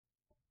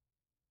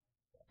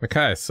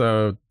Okay,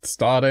 so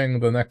starting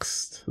the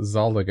next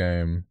Zelda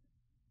game.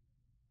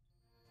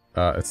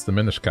 It's the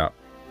Minish cap.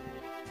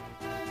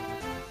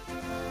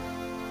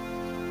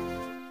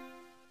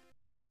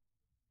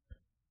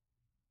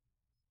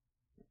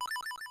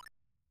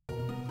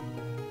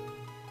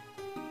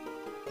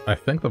 I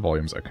think the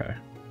volume's okay.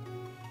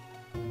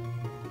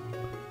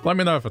 Let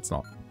me know if it's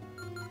not.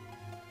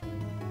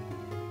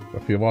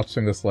 If you're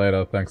watching this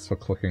later, thanks for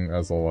clicking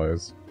as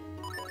always.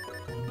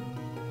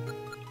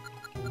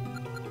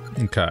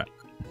 Okay.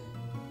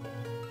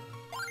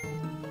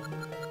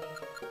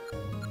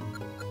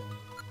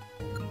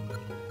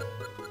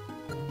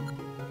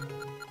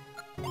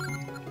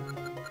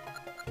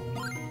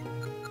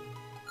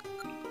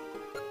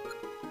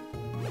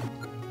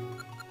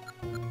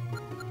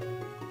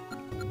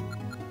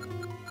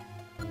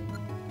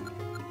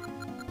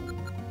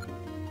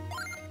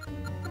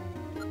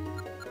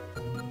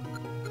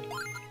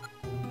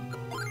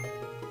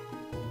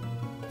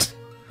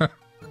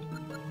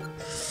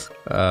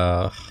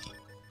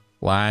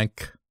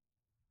 Lank.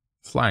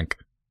 Slank.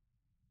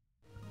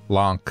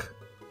 Lonk.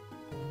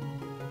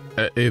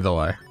 Either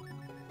way.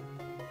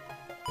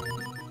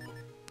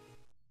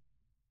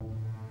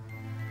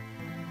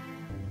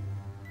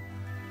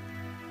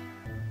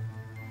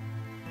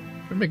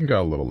 Maybe we can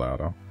go a little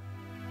louder.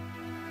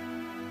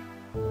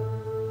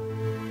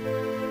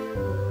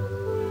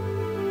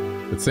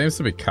 It seems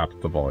to be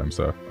capped the volume,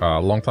 so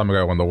a long time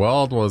ago when the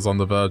world was on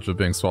the verge of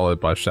being swallowed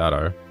by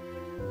shadow,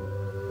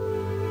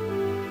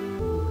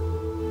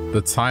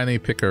 the tiny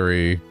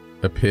Pickery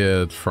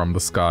appeared from the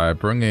sky,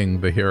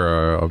 bringing the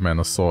hero of men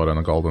a sword and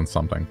a golden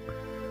something.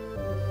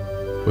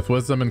 With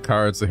wisdom and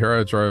courage, the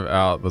hero drove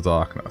out the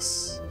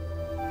darkness.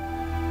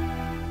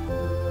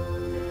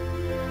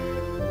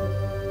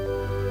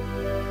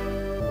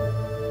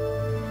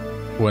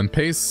 When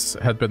peace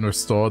had been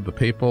restored, the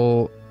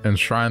people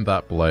enshrined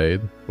that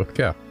blade with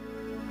care.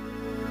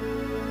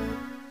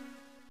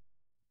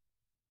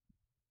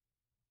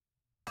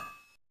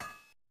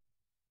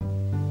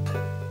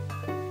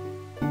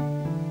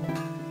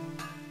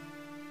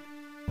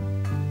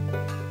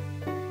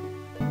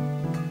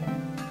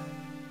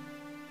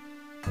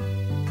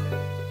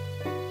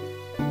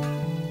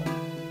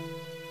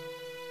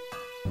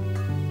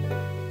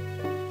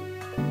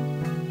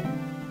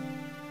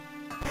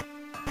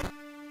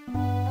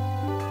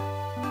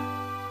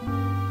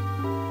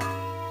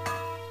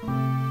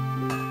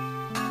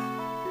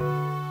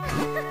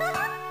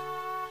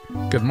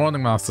 Good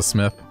morning, Master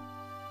Smith.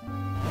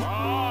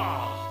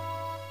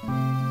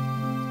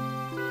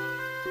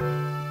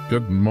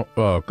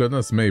 Oh,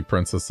 goodness me,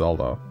 Princess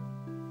Zelda.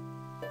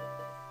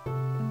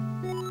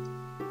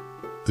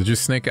 Did you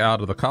sneak out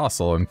of the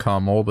castle and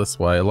come all this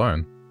way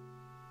alone?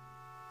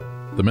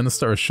 The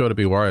minister is sure to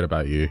be worried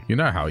about you. You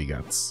know how he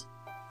gets.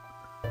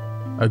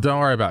 Oh, don't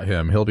worry about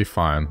him. He'll be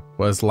fine.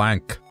 Where's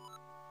Lank?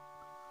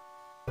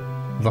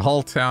 The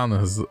whole town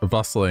is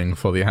bustling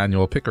for the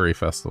annual Pickery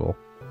Festival.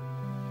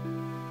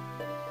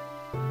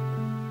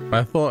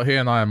 I thought he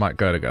and I might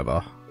go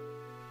together.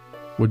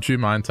 Would you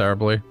mind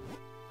terribly?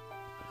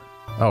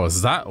 Oh,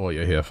 is that what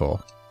you're here for?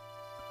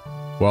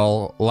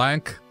 Well,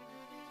 Lank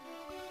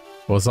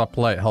was up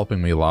late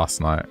helping me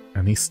last night,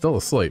 and he's still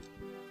asleep.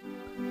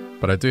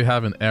 But I do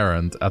have an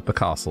errand at the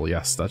castle,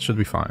 yes, that should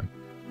be fine.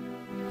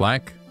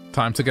 Lank,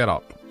 time to get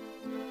up.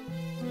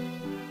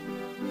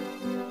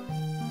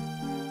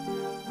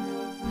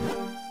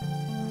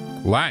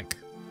 Lank,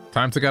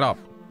 time to get up.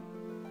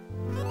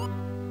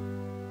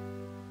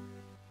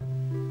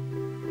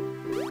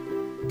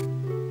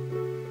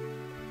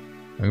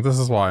 I think this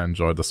is why I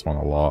enjoyed this one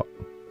a lot.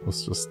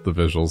 It's just the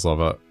visuals of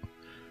it.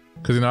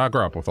 Because, you know, I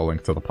grew up with A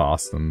Link to the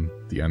Past and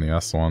the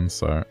NES one,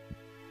 so...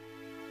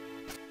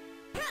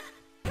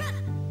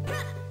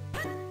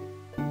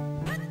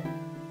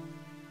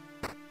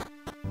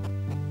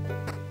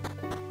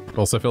 It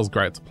also feels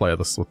great to play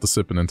this with the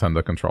Super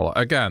Nintendo controller.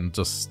 Again,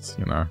 just,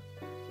 you know,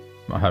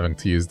 not having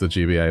to use the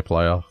GBA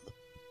player.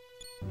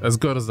 As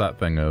good as that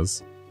thing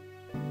is.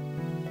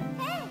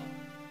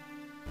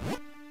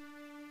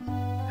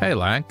 Hey,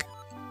 Lank.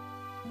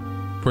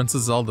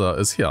 Princess Zelda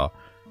is here.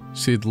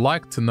 She'd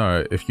like to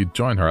know if you'd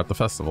join her at the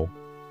festival.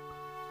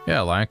 Yeah,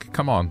 Lank,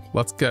 come on.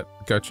 Let's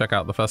go check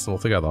out the festival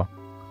together.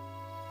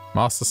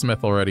 Master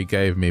Smith already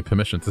gave me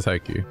permission to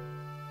take you.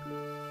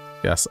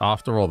 Yes,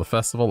 after all, the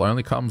festival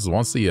only comes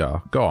once a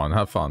year. Go on,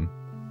 have fun.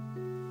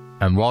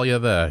 And while you're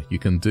there, you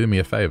can do me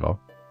a favor.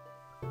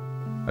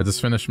 I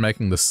just finished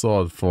making the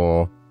sword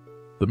for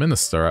the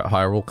minister at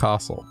Hyrule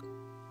Castle.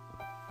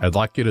 I'd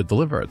like you to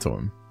deliver it to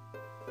him.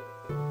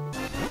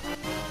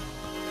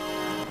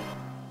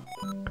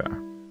 Okay.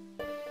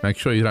 Make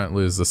sure you don't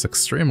lose this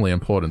extremely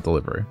important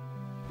delivery.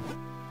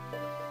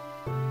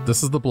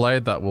 This is the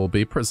blade that will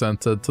be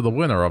presented to the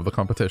winner of the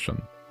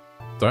competition.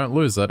 Don't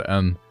lose it,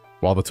 and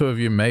while the two of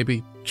you may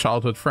be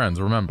childhood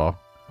friends, remember,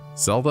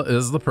 Zelda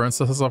is the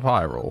Princess of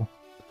Hyrule.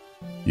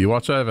 You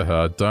watch over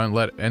her, don't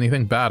let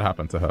anything bad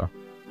happen to her.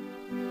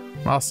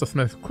 Master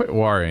Smith, quit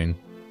worrying.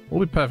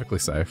 We'll be perfectly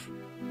safe.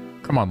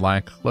 Come on,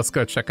 Lank, let's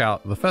go check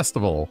out the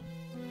festival.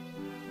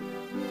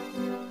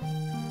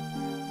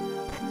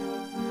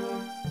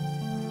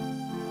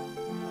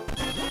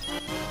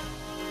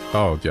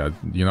 Oh, yeah,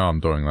 you know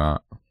I'm doing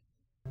that.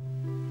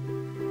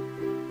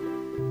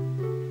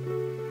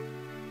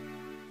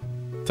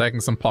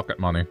 Taking some pocket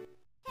money.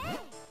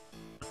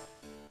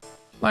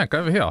 Link,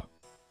 over here.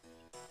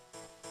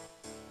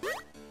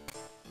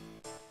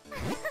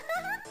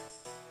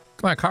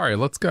 Link, hurry,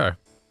 let's go.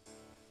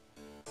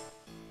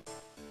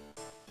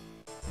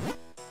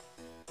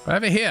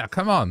 Over here,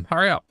 come on,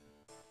 hurry up.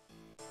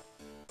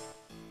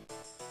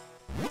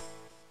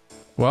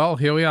 Well,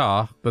 here we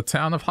are, the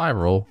town of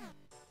Hyrule.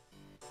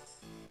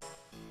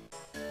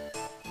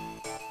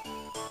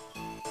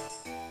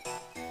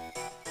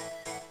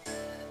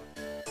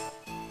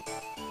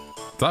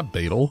 Is that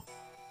Beetle?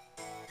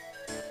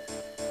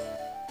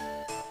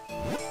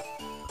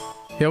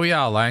 Here we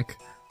are, Lank.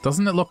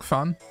 Doesn't it look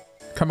fun?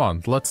 Come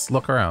on, let's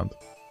look around.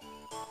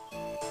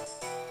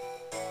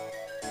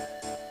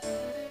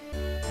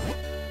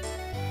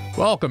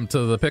 Welcome to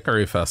the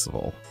Pickery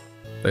Festival.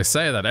 They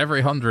say that every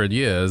 100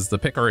 years the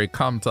Pickery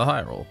come to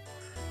Hyrule.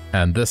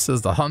 And this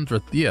is the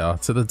 100th year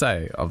to the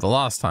day of the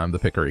last time the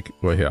Pickery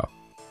were here.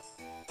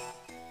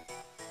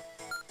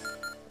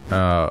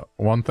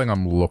 One thing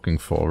I'm looking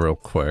for real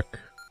quick.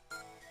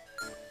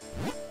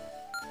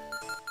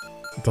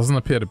 It doesn't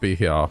appear to be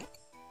here.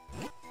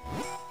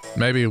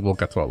 Maybe we'll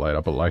get to it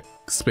later, but like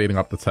speeding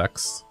up the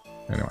text.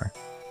 Anyway.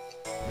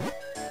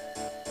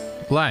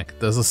 Blank,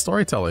 there's a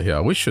storyteller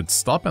here. We should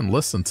stop and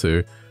listen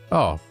to...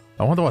 Oh,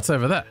 I wonder what's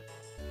over there.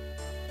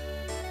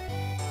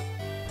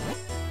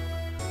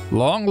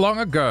 Long, long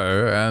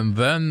ago, and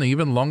then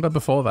even longer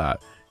before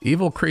that,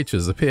 evil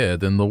creatures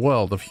appeared in the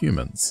world of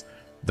humans.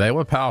 They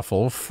were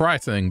powerful,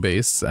 frightening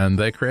beasts, and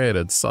they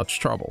created such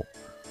trouble.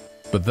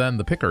 But then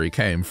the Pickery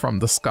came from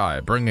the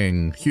sky,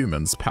 bringing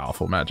humans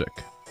powerful magic.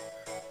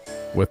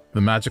 With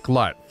the magic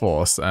light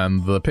force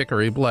and the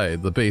Pickery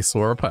blade, the beasts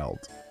were repelled.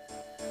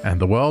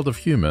 And the world of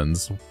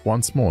humans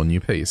once more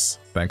knew peace,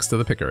 thanks to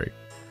the Pickery.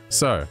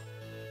 So,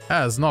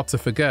 as not to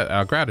forget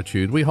our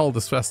gratitude, we hold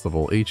this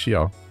festival each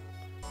year.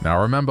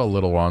 Now remember,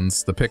 little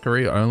ones, the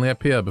Pickery only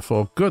appear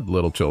before good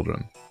little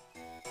children.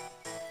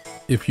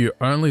 If you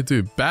only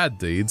do bad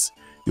deeds,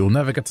 you'll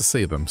never get to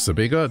see them, so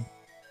be good.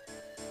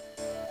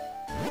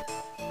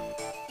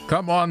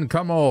 Come on,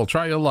 come all,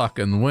 try your luck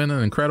and win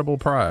an incredible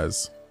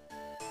prize.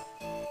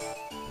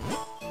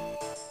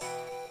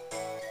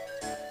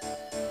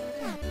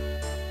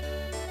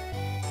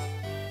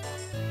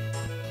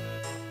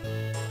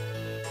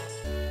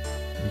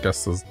 I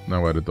guess there's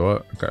no way to do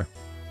it. Okay.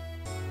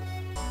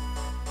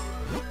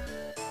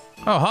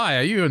 Oh, hi,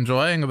 are you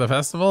enjoying the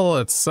festival?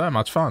 It's so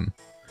much fun.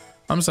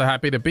 I'm so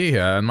happy to be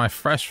here, and my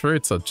fresh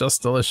fruits are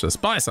just delicious.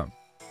 Buy some!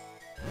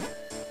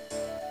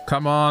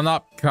 Come on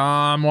up,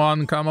 come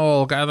on, come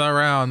all, gather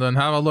around and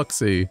have a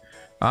look-see.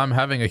 I'm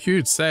having a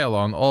huge sale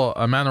on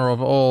a manner of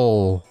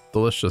all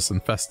delicious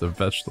and festive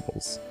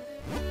vegetables.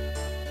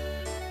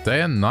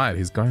 Day and night,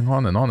 he's going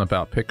on and on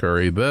about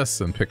Pickery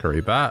this and Pickery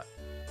that.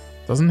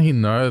 Doesn't he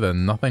know they're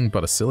nothing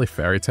but a silly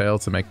fairy tale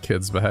to make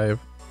kids behave?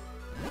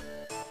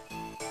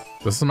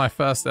 This is my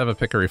first ever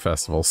Pickery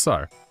festival,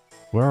 so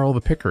where are all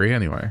the Pickery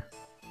anyway?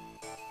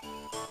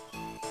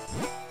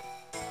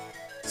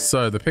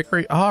 So the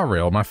Pickery are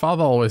real. My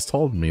father always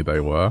told me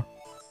they were.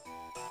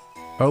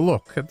 Oh,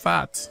 look at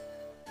that.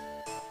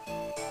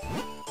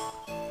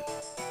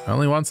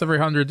 Only once every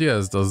 100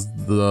 years does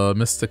the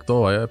mystic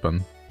doorway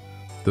open.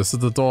 This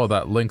is the door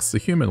that links the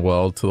human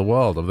world to the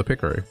world of the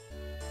Pickery.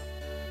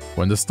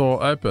 When this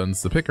door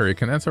opens, the Pickery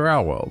can enter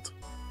our world.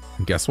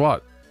 And guess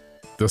what?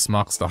 This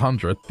marks the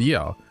 100th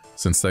year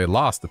since they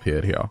last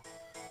appeared here.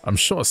 I'm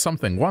sure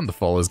something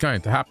wonderful is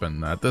going to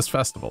happen at this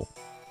festival.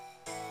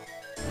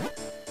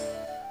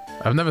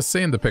 I've never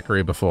seen the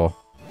Pickery before.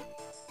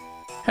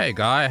 Hey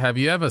guy, have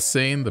you ever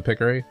seen the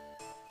Pickery?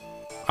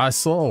 I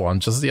saw one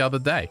just the other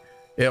day.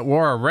 It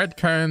wore a red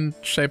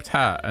cone-shaped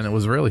hat and it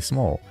was really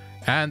small.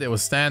 And it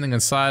was standing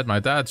inside my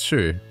dad's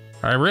shoe.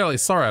 I really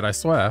saw it, I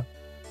swear.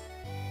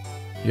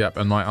 Yep,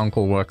 and my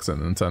uncle works at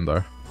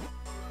Nintendo.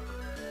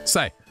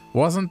 Say,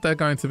 wasn't there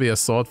going to be a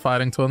sword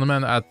fighting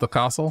tournament at the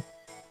castle?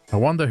 I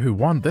wonder who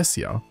won this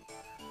year.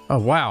 Oh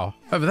wow,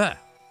 over there.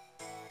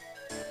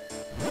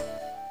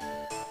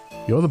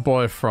 You're the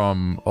boy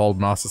from Old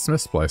Master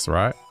Smith's place,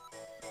 right?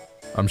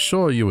 I'm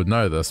sure you would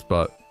know this,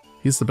 but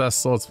he's the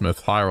best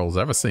swordsmith Hyrule's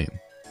ever seen.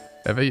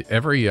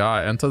 Every year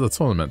I enter the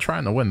tournament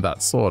trying to win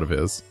that sword of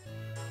his.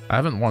 I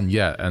haven't won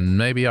yet, and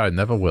maybe I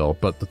never will,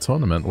 but the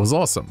tournament was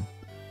awesome.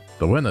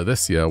 The winner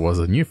this year was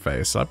a new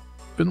face. I've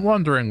been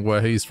wondering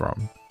where he's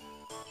from.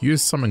 He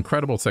used some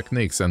incredible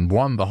techniques and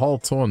won the whole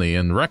tourney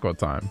in record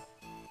time.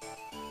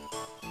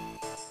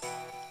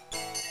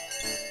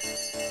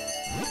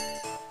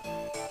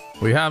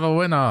 We have a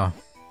winner!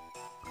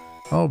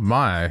 Oh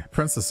my,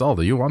 Princess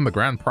Zelda, you won the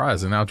grand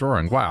prize in our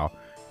drawing. Wow,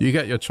 you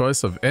get your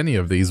choice of any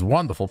of these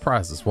wonderful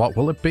prizes. What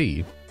will it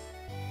be?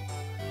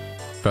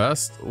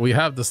 First, we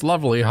have this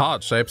lovely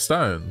heart-shaped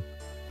stone.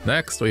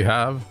 Next, we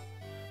have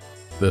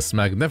this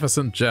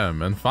magnificent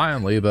gem. And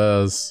finally,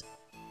 there's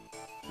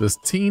this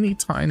teeny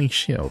tiny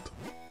shield.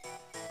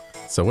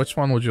 So which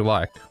one would you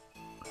like?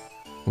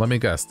 Let me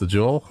guess, the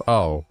jewel?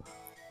 Oh,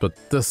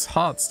 but this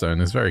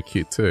heartstone is very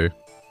cute too.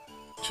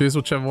 Choose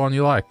whichever one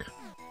you like.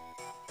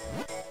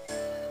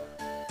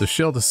 The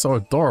shield is so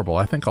adorable,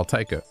 I think I'll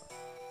take it.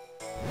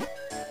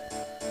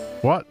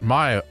 What?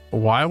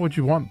 Why would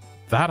you want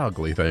that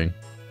ugly thing?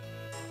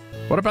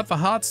 What about the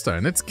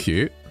heartstone? It's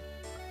cute.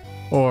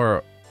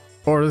 Or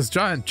this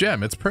giant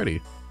gem, it's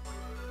pretty.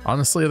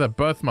 Honestly, they're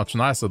both much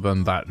nicer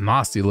than that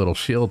nasty little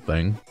shield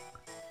thing.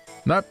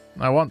 Nope,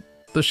 I want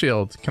the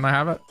shield. Can I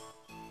have it?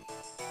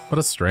 What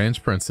a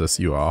strange princess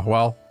you are.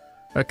 Well,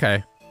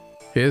 okay.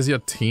 Here's your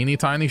teeny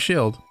tiny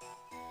shield.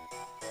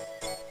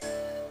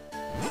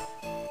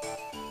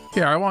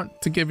 Here, I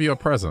want to give you a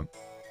present.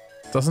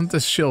 Doesn't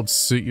this shield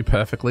suit you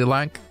perfectly,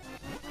 Lank?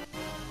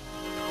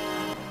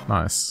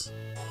 Nice.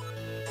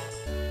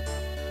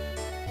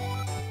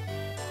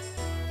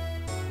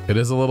 It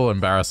is a little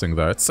embarrassing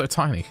though, it's so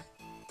tiny.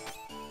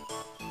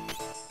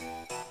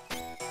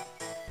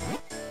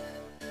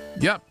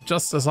 Yep,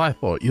 just as I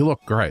thought. You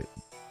look great.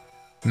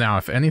 Now,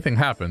 if anything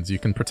happens, you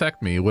can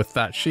protect me with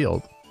that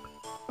shield.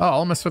 Oh,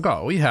 almost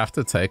forgot. We have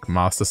to take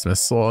Master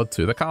Smith's sword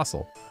to the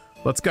castle.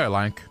 Let's go,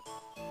 Lank.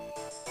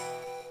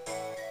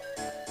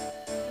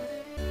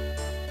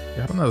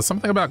 Yeah, I don't know. There's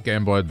something about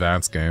Game Boy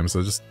Advance games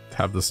that just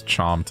have this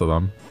charm to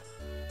them.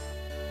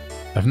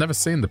 I've never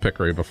seen the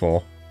Pickery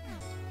before.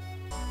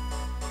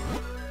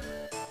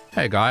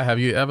 Hey, guy, have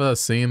you ever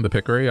seen the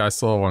Pickery? I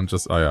saw one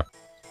just... Oh, yeah.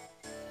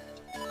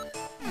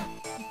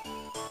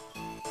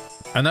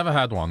 I never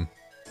had one.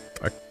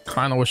 I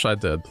kind of wish I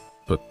did,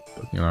 but,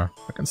 you know,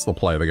 I can still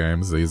play the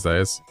games these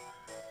days.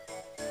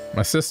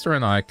 My sister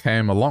and I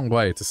came a long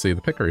way to see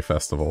the Pickery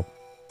Festival.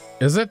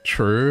 Is it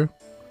true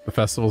the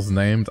festival's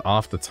named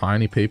after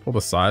tiny people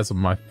the size of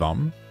my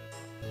thumb?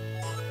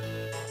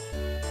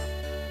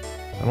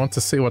 I want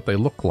to see what they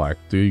look like.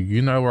 Do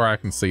you know where I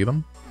can see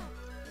them?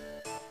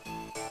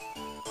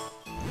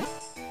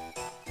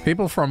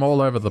 People from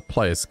all over the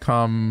place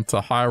come to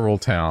Hyrule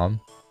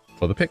Town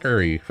for the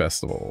Pickery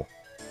Festival.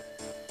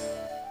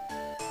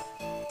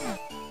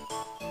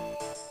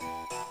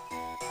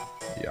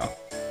 Yeah.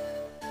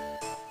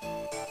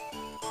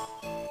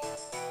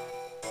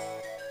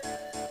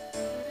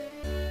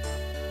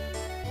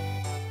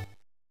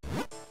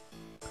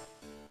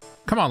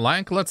 Come on,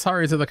 Lank, let's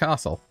hurry to the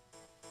castle.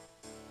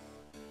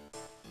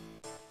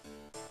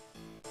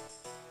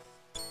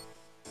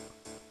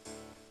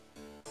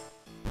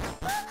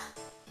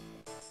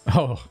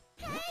 Oh.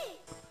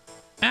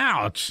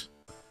 Ouch!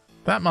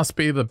 That must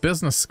be the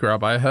business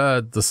scrub I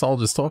heard the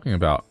soldiers talking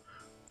about.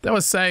 They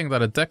were saying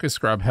that a Deku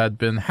scrub had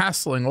been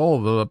hassling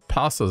all the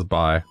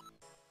passers-by.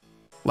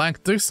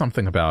 Lank, do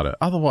something about it,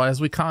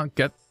 otherwise we can't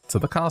get to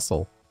the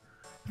castle.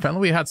 If only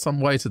we had some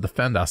way to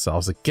defend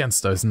ourselves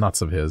against those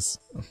nuts of his.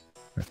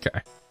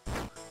 Okay.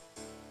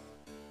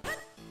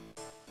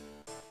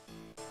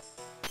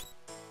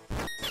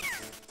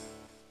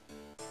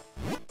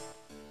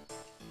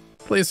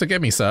 Please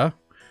forgive me, sir.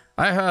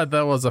 I heard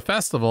there was a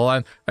festival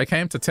and I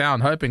came to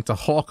town hoping to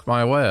hawk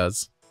my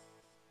wares.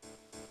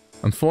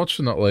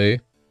 Unfortunately,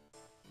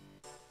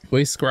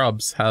 we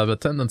scrubs have a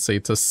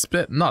tendency to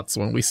spit nuts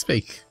when we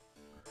speak.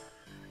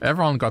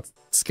 Everyone got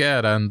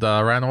scared and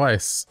ran away,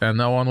 and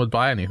no one would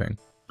buy anything.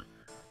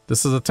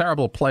 This is a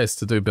terrible place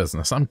to do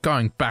business. I'm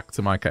going back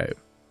to my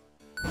cave.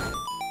 I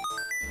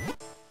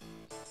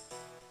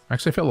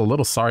actually feel a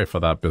little sorry for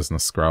that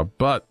business scrub,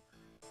 but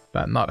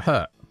that nut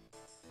hurt.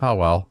 Oh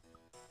well.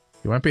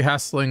 You won't be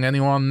hassling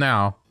anyone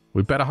now.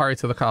 We better hurry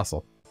to the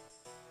castle.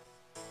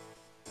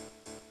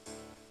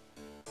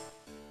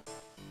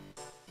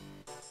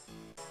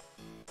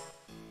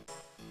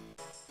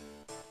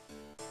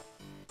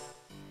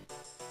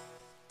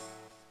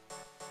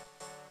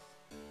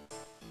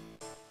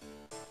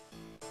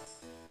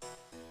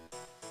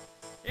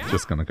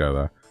 Just gonna go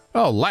there.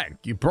 Oh, Lank,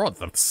 you brought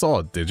the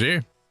sword, did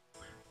you?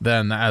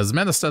 Then, as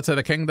Minister to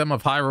the Kingdom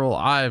of Hyrule,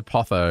 I,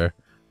 Potho,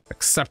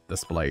 accept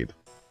this blade.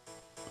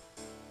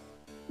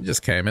 You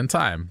just came in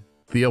time.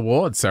 The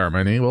award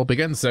ceremony will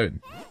begin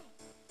soon.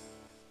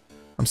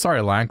 I'm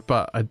sorry, Lank,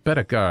 but I'd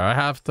better go. I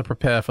have to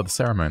prepare for the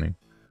ceremony.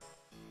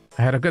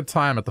 I had a good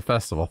time at the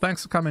festival.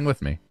 Thanks for coming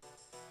with me.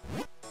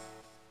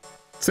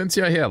 Since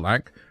you're here,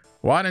 Lank,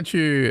 why don't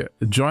you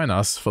join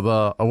us for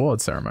the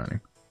award ceremony?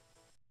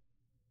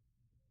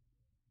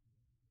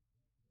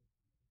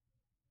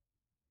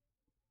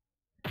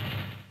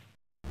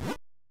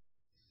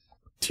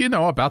 Do you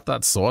know about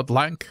that sword,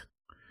 Lank?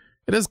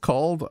 It is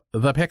called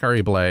the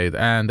Pickery Blade,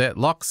 and it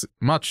locks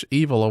much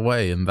evil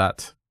away in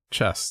that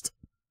chest.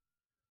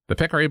 The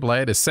Pickery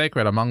Blade is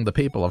sacred among the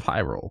people of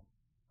Hyrule.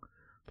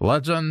 The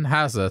legend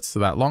has it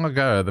that long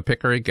ago the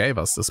Pickery gave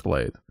us this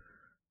blade.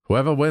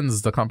 Whoever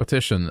wins the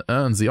competition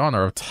earns the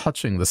honor of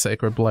touching the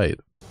sacred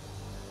blade.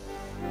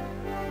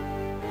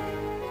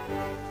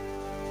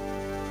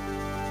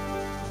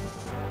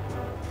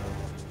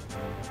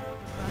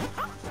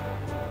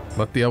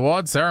 Let the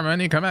award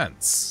ceremony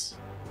commence.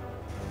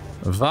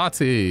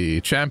 Vati,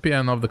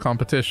 champion of the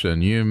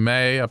competition, you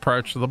may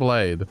approach the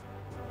blade.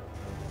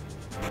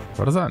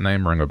 What does that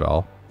name ring a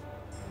bell?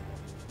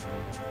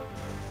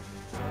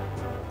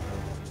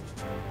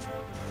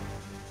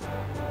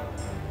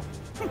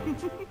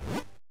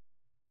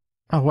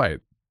 Oh, wait.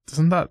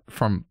 Isn't that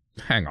from...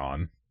 Hang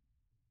on.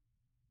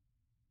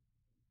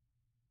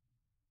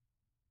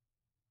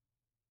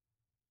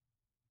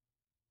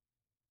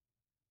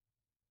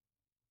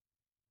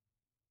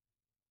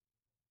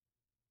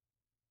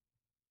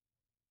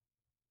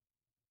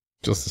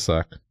 Just a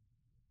sec.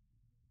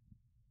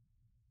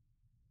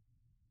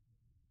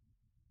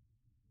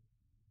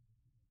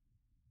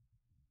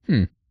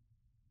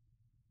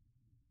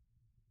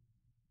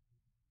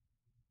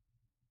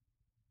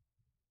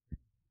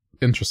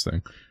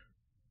 Interesting.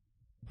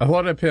 I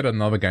thought it appeared in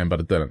another game, but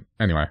it didn't.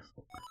 Anyway.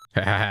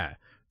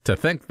 To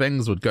think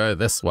things would go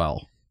this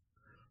well.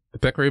 The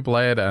Pickery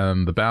Blade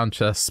and the bound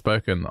chest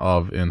spoken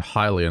of in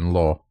Hylian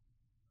lore.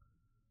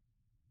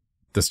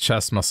 This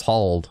chest must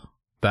hold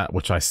that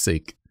which I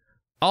seek.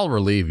 I'll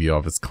relieve you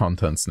of its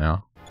contents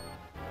now.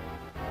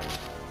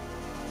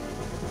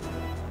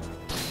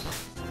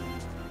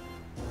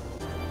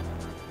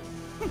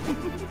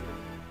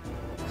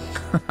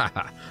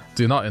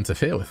 Do not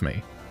interfere with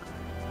me.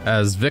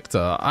 As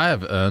victor, I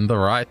have earned the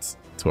right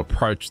to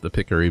approach the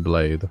Pickery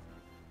Blade.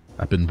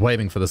 I've been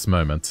waiting for this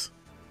moment.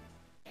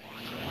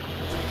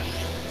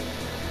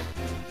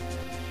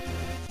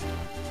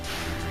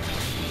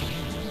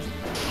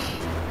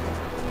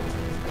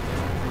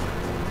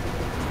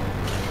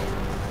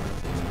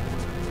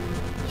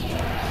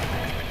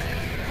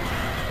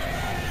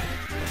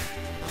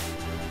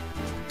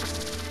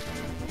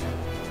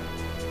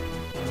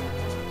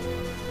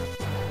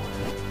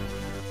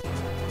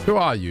 Who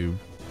are you?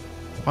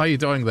 Why are you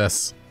doing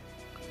this?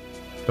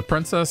 The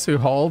princess who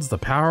holds the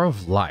power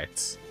of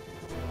light.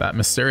 That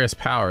mysterious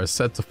power is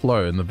said to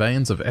flow in the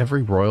veins of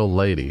every royal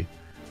lady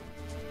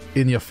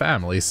in your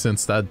family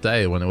since that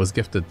day when it was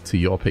gifted to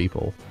your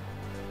people.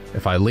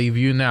 If I leave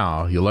you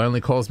now, you'll only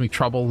cause me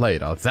trouble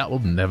later. That will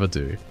never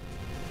do.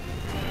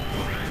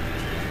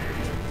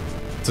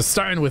 To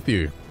stone with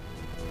you!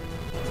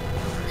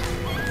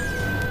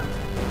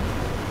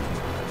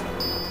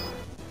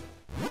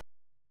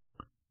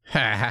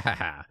 Ha ha ha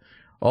ha!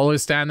 All who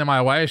stand in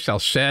my way shall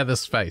share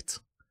this fate.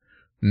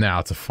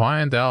 Now, to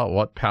find out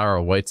what power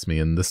awaits me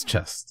in this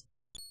chest.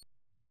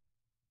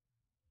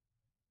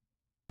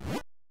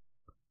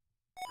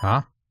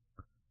 Huh?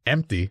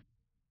 Empty?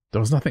 There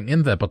was nothing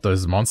in there but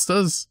those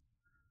monsters?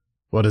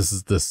 What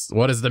is this?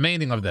 What is the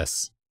meaning of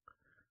this?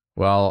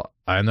 Well,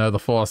 I know the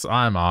force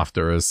I'm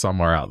after is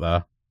somewhere out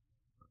there.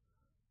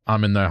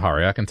 I'm in no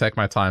hurry. I can take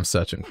my time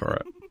searching for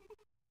it.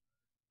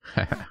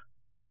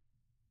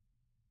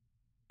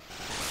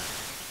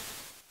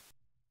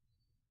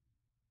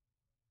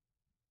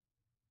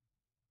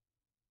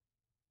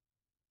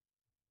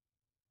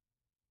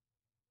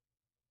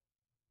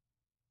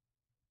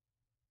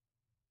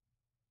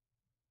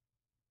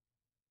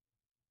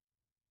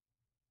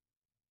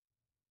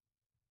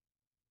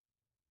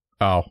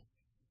 Oh.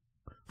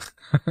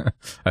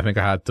 I think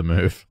I had to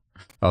move.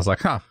 I was like,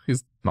 huh,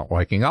 he's not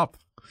waking up.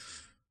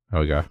 There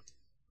we go.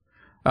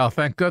 Oh,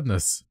 thank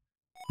goodness.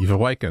 You've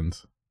awakened.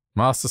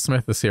 Master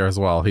Smith is here as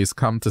well. He's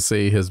come to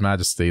see His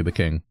Majesty the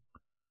King.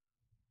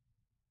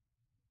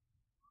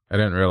 I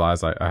didn't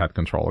realize I had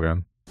control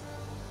again.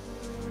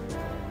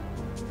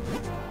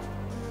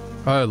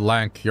 Oh,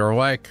 Lank, you're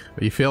awake.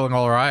 Are you feeling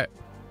alright?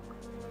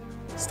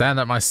 Stand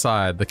at my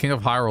side. The King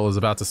of Hyrule is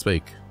about to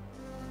speak.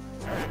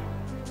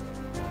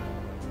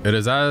 It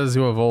is as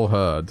you have all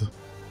heard.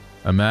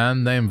 A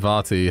man named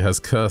Vati has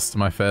cursed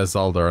my fair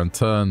Zelda and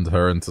turned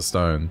her into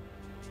stone.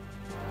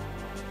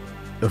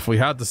 If we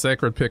had the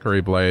sacred Pickery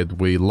Blade,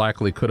 we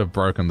likely could have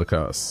broken the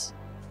curse.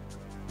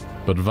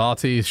 But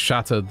Vati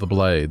shattered the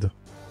blade.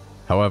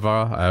 However,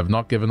 I have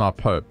not given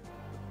up hope.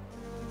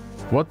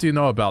 What do you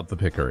know about the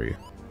Pickery?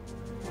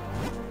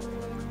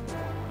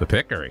 The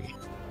Pickery?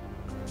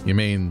 You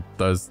mean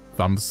those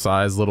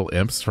thumb-sized little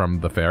imps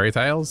from the fairy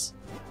tales?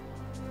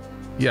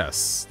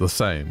 Yes, the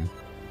same.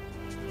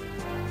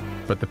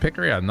 But the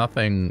Pickery are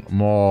nothing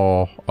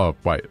more... Oh,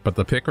 wait. But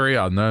the Pickery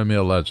are no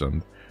mere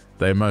legend.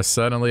 They most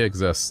certainly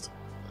exist.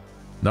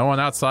 No one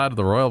outside of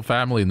the royal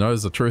family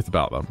knows the truth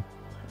about them.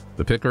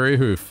 The Pickery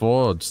who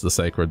forged the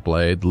sacred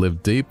blade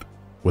live deep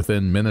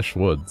within Minish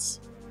woods.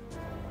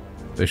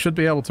 They should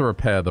be able to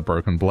repair the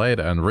broken blade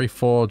and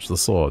reforge the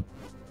sword.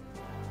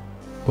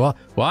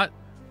 What?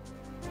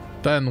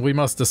 Then we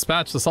must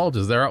dispatch the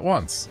soldiers there at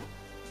once.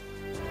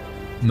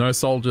 No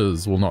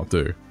soldiers will not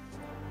do.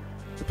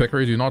 The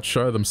Pickery do not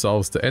show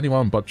themselves to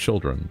anyone but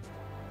children.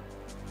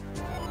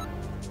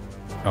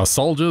 Our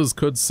soldiers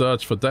could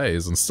search for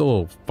days and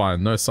still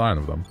find no sign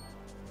of them.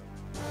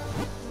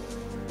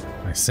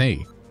 I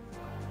see.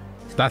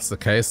 If that's the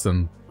case,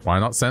 then why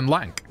not send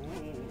Lank?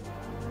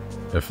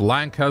 If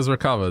Lank has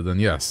recovered, then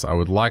yes, I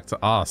would like to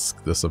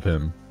ask this of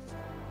him.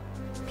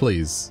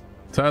 Please,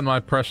 turn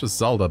my precious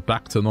Zelda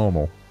back to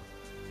normal.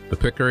 The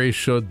Pickery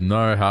should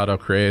know how to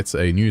create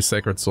a new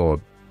sacred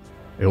sword.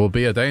 It will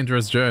be a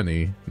dangerous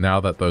journey now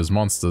that those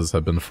monsters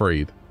have been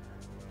freed.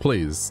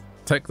 Please,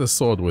 take this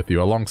sword with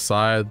you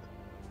alongside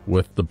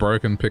with the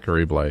broken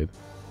Pickery blade.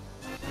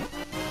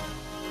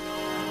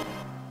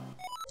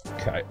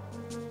 Okay.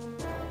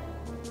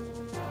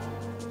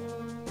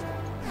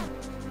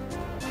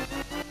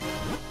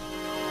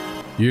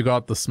 You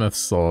got the smith's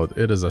sword.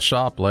 It is a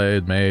sharp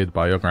blade made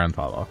by your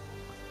grandfather.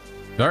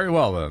 Very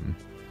well then.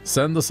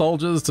 Send the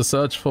soldiers to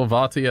search for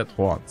Vati at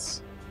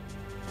once.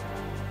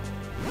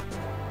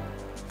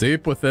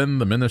 Deep within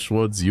the Minish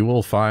woods, you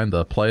will find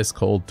a place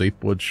called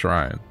Deepwood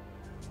Shrine.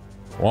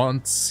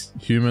 Once,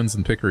 humans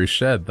in Pickery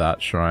shared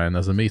that shrine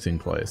as a meeting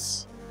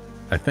place.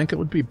 I think it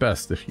would be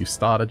best if you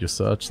started your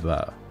search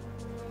there.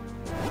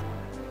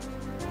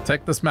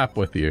 Take this map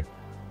with you.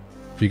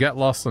 If you get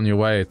lost on your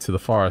way to the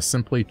forest,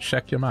 simply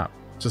check your map.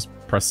 Just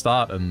press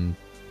start and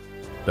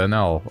then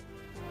L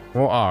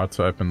or R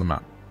to open the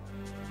map.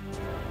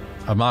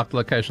 I've marked the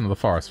location of the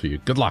forest for you.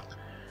 Good luck,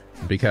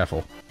 and be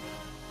careful.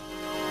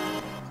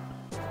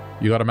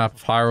 You got a map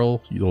of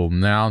Hyrule, you'll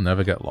now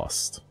never get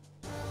lost.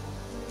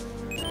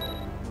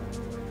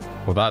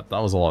 Well, that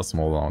was a lot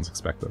smaller than I was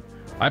expected.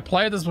 I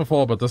played this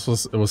before, but it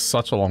was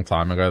such a long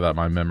time ago that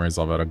my memories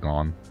of it are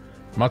gone.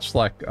 Much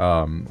like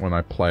when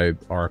I played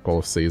Oracle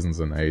of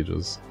Seasons in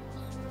Ages.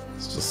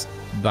 It's just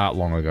that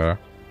long ago.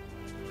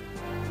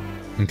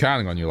 I'm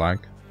counting on you,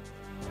 Lank.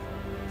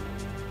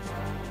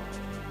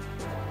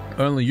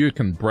 Only you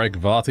can break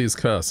Vati's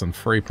curse and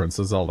free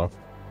Princess Zelda.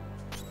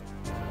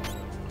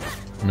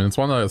 I mean, it's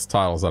one of those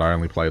titles that I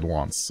only played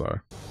once, so...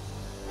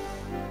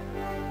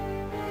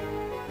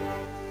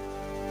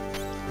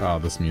 Ah,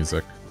 this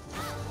music.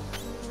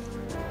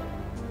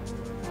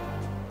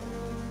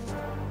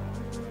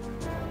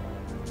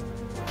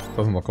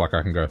 Doesn't look like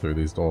I can go through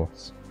these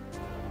doors.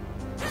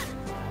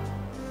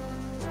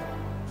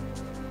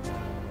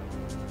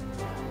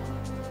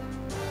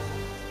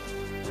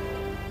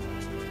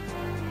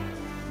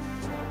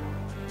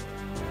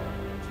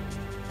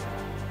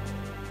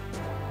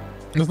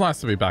 It's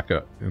nice to be back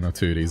in a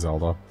 2D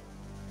Zelda.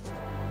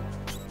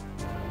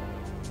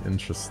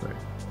 Interesting.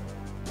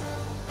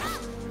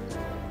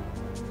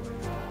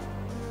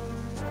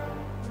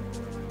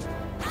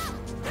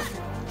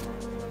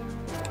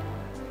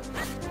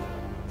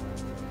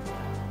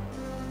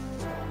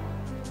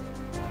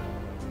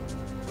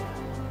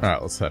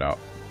 Alright, let's head out.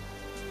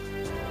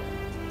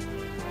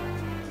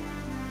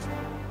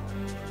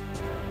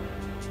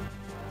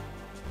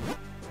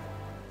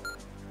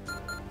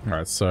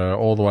 Alright, so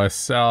all the way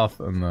south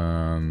and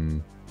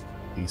then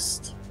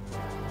east.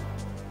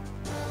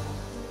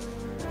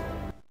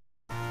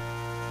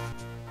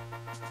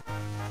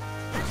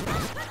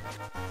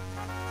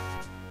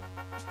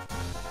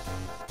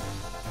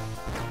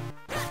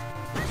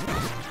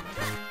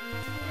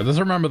 I just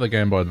remember the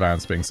Game Boy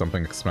Advance being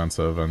something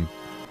expensive, and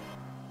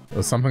it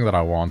was something that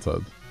I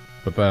wanted.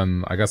 But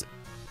then, I guess,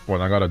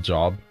 when I got a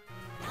job,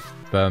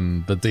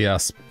 then the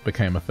DS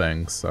became a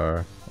thing,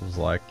 so I was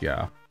like,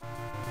 yeah.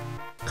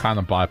 Kind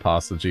of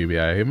bypassed the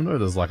GBA, even though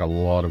there's like a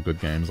lot of good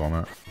games on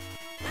it.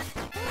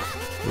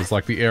 It was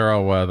like the era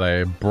where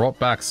they brought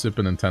back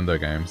Super Nintendo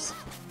games.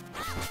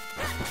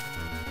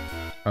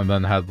 And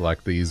then had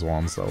like these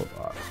ones that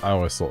I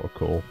always thought were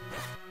cool.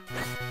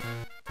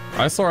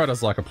 I saw it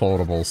as like a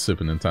portable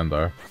Super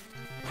Nintendo.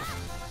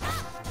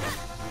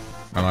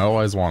 And I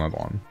always wanted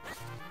one.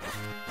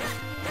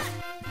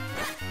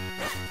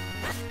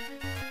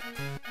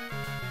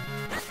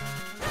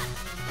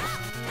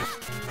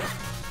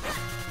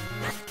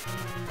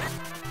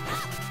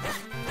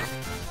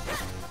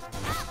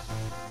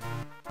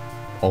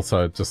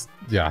 Also, just,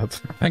 yeah, I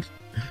think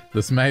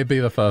this may be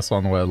the first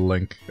one where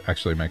Link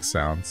actually makes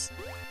sounds.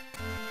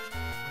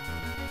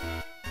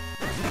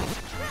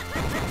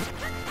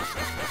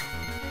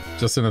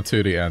 Just in a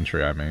 2D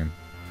entry, I mean.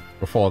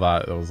 Before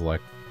that, it was like,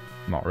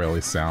 not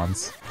really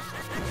sounds.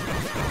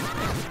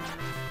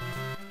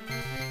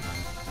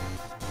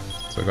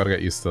 So I gotta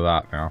get used to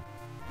that now.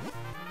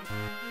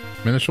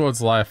 Minish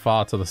woods lie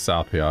far to the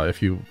south here.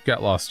 If you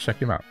get lost, check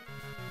your map.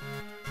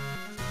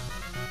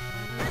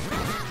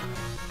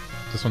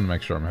 Just want to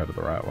make sure I'm headed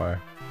the right way.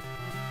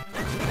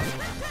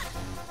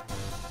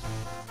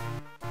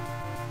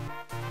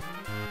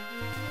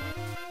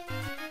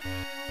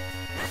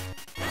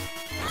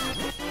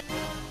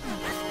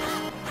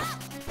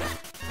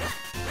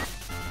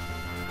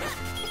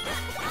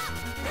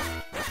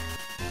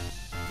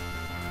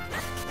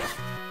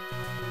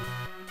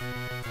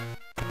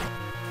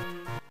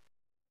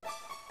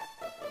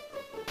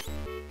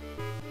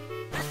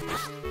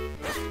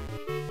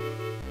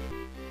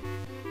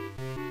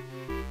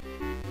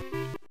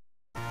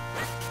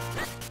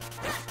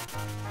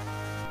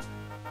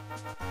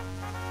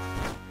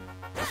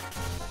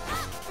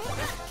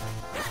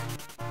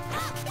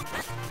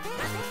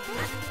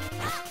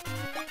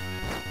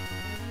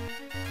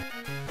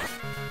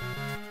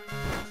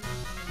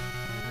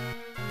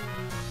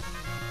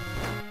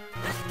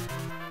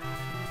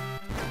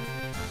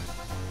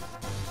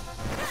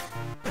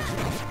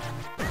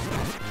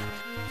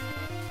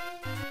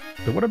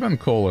 It would have been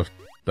cool if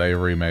they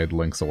remade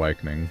Link's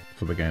Awakening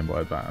for the Game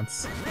Boy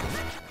Advance.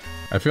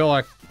 I feel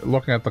like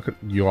looking at the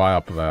UI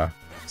up there,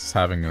 just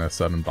having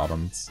certain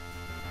buttons,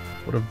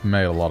 would have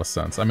made a lot of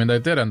sense. I mean, they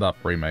did end up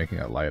remaking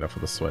it later for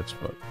the Switch,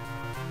 but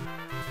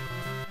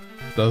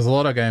there's a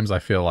lot of games I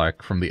feel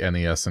like from the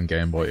NES and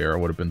Game Boy era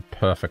would have been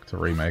perfect to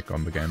remake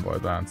on the Game Boy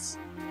Advance.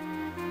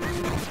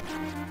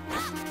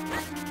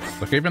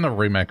 Like, even a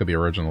remake of the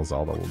original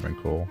Zelda would have been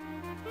cool.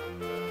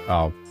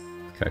 Oh,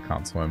 okay,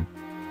 can't swim.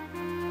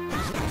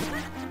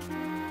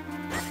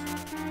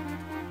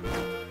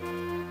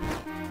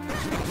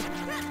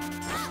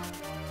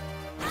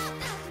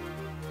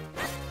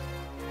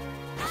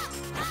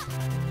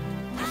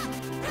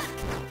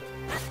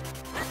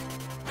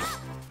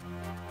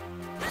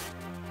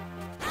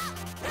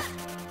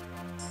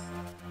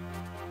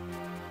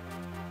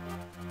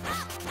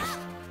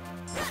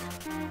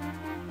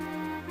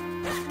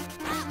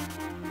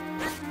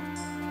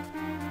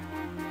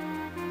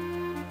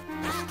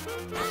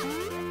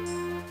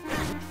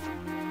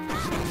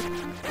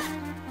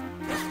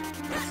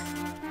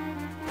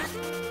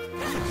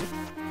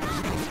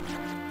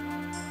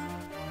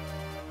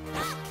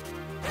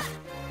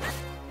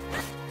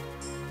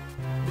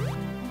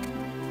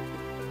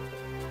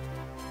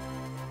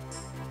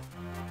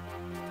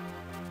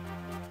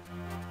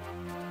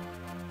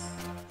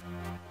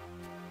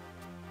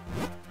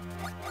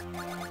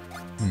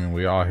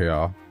 We are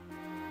here.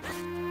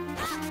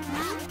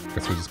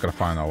 Guess we just gotta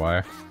find our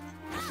way.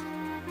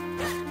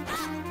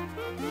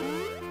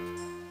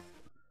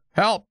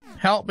 Help!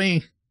 Help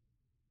me!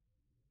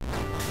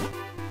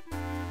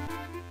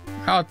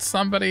 Oh,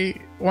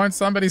 somebody... Won't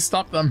somebody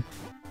stop them?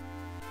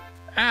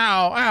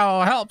 Ow!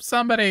 Ow! Help!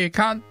 Somebody!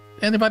 Can't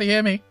anybody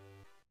hear me?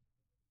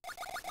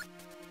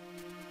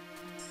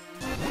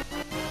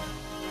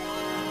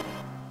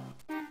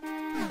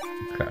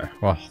 Okay,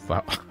 well,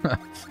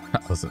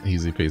 that was an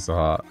easy piece of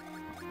heart.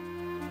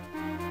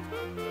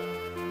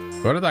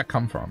 Where did that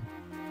come from?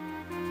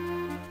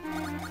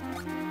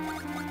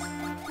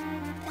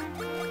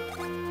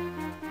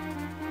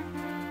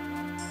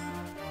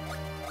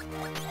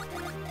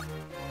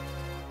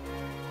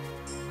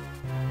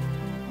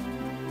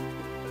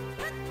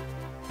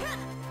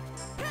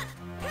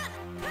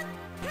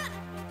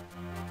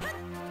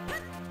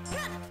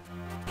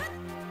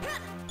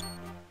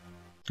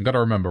 I gotta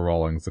remember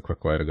rolling, it's a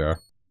quick way to go.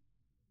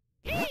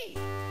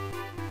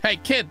 Hey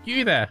kid,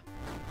 you there!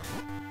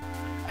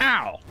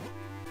 Ow!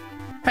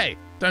 Hey,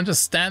 don't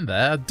just stand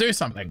there, do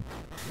something!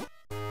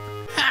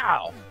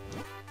 Ow!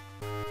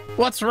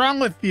 What's wrong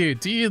with you?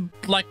 Do you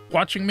like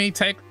watching me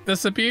take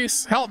this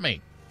abuse? Help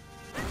me!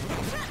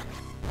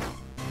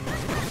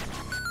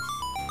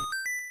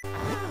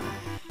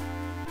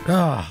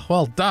 Ah,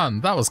 well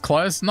done. That was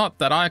close. Not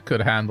that I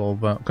couldn't handle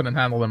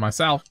them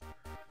myself.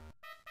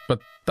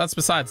 But that's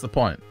besides the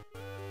point.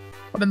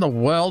 What in the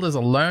world is a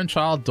lone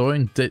child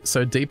doing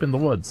so deep in the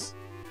woods?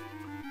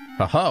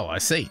 Ho-ho, I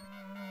see.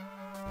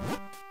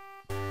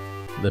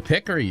 The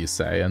Pickery, you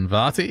say, and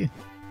Vati?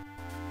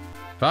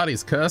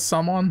 Vati's cursed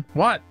someone?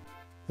 What?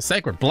 The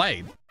Sacred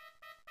Blade?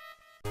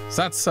 Is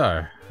that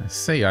so? I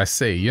see, I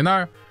see. You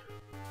know,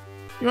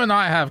 you and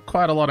I have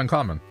quite a lot in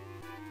common.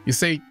 You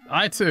see,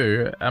 I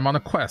too am on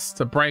a quest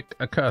to break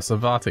a curse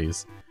of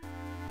Vati's.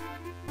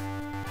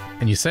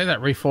 And you say that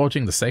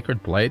reforging the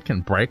Sacred Blade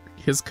can break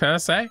his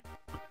curse, eh?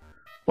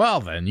 Well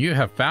then, you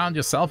have found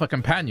yourself a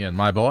companion,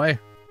 my boy.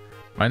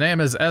 My name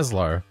is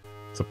Eslo.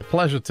 It's a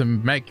pleasure to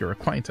make your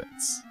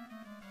acquaintance.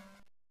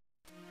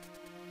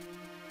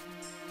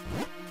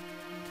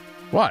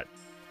 What?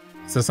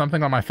 Is there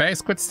something on my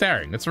face? Quit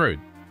staring, it's rude.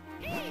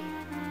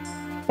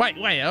 Wait,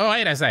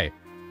 I say.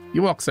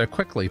 You walk so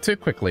quickly, too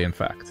quickly in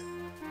fact.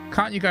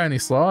 Can't you go any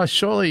slower?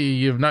 Surely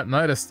you've not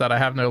noticed that I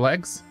have no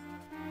legs?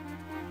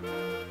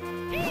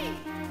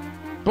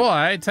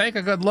 Boy, take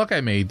a good look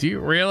at me. Do you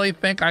really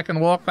think I can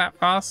walk that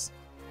fast?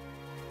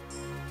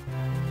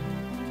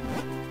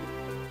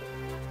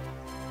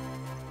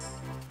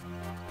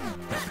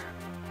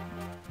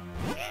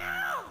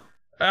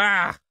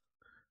 Ah!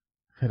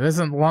 It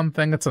isn't one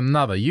thing, it's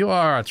another. You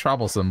are a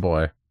troublesome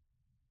boy.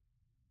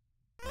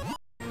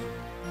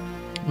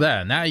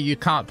 There, now you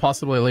can't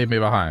possibly leave me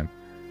behind.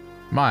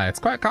 My, it's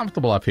quite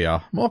comfortable up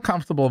here. More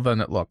comfortable than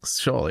it looks,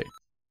 surely.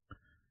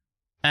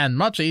 And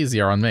much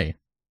easier on me.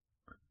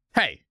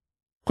 Hey,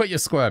 quit your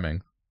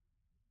squirming.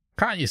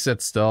 Can't you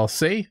sit still?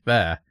 See?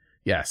 There.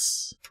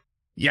 Yes.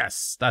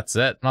 Yes, that's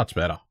it. Much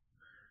better.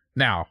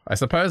 Now, I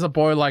suppose a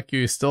boy like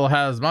you still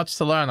has much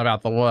to learn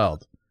about the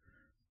world.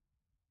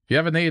 If you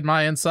ever need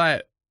my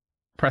insight,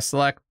 press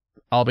select.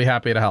 I'll be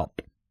happy to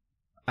help.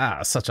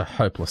 Ah, such a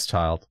hopeless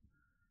child.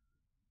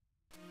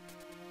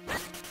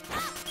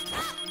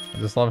 I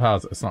just love how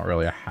it's not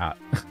really a hat.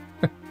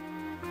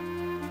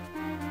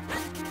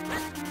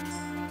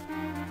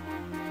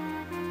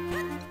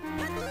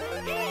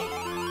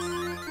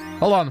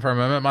 Hold on for a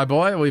moment, my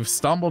boy. We've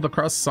stumbled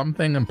across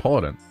something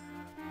important.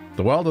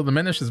 The world of the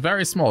Minish is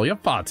very small. You're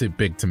far too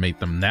big to meet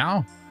them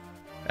now.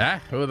 Eh?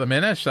 Who are the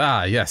Minish?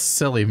 Ah, yes,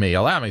 silly me.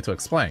 Allow me to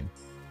explain.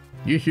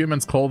 You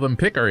humans call them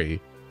Pickery,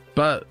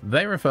 but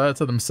they refer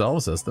to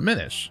themselves as the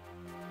Minish.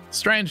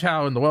 Strange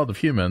how in the world of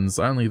humans,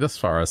 only this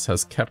forest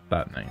has kept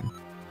that name.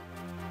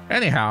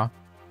 Anyhow,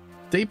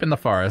 deep in the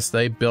forest,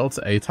 they built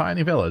a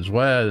tiny village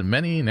where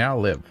many now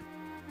live.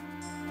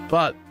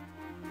 But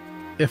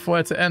if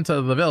we're to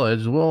enter the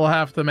village, we'll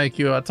have to make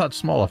you a touch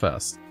smaller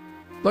first.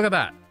 Look at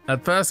that,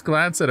 At first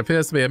glance, it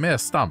appears to be a mere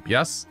stump,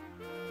 yes?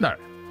 No,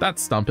 that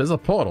stump is a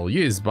portal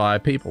used by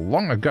people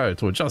long ago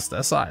to adjust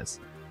their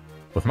size.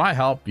 With my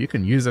help, you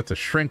can use it to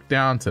shrink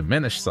down to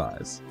Minish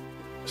size.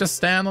 Just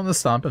stand on the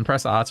stump and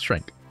press R to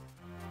shrink.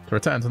 To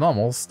return to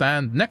normal,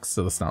 stand next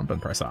to the stump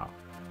and press R.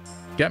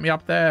 Get me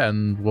up there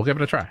and we'll give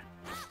it a try.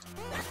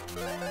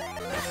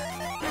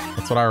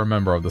 That's what I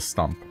remember of the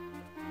stump.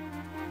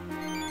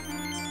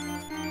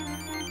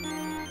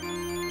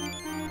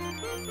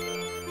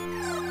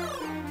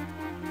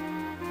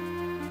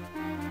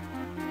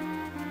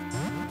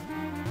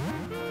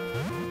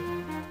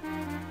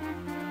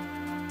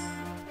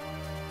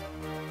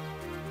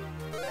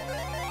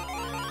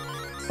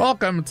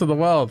 Welcome to the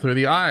world through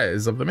the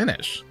eyes of the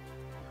Minish.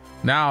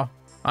 Now,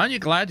 aren't you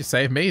glad you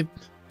saved me?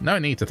 No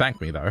need to thank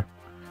me, though.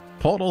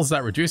 Portals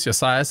that reduce your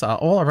size are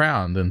all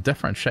around in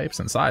different shapes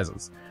and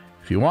sizes.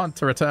 If you want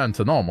to return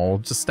to normal,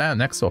 just stand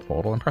next to a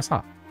portal and press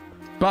R.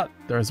 But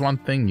there is one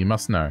thing you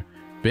must know.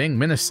 Being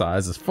Minish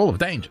size is full of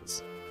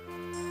dangers.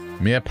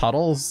 Mere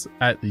puddles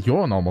at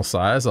your normal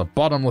size are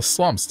bottomless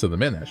swamps to the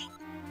Minish.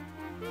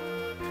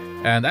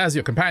 And as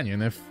your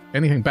companion, if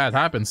anything bad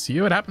happens to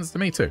you, it happens to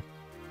me too.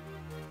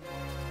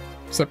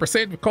 So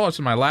proceed with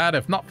caution, my lad.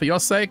 If not for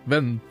your sake,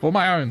 then for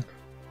my own.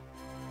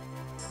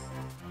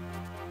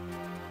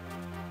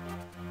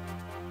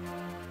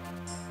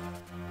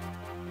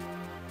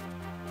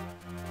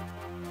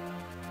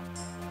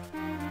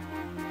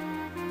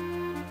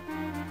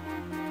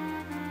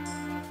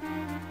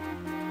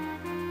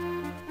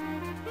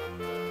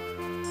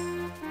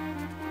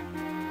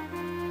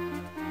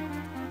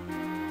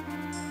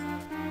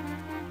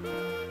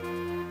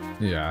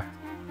 Yeah.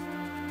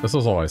 This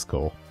was always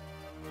cool.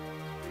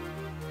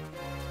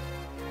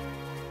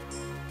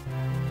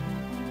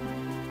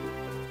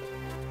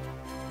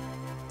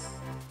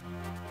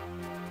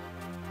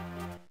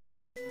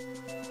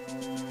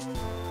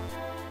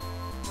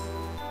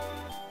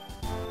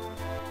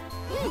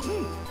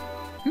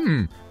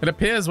 It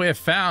appears we have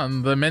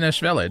found the Minish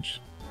village.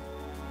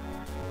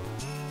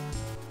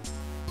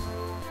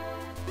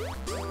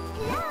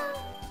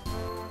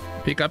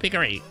 Pika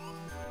Pikari.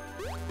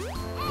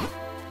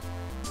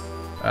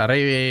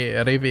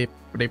 Rivi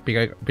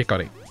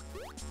Pikari.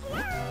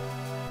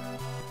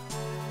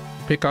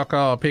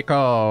 Pikoko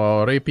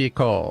Piko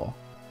Ripiko.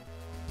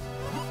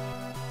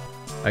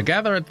 I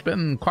gather it's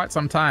been quite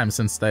some time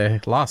since they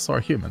last saw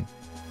a human.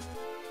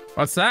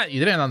 What's that?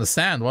 You didn't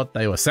understand what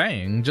they were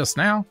saying just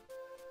now?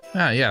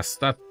 Ah, yes,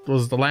 that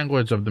was the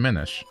language of the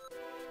Minish.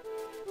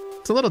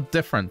 It's a little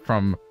different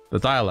from the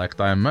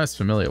dialect I am most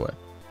familiar with.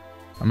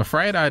 I'm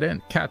afraid I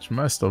didn't catch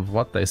most of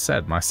what they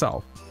said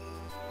myself.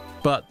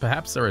 But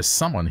perhaps there is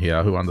someone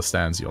here who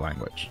understands your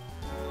language.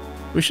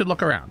 We should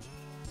look around.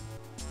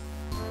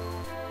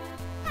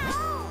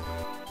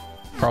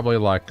 Probably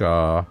like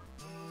the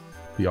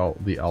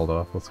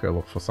elder. Let's go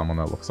look for someone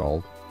that looks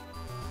old.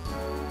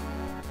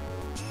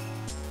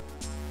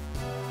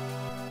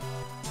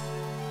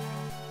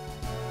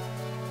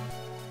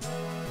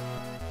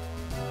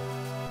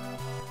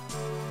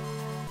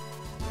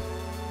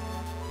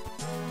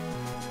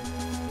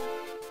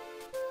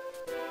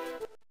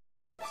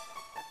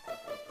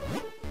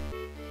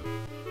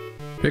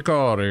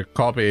 Picori,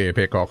 copy,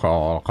 pico,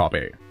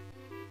 copy.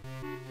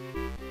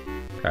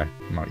 Okay,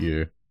 not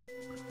you.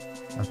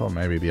 I thought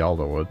maybe the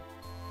elder would.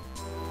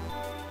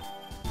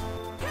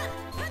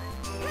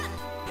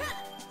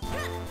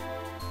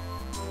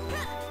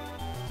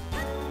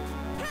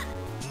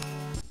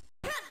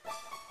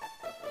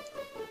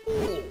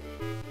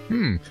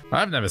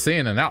 I've never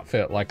seen an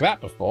outfit like that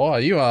before.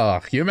 Are you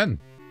a human?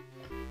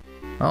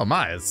 Oh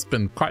my, it's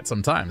been quite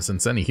some time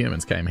since any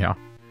humans came here.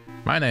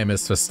 My name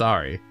is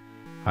Fistari.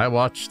 I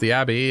watch the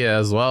abbey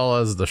as well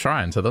as the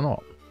shrine to the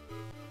north.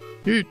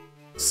 You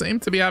seem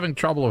to be having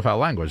trouble with our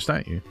language,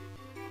 don't you?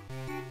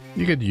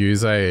 You could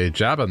use a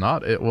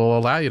jabberknot. It will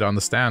allow you to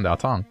understand our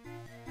tongue.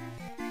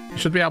 You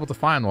should be able to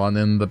find one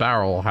in the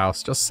barrel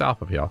house just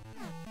south of here.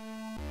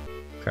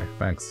 Okay,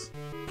 thanks.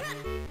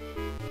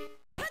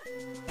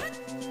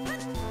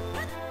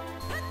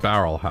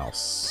 Barrel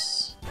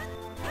house.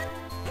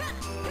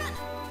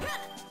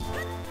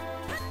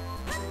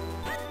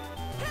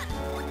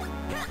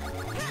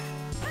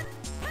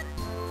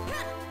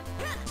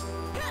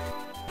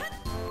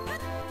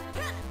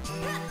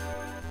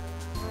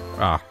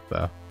 Ah,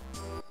 there.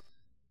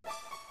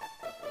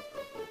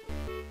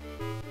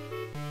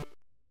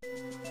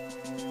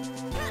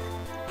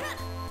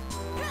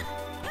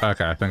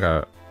 Okay, I think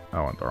I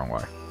went the wrong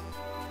way.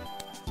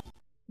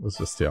 Let's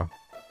just here.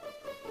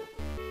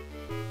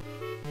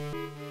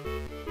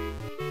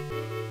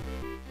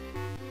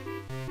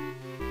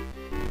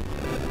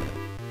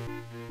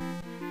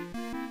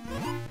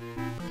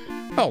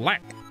 Oh,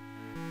 Lack!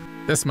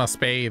 This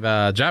must be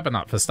the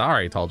jabberknot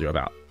Fistari told you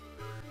about.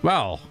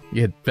 Well,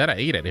 you'd better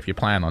eat it if you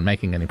plan on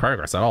making any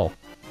progress at all.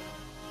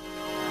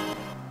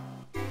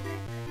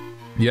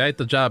 You ate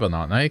the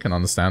jabberknot, now you can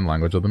understand the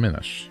language of the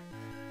Minish.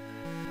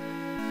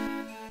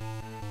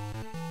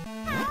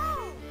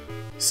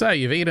 So,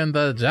 you've eaten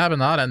the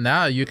jabberknot and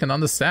now you can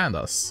understand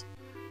us.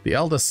 The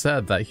Elder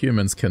said that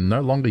humans can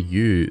no longer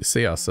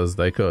see us as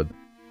they could.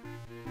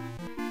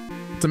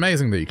 It's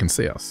amazing that you can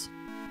see us.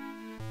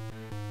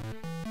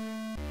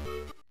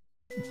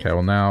 Okay,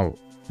 well now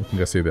we can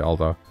go see the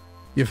Elder.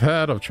 You've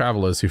heard of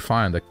travelers who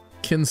find a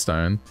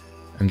kinstone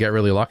and get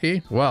really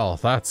lucky? Well,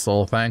 that's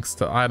all thanks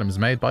to items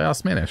made by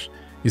us Minish.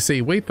 You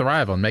see, we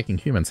thrive on making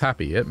humans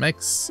happy. It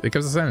gives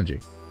us energy.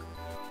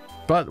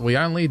 But we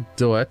only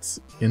do it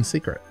in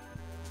secret.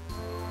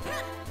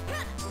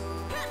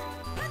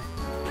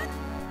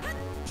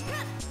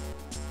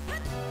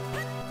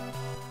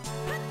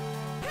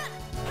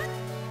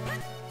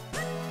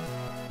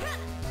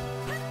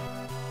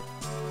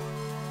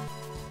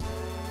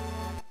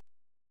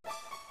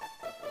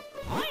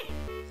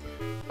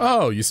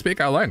 Oh, you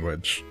speak our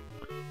language.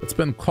 It's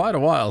been quite a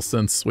while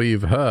since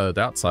we've heard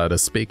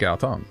outsiders speak our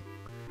tongue.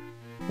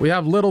 We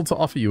have little to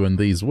offer you in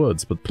these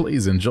woods, but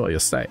please enjoy your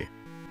stay.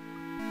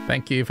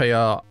 Thank you for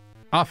your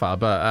offer,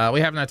 but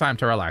we have no time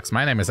to relax.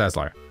 My name is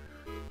Esler.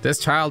 This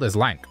child is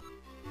Lank.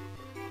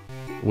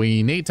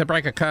 We need to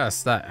break a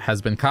curse that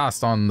has been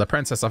cast on the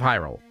Princess of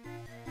Hyrule.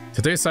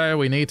 To do so,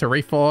 we need to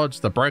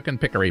reforge the broken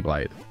Pickery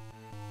Blade.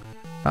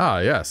 Ah,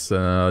 yes,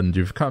 and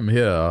you've come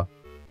here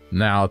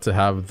now to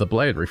have the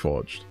blade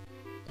reforged.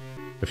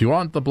 If you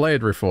want the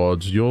blade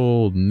reforged,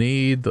 you'll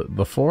need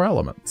the 4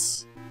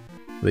 elements.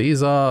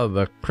 These are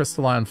the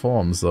crystalline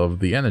forms of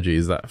the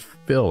energies that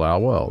fill our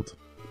world.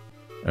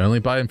 Only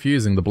by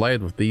infusing the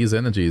blade with these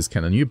energies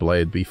can a new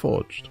blade be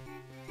forged.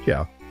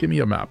 Here, give me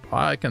your map.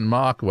 I can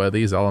mark where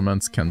these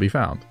elements can be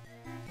found.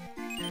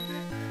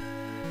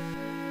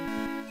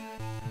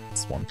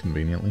 This one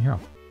conveniently here.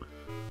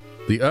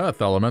 The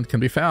earth element can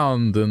be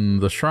found in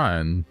the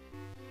shrine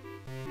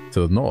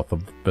to the north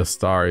of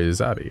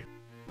Vestari's Abbey.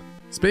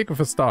 Speak with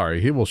Vestari,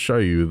 he will show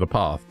you the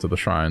path to the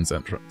shrine's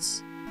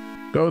entrance.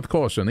 Go with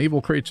caution,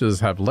 evil creatures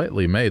have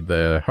lately made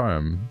their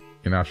home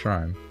in our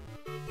shrine.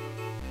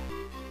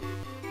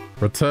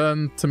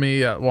 Return to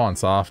me at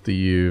once after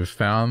you've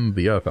found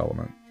the earth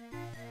element.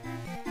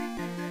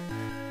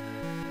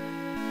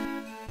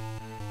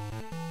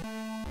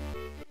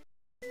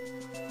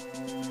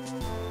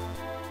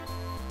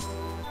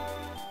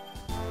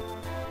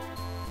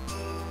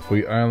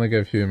 We only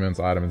give humans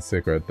item in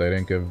secret. They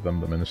didn't give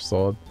them the Minish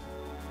sword.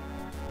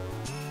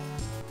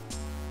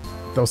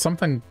 There was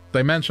something...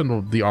 They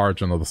mentioned the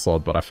origin of the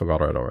sword, but I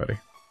forgot it already.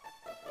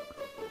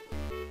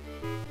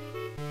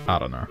 I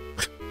don't know.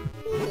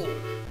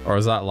 Or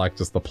is that like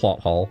just the plot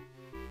hole?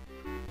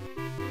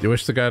 You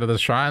wish to go to the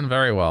shrine?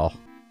 Very well.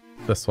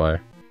 This way.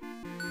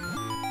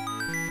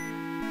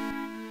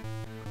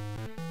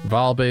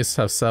 Vile beasts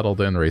have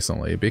settled in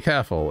recently. Be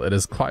careful, it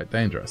is quite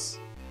dangerous.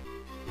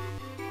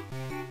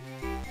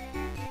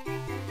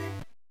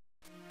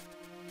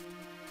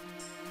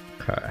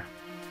 Okay.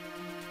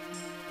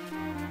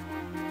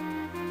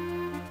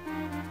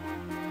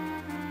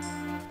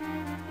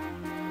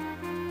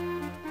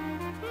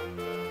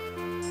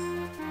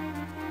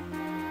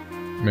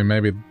 I mean,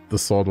 maybe the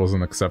sword was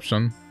an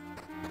exception.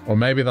 Or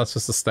maybe that's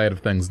just the state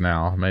of things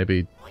now.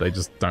 Maybe they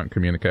just don't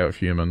communicate with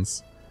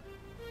humans.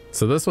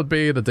 So this would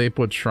be the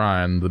Deepwood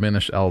Shrine the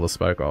Minish Elder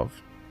spoke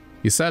of.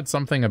 He said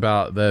something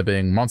about there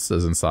being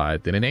monsters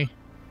inside, didn't he?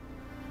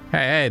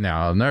 Hey,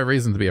 now, no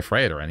reason to be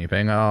afraid or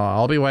anything.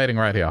 I'll be waiting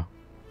right here.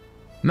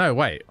 No,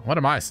 wait, what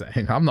am I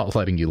saying? I'm not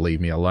letting you leave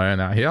me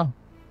alone out here.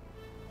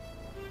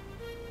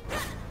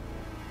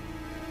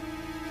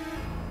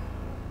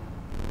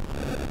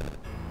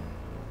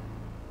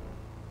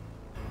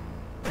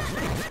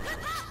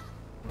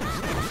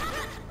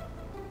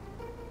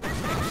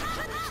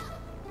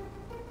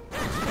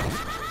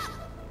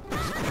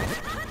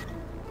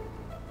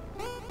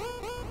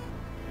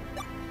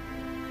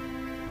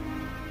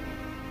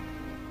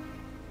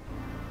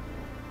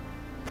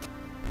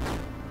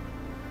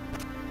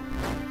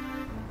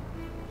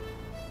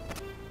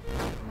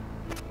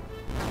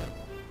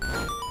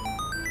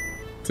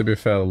 To be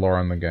fair, the lore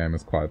in the game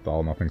is quite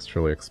dull, nothing's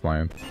truly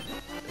explained.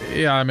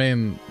 Yeah, I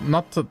mean,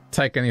 not to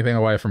take anything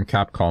away from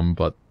Capcom,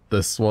 but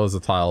this was a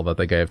title that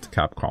they gave to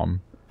Capcom.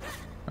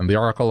 And the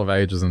Oracle of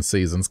Ages and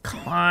Seasons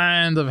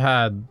kind of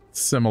had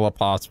similar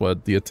parts where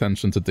the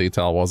attention to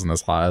detail wasn't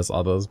as high as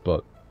others,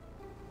 but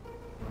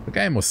the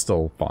game was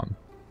still fun.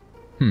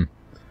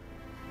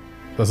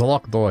 There's a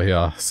locked door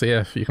here. See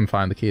if you can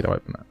find the key to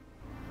open it.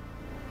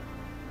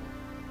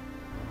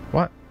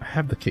 What? I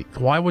have the key.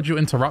 Why would you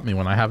interrupt me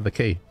when I have the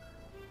key?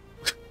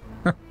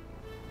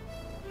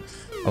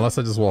 Unless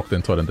I just walked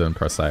into it and didn't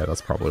press A, that's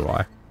probably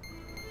why.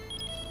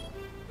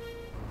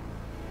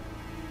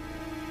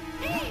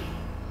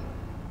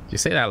 You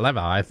see that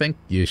lever? I think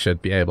you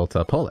should be able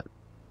to pull it.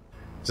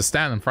 Just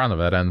stand in front of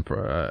it and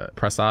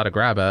press R to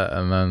grab it,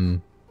 and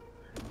then...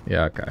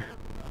 Yeah, okay.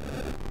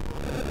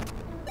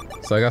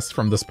 So I guess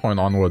from this point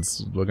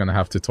onwards, we're gonna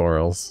have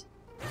tutorials.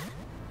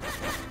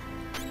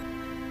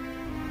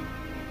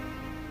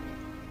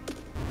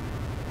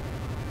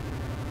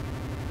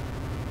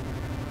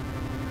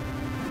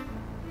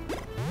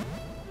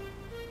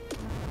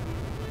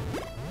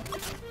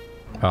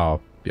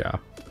 Oh, yeah.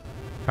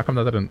 How come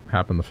that didn't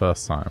happen the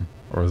first time?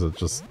 Or is it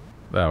just...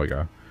 There we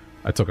go.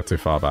 I took it too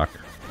far back.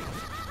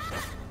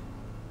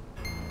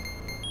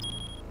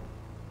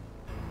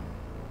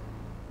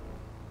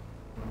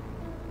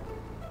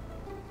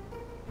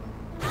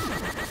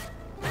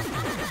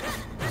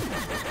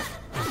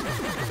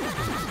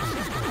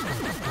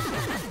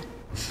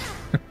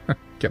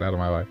 Get out of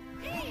my way.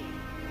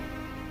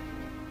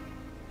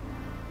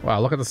 Wow,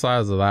 look at the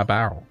size of that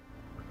barrel.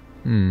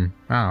 Oh,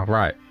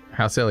 right.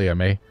 How silly of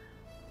me.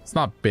 It's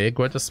not big,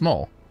 we're just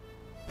small.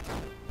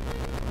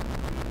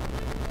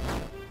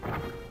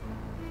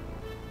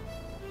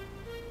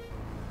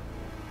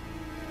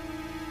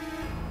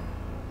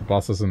 The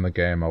bosses in the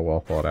game are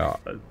well thought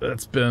out.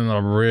 It's been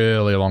a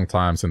really long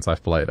time since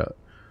I've played it.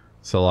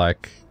 So,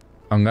 like,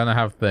 I'm gonna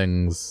have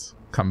things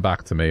come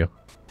back to me.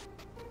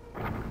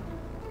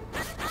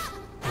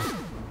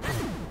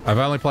 I've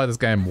only played this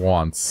game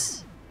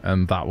once,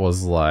 and that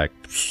was like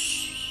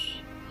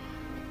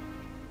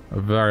a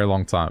very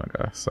long time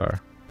ago, so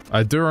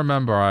I do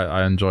remember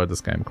I enjoyed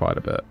this game quite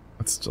a bit.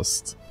 It's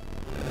just...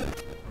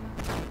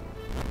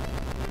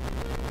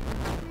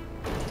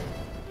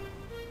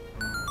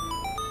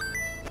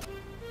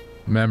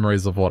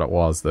 memories of what it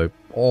was, they're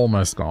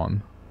almost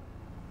gone.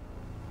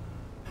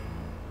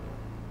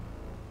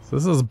 So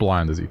this is as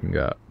blind as you can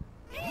get.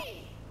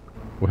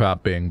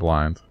 Without being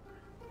blind.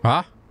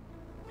 Huh?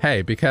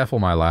 Hey, be careful,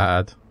 my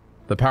lad.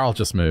 The barrel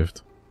just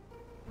moved.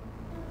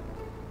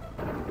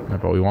 Yeah,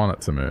 but we want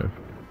it to move.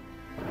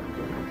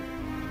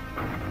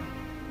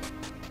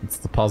 It's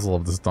the puzzle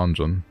of this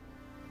dungeon.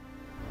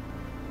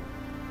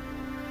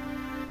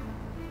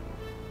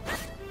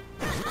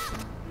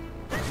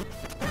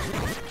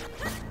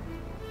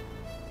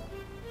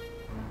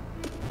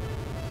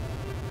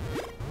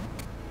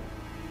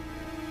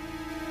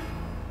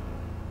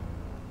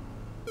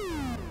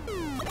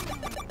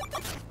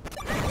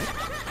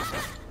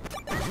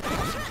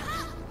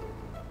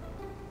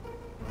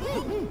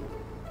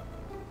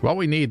 What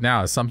we need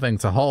now is something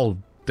to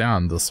hold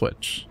down the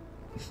switch.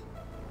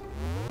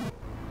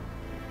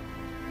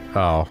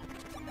 Oh.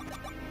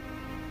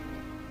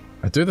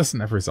 I do this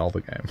in every Zelda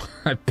game.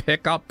 I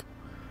pick up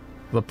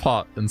the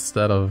pot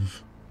instead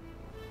of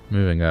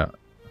moving it.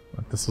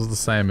 Like, this was the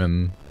same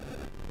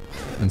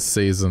in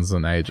Seasons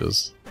and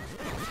Ages.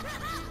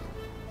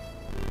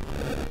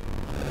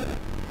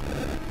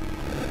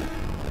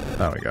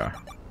 There we go.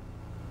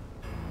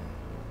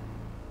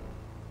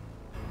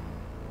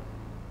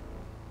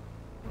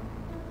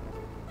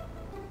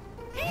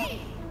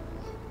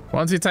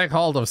 Once you take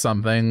hold of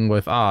something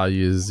with R,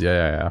 use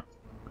yeah.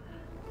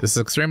 This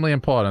is extremely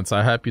important, so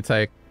I hope you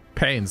take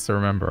pains to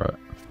remember it.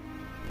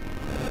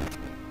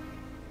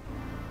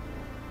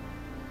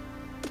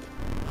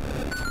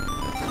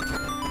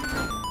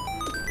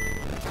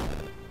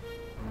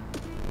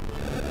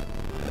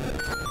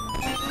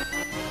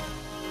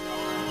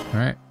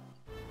 Alright.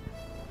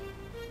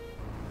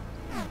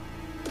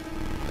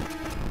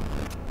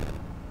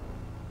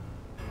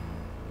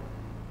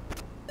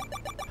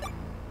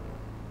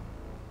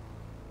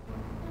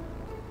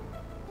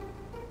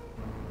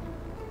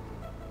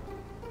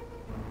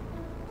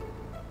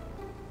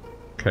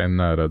 Okay,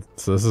 noted.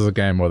 So this is a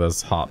game where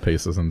there's heart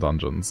pieces and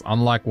dungeons,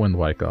 unlike Wind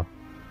Waker.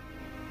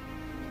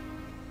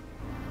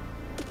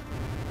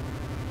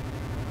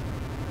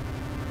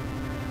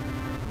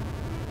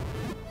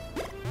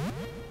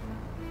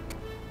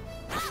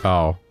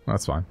 Oh,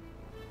 that's fine.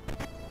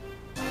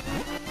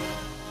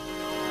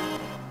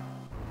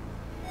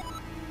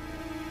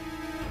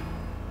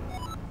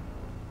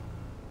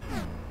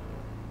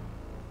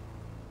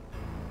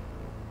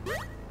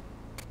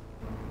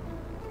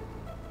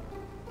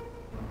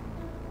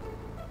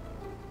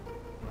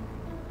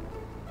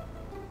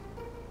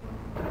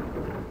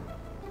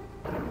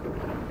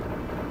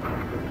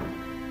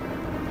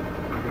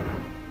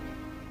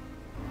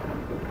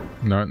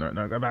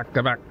 No, go back.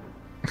 Go back.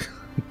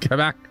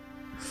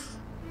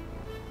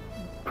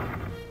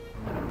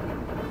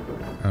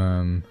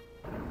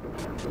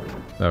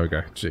 There we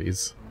go.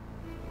 Jeez.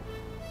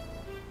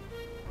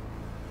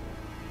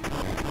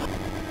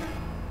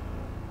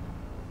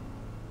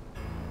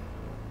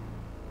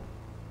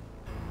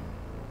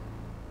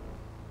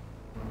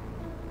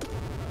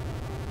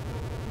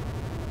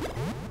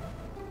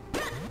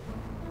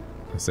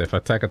 Let's see, if I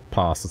take it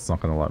past, it's not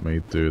going to let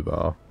me do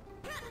the...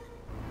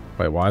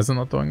 Wait, why is it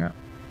not doing it?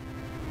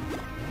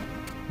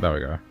 There we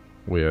go.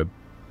 Weird.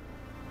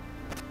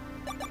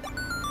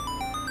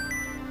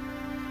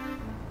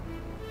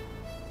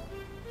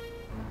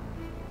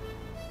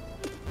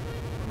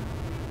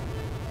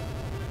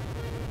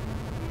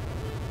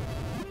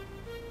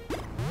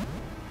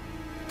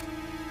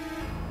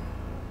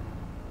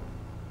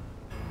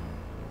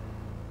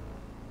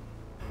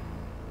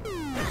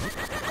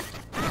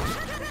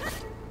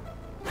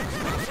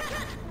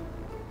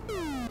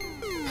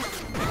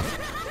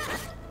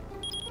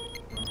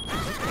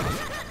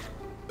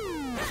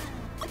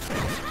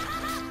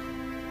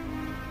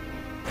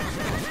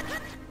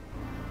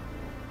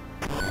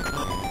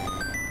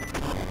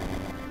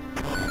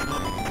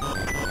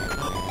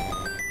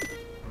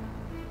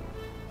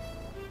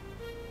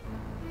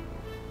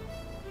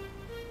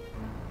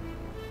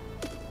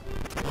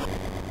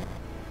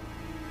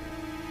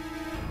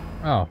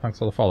 Oh, thanks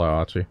for the follow,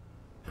 Archie.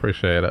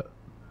 Appreciate it.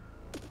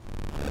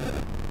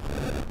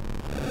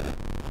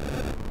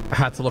 I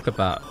had to look at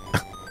that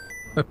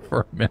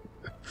for a minute.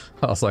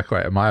 I was like,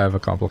 wait, am I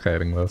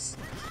overcomplicating this?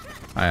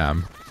 I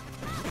am.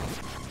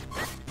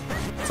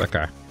 It's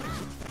okay.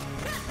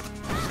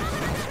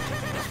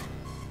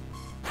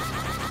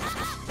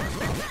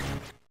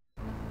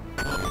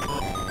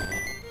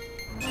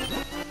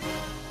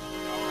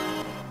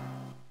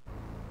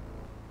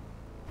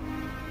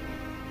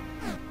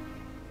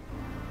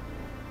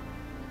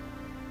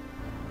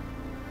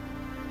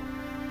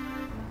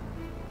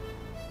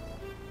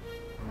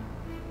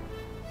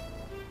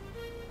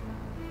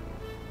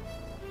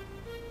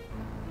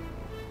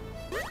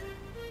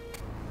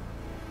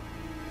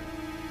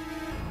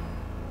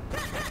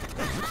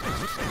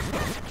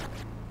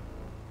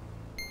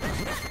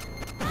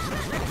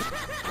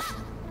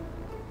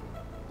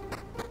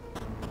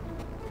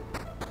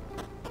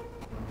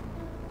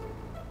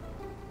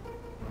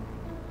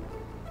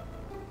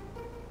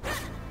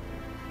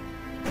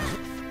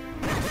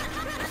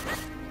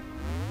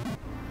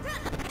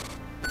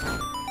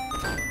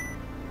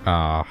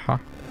 Uh-huh.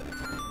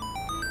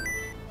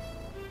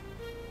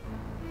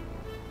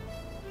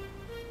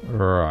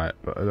 Right,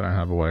 but I don't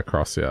have a way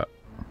across yet.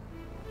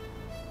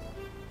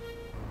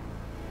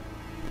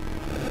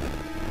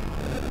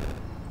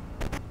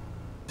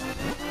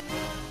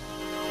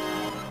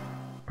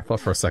 I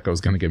thought for a sec it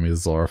was going to give me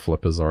Zora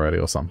flippers already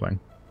or something.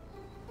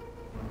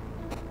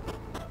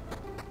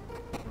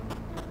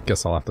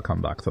 Guess I'll have to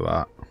come back to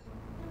that.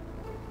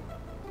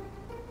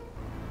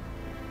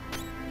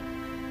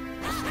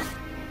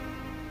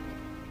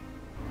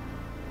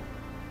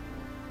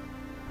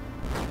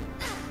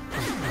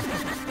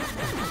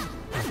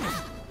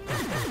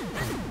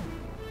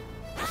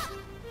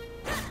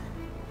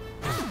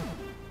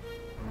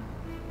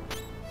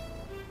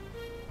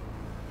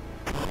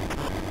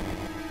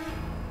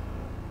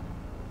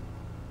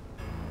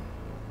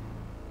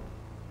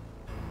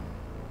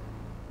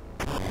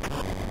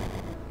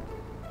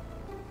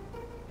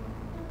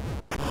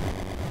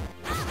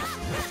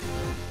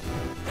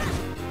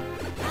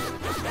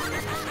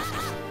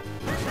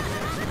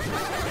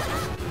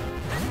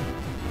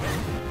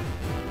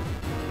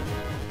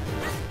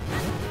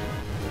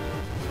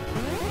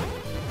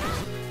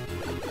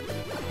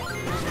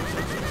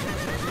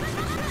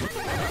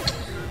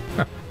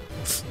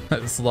 I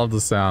just love the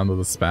sound of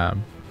the spam.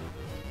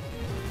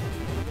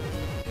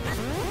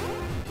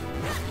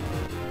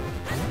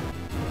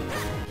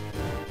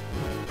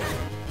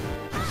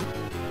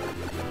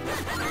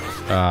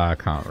 I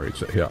can't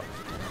reach it here.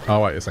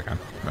 Oh, wait a second.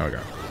 There we go.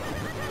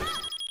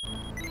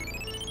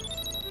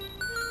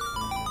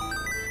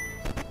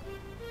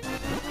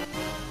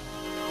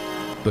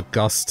 The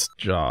gust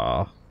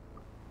jar.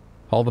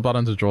 Hold the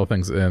button to draw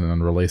things in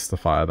and release to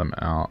fire them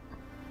out.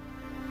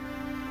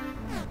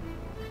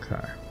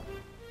 Okay.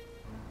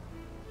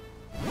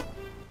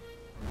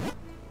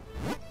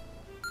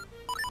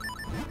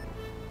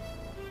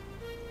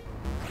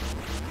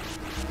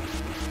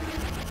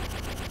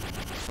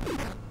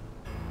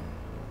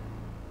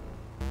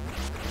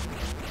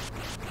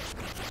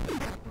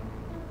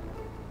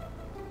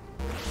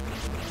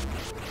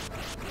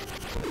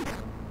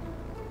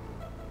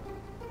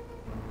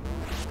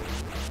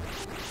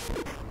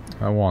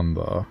 I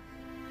wonder.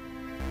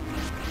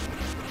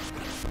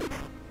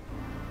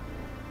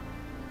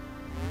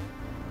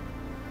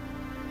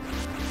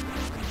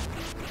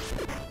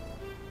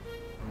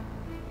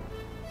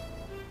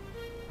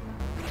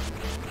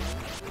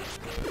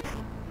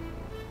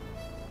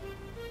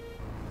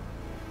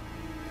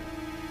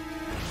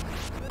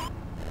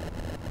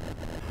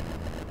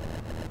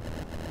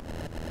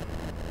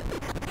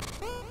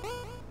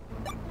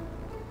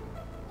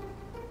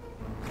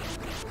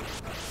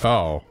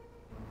 Oh.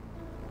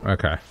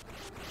 Okay.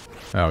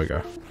 There we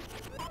go.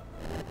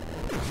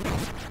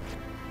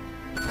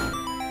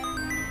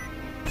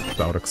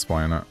 That would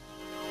explain it.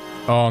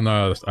 Oh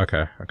no,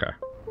 okay, okay.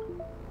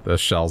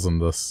 There's shells in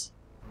this.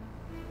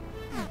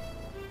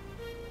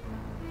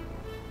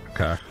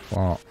 Okay,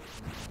 well.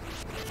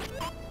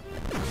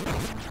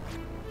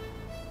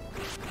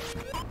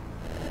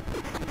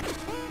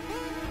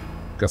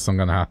 Guess I'm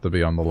gonna have to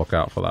be on the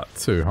lookout for that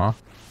too, huh?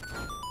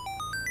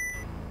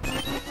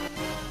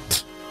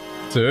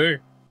 Two?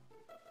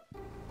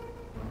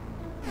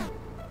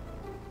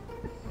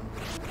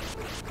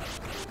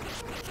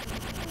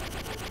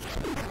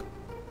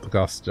 The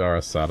gust jar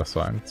is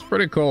satisfying. It's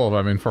pretty cool.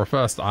 I mean, for a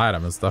first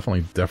item, it's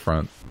definitely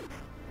different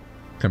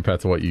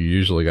compared to what you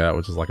usually get,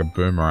 which is like a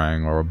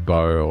boomerang or a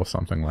bow or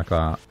something like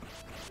that.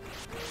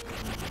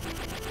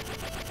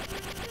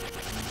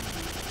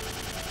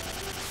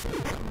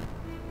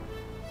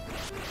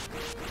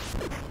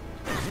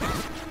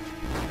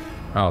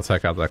 I'll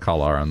take out that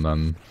color and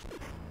then...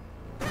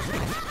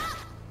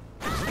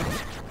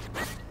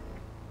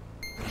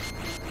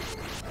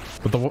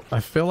 But I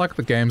feel like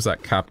the games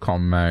that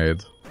Capcom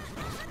made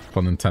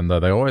for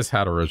Nintendo, they always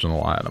had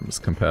original items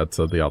compared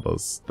to the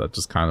others that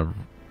just kind of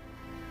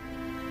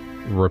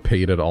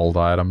repeated old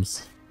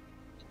items.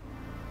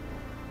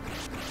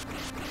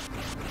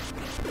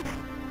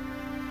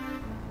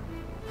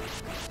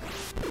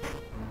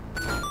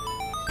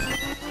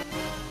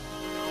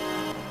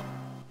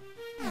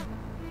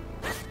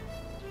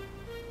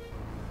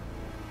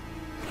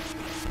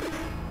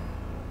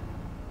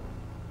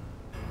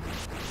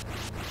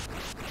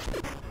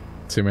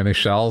 Too many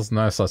shells?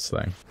 No such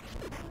thing.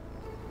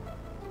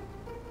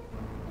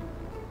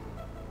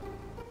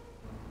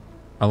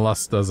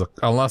 Unless there's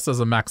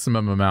a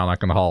maximum amount I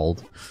can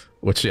hold,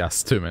 which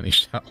yes, too many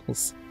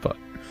shells, but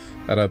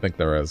I don't think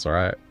there is,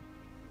 right?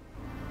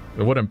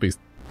 It wouldn't be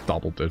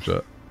double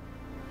digit.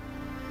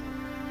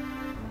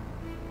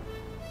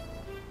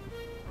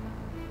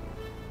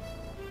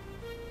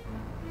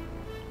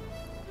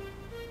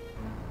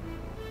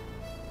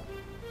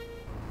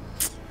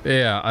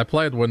 Yeah, I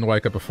played Wind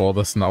Waker before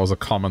this, and that was a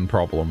common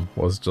problem,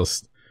 was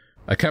just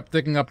I kept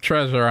digging up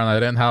treasure and I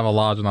didn't have a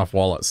large enough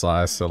wallet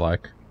size, so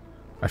like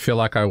I feel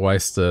like I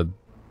wasted,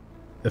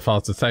 if I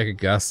was to take a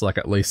guess, like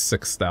at least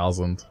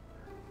 6,000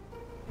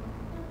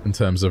 in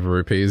terms of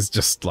rupees,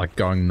 just like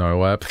going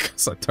nowhere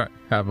because I don't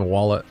have a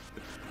wallet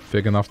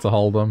big enough to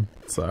hold them.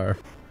 So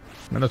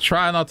I'm gonna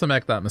try not to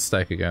make that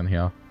mistake again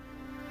here.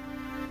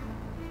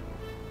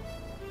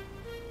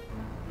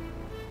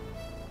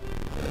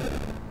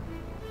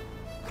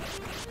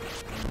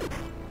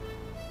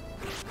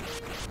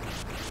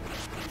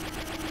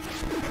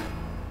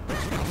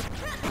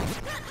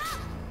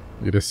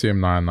 You'd assume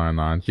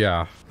 999.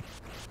 Yeah.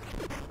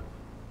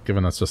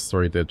 Given it's just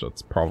 3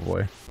 digits,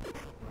 probably.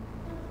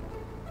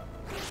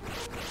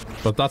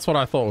 But that's what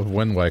I thought with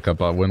Wind Waker,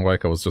 but Wind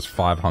Waker was just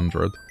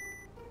 500.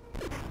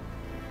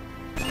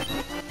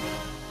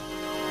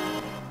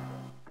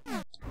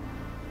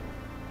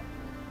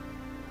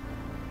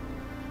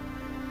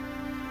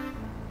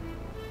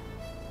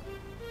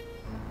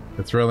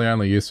 It's really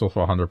only useful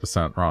for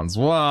 100% runs.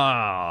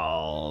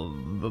 Well,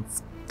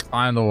 that's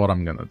kind of what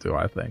I'm gonna do,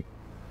 I think.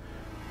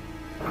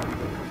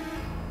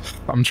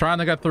 I'm trying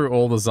to get through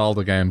all the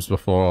Zelda games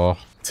before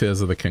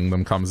Tears of the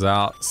Kingdom comes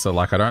out, so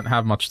like I don't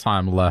have much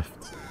time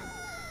left.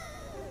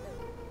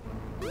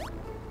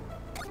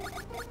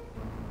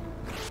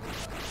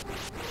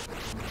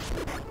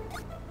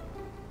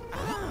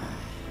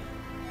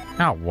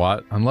 Now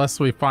what? Unless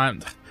we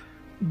find...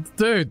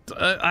 Dude,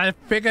 I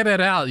figured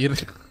it out. You...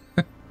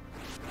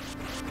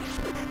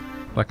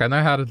 Like I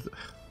know how to...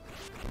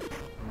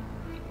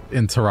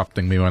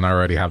 Interrupting me when I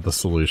already have the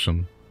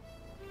solution.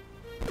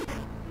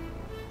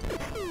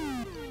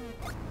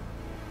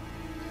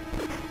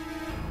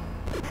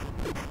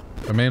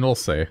 I mean, we'll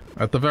see.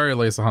 At the very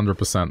least,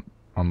 100%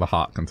 on the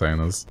heart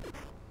containers.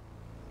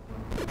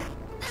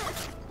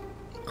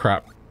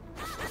 Crap.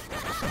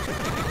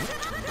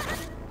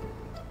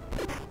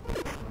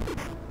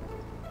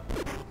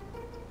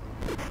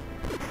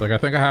 Like, I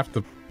think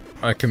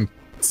I can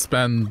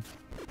spend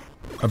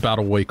about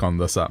a week on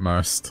this at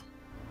most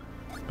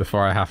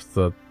before I have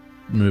to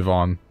move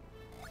on.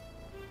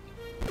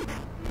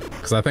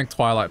 Because I think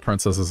Twilight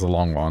Princess is a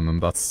long one,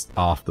 and that's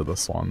after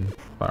this one,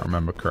 if I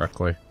remember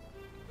correctly.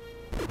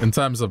 In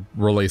terms of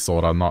release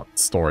order, not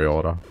story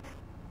order.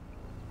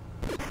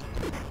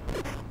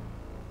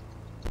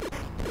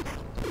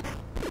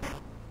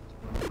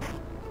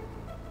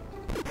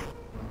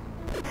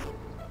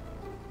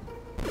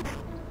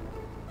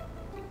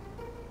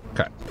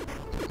 Okay.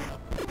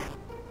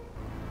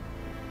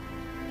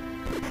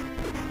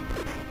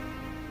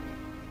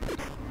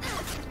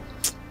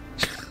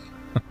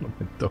 What am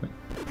I doing?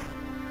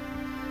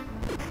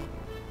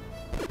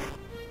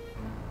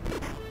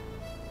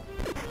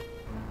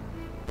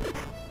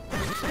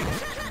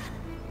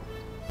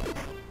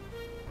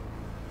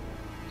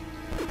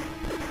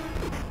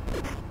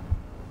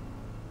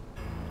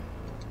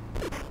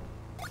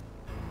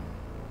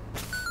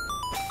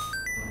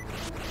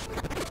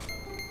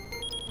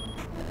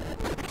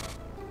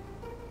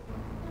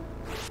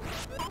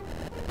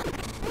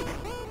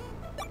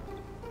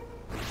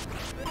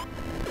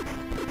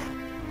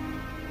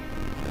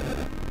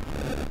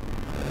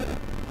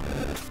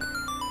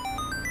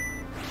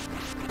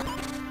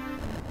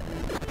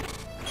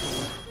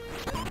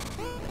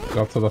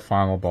 Got to the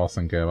final boss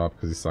and gave up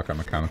because you suck at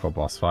mechanical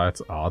boss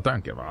fights. Oh,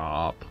 don't give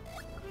up.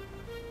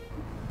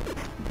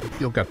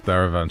 You'll get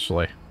there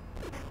eventually.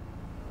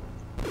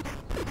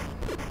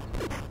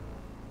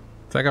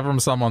 Take it from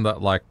someone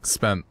that, like,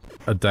 spent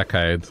a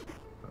decade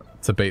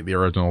to beat the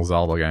original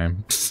Zelda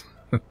game.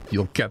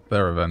 You'll get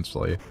there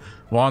eventually.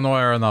 One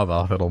way or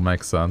another, it'll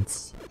make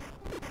sense.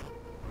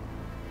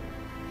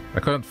 I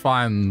couldn't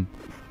find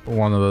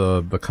one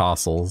of the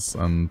castles,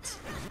 and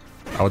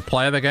I would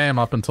play the game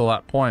up until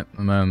that point,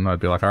 and then I'd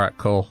be like, alright,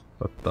 cool.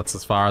 That's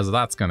as far as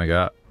that's gonna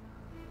get.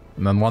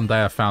 And then one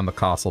day I found the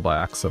castle by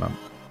accident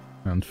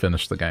and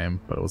finished the game,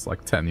 but it was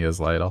like 10 years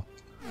later.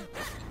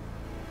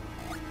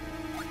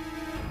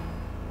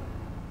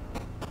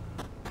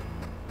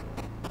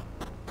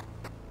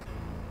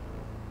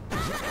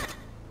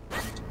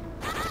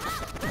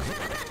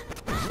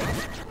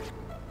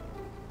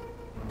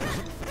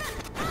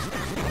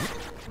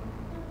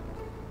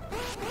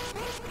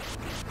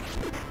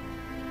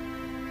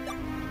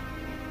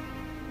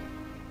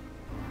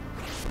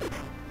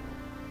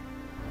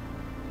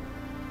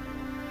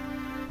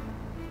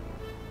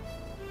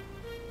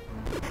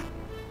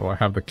 Well, I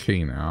have the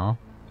key now.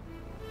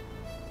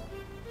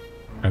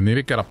 I need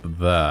to get up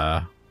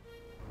there. I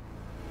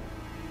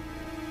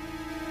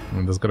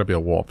mean, there's got to be a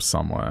warp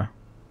somewhere.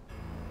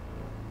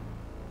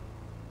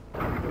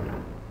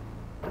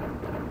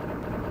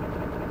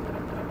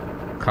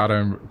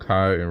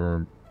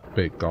 Kyber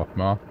beat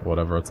Gothma,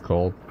 whatever it's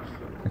called.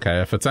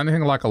 Okay, if it's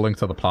anything like A Link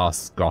to the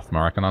Past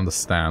Gothma, I can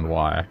understand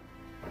why.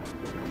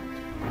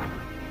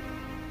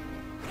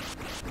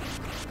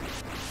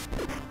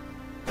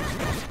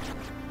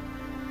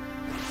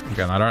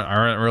 Again, I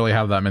don't really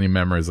have that many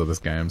memories of this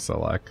game, so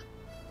like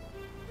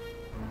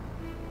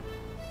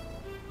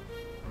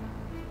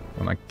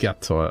when I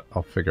get to it,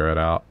 I'll figure it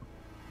out.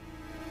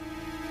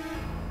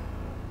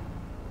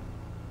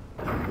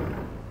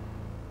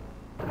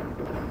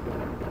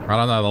 I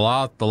don't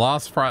know, the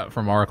last fight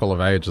from Oracle of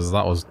Ages,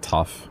 that was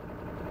tough.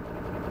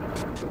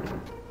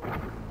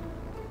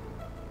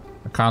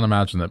 I can't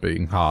imagine it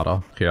being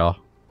harder here.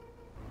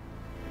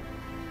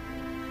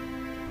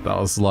 That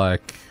was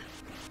like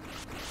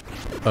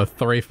a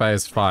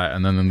 3-phase fight,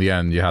 and then in the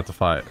end you had to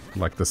fight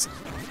like this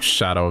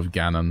shadow of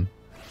Ganon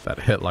that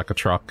hit like a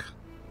truck.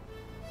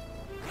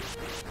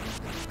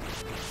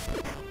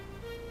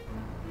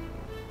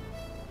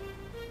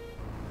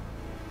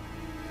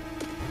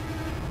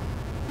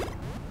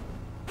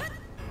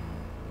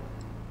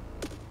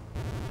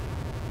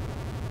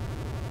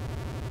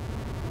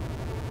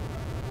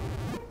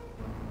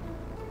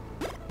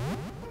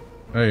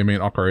 Oh, you mean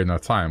Ocarina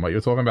of Time? What,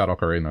 you're talking about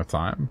Ocarina of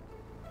Time?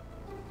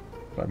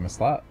 Did I miss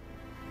that?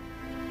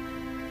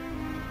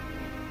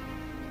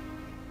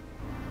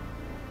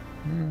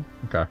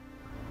 Okay.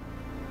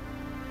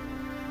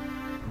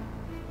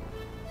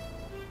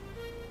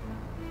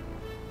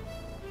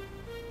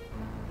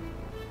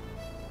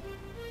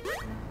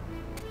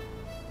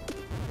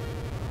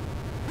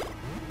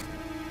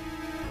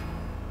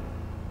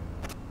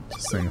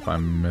 Just seeing if I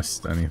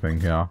missed anything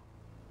here.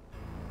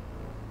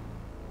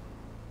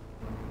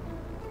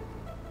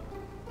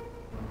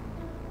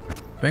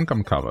 I think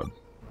I'm covered.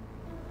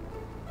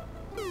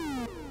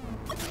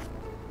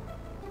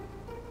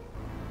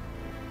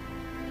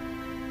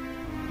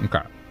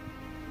 Okay.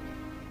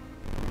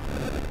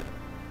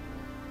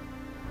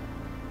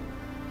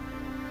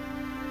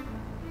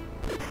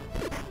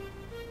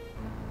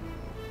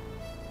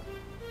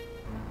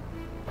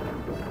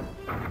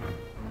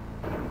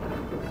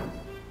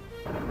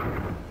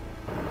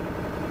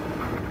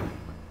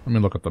 Let me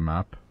look at the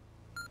map.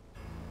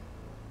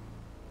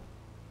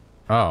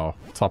 Oh,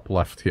 top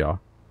left here.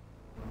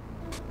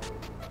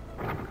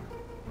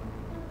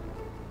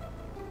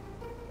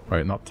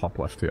 Wait, not top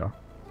left here.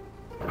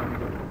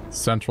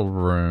 Central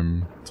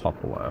room,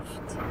 top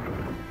left.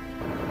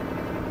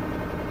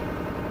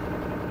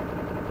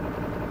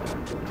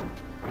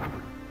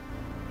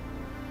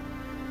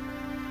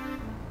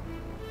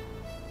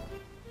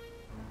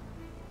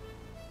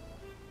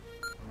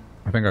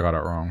 I think I got it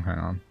wrong, hang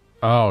on.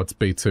 Oh, it's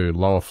B2,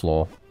 lower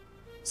floor.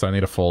 So I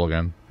need to fall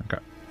again. Okay.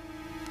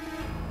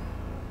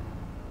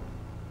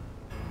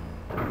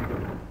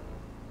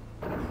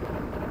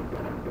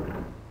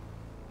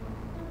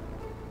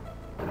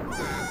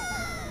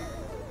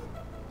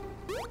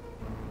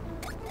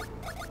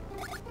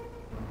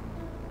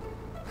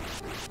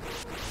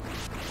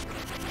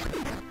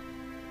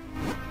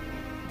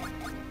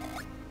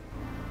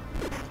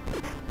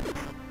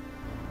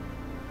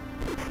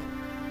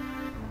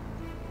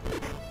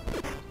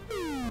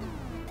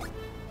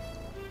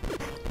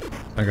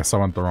 I guess I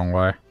went the wrong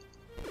way.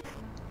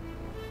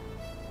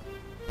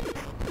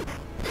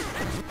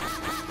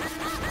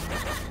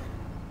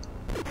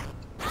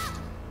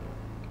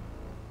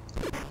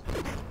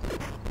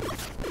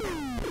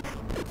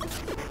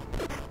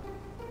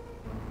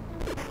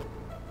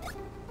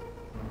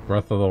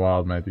 Breath of the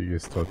Wild may be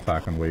used to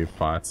attack and weave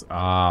fights.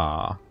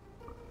 Ah.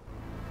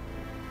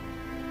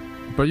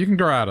 But you can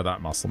grow out of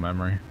that muscle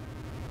memory.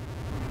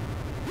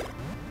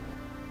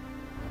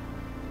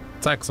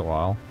 Takes a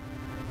while.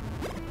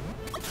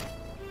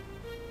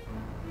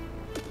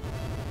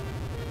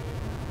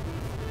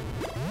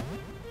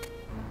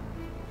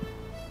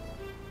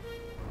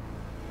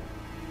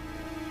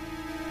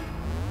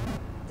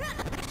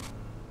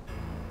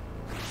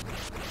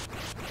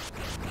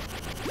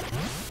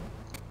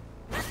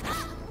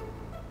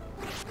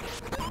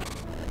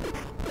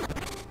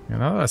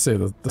 Now that I say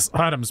this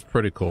item's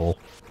pretty cool.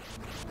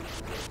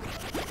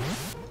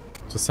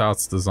 Just how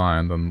it's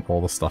designed and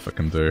all the stuff it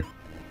can do.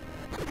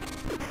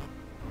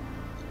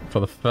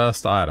 For the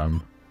first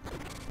item,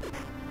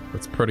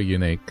 it's pretty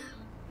unique.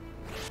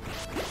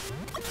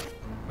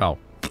 Oh.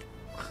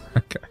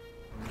 Okay.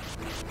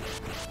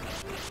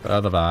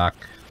 Further back.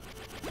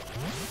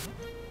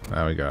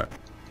 There we go.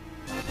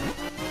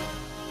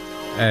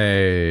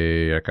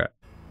 Hey, okay.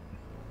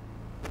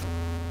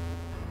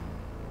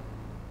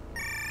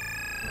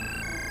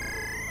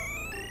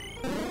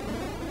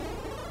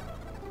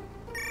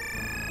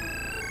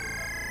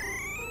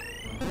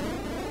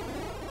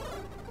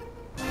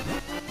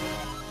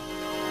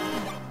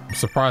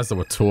 Surprised there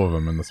were two of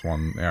them in this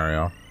one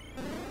area.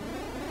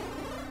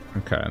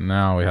 Okay,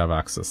 now we have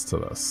access to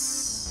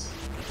this.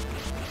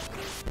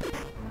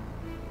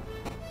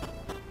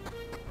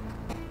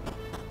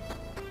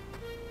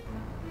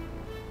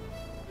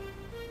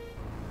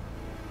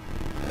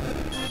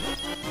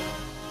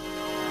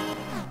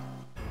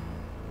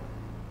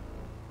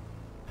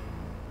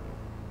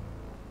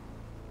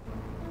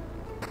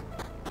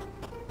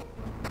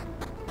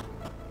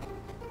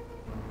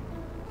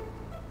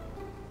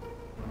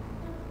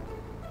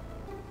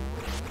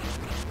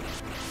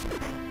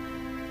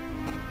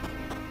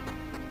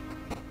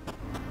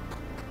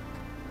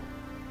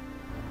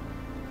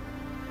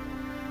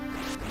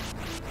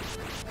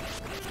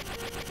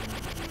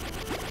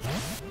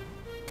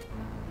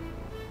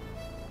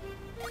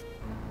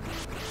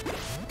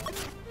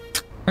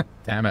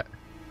 Damn it.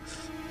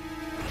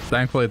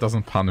 Thankfully, it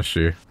doesn't punish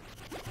you.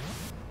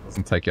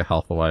 Doesn't take your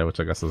health away, which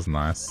I guess is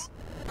nice.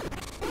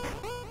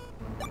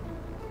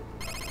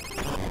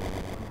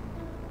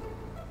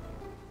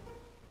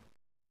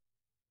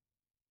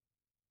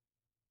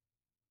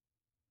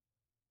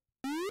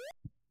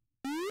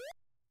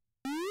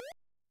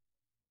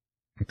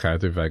 Okay, I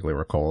do vaguely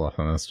recall that,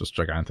 and it's just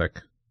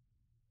gigantic.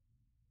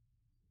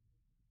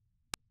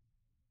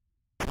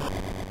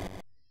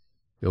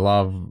 You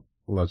love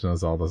Legend of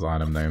Zelda's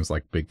item names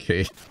like Big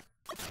Key.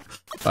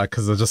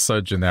 Because they're just so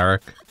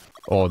generic.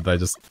 Or they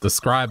just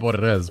describe what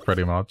it is,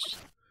 pretty much.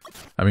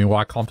 I mean,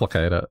 why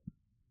complicate it?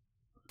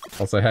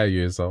 I'll say, hey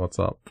user, what's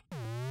up?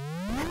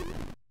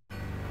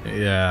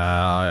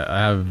 Yeah, I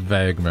have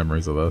vague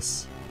memories of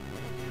this.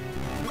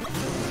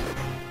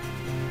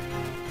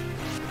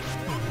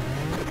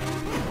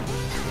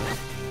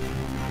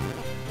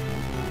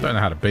 Don't know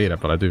how to beat it,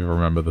 but I do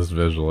remember this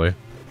visually.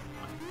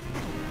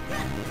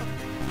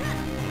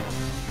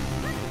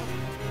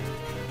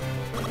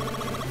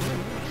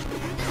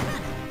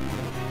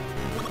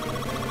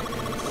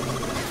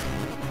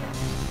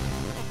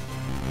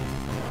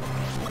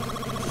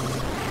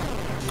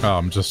 Oh,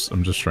 I'm just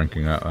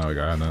shrinking that. There we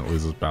go, and then it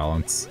loses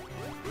balance.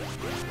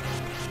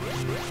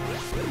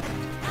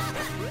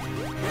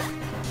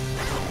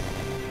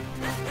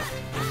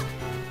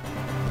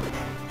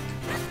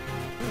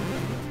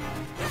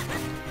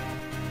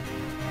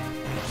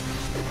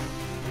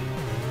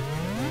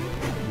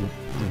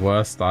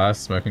 Worst ice,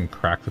 smoking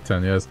crack for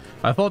 10 years.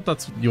 I thought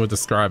that's you were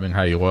describing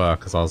how you were,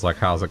 because I was like,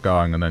 how's it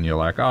going? And then you're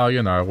like, oh,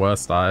 you know,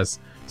 worst ice,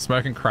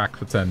 smoking crack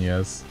for 10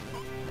 years.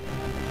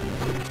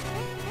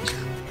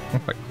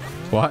 Like,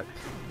 what?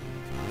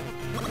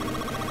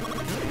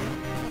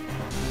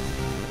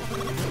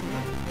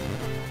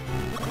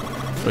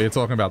 But you're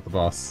talking about the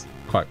boss,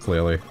 quite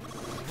clearly.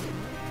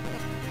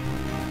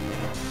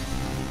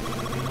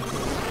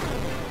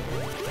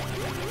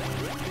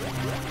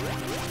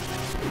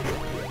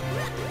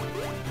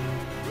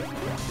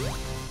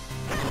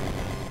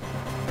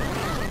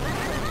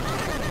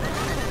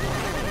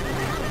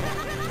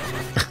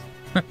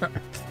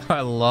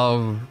 I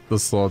love the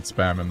sword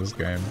spam in this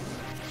game.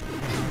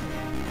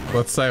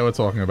 Let's say we're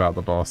talking about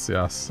the boss,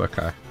 yes,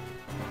 okay.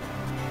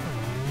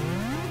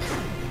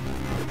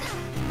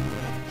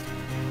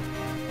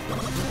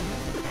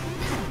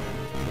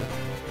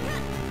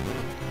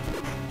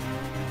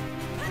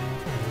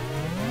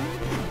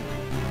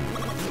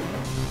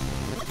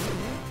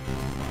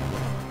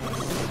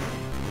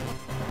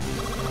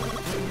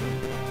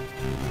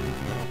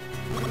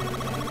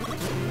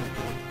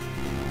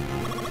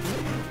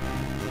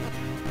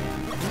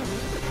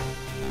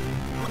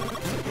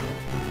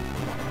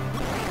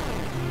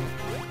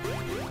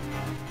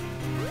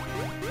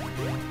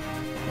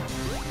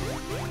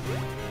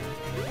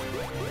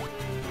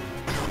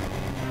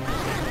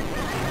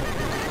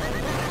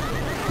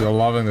 You're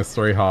loving this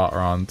 3-heart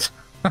run.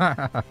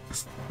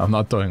 I'm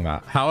not doing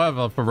that.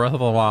 However, for Breath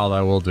of the Wild,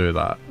 I will do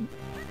that.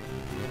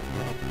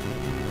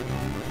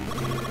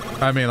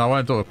 I mean, I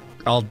won't do it.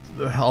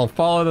 I'll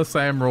follow the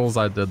same rules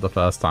I did the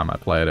first time I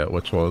played it,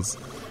 which was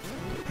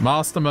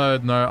Master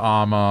Mode, no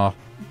armor.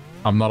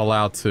 I'm not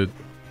allowed to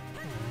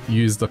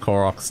use the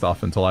Korok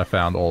stuff until I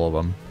found all of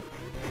them.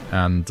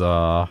 And,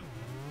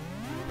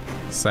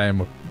 same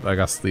with, I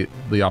guess, the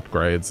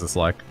upgrades. It's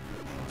like,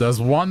 there's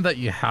one that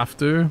you have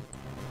to,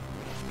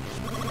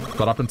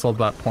 but up until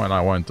that point, I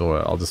won't do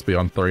it. I'll just be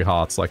on 3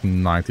 hearts like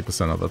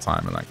 90% of the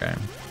time in that game.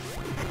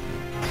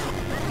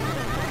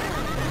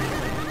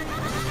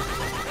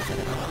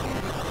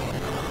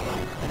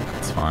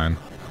 It's fine.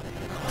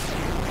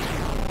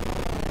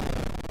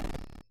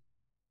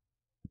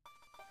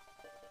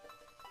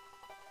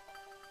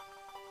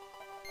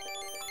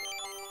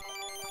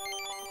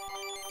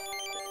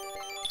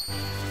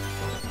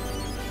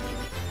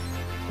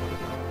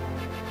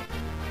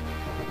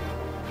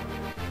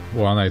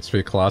 One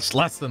HP clutch.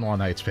 Less than 1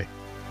 HP.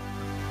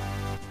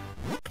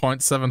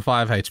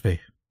 0.75 HP.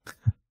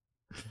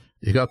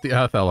 You got the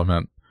earth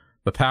element.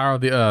 The power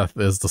of the earth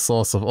is the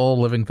source of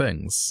all living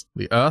things.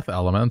 The earth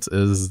element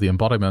is the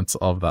embodiment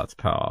of that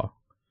power.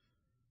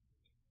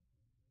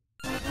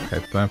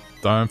 Okay,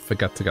 don't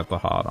forget to get the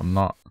heart. I'm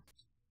not...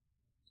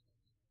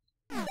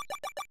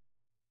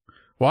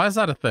 Why is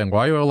that a thing?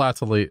 Why are you allowed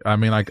to leave? I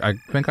mean, I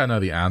think I know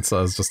the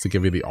answer is just to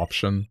give you the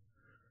option.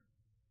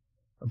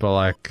 But,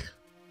 like...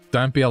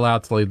 Don't be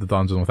allowed to leave the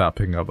dungeon without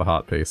picking up the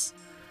heart piece.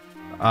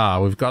 Ah,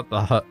 we've got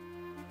the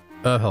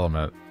earth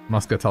element.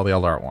 Must go tell the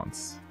elder at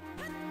once.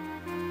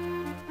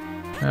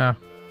 Yeah.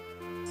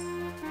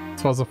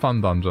 This was a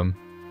fun dungeon.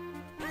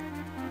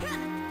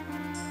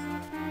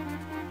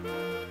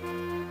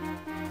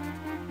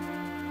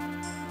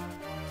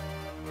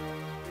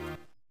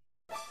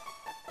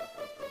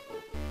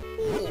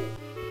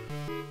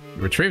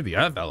 You retrieved the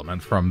earth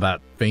element from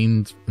that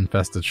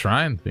fiend-infested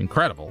shrine?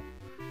 Incredible.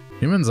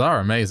 Humans are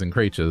amazing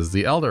creatures.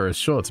 The Elder is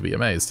sure to be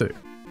amazed too.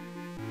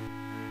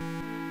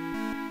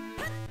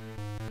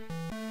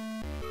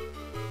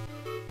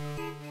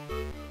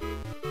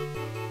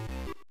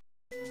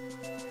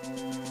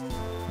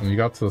 When you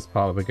got to this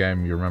part of the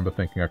game, you remember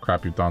thinking, oh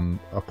crap, you've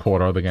done a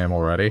quarter of the game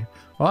already?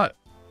 What?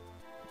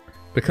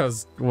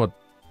 Because, what?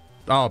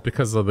 Oh,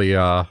 because of the,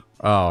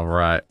 oh,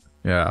 right.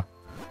 Yeah.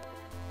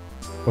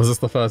 Was this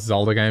the first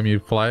Zelda game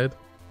you've played?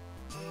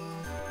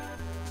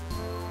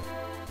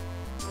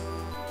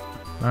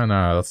 Oh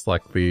no, that's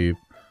like the...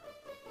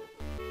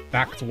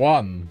 Act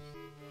 1.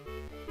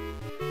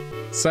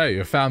 So,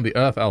 you found the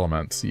Earth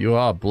element. You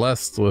are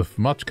blessed with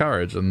much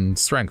courage and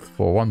strength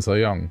for one so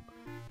young.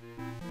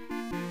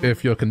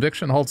 If your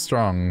conviction holds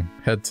strong,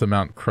 head to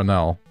Mount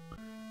Crenel.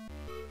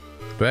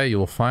 There you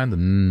will find a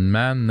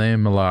man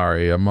named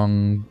Malari.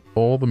 Among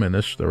all the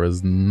Minish, there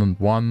is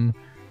none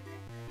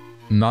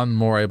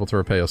more able to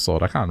repair your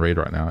sword. I can't read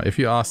right now. If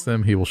you ask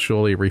him, he will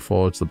surely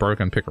reforge the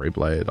broken Pickery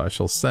blade. I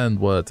shall send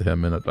word to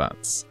him in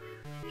advance.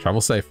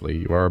 Travel safely.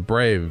 You are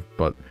brave,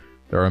 but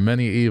there are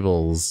many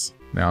evils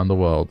now in the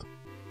world.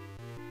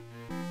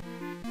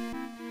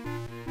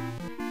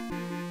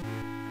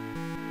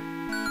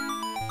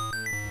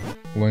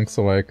 Link's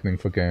Awakening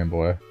for Game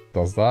Boy.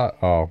 Does that?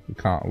 Oh, you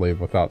can't leave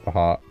without the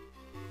heart.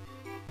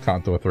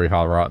 Can't do a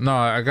 3-heart route. No,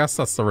 I guess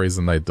that's the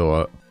reason they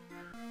do it.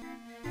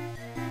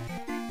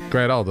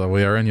 Great Elder,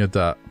 we are in your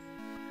debt.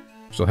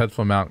 Shall head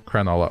for Mount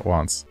Crenel at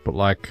once. But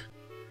like,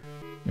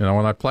 you know,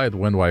 when I played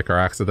Wind Waker,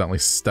 I accidentally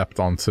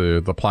stepped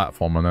onto the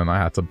platform and then I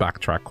had to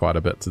backtrack quite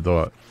a bit to do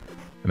it.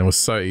 And it was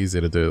so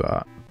easy to do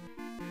that.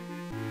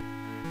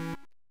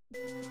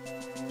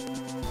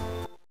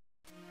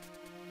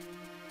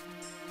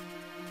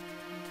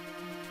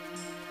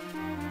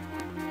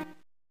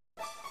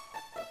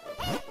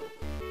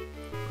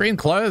 Green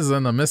clothes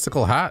and a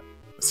mystical hat?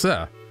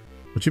 Sir,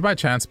 would you by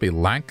chance be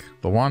Lank,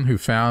 the one who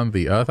found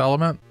the Earth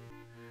element?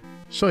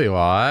 Sure you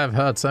are, I have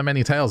heard so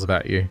many tales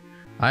about you.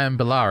 I am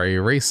Bellari,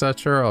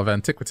 researcher of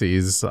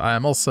antiquities. I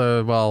am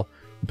also, well,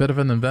 a bit of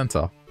an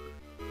inventor.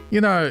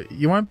 You know,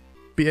 you won't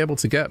be able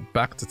to get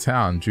back to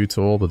town due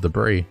to all the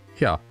debris.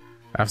 Here,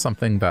 I have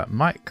something that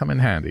might come in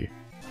handy.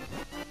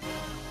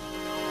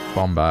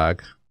 Bomb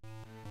bag.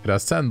 It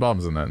has 10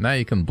 bombs in it. Now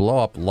you can blow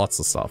up lots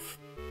of stuff.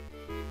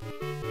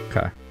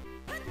 Okay.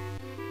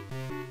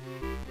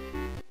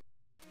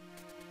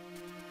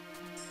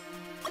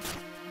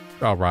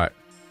 Oh, right.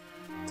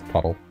 It's a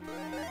puddle.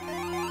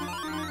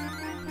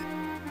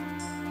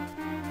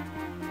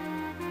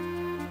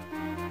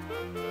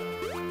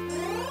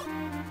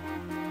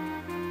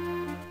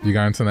 You're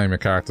going to name your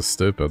character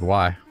stupid.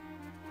 Why?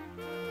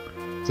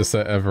 Just so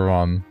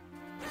everyone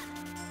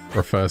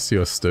refers to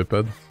you as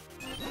stupid?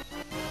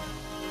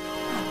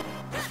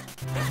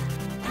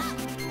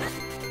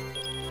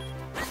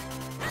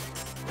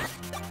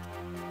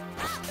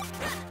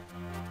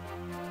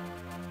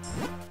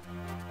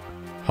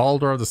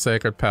 Holder of the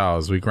sacred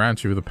powers, we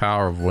grant you the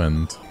power of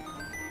wind.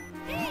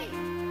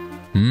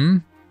 Hmm?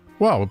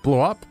 Whoa, it blew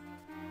up?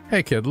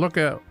 Hey kid, look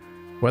at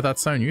where that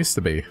stone used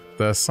to be.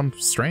 There's some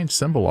strange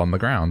symbol on the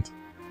ground.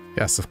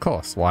 Yes, of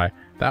course. Why,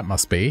 that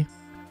must be.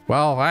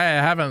 Well, I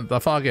haven't the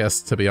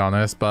foggiest, to be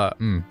honest, but,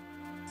 We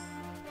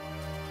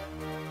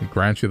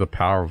grant you the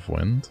power of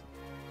wind?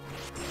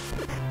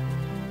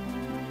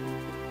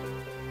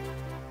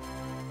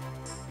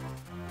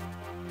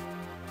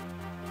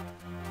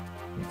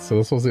 So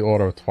this was the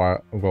order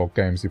of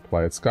games you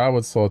played.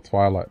 Skyward Sword,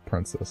 Twilight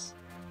Princess.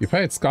 You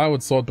played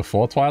Skyward Sword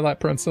before Twilight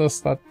Princess?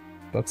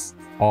 That's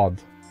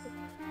odd.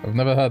 I've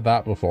never heard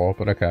that before,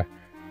 but okay.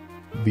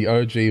 The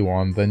OG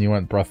one, then you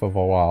went Breath of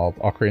the Wild,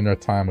 Ocarina of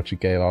Time, which you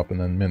gave up, and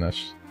then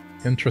Minish.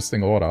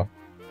 Interesting order.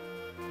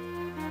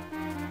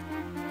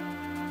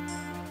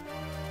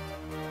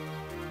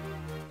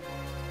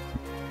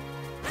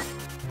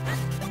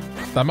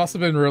 That must have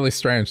been really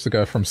strange to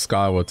go from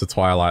Skyward to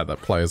Twilight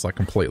that plays like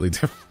completely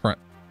different.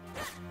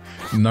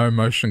 No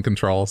motion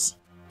controls.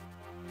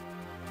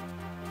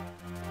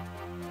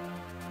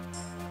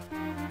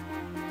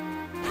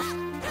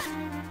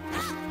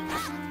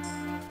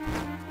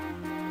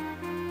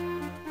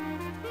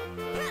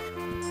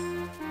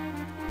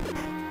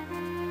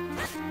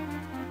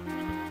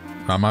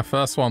 My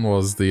first one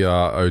was the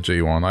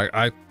OG one.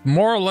 I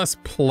more or less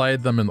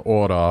played them in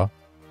order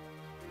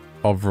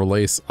of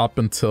release up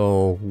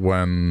until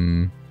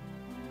when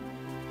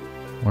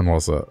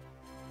was it?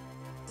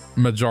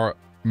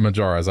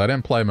 Majora's. I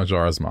didn't play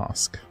Majora's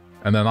Mask.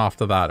 And then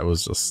after that it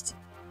was just...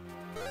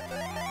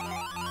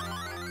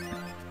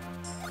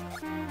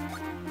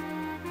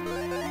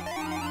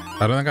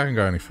 I don't think I can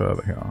go any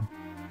further here.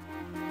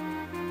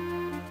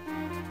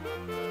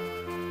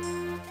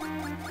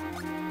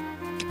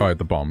 Oh, wait,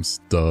 the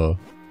bombs. Duh.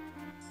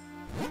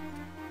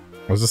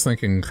 I was just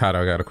thinking how do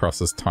I get across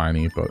this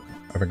tiny, but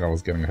I think I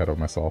was getting ahead of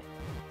myself.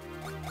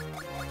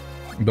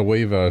 The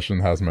Wii version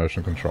has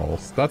motion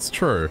controls. That's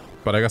true,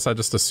 but I guess I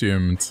just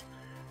assumed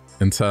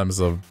in terms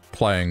of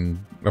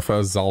playing the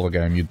first Zelda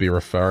game, you'd be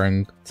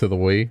referring to the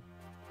Wii.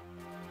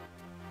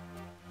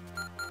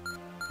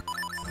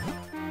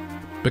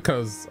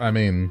 Because, I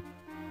mean...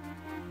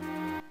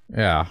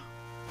 yeah.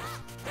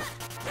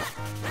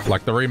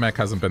 Like, the remake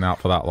hasn't been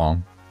out for that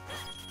long.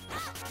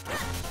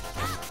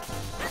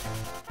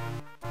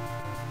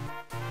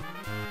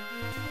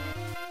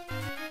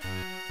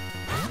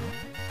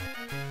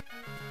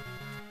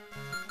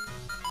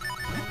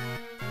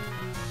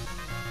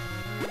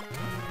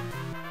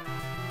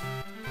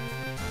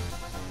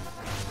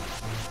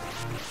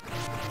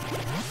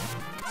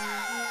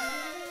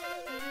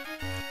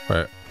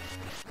 Wait.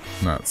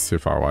 No, it's too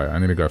far away. I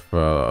need to go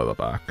further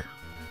back.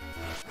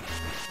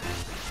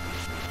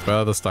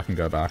 Furthest I can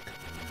go back.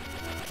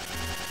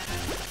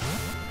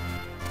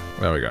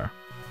 There we go.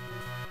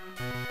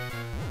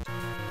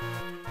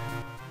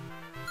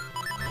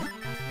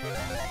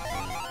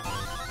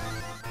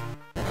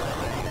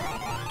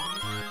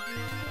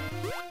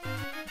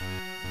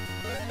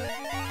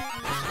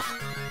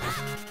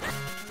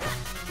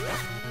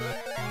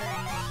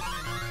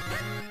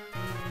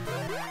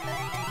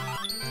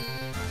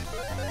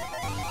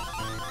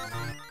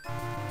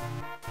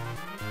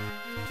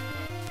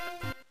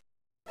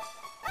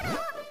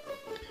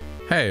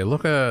 Hey,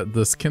 look at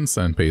this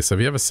kinstone piece.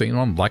 Have you ever seen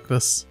one like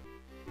this?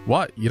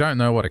 What? You don't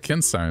know what a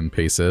kinstone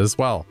piece is?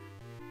 Well,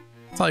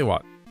 I'll tell you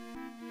what.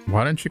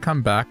 Why don't you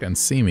come back and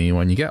see me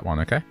when you get one,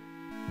 okay?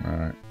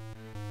 Alright.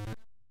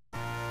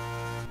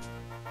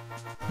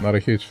 Not a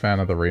huge fan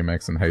of the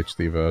remakes and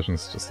HD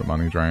versions, just a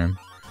money drain.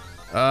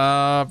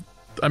 I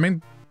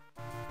mean,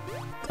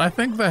 I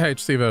think the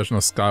HD version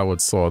of Skyward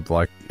Sword,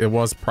 like, it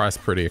was priced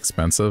pretty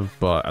expensive,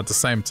 but at the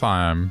same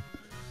time,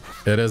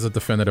 it is a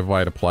definitive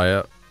way to play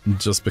it.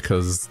 Just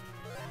because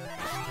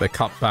they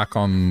cut back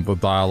on the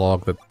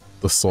dialogue that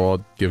the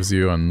sword gives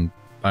you, and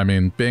I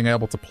mean, being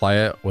able to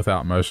play it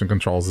without motion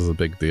controls is a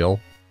big deal.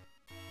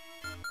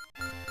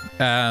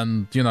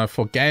 And, you know,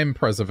 for game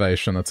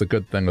preservation, it's a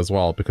good thing as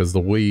well, because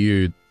the Wii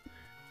U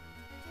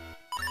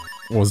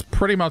was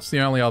pretty much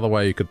the only other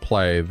way you could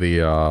play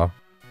the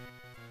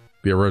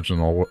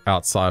original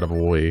outside of a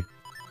Wii.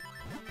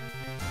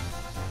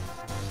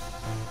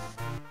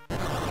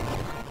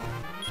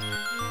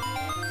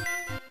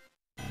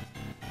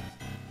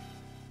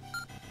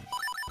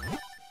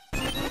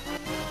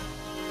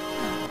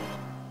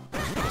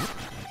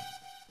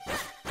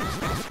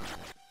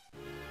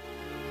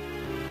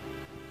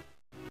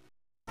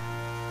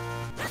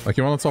 Like,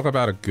 you want to talk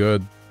about a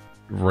good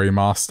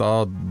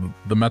remaster?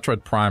 The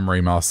Metroid Prime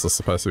remaster is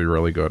supposed to be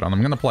really good, and I'm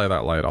going to play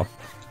that later.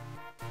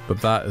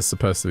 But that is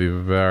supposed to be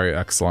very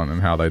excellent in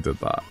how they did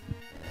that.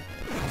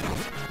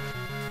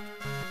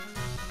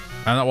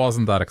 And it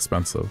wasn't that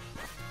expensive,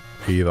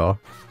 either.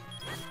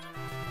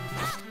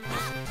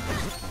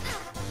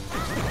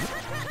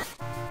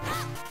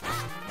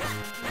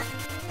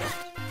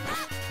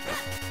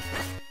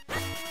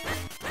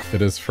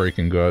 It is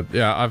freaking good.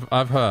 Yeah,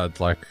 I've heard,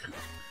 like,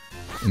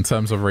 in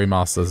terms of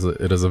remasters,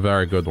 it is a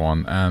very good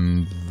one,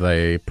 and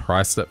they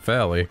priced it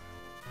fairly.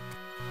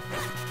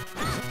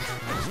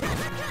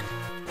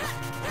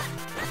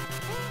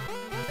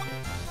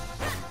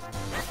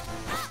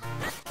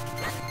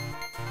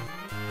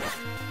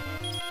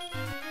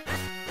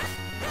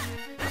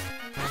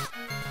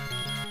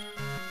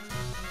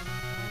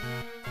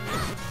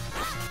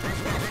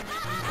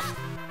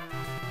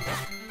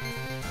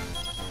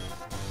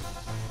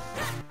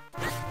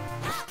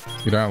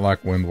 You don't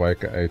like Wind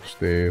Waker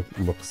HD,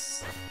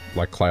 looks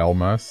like clay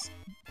almost.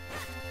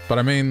 But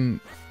I mean,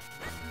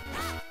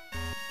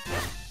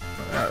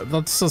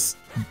 that's just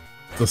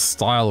the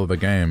style of the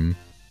game.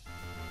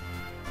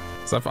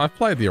 So I've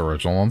played the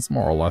original ones,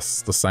 more or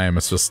less the same.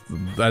 It's just,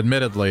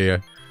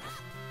 admittedly,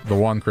 the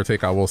one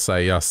critique I will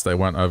say, yes, they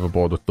went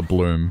overboard with the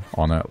bloom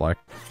on it. Like,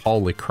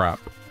 holy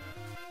crap.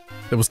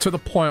 It was to the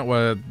point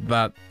where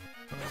that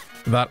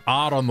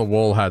art on the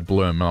wall had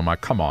bloom, and I'm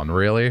like, come on,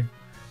 really?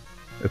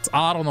 It's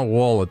art on the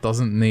wall, it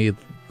doesn't need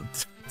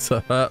to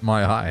hurt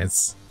my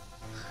eyes.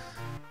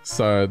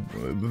 So,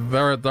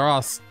 there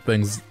are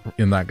things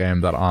in that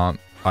game that aren't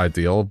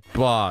ideal,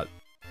 but,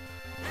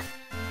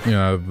 you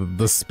know,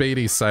 the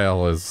speedy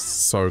sail is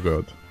so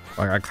good.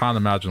 Like, I can't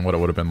imagine what it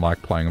would have been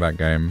like playing that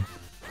game,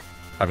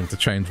 having to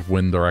change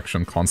wind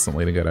direction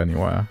constantly to get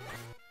anywhere.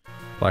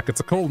 Like, it's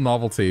a cool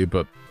novelty,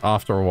 but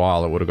after a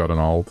while it would have gotten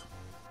old.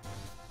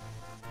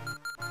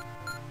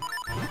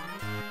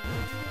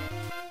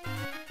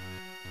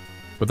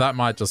 But that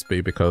might just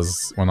be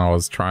because when I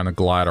was trying to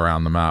glide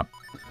around the map,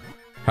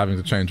 having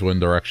to change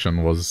wind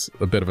direction was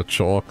a bit of a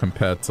chore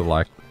compared to,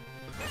 like,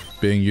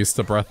 being used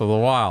to Breath of the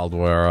Wild,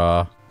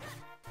 where,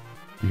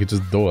 you could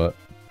just do it.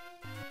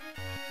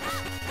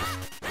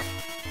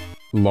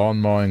 Lawn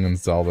mowing in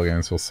Zelda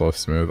games feel so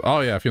smooth.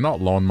 Oh yeah, if you're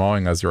not lawn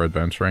mowing as you're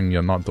adventuring,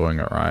 you're not doing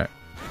it right.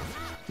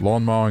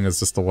 Lawn mowing is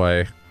just a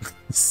way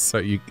so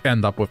you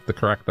end up with the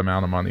correct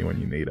amount of money when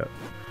you need it.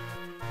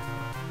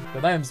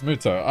 The name's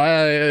Muto. I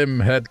am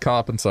head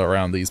carpenter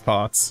around these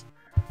parts.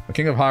 The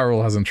King of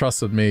Hyrule has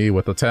entrusted me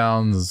with the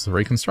town's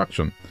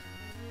reconstruction.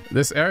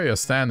 This area you're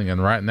standing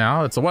in right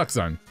now, it's a work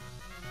zone.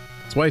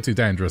 It's way too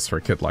dangerous for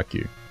a kid like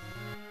you.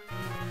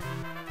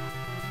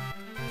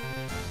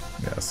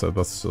 Yeah, so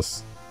that's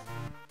just...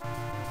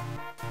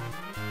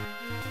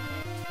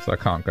 So I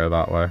can't go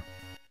that way.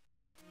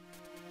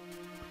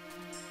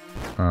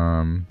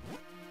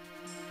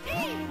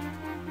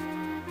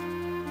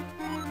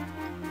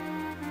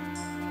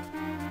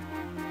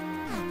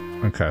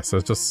 Okay, so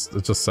it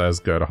just says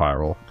go to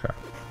Hyrule. Okay.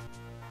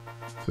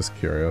 Just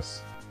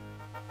curious.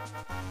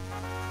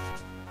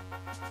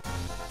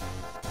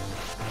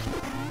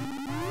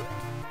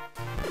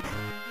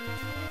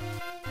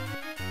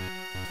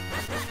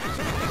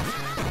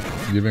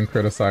 You've been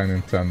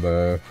criticizing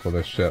Nintendo for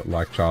this shit,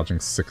 like charging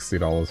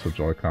 $60 for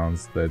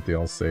Joy-Cons, their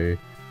DLC,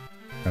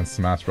 and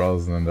Smash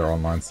Bros. And then their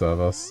online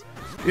service.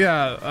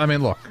 Yeah, I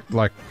mean, look,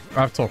 like,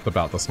 I've talked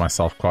about this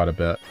myself quite a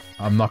bit.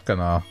 I'm not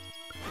gonna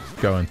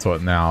go into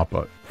it now,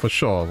 but for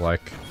sure,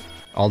 like,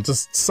 I'll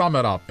just sum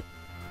it up.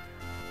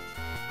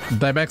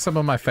 They make some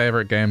of my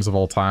favorite games of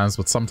all times,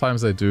 but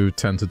sometimes they do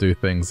tend to do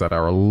things that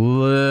are a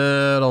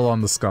little on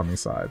the scummy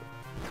side.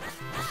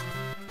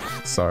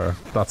 So,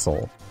 that's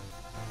all.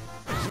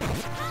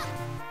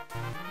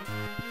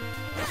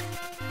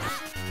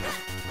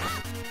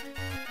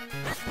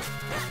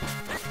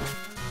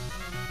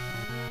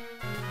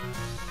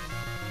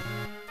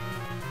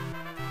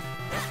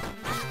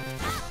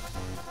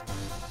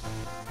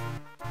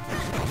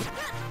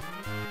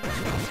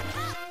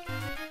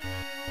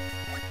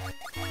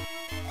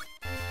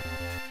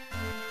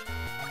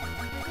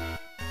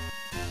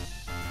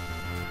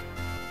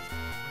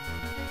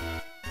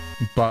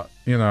 But,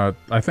 you know,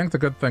 I think the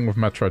good thing with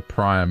Metroid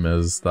Prime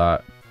is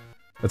that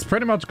it's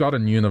pretty much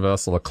gotten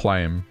universal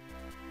acclaim.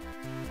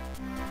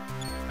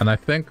 And I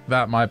think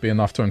that might be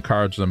enough to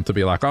encourage them to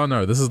be like, oh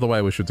no, this is the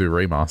way we should do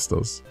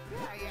remasters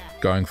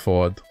going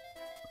forward.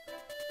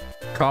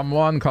 Come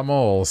one, come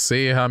all,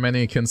 see how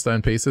many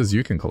Kinstone pieces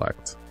you can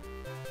collect.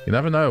 You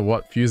never know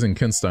what fusing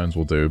Kinstones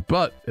will do,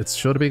 but it's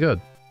sure to be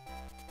good.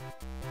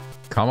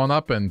 Come on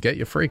up and get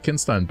your free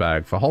Kinstone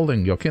bag for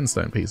holding your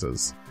Kinstone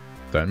pieces.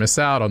 Don't miss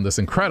out on this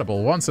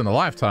incredible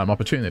once-in-a-lifetime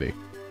opportunity.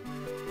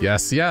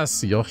 Yes,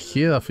 yes, you're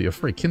here for your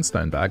free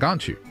Kinstone bag,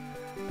 aren't you?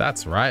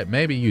 That's right,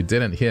 maybe you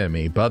didn't hear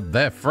me, but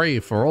they're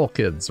free for all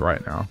kids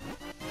right now.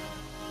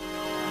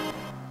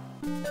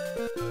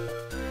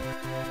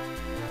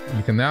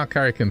 You can now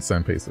carry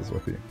Kinstone pieces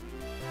with you.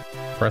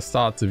 Press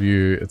start to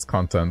view its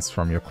contents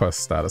from your quest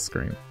status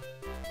screen.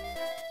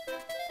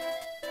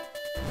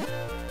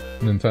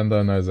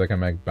 Nintendo knows they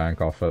can make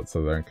bank off it,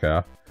 so they don't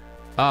care.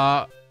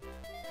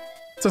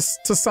 To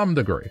some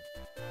degree.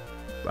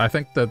 I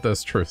think that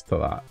there's truth to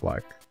that,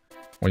 like,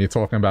 when you're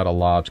talking about a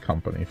large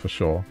company, for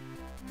sure.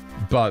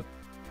 But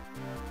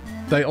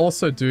they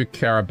also do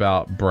care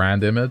about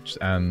brand image,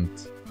 and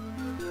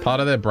part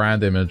of their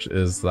brand image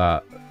is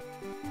that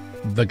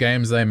the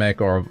games they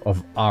make are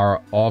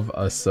of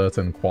a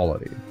certain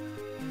quality.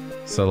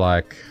 So,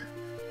 like,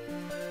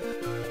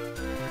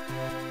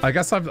 I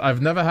guess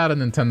I've never had a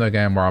Nintendo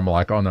game where I'm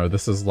like, oh no,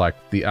 this is like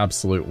the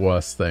absolute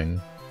worst thing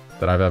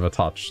that I've ever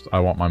touched. I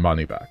want my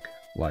money back.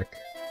 Like,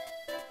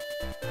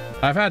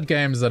 I've had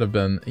games that have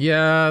been,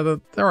 yeah,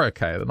 they're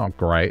okay. They're not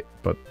great,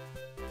 but,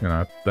 you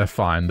know, they're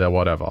fine. They're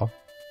whatever.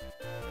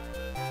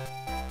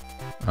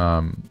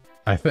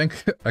 I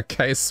think a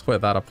case where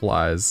that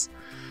applies,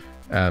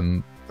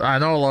 and I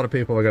know a lot of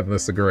people are going to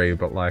disagree,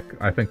 but, like,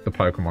 I think the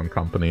Pokemon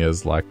Company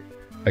is, like,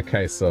 a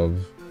case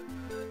of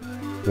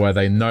where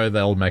they know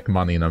they'll make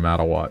money no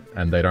matter what,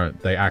 and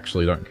they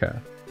actually don't care.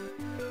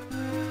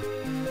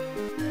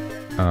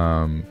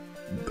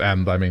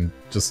 And I mean,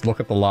 just look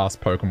at the last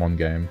Pokemon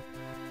game,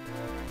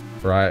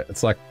 right?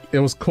 It's like, it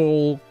was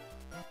cool.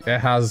 It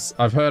has,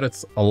 I've heard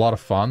it's a lot of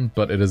fun,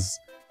 but it is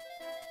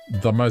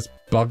the most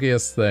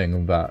buggiest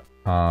thing that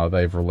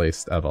they've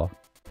released ever.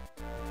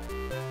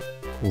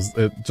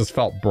 It just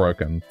felt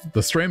broken.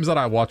 The streams that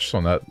I watched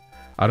on it,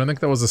 I don't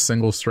think there was a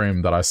single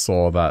stream that I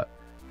saw that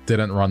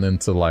didn't run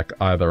into, like,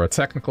 either a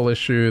technical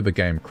issue, the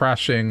game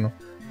crashing,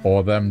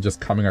 or them just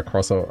coming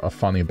across a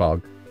funny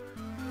bug.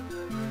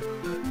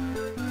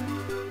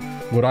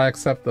 Would I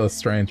accept a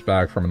strange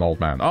bag from an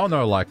old man? Oh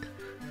no, like,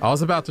 I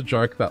was about to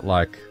joke that,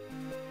 like,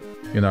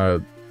 you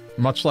know,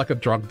 much like a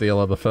drug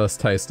dealer, the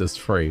first taste is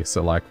free,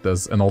 so, like,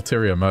 there's an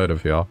ulterior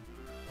motive here.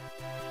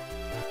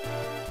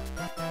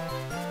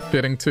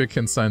 Fitting two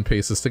Kinstone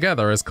pieces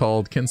together is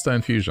called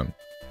Kinstone Fusion.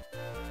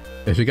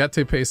 If you get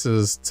two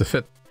pieces to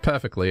fit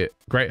perfectly,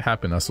 great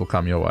happiness will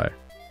come your way.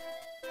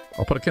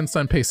 I'll put a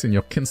Kinstone piece in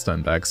your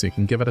Kinstone bag so you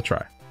can give it a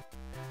try.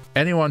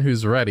 Anyone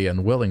who's ready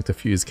and willing to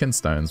fuse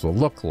Kinstones will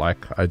look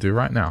like I do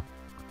right now.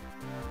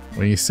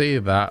 When you see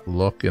that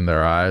look in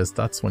their eyes,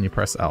 that's when you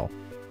press L.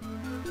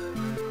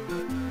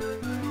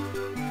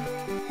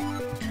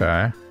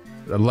 Okay.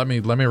 Let me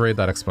read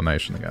that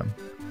explanation again.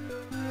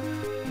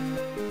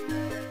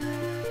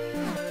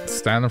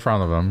 Stand in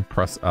front of them,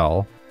 press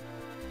L.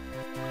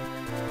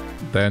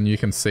 Then you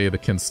can see the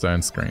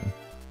Kinstone screen.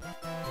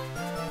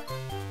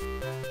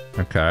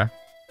 Okay.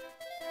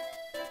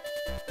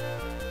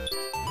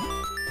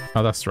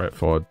 Oh, that's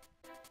straightforward.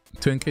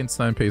 Two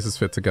Kinstone pieces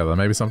fit together.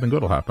 Maybe something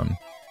good will happen.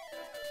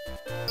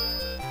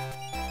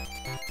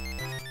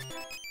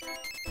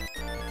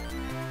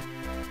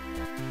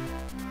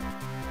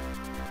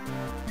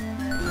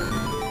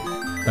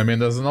 I mean,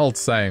 there's an old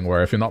saying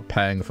where if you're not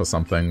paying for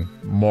something,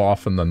 more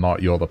often than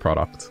not, you're the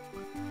product.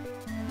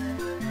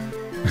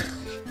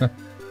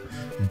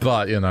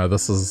 But, you know,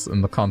 this is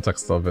in the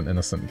context of an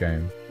innocent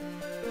game.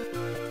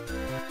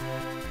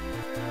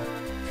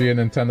 Few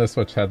Nintendo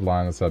Switch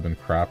headliners have been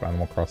crap.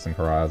 Animal Crossing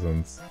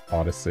Horizons,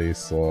 Odyssey,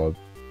 Sword,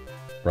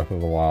 Breath of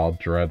the Wild,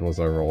 Dread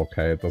was overall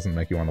okay. It doesn't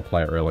make you want to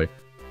play it, really.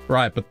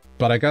 Right,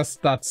 but I guess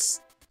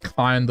that's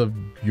kind of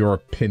your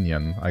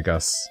opinion, I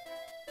guess.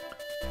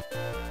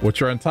 Which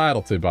you're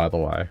entitled to, by the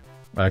way.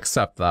 I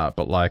accept that,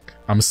 but like,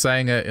 I'm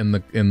saying it in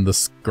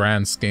the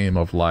grand scheme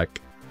of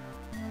like,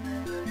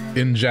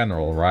 in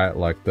general, right?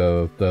 Like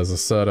there's a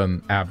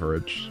certain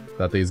average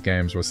that these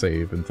games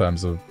receive in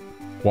terms of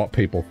what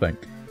people think,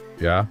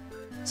 yeah?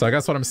 So I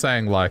guess what I'm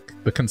saying, like,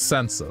 the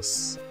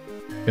consensus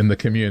in the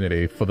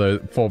community for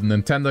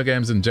Nintendo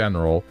games in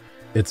general,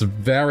 it's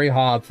very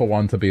hard for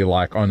one to be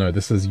like, oh no,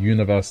 this is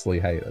universally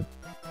hated,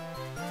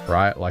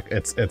 right? Like,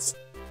 it's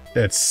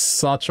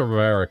such a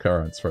rare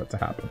occurrence for it to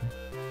happen.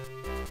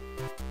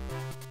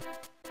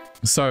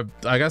 So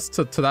I guess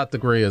to that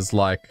degree is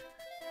like,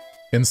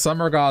 in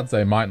some regards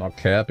they might not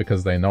care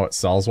because they know it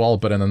sells well,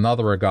 but in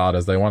another regard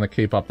is they want to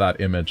keep up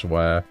that image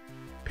where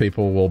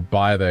people will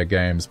buy their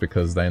games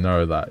because they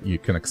know that you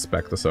can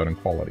expect a certain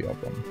quality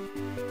of them.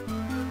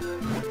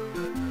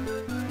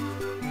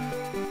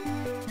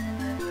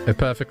 A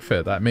perfect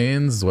fit. That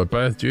means we're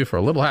both due for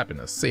a little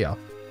happiness. See ya.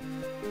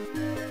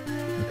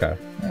 Okay,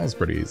 that was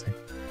pretty easy.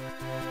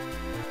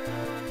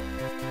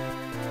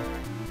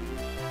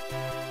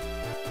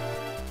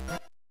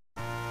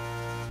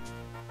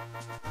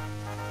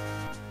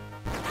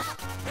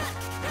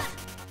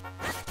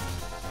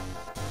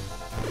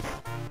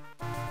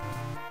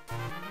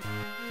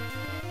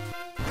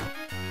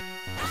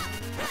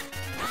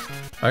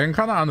 I can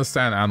kind of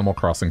understand Animal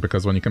Crossing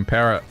because when you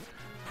compare it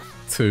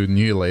to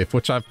New Leaf,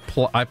 which I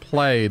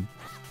played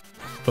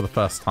for the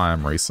first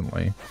time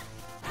recently,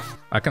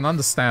 I can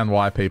understand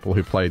why people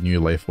who played New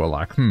Leaf were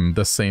like,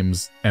 this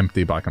seems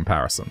empty by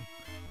comparison.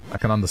 I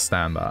can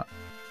understand that.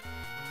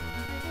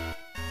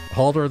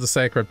 Holder of the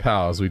sacred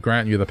powers, we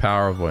grant you the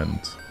power of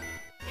wind.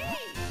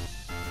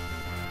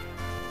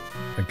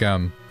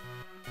 Again.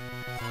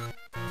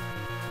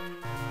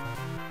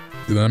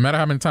 No matter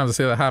how many times I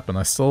see that happen,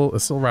 it still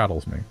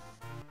rattles me.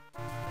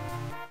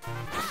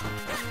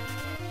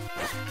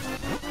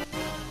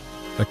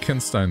 A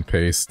kinstone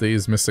piece.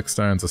 These mystic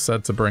stones are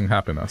said to bring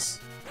happiness.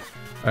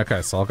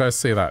 Okay, so I'll go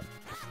see that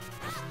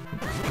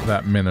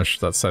Minish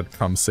that said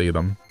come see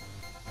them.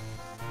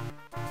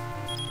 I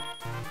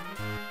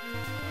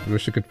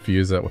wish you could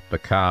fuse it with the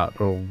cat.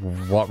 Or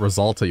what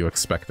result are you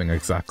expecting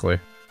exactly?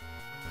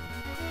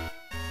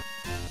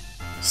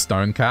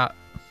 Stone cat?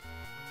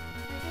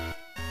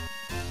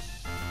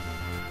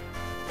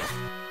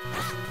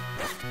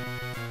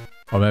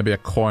 Or maybe a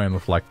coin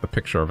with like the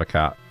picture of a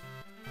cat.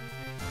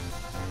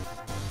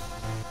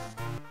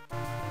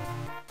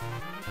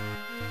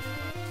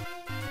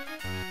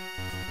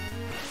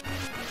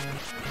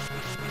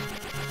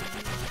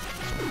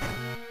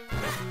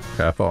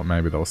 Okay, I thought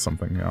maybe there was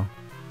something here.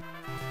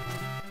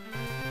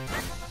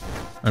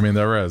 I mean,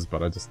 there is,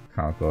 but I just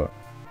can't do it.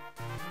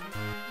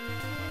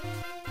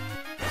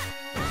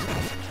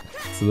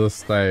 To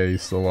this day, I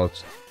used to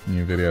watch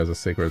new videos of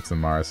secrets in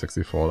Mario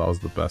 64. That was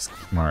the best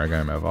Mario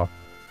game ever.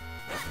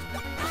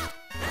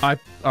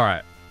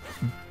 Alright.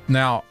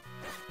 Now,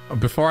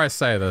 before I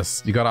say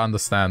this, you gotta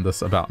understand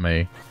this about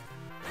me.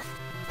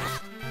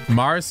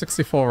 Mario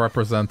 64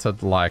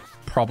 represented, like,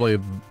 probably,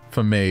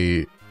 for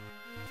me,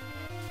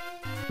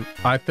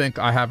 I think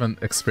I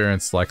haven't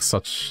experienced, like,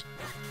 such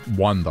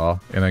wonder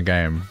in a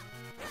game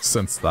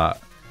since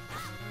that.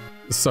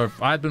 So,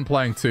 I'd been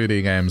playing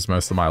 2D games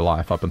most of my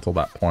life up until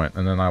that point,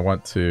 and then I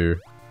went to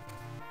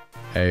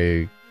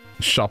a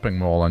shopping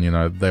mall and, you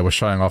know, they were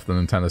showing off the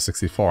Nintendo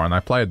 64, and I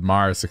played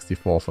Mario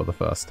 64 for the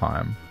first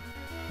time.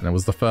 And it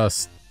was the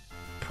first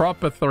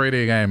proper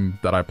 3D game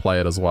that I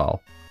played as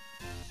well.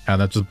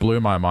 And it just blew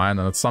my mind,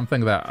 and it's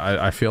something that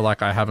I feel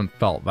like I haven't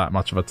felt that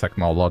much of a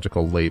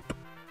technological leap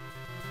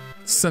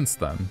since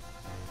then,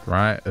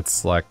 right?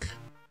 It's like,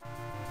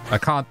 I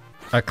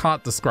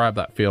can't describe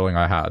that feeling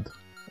I had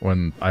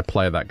when I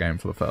played that game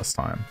for the first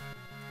time.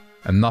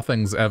 And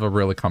nothing's ever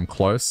really come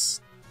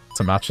close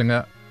to matching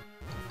it.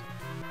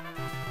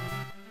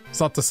 It's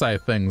not to say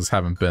things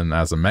haven't been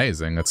as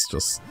amazing, it's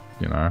just,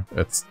 you know,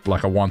 it's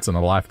like a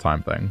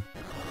once-in-a-lifetime thing.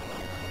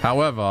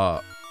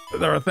 However,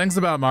 there are things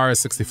about Mario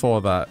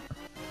 64 that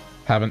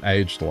haven't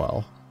aged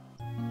well.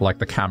 Like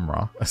the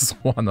camera is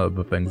one of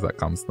the things that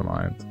comes to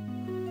mind.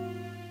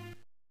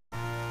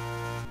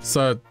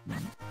 So,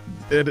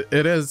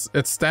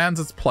 it stands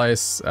its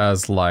place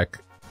as, like,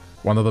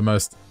 one of the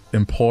most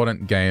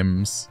important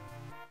games,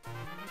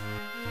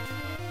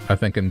 I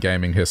think, in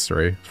gaming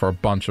history for a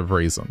bunch of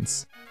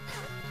reasons.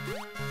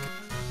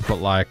 But,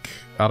 like,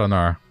 I don't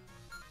know.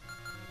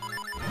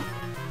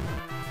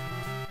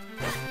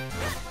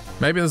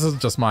 Maybe this is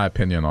just my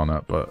opinion on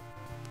it, but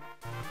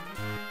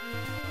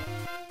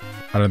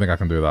I don't think I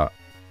can do that.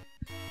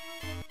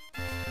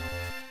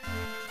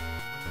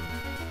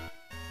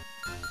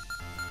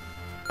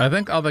 I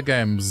think other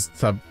games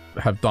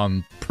have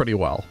done pretty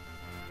well.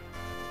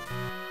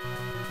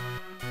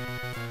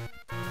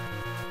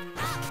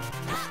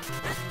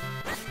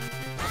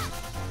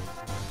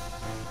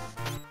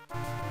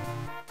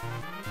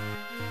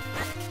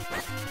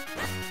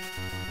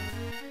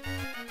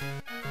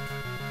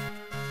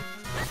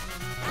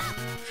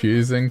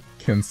 Fusing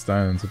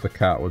kinstones with the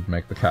cat would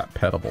make the cat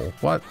pettable.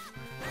 What?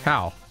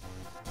 How?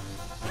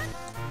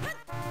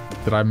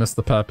 Did I miss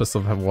the purpose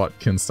of what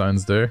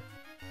kinstones do?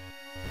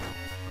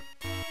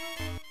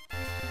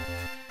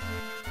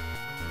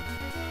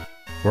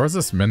 Where is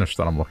this Minish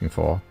that I'm looking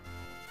for?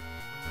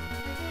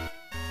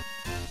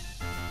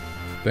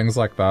 Things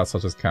like that,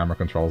 such as camera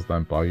controls,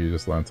 don't bug you,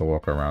 just learn to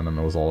walk around them.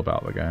 It was all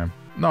about the game.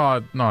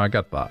 No, I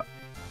get that.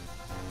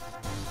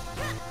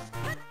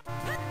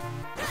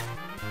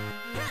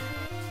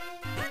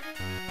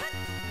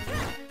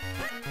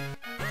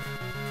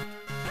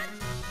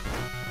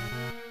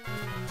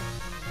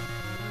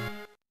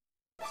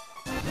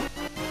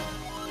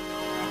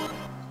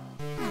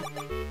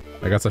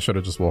 I guess I should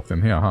have just walked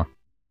in here, huh?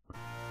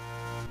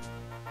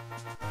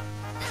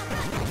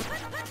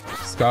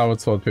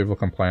 Skyward Sword, people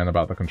complain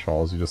about the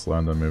controls, you just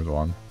learned and moved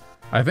on.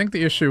 I think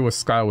the issue with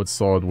Skyward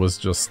Sword was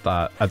just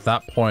that, at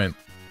that point,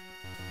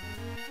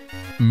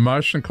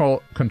 motion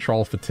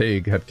control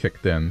fatigue had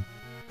kicked in.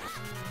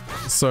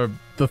 So,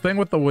 the thing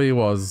with the Wii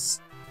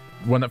was,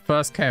 when it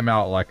first came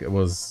out, like, it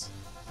was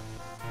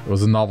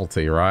a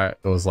novelty, right?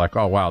 It was like,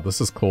 oh wow,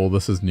 this is cool,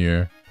 this is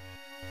new.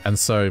 And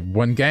so,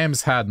 when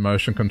games had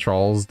motion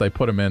controls, they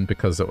put them in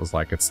because it was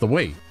like, it's the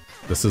Wii.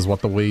 This is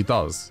what the Wii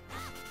does,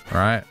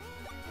 right?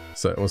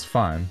 So it was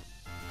fine.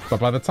 But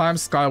by the time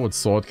Skyward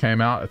Sword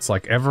came out, it's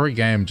like every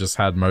game just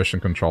had motion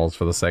controls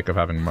for the sake of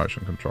having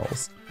motion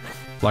controls.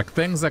 Like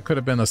things that could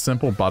have been a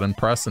simple button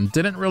press and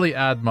didn't really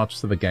add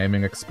much to the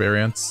gaming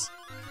experience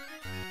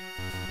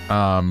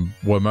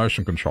were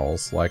motion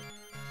controls. Like,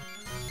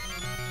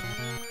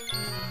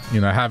 you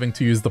know, having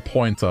to use the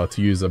pointer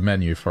to use a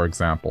menu, for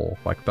example.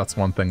 Like, that's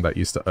one thing that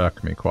used to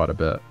irk me quite a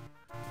bit.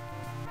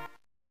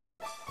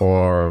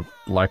 Or,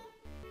 like,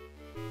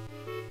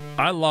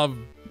 I love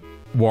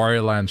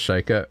Wario Land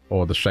Shake It,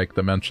 or the Shake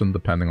Dimension,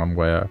 depending on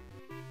where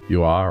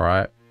you are,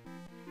 right?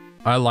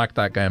 I like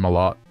that game a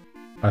lot.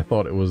 I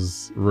thought it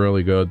was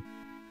really good.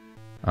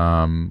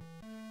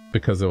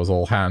 Because it was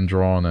all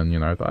hand-drawn and, you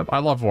know, I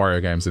love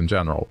Wario games in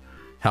general.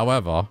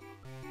 However,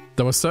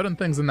 there were certain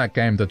things in that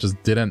game that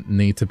just didn't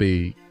need to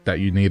be, that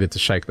you needed to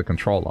shake the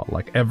controller.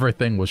 Like,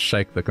 everything was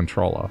shake the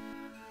controller.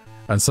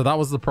 And so that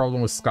was the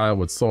problem with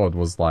Skyward Sword,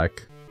 was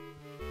like,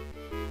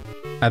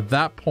 at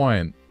that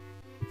point,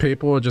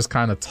 people were just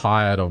kind of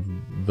tired of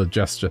the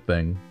gesture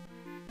thing.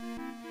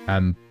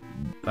 And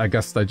I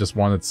guess they just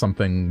wanted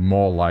something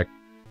more like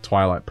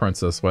Twilight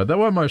Princess, where there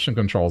were motion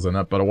controls in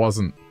it, but it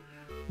wasn't,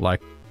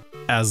 like,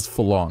 as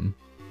full-on.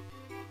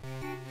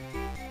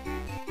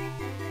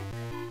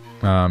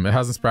 It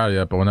hasn't sprouted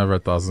yet, but whenever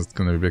it does, it's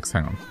gonna be big.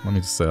 Hang on, let me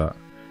just say that.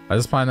 I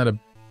just planted a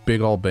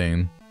big old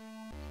bean,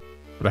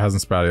 but it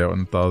hasn't sprouted yet.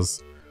 When it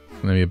does,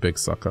 it's gonna be a big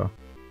sucker.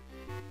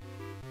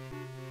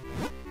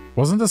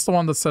 Wasn't this the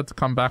one that said to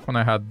come back when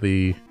I had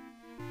the...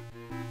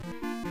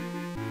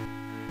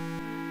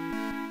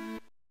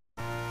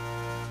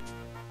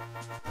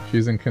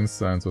 Fusing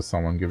kinstones with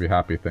someone give you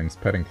happy things.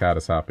 Petting cat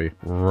is happy.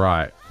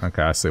 Right.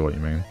 Okay, I see what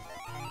you mean.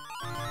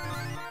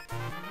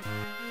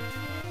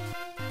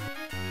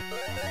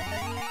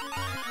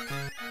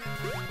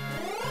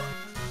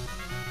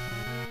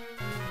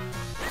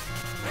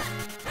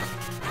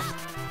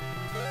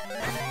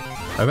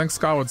 I think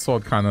Skyward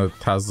Sword kind of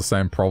has the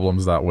same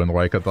problems that Wind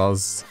Waker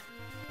does.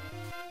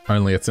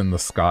 Only it's in the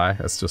sky.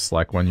 It's just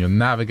like when you're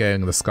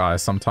navigating the sky,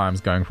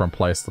 sometimes going from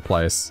place to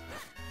place,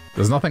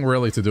 there's nothing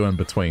really to do in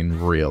between,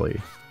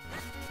 really.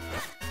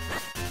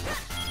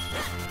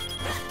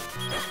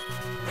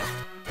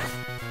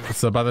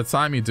 So by the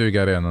time you do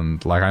get in,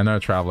 and like I know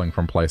traveling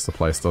from place to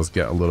place does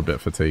get a little bit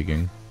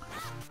fatiguing.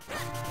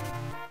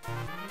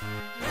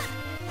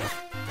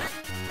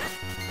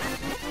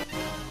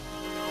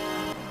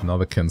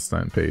 Another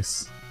kinstone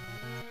piece.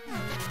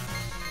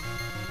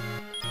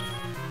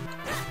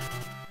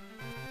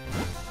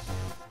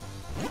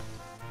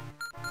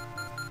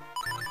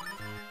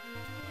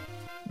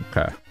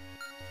 Okay.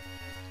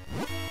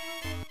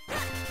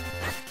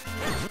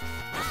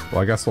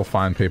 Well, I guess we'll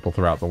find people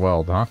throughout the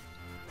world, huh?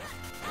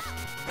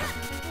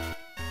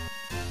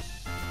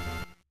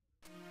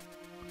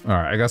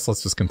 Alright, I guess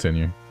let's just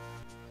continue.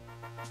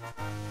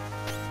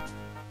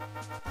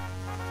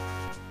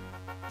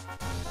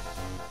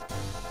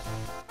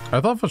 I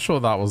thought for sure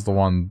that was the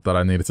one that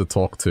I needed to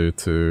talk to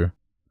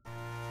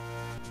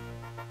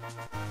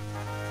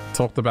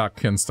talked about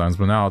kinstones,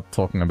 but now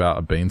talking about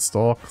a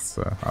beanstalk,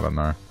 so I don't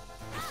know.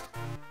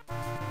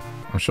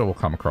 I'm sure we'll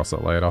come across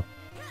it later.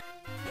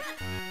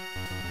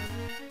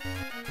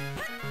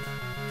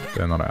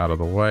 They're not out of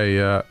the way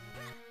yet.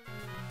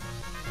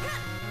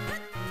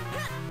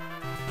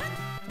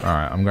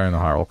 Alright, I'm going to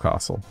Hyrule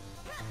Castle.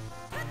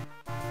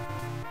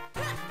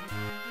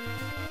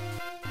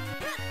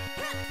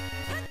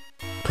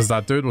 Because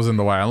that dude was in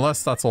the way,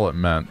 unless that's all it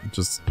meant.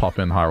 Just pop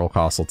in Hyrule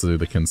Castle to do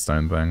the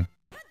kinstone thing.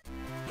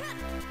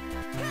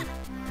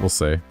 We'll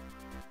see.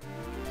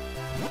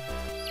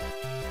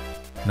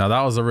 Now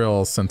that was a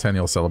real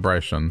centennial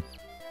celebration.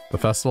 The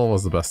festival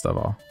was the best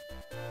ever.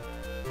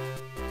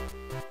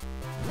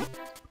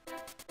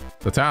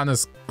 The town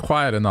is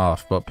quiet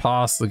enough, but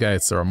past the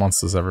gates there are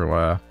monsters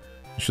everywhere.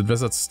 You should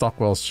visit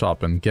Stockwell's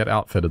shop and get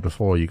outfitted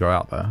before you go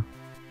out there.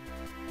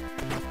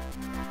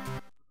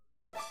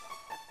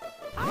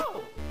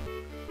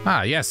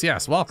 Ah, yes,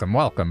 yes. Welcome,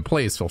 welcome.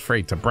 Please feel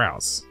free to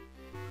browse.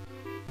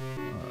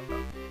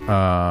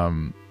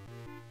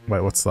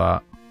 Wait, what's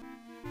that?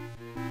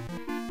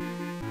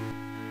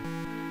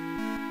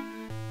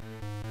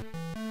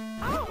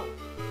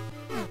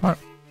 What?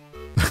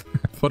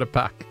 Put it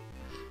back.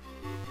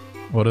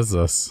 What is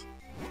this?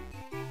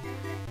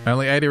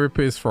 Only 80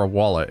 rupees for a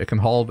wallet. It can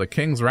hold a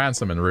king's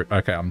ransom and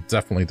okay, I'm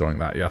definitely doing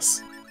that,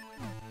 yes.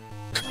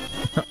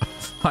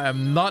 I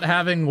am not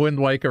having Wind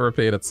Waker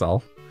repeat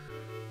itself.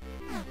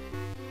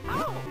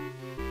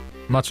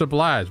 Much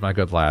obliged, my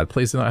good lad.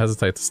 Please do not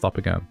hesitate to stop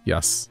again.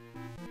 Yes.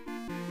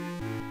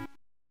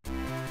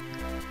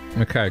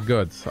 Okay,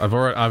 good. I've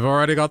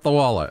already got the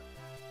wallet.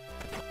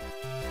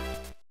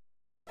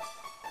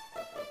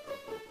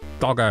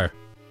 Doggo.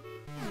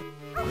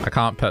 I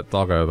can't pet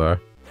Doggo though.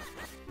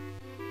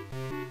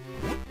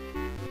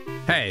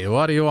 Hey,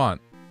 what do you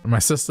want? My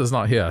sister's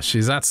not here.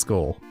 She's at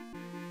school.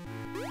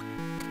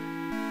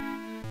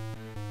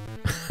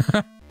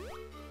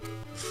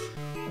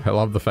 I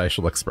love the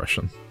facial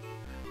expression.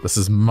 This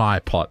is my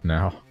pot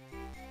now.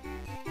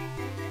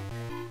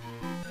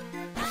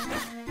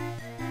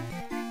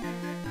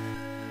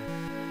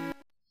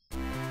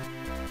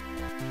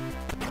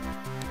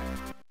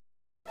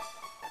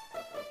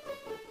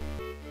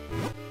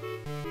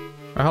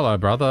 Oh, hello,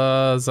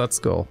 brothers at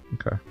school.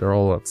 Okay, they're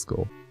all at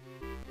school.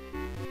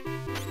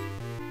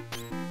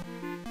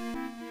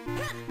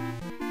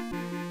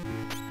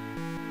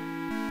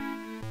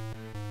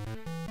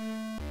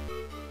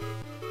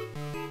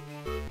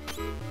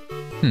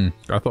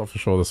 I thought for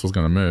sure this was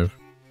going to move.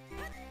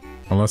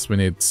 Unless we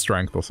need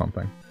strength or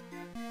something.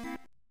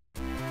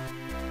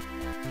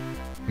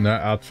 No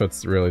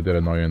outfits really did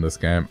annoy you in this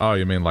game. Oh,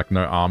 you mean like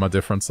no armor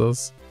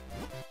differences?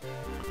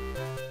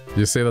 Did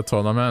you see the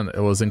tournament?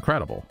 It was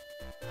incredible.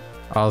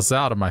 I was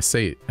out of my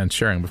seat and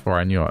cheering before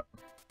I knew it.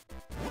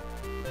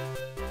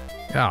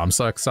 Yeah, I'm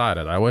so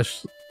excited. I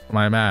wish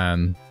my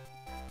man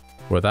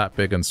were that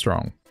big and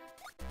strong.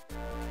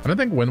 I don't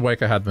think Wind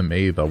Waker had them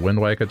either. Wind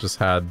Waker just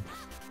had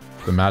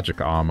the magic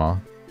armor.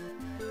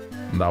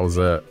 And that was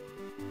it.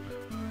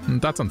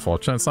 That's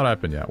unfortunate. It's not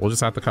open yet. We'll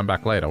just have to come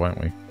back later,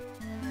 won't we?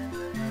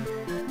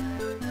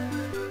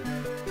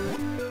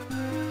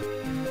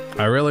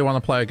 I really want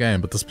to play a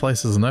game, but this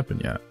place isn't open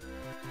yet.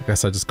 I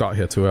guess I just got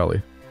here too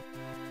early.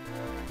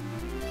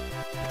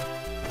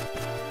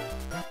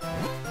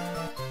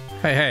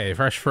 Hey, hey,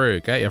 fresh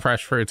fruit. Get your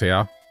fresh fruit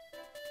here.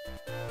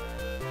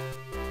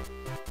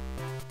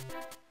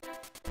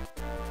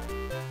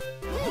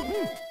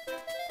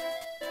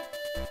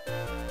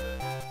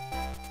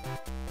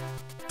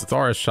 The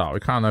door is shut. We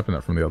can't open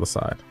it from the other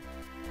side.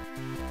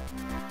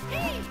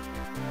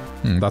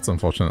 That's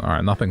unfortunate.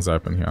 Alright, nothing's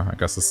open here. I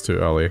guess it's too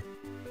early.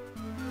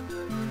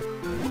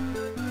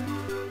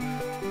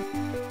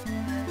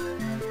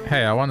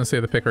 Hey, I want to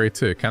see the pickery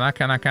too. Can I?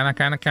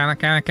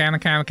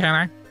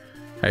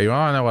 Hey, you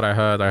wanna know what I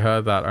heard? I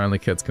heard that only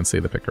kids can see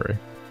the pickery.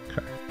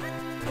 Okay.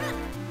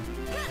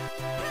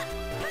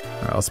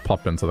 Alright, let's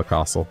pop into the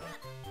castle.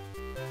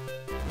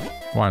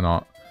 Why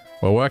not?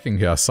 We're working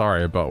here,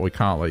 sorry, but we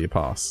can't let you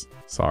pass.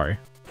 Sorry.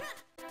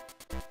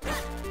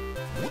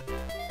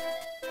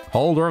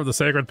 Holder of the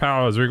sacred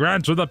powers, we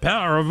grant you the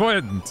power of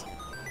wind!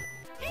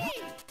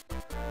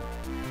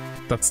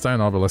 That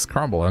stone obelisk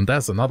crumble, and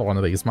there's another one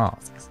of these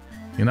masks.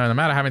 You know, no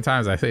matter how many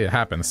times I see it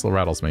happen, it still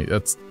rattles me.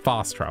 It's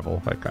fast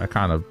travel. Like, I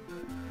kind of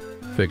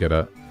figured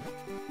it.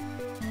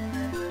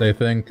 They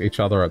think each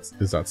other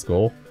is at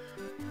school.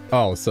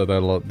 Oh, so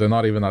they're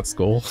not even at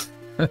school?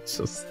 It's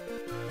just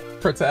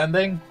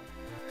pretending?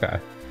 Okay.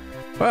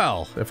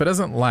 Well, if it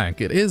isn't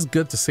Lank, it is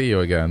good to see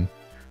you again.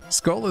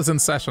 School is in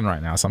session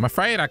right now, so I'm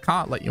afraid I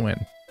can't let you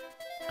in.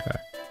 Okay.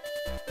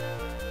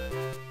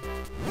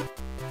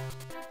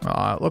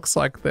 Oh, it looks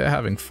like they're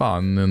having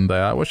fun in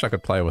there. I wish I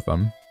could play with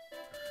them.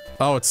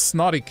 Oh, it's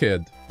Snotty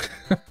Kid.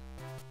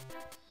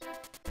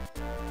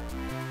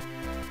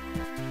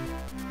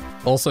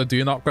 Also, do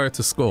you not go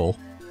to school?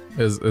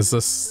 Is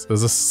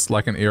this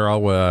like an era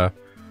where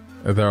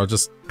there are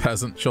just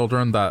peasant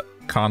children that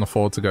can't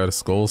afford to go to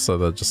school, so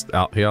they're just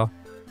out here?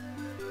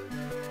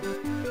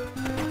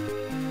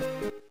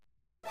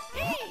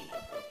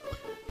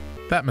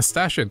 That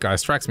mustachioed guy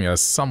strikes me as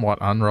somewhat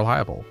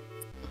unreliable.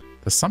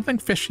 There's something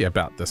fishy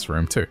about this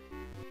room, too.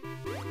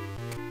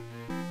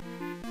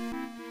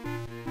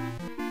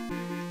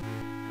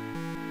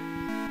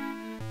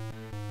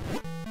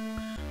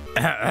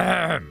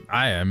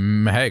 I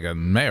am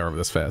Hagen, mayor of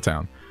this fair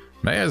town.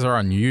 Mayors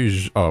are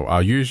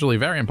usually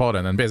very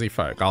important and busy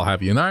folk, I'll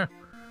have you know.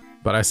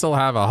 But I still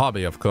have a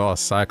hobby, of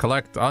course. I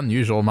collect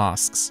unusual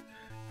masks.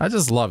 I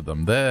just love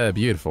them. They're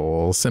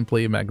beautiful,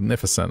 simply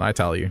magnificent, I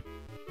tell you.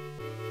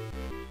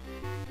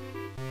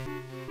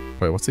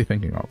 Wait, what's he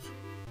thinking of?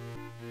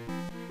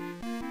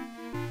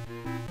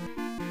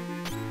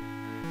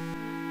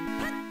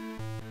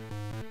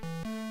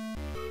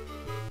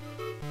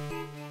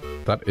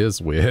 That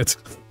is weird.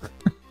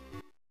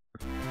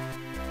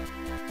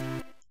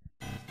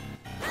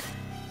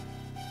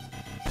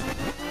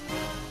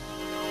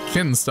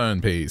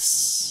 Kinstone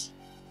piece.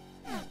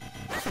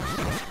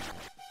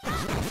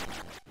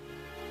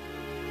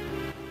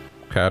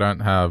 Okay, I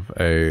don't have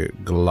a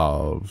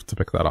glove to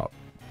pick that up.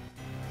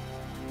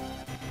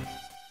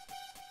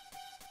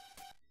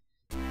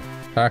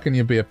 How can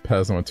you be a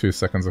peasant with 2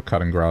 seconds of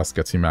cutting grass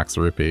gets you max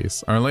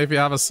rupees? Only if you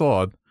have a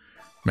sword.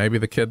 Maybe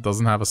the kid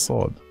doesn't have a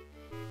sword.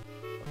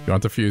 You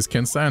want to fuse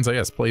kinstones? Oh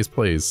yes, please,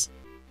 please.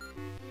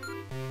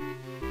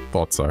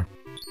 Thought so.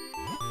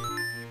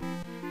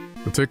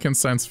 The 2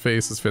 kinstones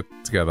faces fit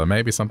together.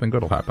 Maybe something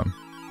good will happen.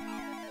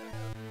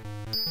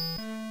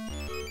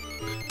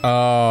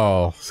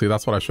 Oh, see,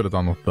 that's what I should have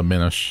done with the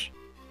Minish.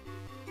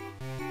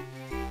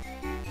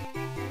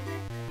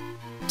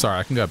 Sorry,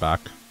 I can go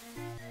back.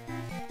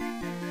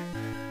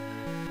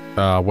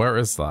 Where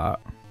is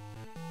that?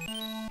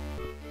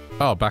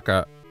 Oh, back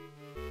at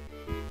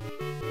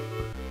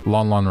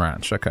Lon Lon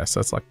Ranch. Okay,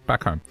 so it's like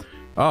back home.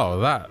 Oh,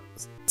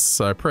 that's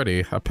so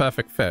pretty. A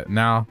perfect fit.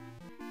 Now,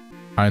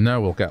 I know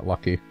we'll get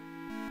lucky.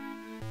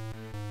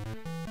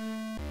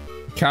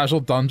 Casual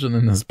dungeon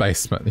in his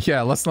basement.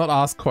 Yeah, let's not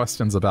ask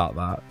questions about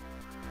that.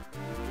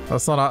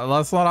 Let's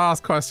not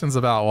ask questions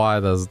about why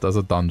there's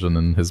a dungeon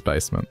in his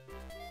basement.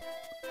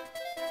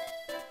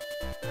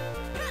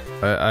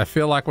 I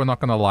feel like we're not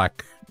gonna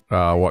like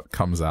what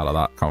comes out of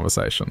that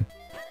conversation.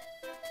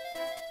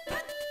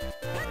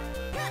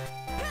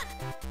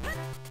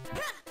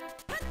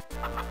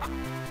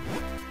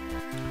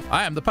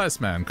 I am the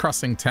postman,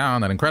 crossing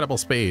town at incredible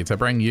speed to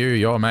bring you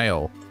your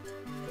mail.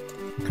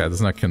 Okay,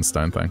 there's no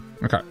kinstone thing.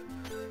 Okay.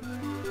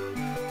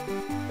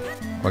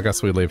 Well, I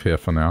guess we leave here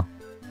for now.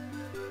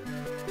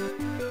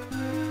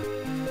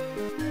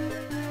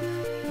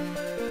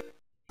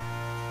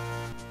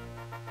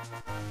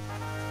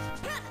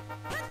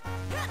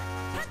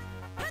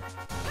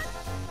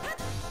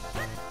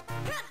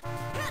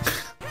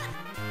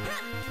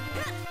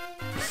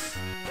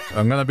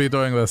 I'm gonna be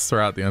doing this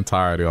throughout the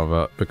entirety of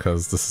it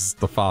because this is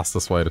the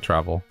fastest way to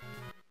travel.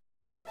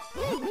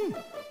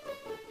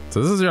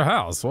 So this is your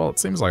house. Well, it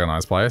seems like a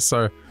nice place.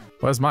 So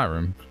where's my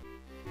room?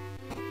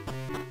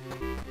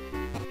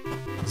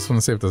 Just want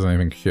to see if there's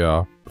anything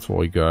here before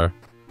we go.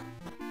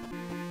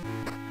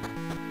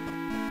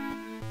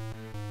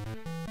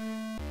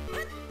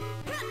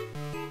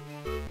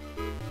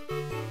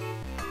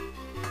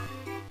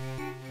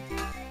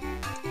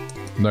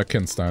 No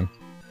kinstone.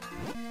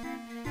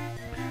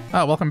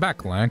 Oh, welcome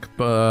back, Lank.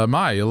 But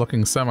my, you're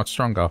looking so much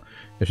stronger.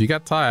 If you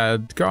get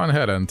tired, go on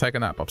ahead and take a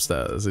nap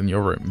upstairs in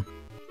your room.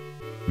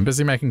 I'm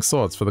busy making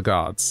swords for the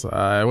guards.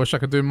 I wish I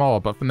could do more,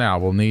 but for now,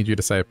 we'll need you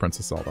to save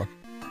Princess Zelda.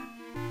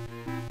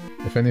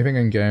 If anything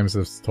in games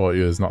has taught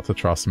you is not to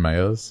trust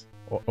mayors.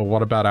 Or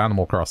what about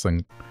Animal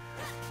Crossing?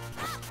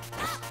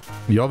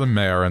 You're the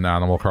mayor in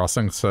Animal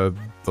Crossing, so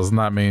doesn't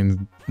that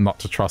mean not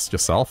to trust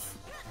yourself?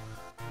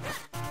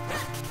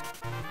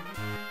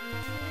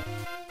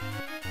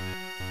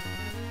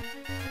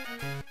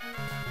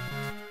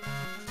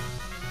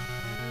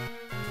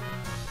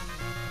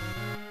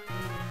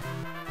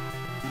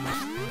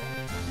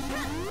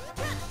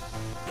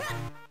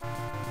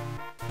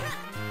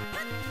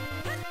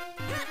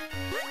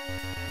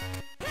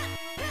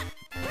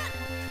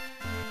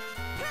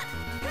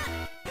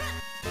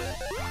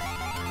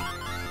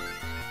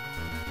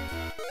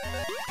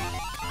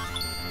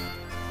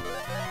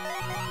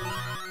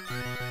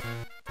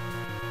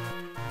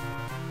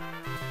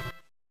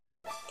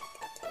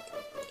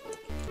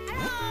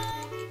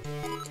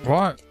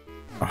 What?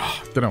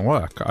 Oh, didn't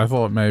work. I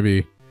thought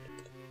maybe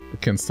the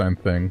kinstone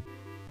thing.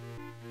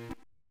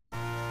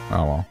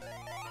 Oh well.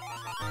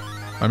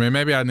 I mean,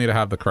 maybe I need to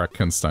have the correct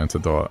kinstone to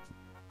do it.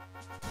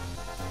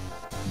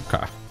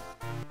 Okay.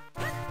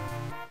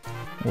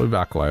 We'll be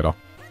back later.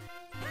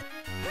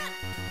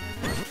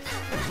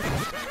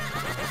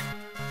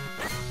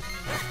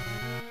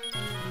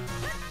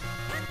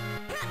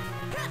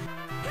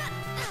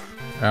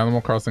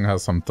 Animal Crossing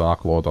has some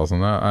dark lore,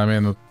 doesn't it? I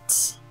mean,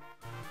 it's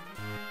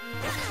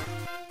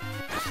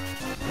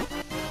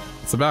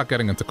about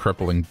getting into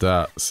crippling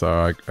debt,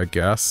 so I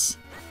guess.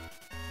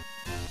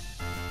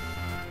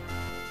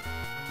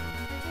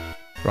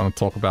 We're gonna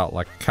talk about,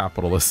 like,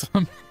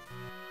 capitalism.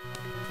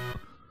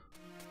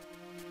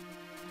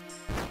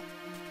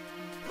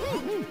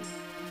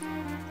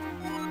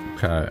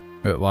 Okay,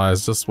 it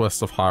lies just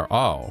west of High...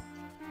 Oh.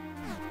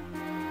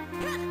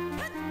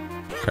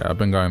 Okay, I've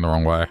been going the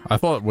wrong way. I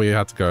thought we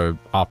had to go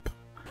up.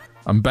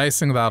 I'm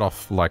basing that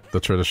off, like,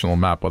 the traditional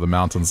map where the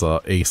mountains are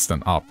east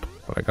and up.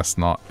 But I guess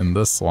not in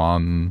this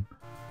one.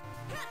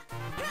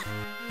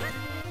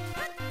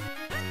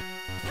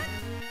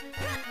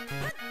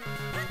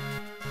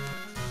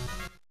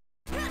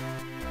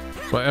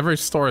 But every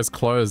store is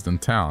closed in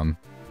town.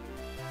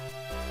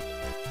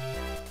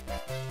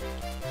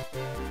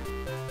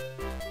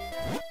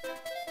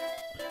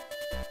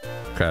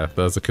 Okay,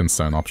 there's a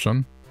kinstone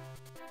option.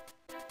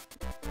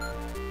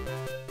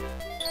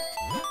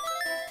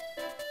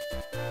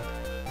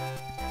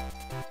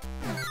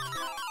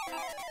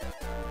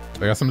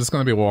 I guess I'm just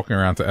going to be walking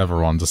around to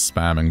everyone just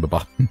spamming the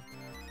button.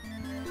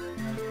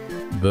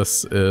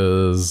 This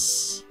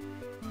is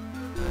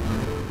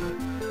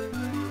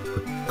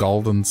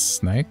golden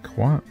snake?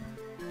 What?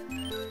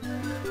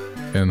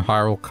 In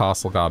Hyrule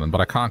Castle Garden,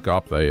 but I can't go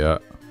up there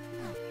yet.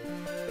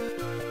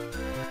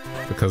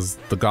 Because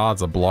the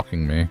guards are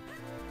blocking me.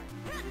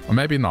 Or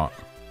maybe not.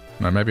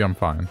 No, maybe I'm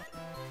fine.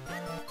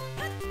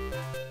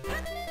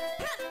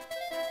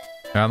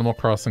 Animal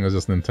Crossing is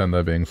just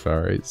Nintendo being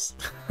furries.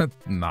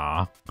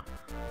 Nah.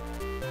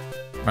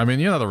 I mean,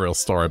 you know the real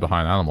story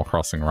behind Animal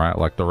Crossing, right?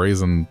 Like, the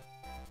reason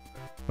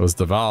it was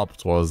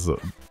developed was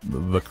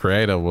the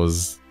creator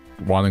was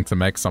wanting to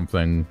make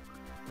something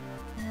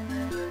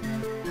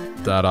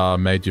that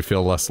made you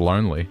feel less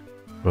lonely.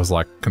 It was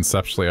like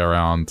conceptually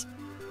around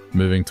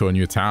moving to a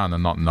new town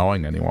and not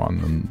knowing anyone,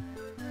 and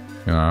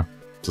you know,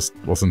 just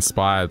was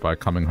inspired by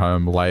coming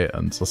home late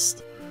and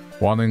just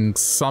wanting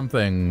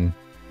something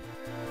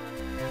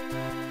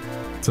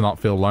to not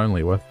feel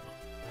lonely with.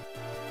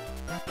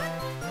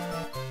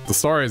 The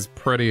story is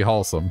pretty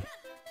wholesome.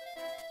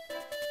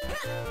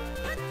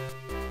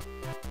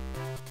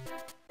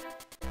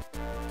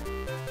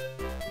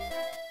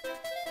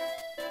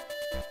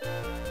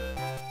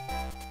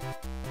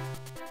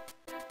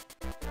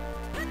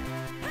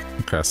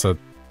 Okay, so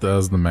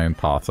there's the main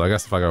path. So I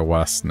guess if I go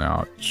west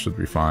now, it should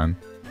be fine.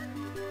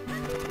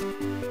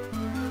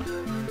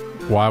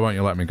 Why won't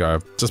you let me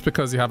go? Just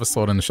because you have a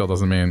sword in the shield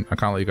doesn't mean I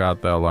can't let you go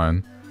out there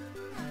alone.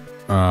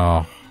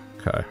 Oh,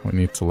 okay. We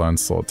need to learn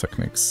sword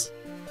techniques.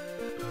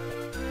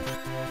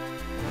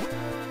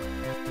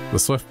 The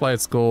Swiftblade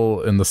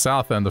school in the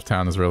south end of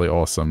town is really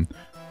awesome.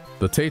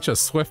 The teacher,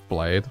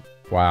 Swiftblade,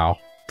 wow.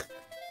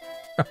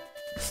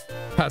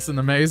 Has an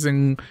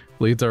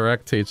amazingly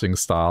direct teaching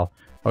style.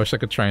 I wish I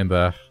could train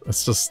there.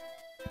 It's just...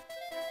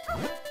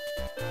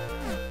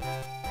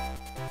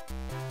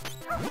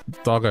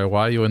 Doggo,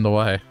 why are you in the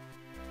way?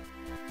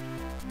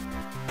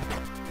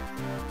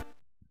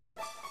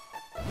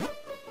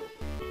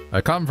 I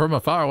come from a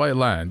faraway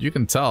land. You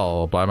can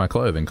tell by my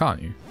clothing,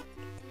 can't you?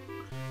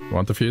 You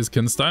want to fuse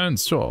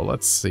kinstones? Sure,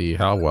 let's see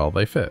how well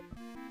they fit.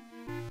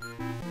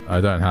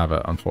 I don't have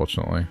it,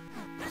 unfortunately.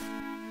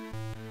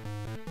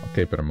 I'll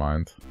keep it in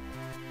mind.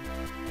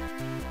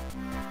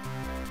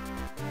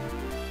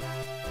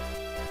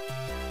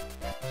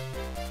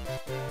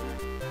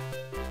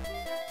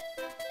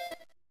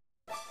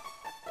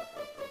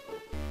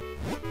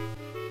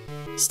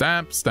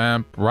 Stamp,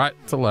 stamp, right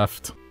to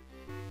left.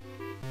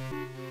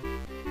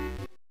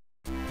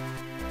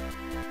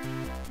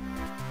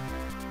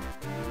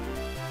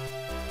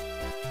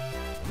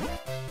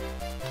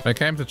 I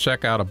came to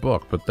check out a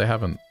book, but they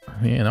haven't...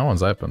 Yeah, no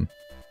one's open.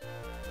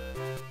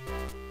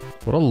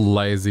 What a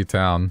lazy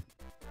town.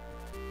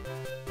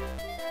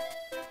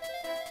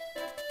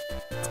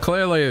 It's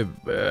clearly,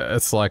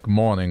 it's like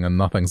morning and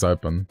nothing's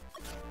open.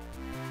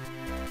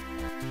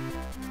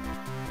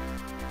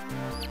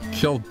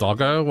 Kill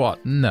Doggo?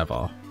 What?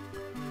 Never.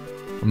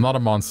 I'm not a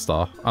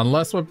monster.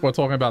 Unless we're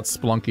talking about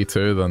Splunky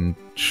 2, then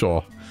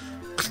sure.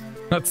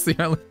 That's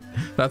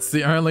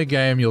the only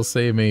game you'll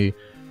see me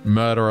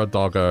murder a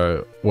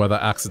Doggo, whether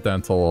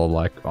accidental or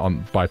like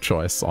by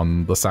choice,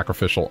 on the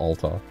sacrificial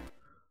altar.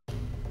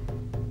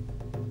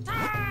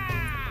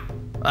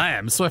 I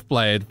am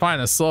Swiftblade,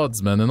 finest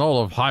swordsman in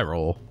all of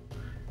Hyrule.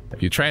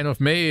 If you train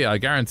with me, I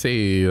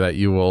guarantee that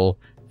you will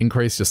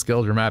increase your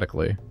skill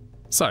dramatically.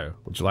 So,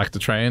 would you like to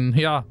train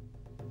here?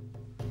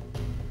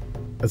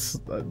 It's,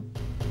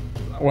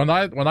 when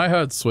I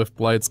heard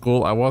Swiftblade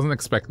School, I wasn't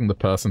expecting the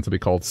person to be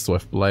called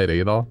Swiftblade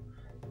either.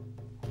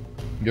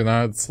 You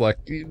know, it's like,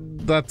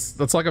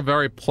 that's like a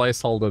very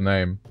placeholder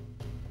name.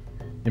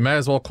 You may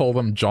as well call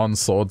them John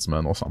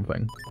Swordsman or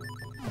something.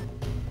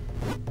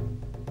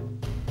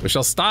 We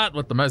shall start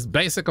with the most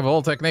basic of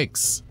all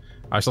techniques.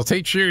 I shall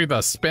teach you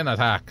the spin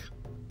attack.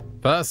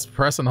 First,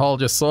 press and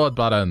hold your sword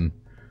button.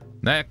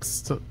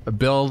 Next,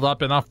 build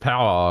up enough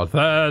power.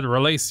 Third,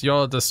 release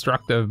your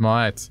destructive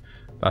might.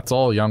 That's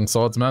all, young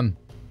swordsman.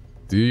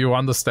 Do you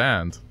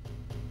understand?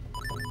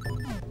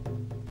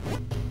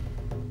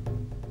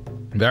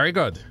 Very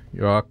good.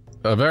 You are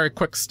a very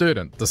quick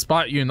student,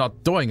 despite you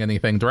not doing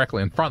anything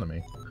directly in front of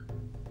me.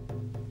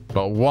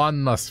 But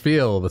one must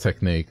feel the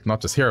technique,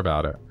 not just hear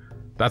about it.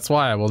 That's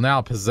why I will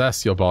now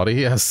possess your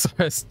body as...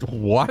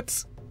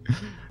 What?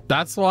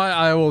 That's why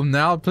I will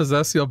now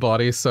possess your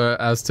body so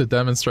as to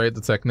demonstrate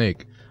the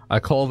technique. I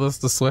call this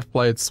the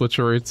Swiftblade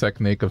switcheroo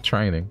technique of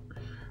training.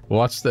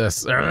 Watch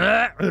this.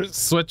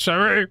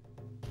 Switcheroo!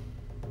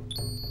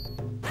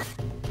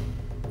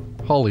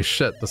 Holy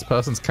shit, this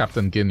person's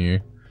Captain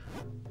Ginyu.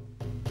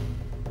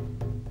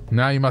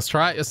 Now you must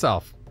try it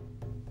yourself.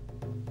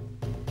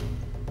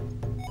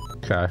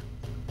 Okay.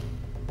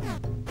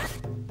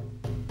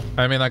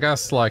 I mean, I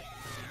guess, like,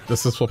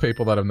 this is for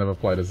people that have never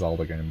played a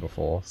Zelda game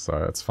before,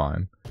 so it's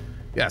fine.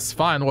 Yes,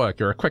 fine work.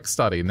 You're a quick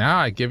study. Now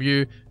I give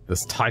you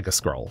this Tiger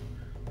Scroll.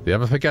 If you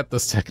ever forget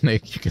this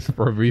technique, you can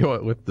review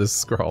it with this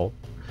scroll.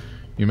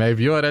 You may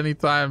view it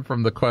anytime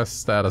from the quest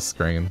status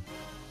screen.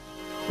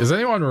 Is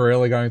anyone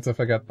really going to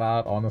forget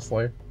that,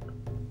 honestly?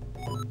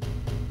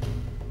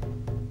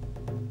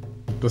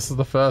 This is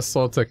the first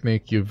sword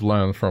technique you've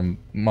learned from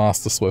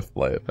Master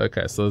Swiftblade.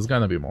 Okay, so there's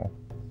gonna be more.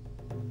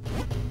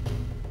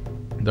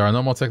 There are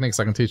no more techniques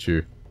I can teach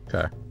you.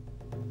 Okay.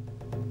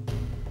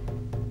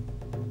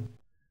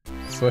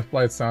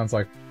 Swiftblade sounds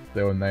like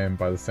they were named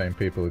by the same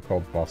people who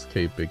called Boss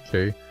Key Big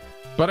Key.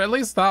 But at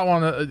least that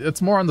one,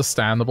 it's more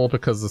understandable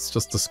because it's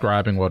just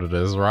describing what it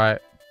is, right?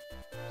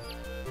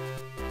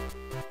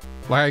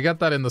 Like, I get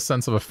that in the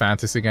sense of a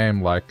fantasy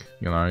game, like,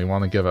 you know, you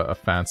want to give it a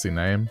fancy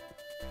name.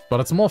 But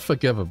it's more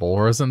forgivable,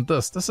 whereas in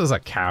this is a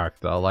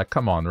character. Like,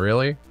 come on,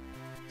 really?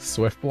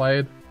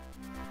 Swiftblade?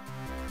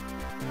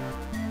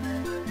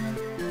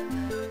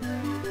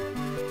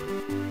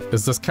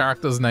 Is this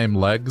character's name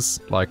Legs?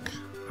 Like,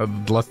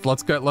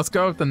 let's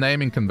go with the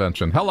naming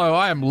convention. Hello,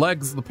 I am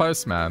Legs the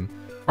Postman,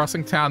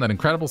 crossing town at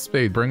incredible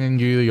speed, bringing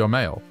you your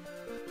mail.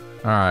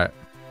 Alright.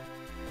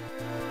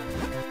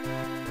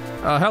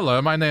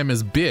 Hello, my name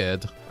is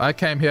Beard. I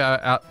came here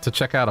out to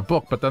check out a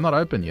book, but they're not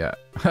open yet.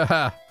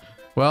 Haha.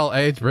 Well,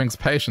 age brings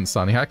patience,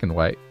 sonny. I can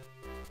wait.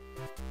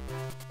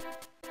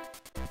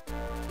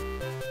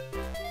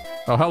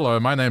 Oh, hello,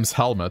 my name's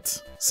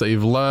Helmet. So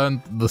you've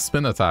learned the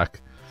spin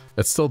attack.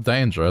 It's still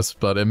dangerous,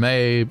 but it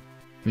may...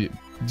 Do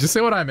you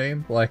see what I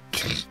mean? Like,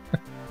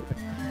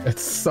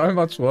 it's so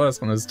much worse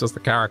when it's just a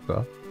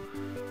character.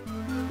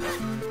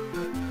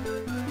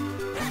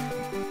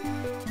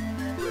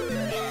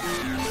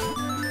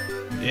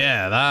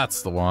 Yeah,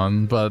 that's the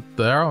one, but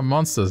there are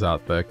monsters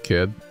out there,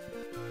 kid.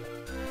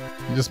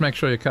 You just make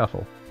sure you're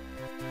careful.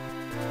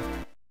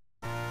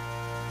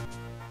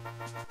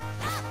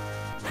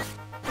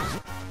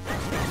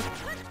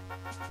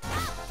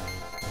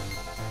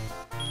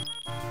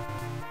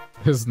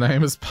 His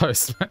name is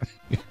Postman.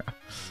 Yeah.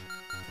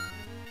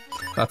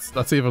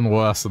 That's even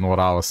worse than what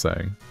I was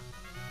saying.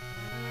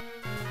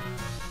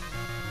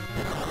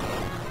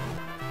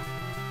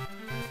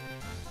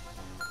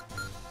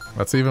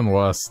 That's even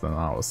worse than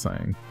I was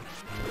saying.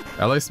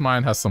 At least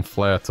mine has some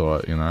flair to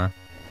it, you know?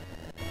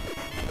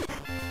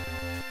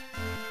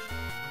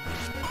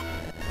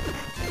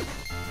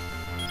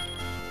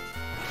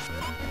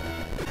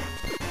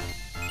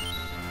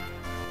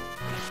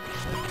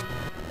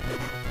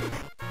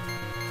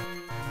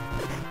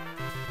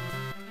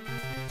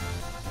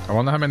 I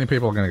wonder how many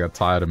people are gonna get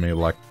tired of me,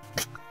 like,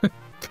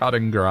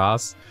 cutting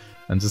grass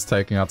and just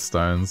taking out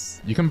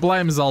stones. You can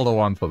blame Zelda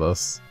 1 for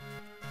this.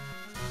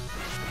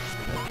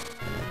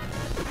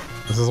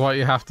 This is what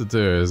you have to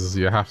do, is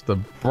you have to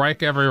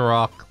break every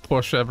rock,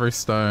 push every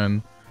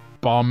stone,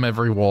 bomb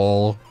every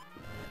wall,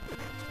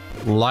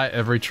 light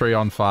every tree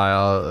on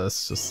fire.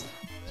 It's just...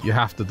 you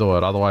have to do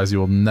it, otherwise you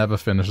will never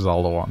finish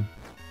Zelda 1.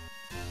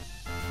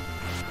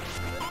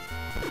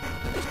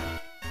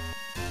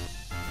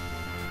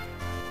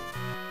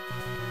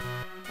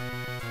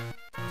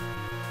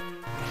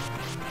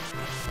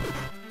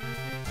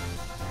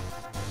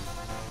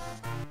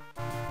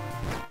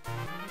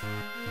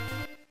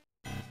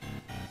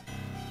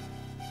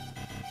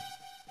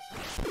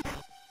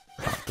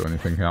 Do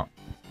anything here.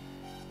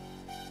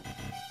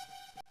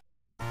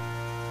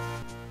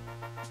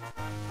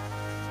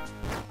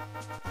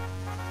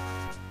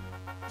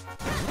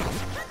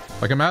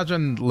 Like,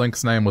 imagine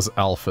Link's name was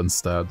Elf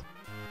instead.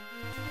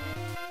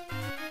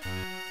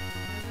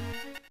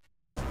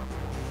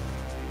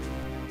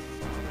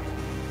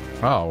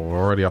 Oh, we're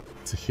already up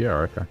to here,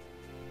 okay.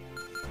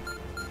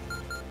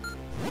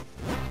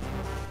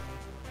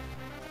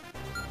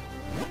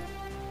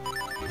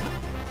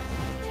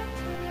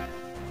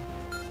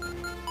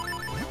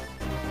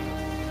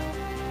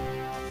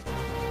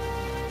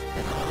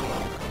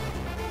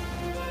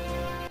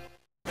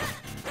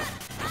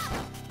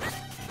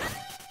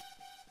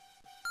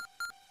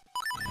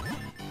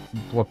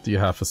 What do you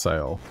have for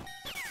sale?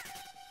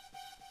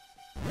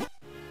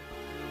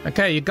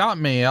 Okay, you got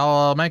me.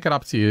 I'll make it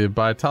up to you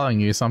by telling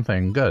you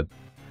something good.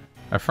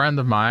 A friend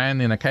of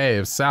mine in a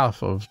cave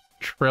south of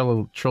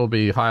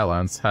Trilby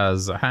Highlands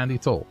has a handy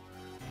tool.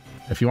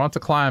 If you want to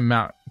climb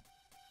Mount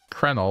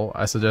Krenel,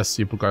 I suggest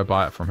you go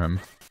buy it from him.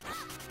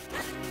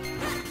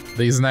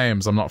 These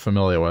names I'm not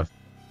familiar with.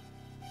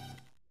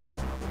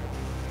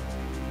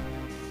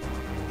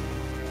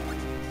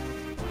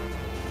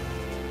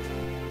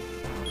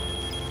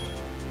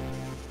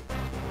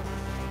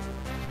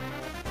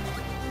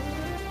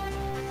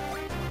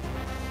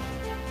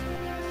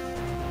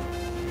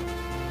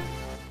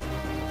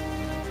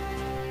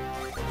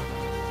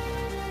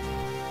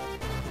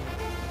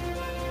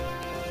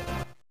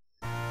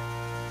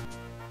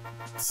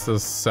 This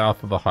is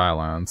south of the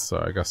Highlands,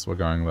 so I guess we're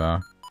going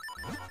there.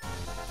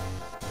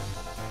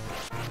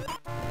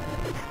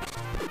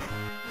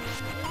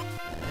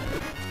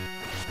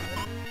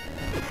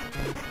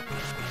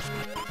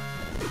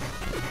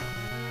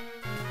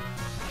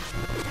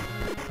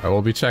 I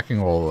will be checking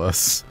all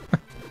this.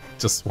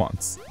 Just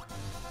once.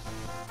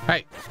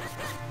 Hey!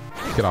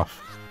 Get off.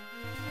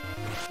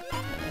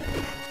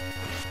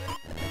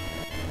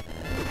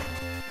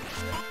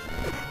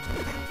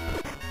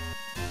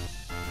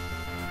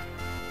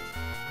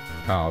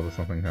 Oh, there's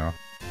something here.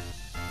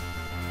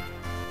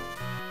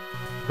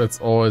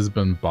 It's always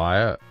been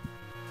by it.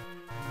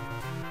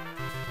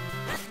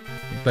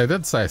 They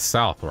did say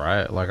south,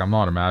 right? Like, I'm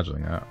not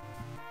imagining it.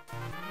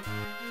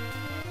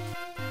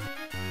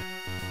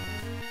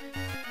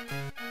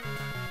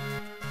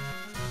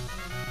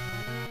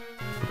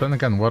 then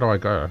again, where do I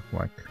go?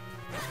 Like,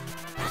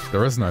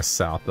 there is no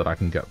south that I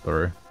can get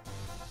through.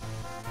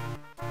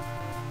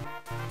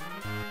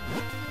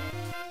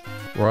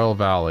 Royal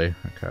Valley.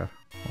 Okay,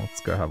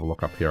 let's go have a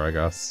look up here, I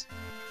guess.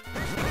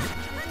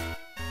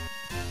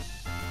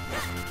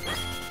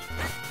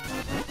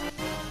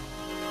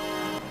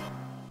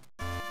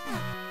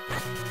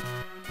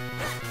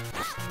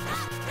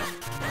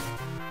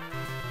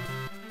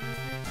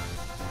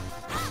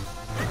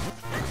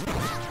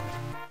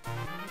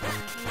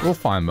 We'll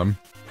find them.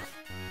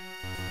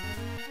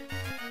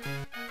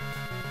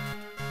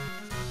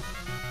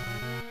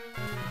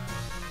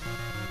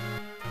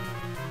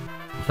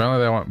 If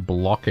only they weren't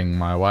blocking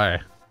my way.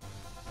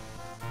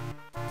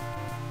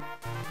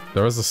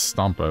 There is a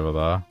stump over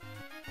there.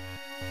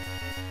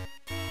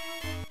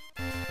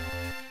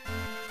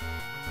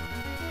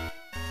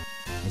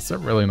 Is there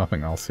really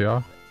nothing else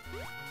here?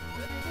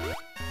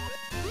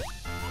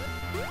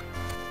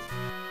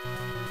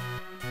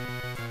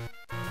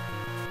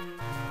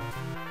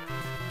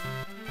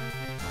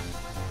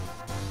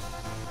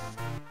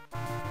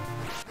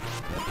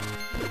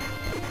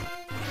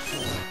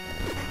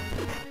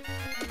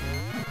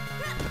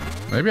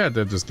 Maybe I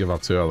did just give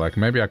up too. Like,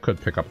 maybe I could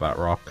pick up that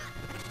rock.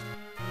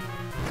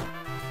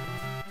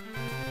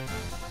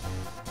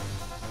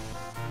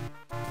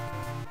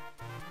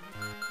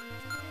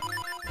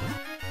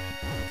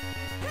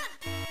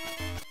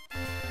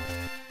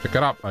 Pick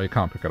it up. Oh, you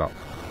can't pick it up.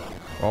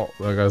 Oh,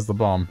 there goes the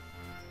bomb.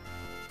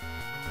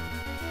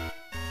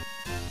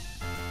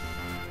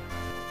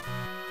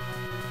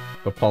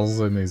 The puzzles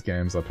in these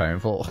games are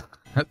painful.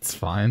 That's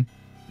fine.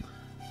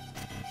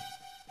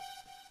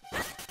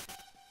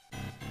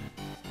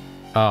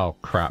 Oh,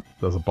 crap.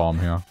 There's a bomb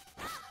here.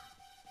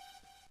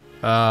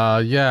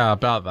 Yeah,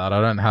 about that. I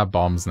don't have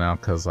bombs now,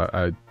 because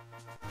I...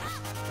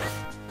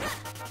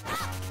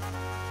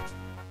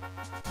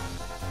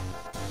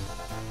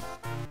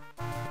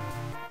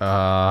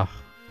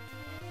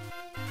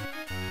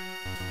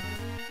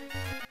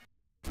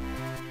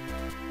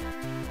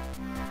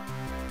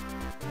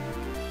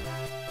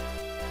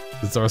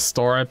 Is there a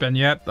store open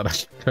yet that I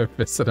can go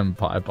visit and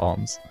buy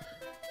bombs?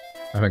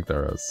 I think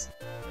there is.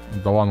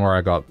 The one where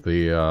I got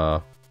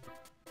the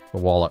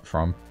wallet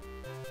from.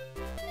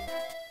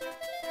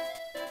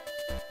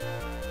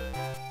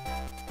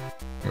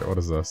 Wait, what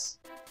is this?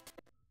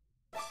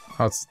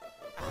 Oh, it's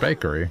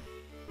bakery.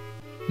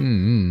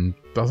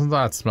 Doesn't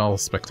that smell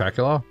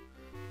spectacular?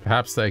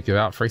 Perhaps they give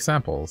out free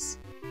samples.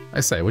 I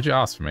say, would you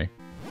ask for me?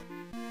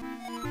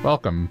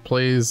 Welcome.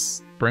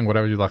 Please bring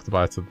whatever you'd like to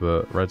buy to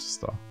the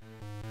register.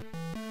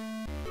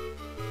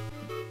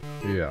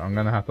 Yeah, I'm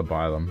gonna have to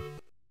buy them.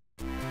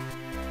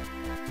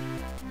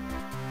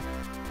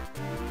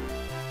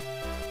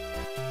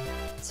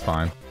 It's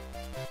fine.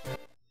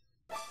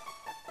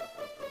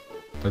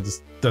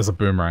 There's a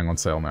boomerang on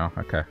sale now.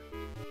 Okay.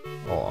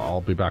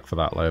 I'll be back for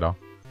that later.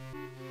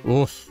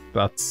 Oof,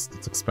 that's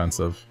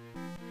expensive.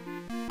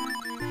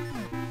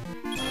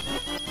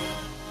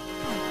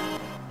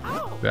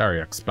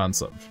 Very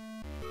expensive.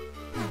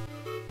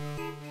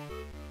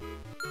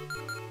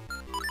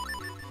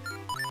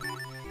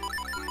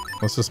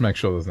 Let's just make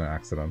sure there's no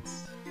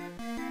accidents.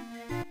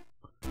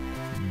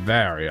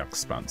 Very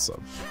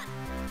expensive.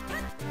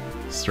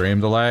 Stream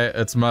delay?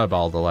 It's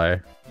mobile delay.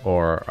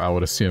 Or I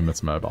would assume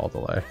it's mobile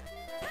delay.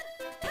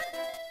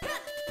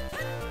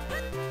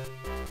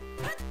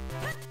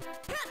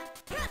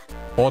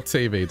 Or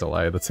TV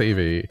delay. The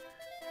TV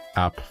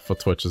app for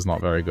Twitch is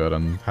not very good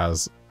and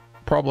has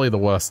probably the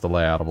worst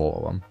delay out of all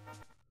of them.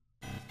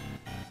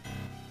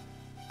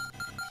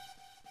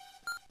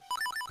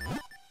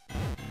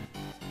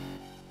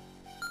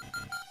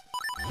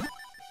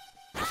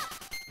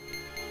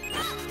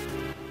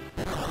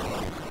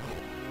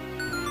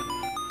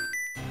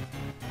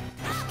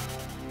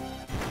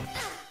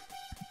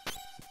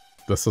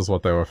 This is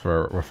what they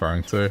were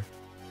referring to.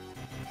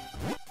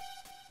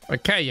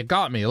 Okay, you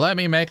got me. Let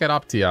me make it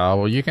up to ya.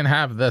 Well, you can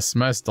have this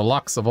most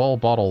deluxe of all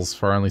bottles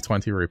for only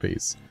 20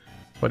 rupees.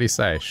 What do you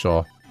say?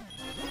 Sure.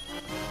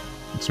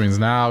 Which means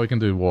now we can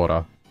do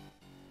water.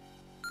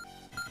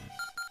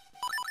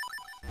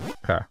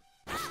 Okay.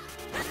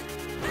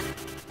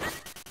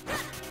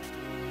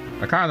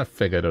 I kind of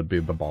figured it'd be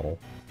the bottle.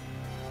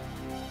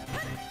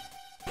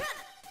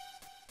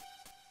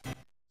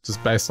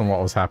 Just based on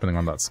what was happening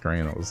on that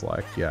screen, it was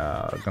like,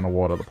 yeah, I'm gonna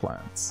water the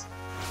plants.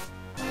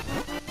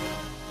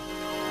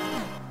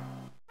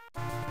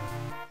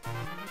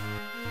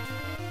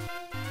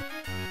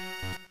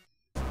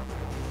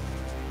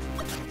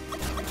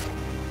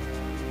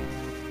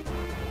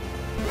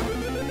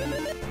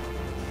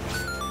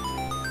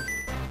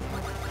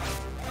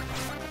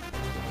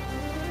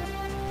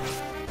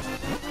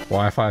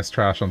 Wi-Fi's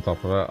trash on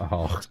top of it.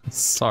 Oh,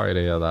 sorry to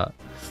hear that.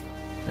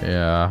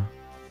 Yeah.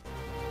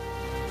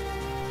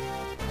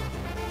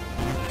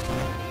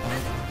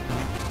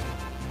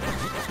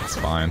 It's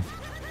fine.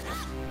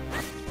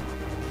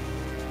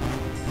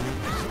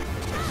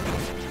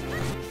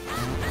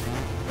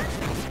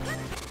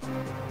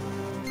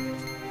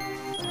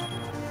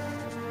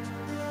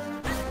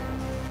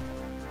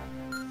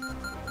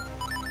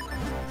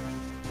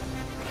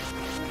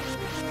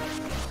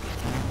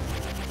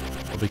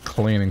 be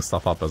cleaning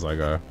stuff up as I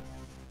go.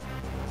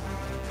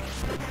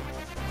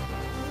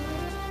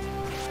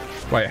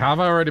 Wait, have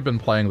I already been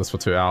playing this for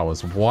 2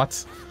 hours?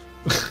 What?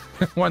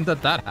 When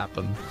did that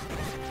happen?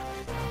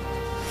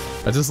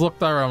 I just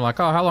looked over, I'm like,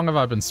 oh, how long have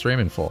I been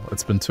streaming for?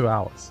 It's been 2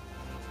 hours.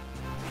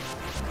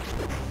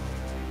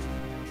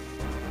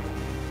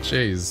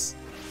 Jeez.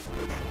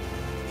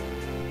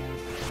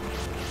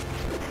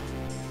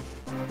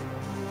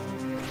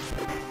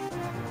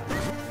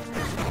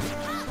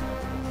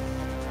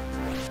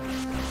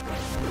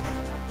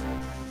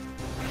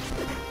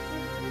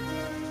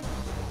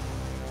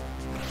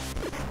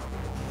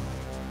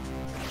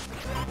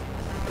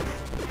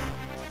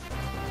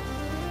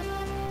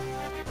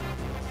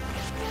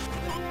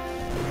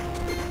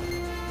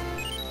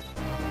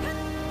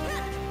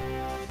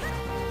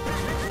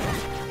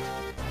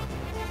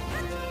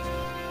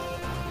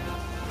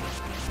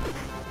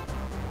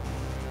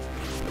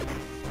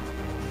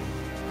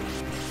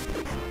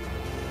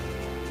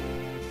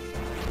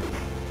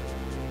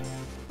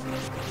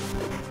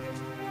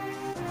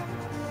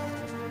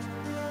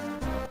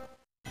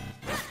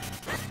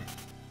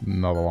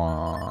 Another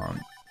one.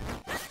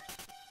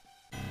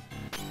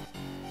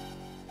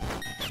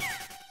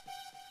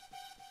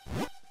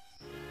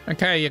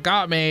 Okay, you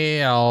got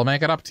me. I'll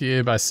make it up to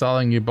you by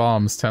selling you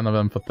bombs, 10 of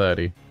them for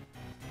 30.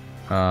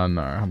 No,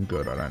 I'm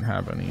good. I don't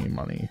have any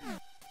money.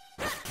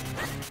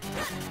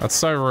 That's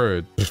so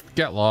rude.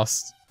 Get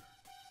lost.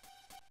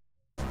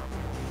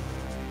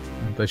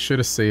 They shoot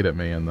a seed at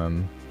me and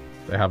then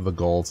they have the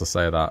gall to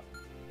say that.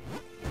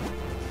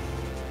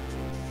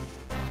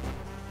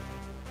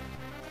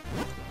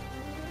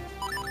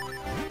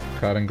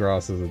 Cutting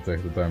grass is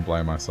addictive, don't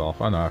blame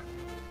myself. I know.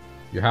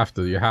 You have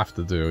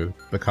to do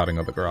the cutting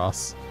of the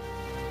grass.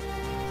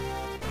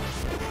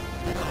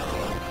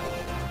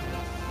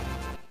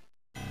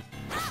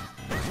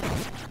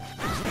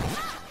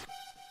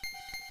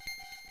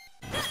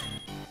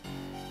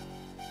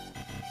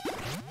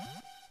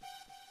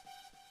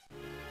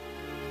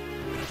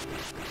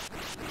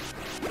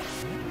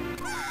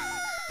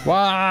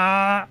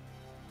 Wah!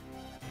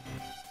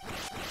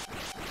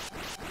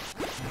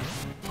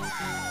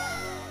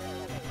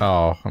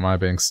 Oh, am I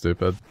being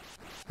stupid?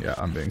 Yeah,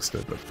 I'm being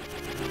stupid.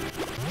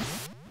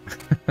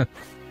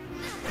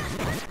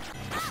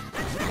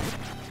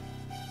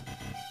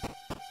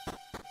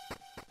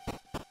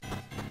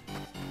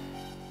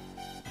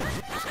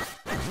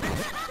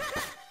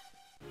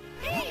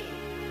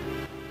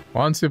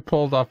 Once you've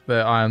pulled off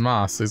their iron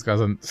mask, these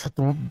guys are...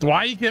 Why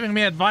are you giving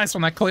me advice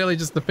when I clearly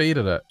just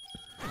defeated it?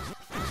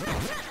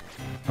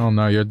 Oh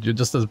no, you're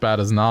just as bad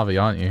as Navi,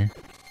 aren't you?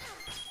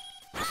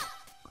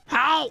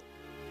 How?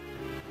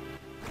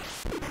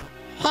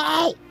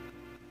 How?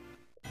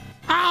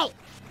 How?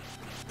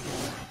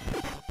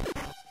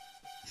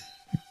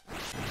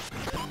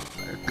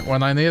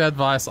 When I need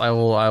advice, I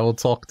will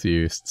talk to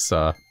you,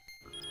 sir.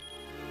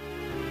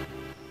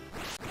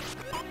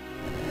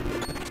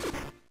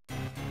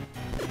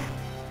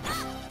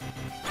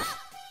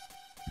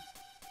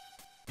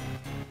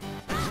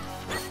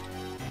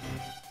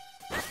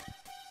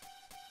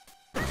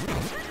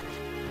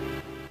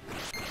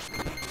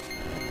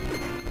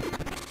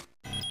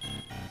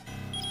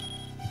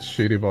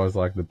 Shooty boys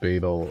like the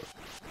beetle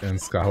in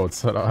Skyward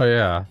Sword. Oh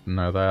yeah,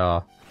 no they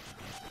are.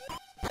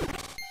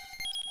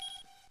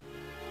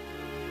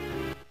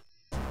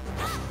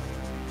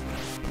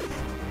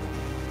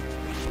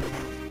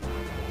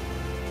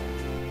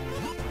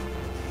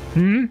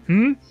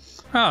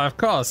 Oh, of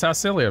course, how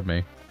silly of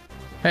me.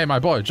 Hey my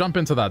boy, jump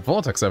into that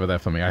vortex over there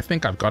for me. I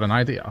think I've got an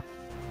idea.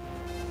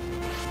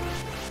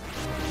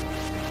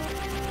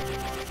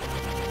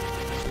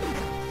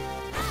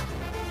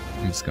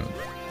 I'm just gonna...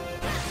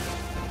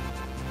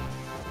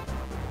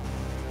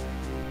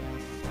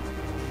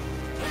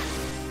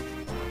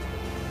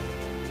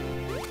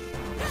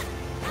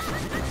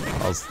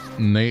 That was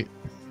neat.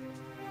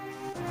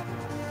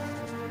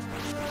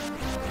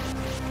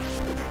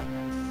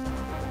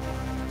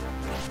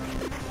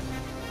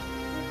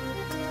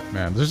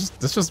 Man, this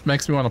just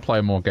makes me want to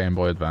play more Game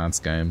Boy Advance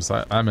games.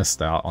 I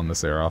missed out on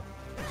this era.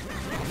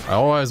 I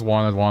always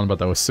wanted one, but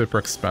they were super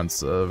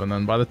expensive. And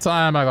then by the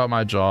time I got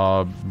my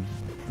job,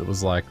 it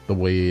was like the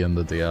Wii and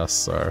the DS,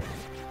 so...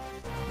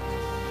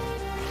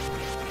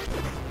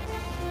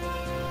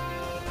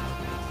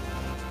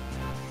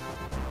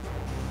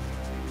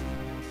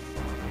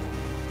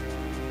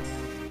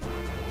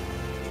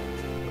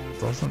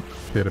 Doesn't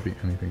appear to be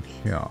anything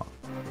here.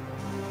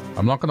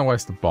 I'm not gonna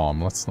waste a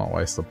bomb. Let's not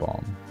waste a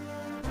bomb.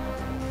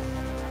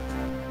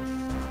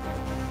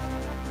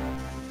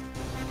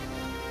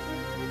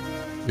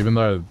 Even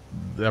though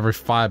every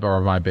fiber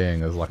of my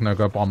being is like, no,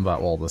 go bomb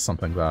that wall. There's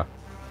something there.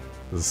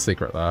 There's a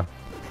secret there.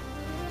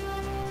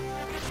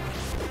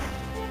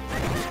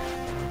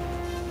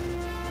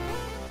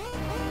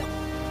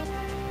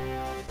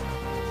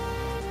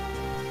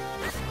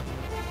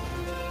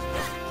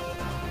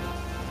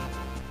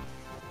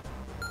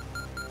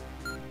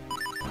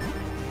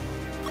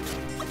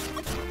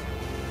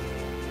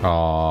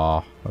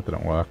 Aww, that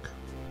didn't work.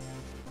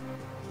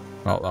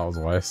 Oh, that was a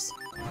waste.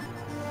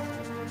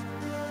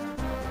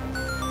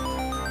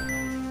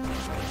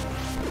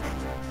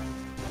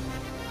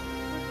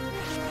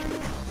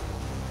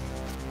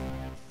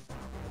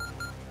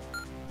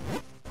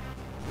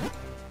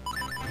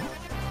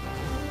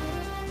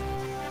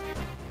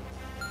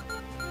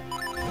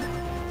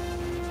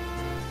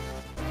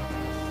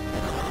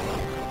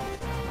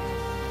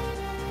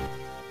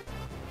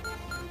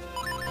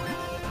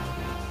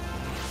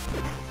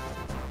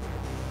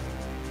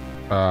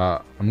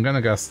 I'm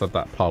gonna guess that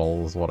that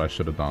puddle is what I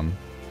should have done.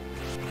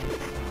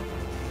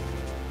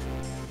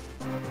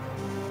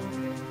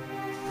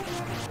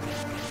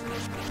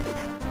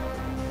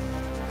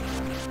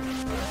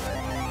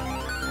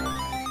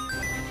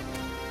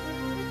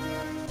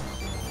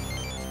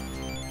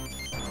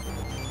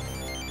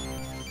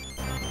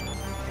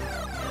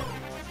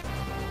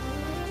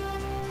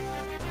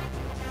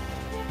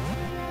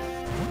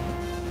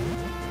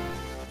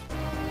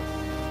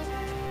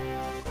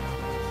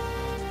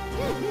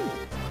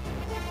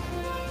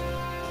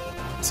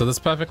 So this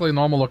perfectly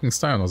normal looking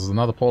stone was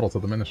another portal to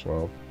the Minish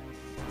world.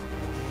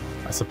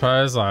 I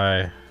suppose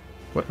I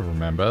would have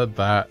remembered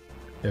that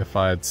if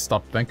I'd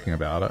stopped thinking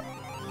about it.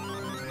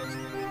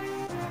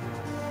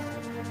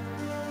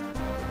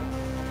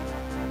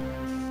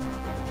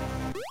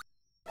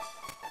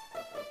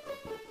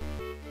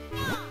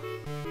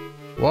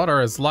 Water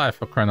is life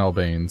for Crenel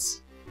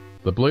beans.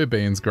 The blue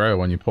beans grow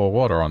when you pour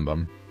water on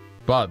them,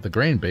 but the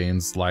green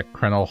beans like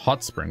Crenel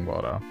hot spring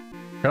water.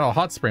 Crenel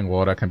hot spring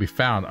water can be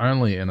found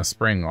only in a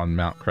spring on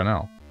Mount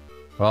Crenel.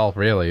 Well,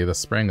 really, the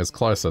spring is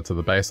closer to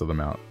the base of the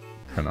Mount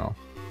Crenel.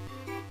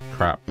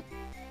 Crap.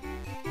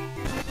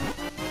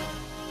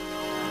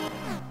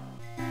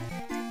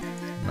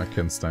 My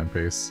kinstone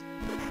piece.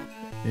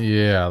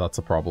 Yeah, that's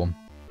a problem.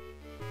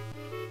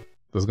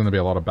 There's gonna be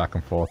a lot of back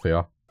and forth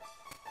here.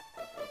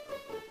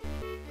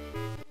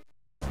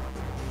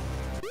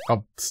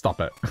 Oh,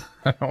 stop it.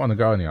 I don't want to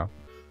go in here.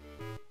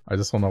 I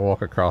just want to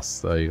walk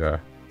across. There you go.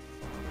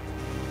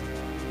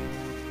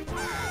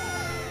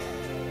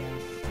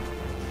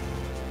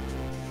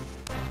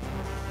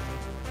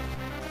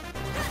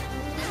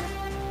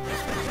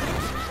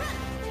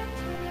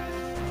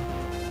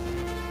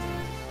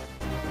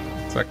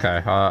 It's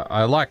okay.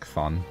 I like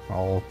fun.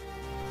 I'll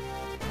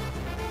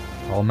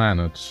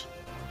manage.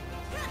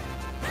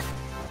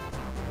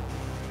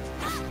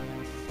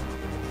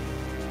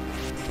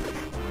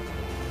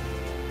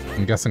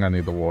 I'm guessing I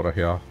need the water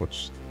here,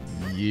 which,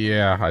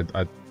 yeah,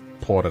 I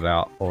poured it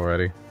out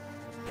already.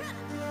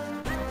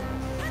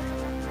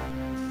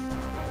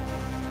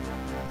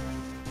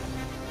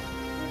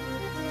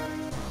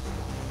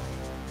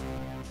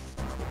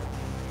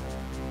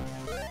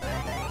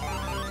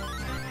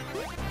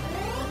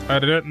 I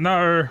didn't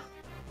know.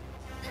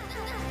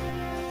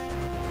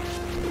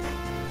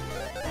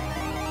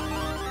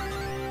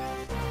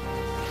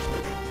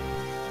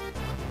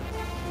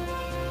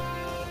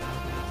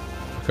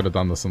 I could have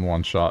done this in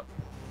one shot.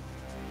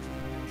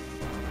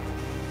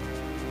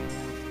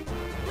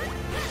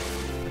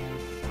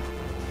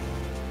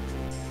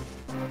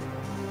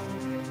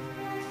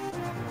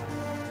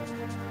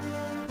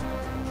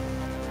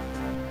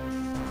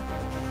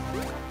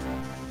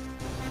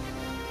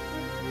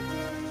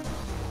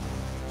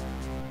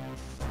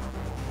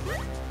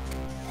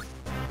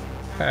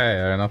 Hey,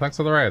 Anna, thanks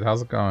for the raid.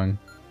 How's it going?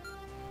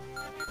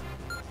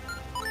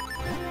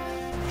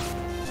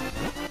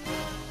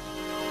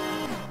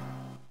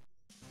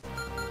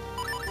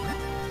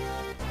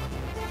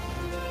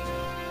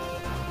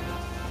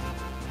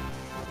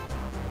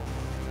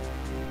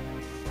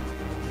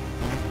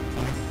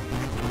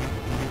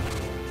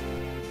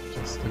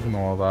 Just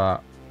ignore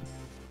that.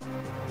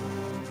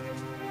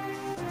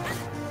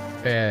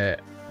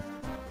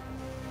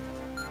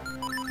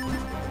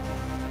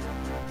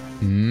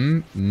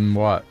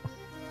 What?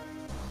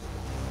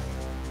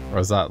 Or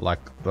is that like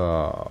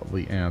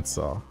the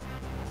answer?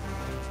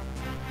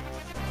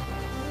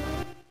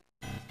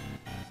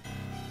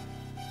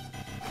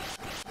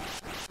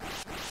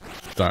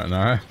 Don't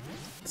know.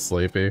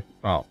 Sleepy.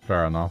 Oh,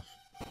 fair enough.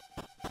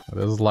 It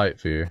is late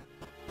for you.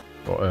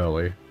 Or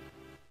early.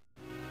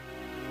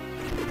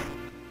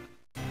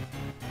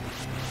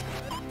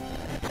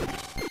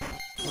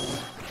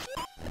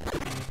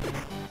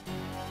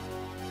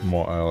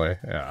 More early,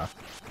 yeah.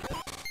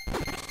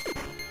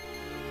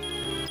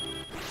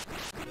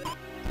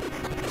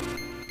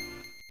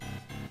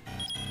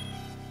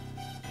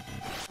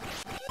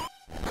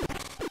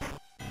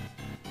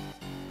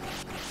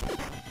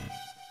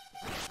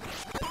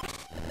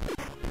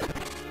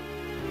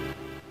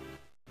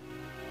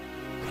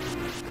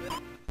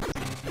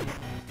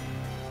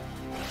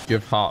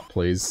 Give heart,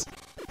 please.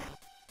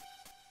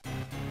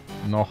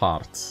 No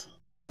heart.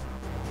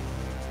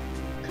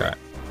 Okay.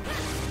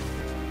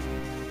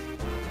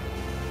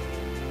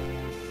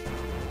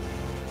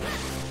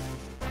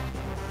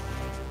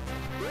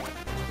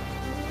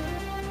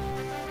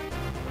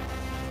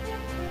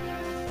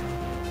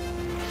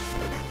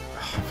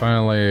 If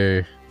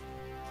only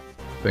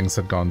things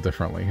had gone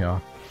differently here.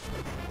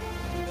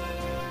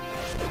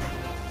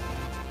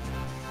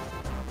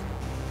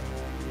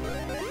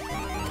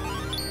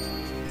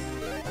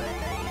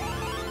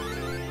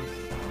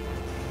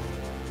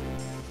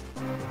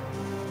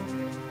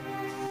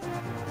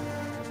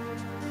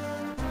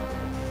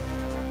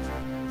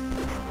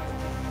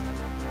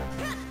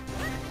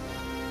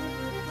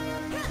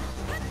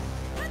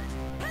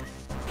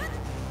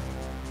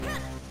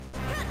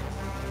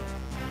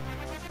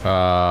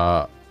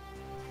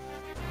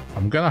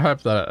 I'm gonna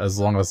hope that as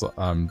long as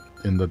I'm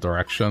in the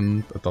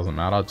direction, it doesn't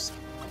matter. Just...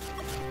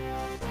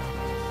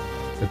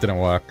 It didn't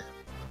work.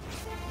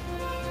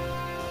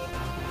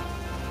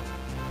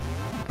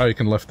 Oh, you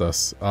can lift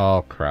this.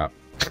 Oh, crap.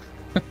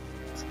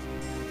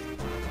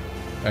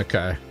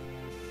 Okay.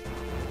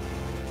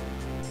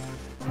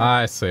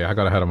 I see. I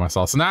got ahead of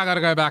myself. So now I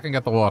gotta go back and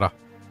get the water.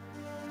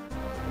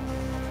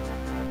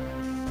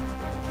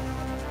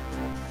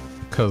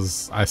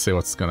 Because I see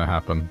what's gonna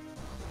happen.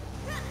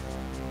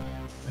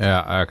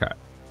 Yeah, okay.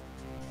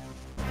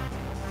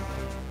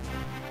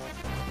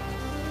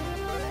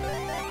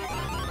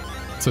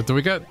 So do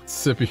we get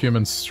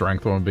superhuman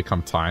strength when we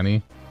become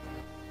tiny?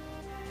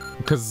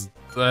 Because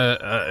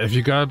if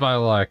you go by,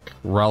 like,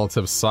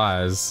 relative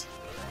size...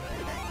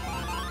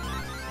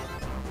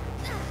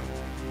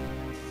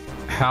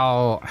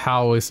 How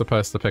are we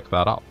supposed to pick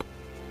that up?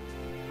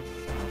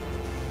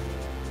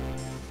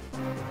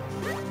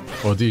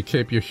 Or do you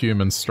keep your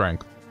human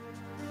strength?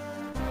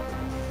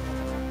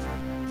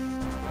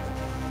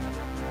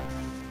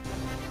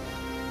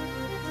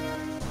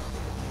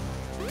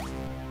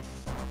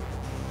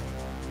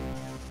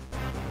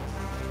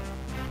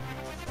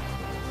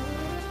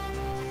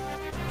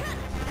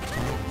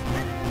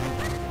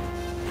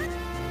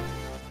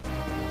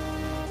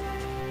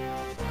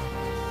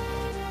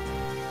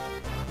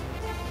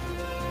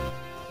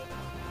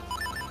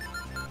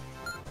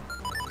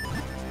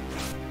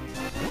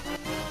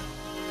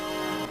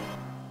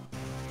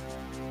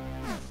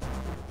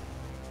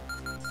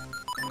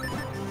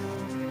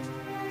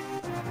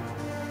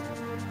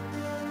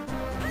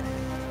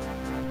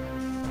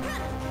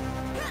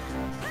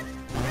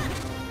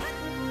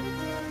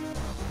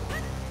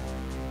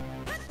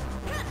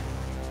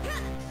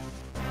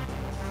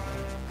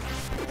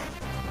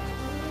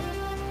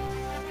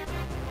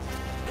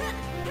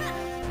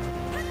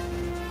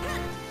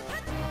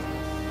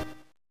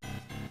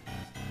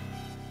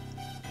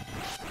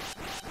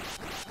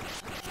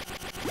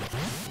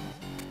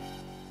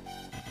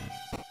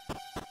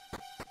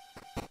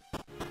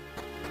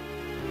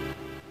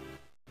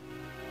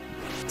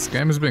 This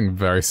game is being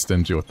very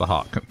stingy with the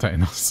heart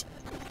containers.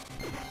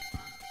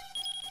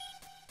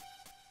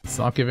 It's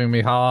not giving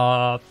me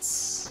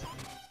hearts.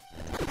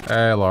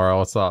 Hey Laura,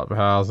 what's up?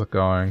 How's it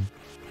going?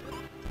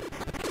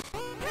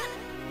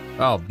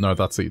 Oh, no,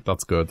 that's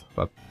good.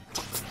 That's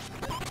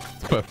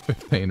worth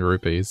 15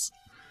 rupees.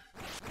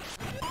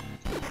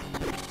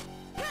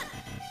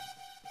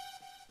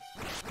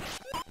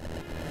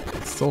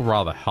 It's still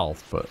rather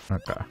health, but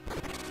okay.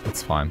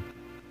 That's fine.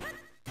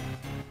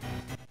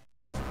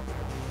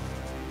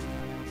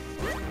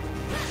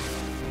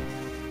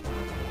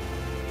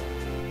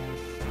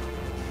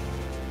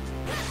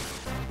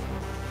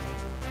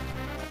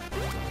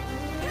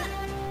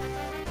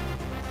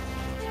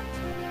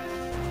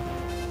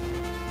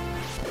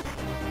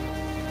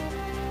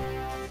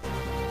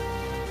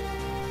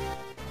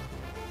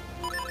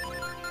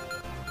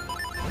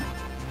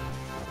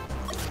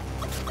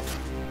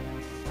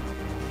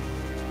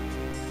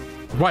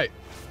 Wait.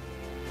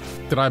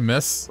 Did I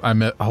miss? I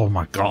missed. Oh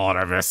my god,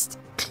 I missed.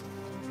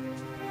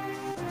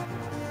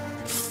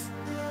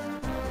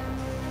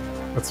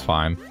 That's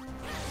fine.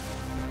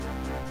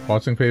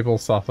 Watching people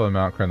suffer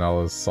Mount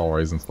Cronella's sole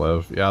reason to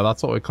live. Yeah,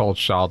 that's what we call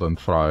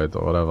Schadenfreude,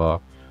 or whatever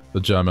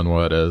the German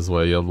word is,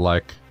 where you're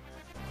like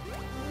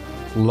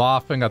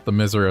laughing at the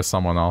misery of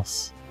someone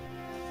else.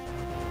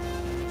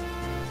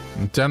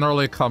 It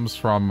generally comes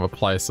from a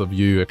place of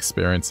you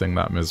experiencing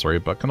that misery,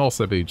 but can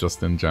also be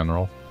just in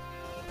general.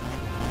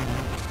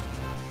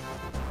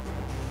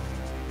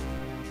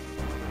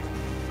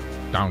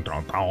 Down,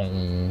 down,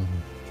 down.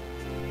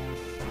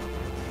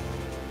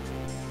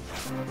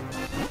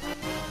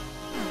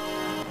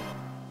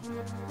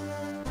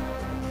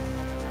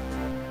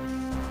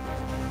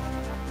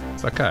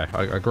 It's okay.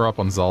 I grew up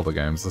on Zelda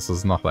games. This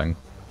is nothing.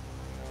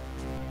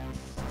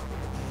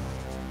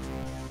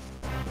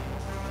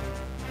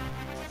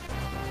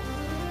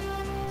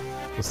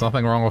 There's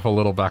nothing wrong with a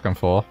little back and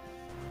forth.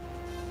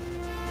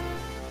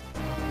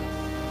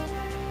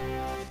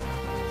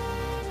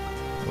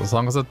 As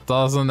long as it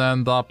doesn't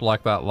end up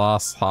like that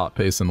last heart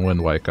piece in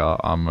Wind Waker,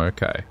 I'm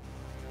okay.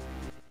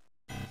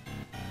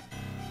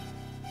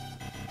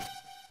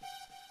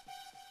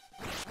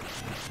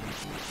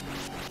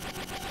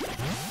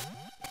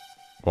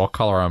 What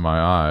color are my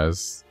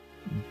eyes?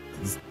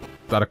 Is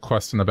that a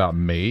question about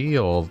me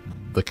or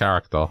the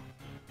character?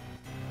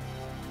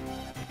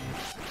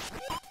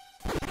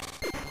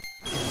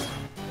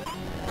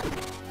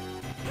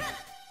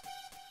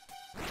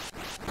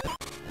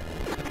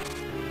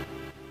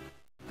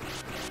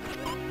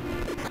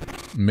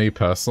 Me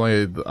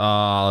personally,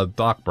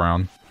 dark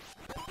brown.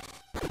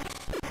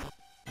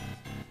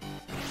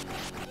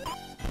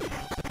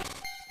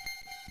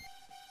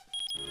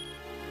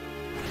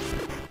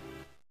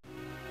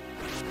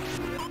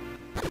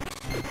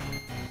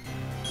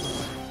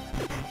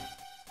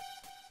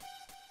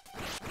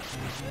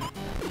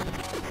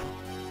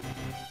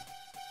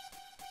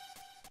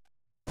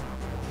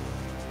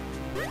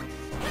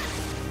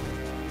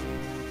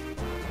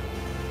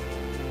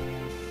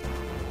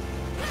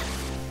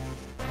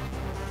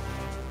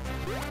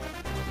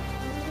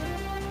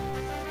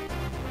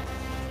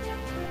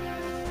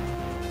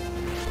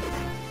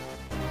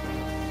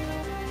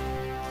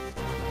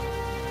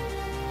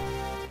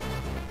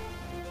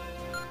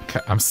 Okay,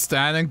 I'm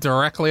standing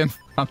directly in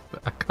front of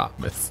it. I can't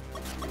miss.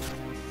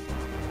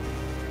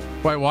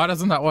 Wait, why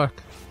doesn't that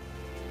work?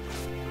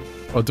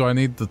 Or do I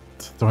need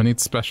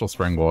special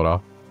spring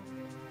water?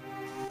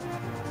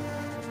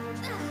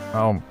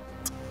 Oh.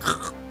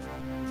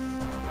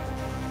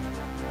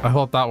 I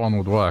thought that one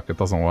would work. It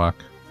doesn't work.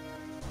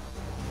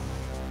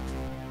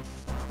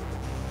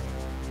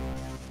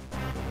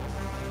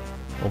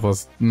 Well,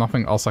 there's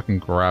nothing else I can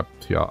grab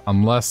here.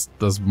 Unless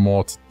there's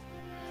more to...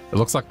 It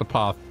looks like the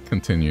path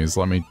continues.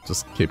 Let me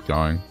just keep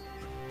going.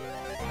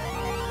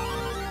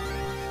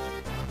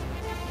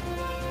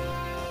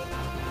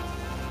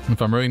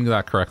 If I'm reading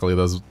that correctly,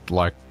 there's,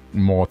 like,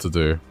 more to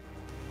do.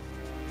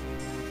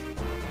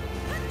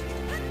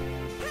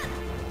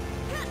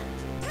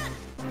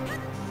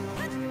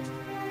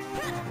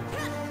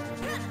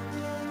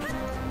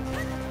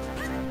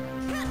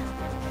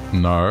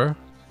 No.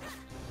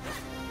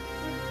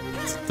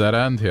 It's a dead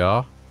end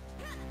here.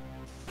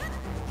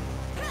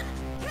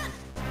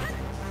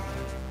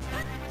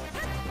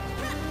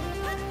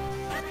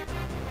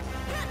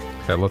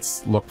 Okay,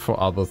 let's look for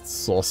other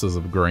sources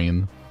of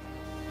green.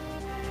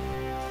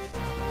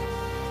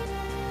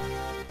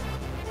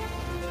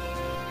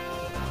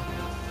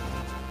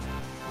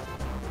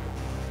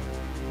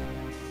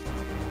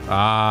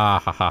 Ah,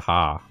 ha ha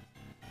ha.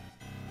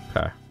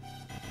 Okay.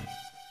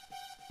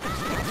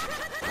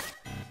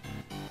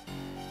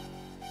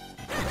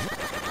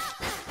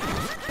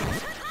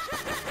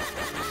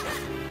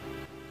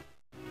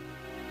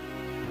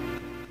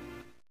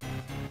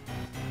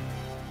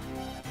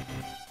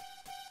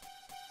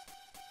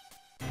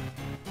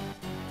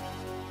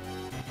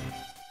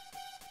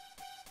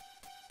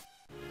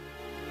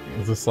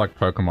 Is this like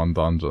Pokemon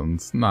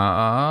Dungeons?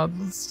 Nah,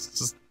 it's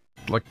just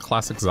like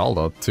classic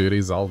Zelda,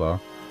 2D Zelda.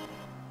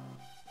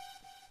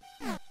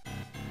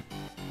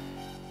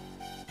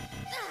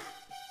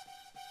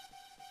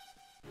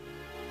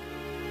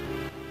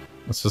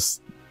 It's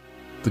just...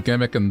 The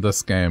gimmick in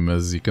this game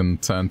is you can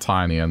turn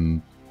tiny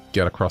and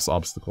get across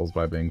obstacles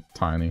by being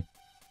tiny.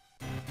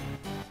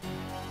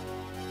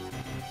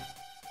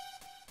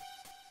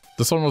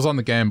 This one was on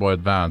the Game Boy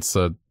Advance,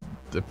 so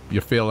if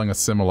you're feeling a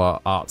similar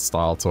art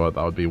style to it,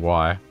 that would be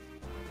why.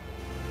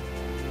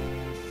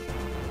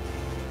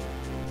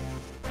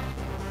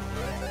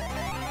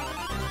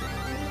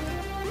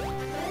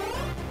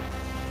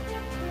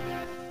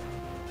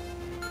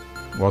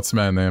 What's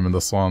my name in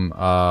this one?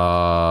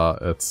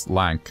 It's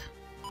Lank.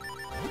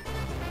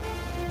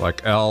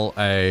 Like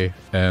L-A-N-K-H.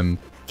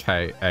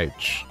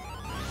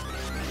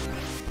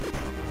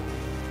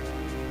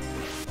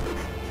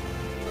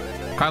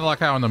 Kind of like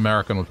how an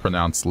American would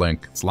pronounce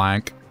Link. It's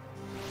Lank.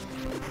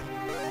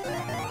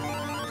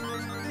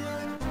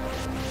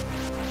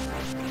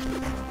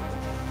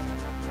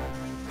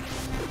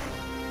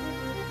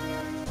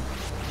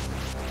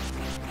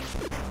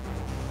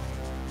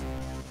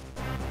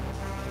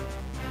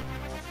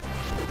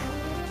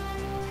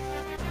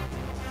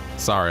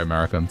 Sorry,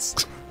 Americans.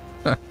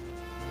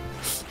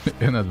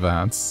 In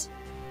advance.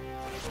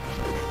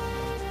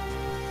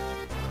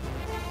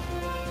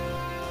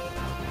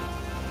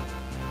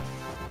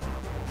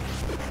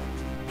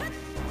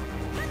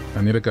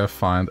 I need to go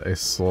find a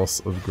source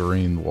of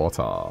green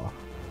water.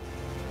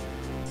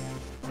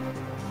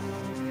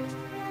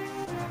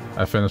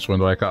 I finished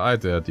Wind Waker. I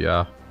did,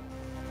 yeah.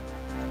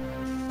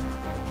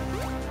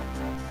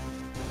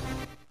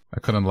 I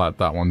couldn't let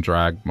that one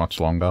drag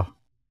much longer.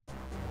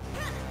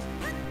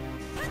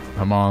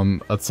 I'm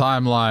on a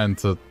timeline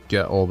to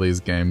get all these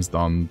games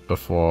done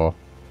before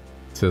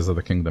Tears of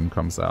the Kingdom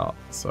comes out,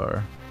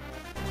 so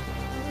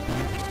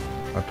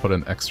I put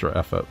in extra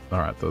effort.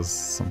 Alright, there's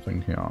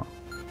something here.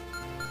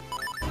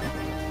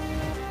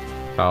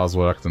 How's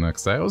work the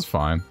next day? It was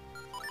fine.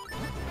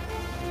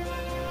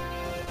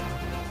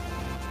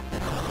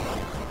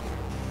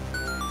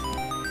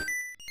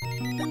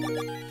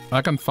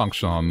 I can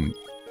function on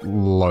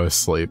low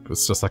sleep,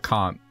 it's just I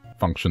can't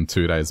function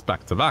 2 days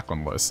back to back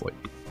on low sleep.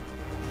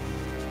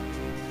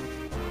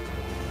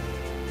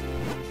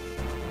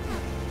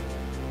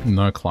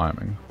 No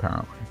climbing,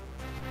 apparently.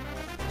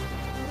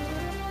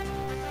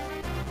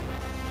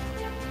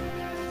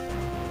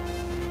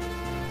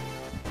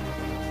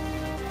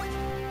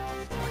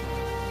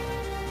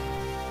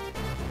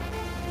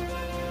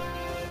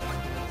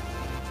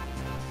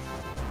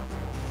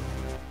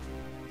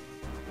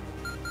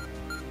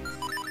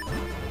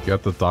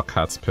 Get the duck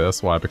hat's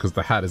piss? Why? Because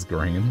the hat is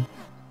green?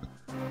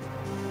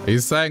 Are you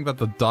saying that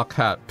the duck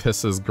hat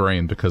pisses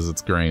green because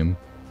it's green?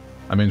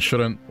 I mean,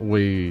 shouldn't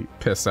we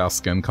piss our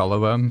skin color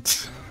then?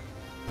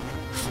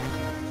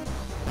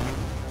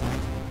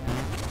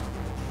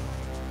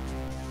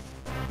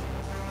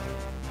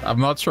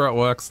 I'm not sure it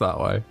works that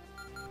way.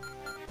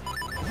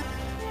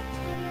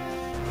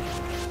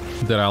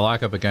 Did I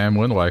like it, the game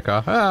Wind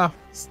Waker? Ah,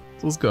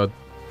 it was good.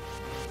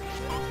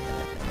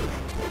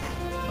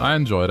 I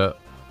enjoyed it.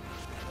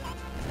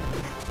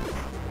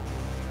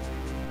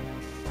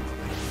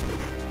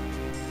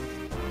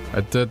 I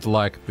did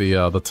like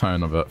the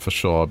tone of it for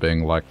sure,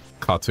 being like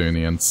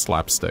cartoony and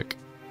slapstick.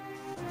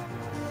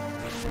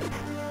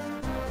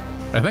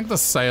 I think the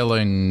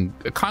sailing,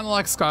 kind of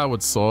like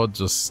Skyward Sword,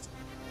 just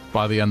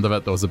by the end of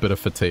it, there was a bit of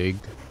fatigue.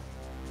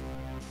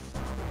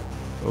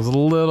 There was a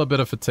little bit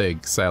of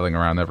fatigue sailing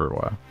around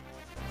everywhere.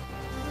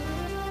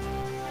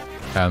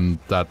 And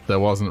that there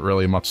wasn't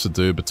really much to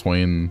do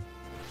between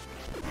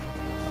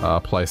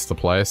place to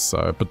place,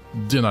 so... But,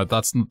 you know,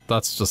 that's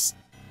just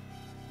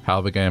how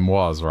the game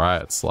was,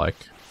 right? It's like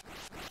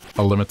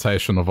a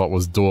limitation of what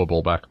was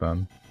doable back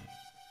then.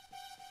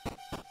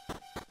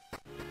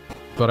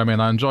 But I mean,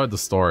 I enjoyed the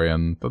story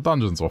and the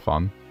dungeons were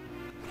fun.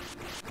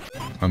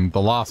 And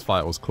the last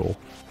fight was cool.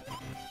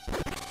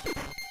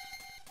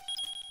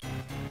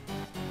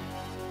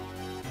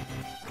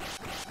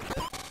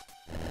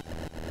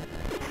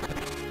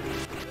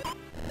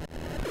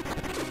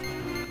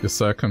 You're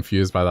so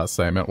confused by that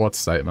statement. What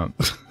statement?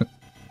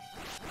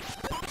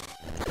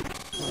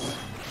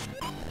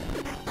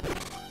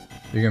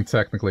 You can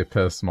technically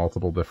piss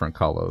multiple different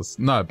colors.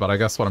 No, but I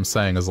guess what I'm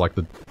saying is like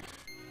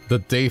the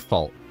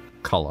default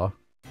color.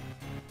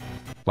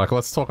 Like,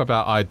 let's talk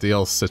about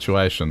ideal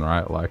situation,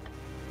 right? Like,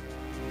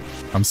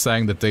 I'm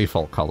saying the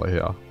default color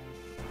here.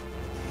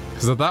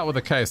 Because if that were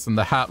the case, then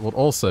the hat would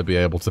also be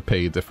able to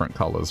pee different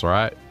colors,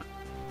 right?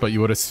 But you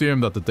would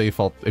assume that the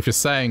default... If you're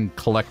saying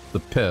collect the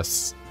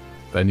piss,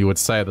 then you would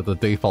say that the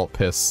default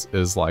piss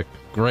is, like,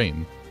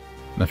 green.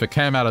 And if it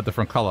came out a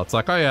different color, it's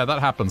like, oh yeah,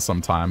 that happens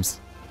sometimes.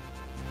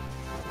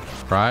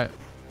 Right?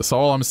 So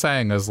all I'm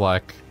saying is,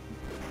 like,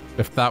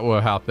 if that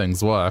were how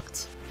things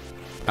worked,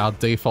 our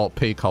default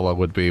pee color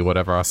would be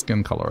whatever our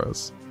skin color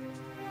is.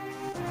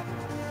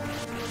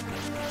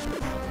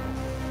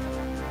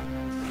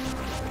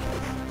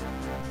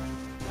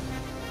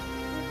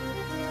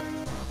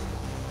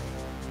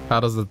 How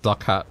does the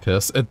duck hat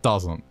piss? It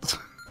doesn't.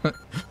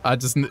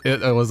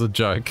 It was a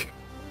joke.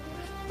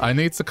 I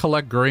need to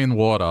collect green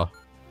water.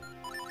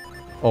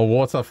 Or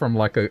water from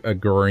like a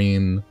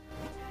green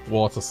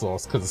water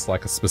source, because it's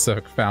like a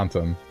specific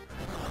fountain.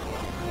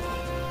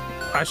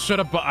 I should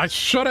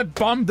have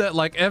bombed it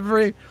like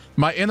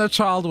my inner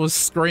child was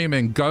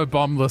screaming, go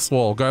bomb this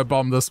wall, go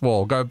bomb this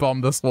wall, go bomb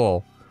this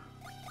wall.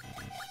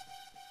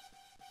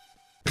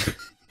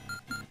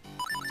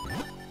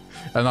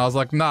 And I was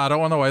like, nah, I don't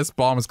want to waste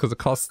bombs because it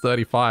costs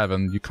 35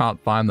 and you can't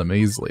find them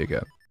easily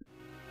again.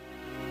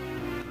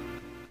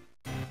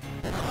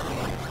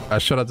 I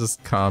should have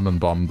just come and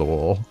bombed the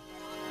wall.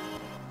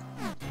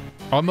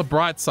 On the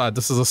bright side,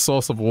 this is a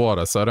source of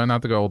water, so I don't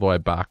have to go all the way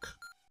back.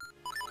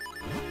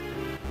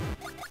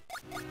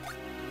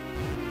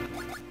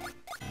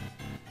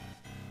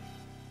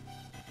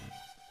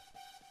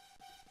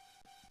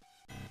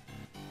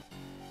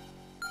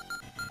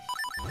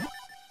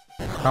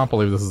 I can't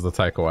believe this is the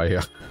takeaway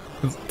here.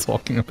 It's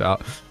talking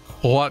about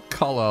what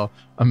color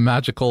a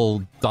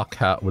magical duck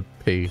hat would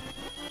pee.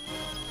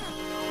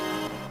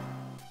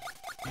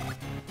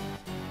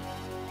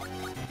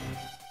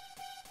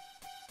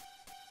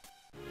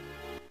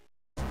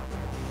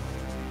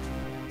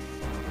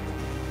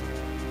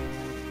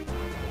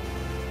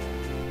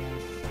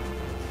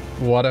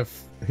 What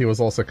if he was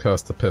also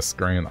cursed to piss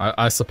green?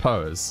 I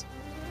suppose.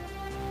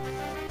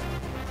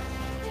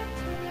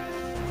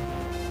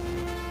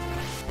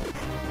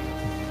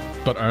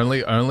 But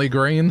only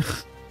green?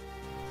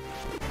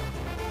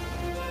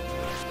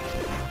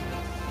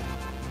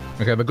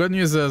 Okay, the good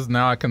news is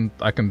now I can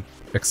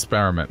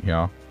experiment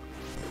here.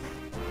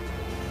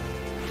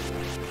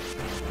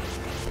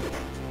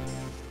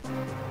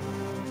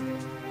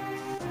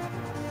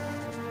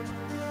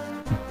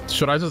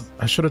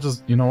 I should have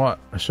just, you know what?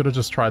 I should have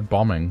just tried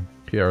bombing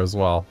here as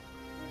well.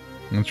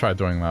 I'm gonna try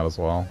doing that as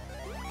well.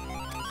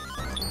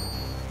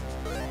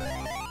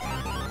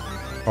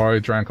 Or he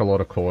drank a lot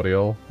of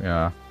cordial.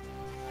 Yeah.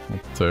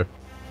 Too.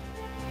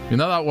 You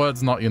know that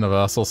word's not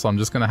universal, so I'm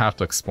just gonna have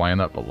to explain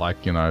it, but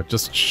like, you know,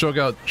 just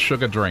sugar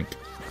drink.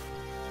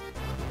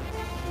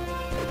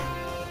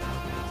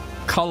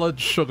 Colored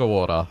sugar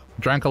water.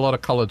 Drank a lot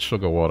of colored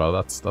sugar water.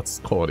 That's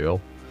cordial.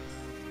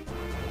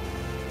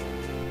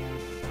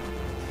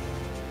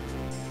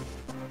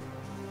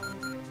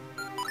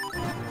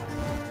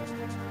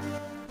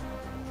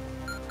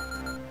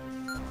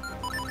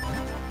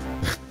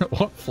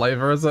 What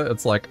flavor is it?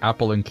 It's like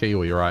apple and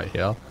kiwi right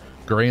here.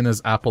 Green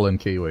is apple and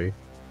kiwi.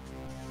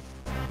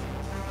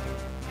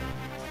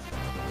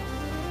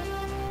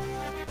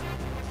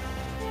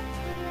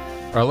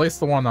 Or at least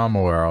the one I'm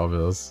aware of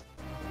is.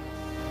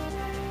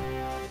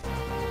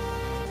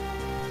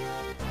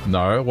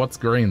 No, what's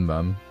green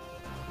then?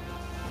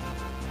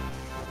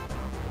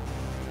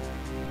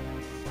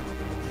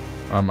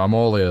 I'm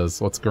all ears.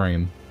 What's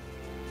green?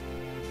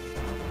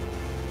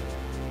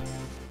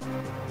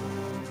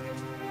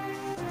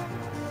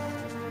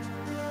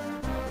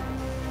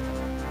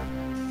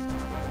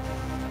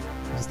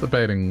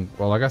 Debating.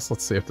 Well, I guess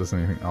let's see if there's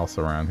anything else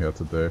around here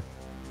to do.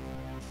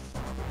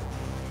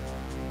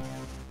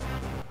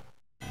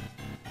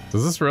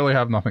 Does this really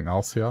have nothing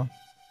else here?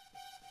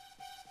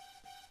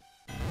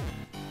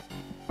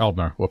 Oh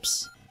no,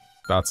 whoops.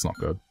 That's not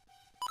good.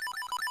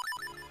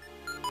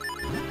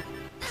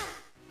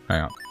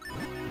 Hang on.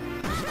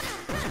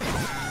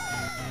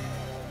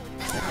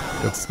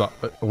 It's not...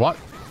 What?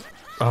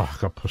 Oh,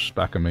 I got pushed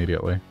back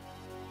immediately.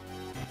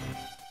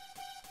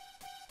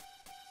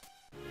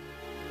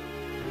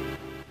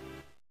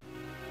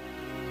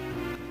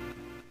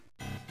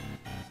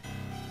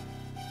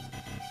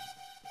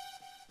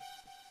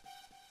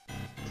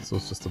 This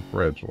was just a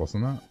bridge,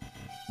 wasn't it?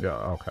 Yeah,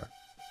 okay.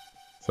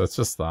 So it's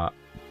just that.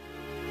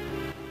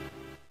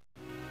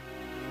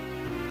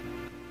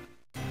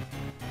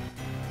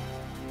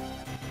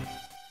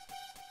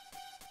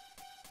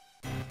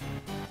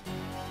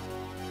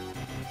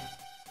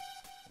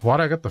 Why'd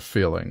I get the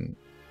feeling?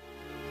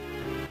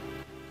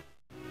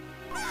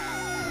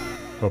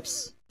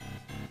 Oops.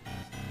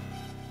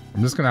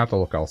 I'm just gonna have to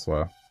look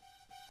elsewhere.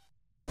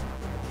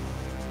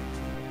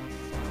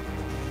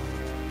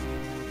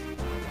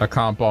 I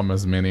can't bomb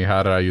as many.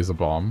 How did I use a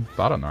bomb?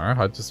 I don't know.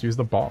 I just used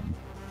a bomb.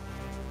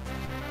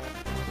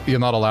 You're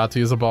not allowed to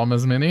use a bomb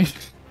as many?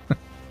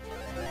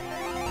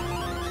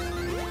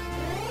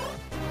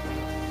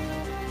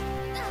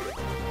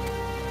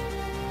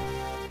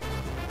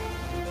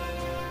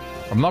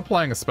 I'm not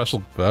playing a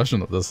special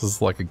version of this. This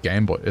is like a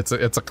Game Boy. It's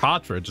a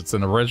cartridge. It's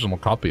an original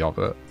copy of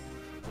it.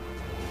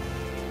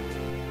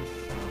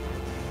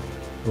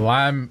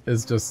 Lime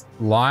is just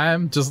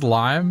lime? Just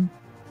lime?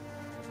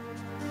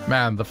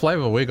 Man, the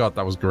flavor we got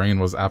that was green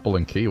was apple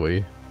and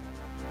kiwi.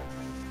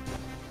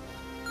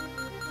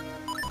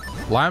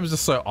 Lime's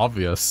just so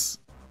obvious.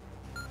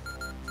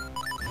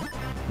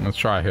 Let's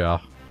try here.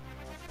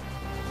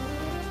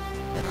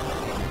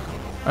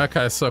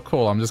 Okay, so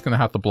cool. I'm just gonna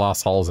have to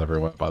blast holes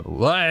everywhere, by the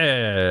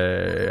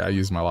way. I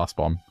used my last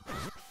bomb.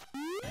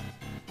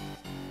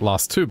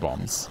 Last 2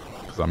 bombs.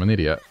 Because I'm an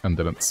idiot and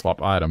didn't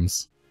swap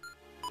items.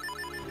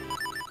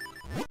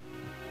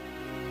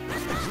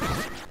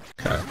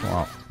 Okay,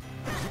 well.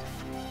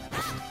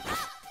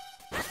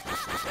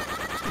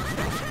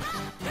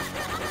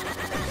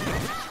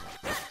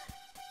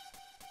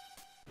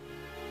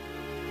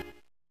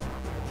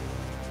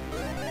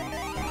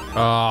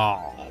 Oh.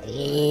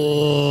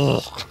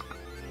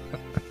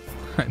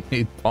 I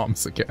need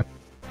bombs again.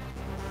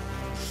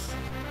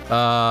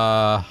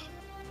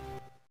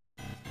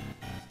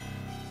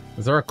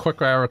 Is there a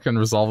quick way I can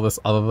resolve this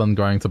other than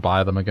going to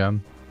buy them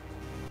again?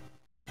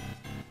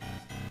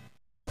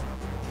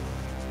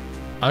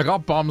 I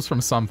got bombs from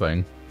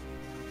something.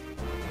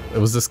 It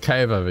was this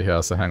cave over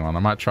here, so hang on, I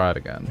might try it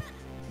again.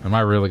 Am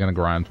I really gonna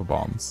grind for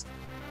bombs?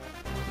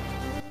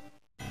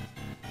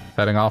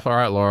 Heading off,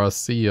 alright Laura,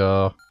 see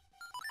ya.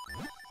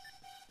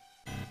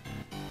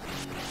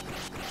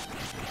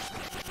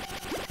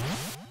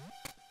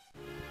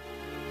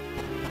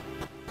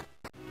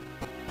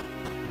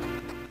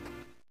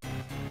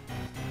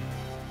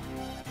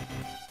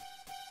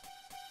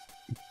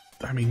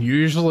 I mean,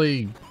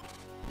 usually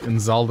in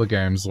Zelda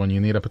games, when you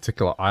need a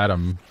particular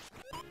item,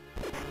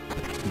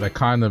 they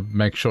kind of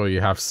make sure you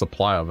have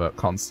supply of it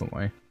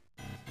constantly.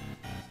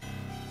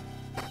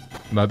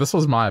 No, this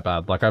was my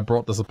bad. Like, I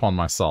brought this upon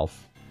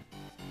myself.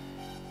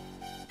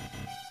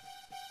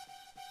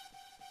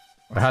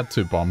 I had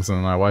 2 bombs and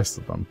then I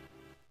wasted them.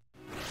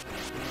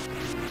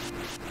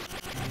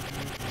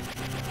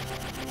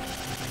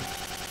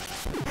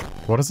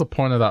 What is the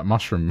point of that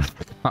mushroom if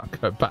I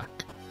can't go back?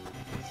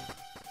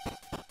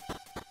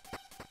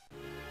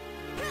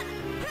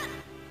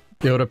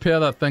 It would appear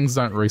that things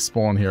don't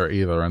respawn here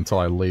either until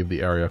I leave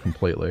the area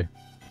completely.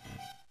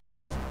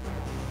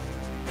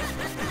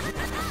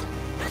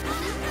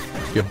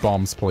 Give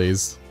bombs,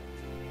 please.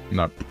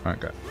 Nope.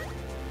 Okay.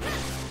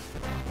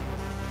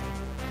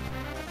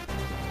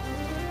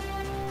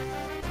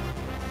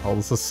 Well,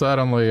 this is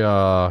certainly,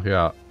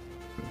 yeah,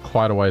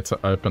 quite a way to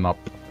open up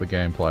the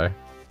gameplay.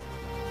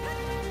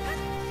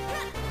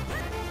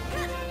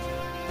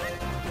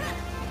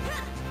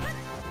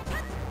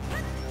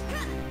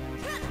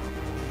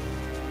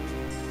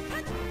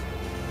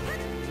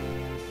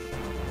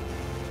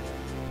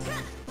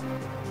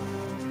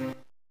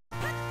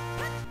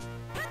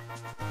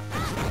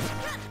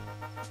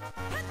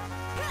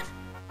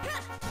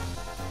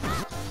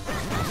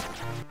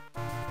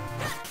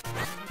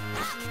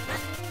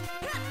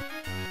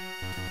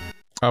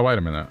 Oh, wait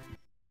a minute.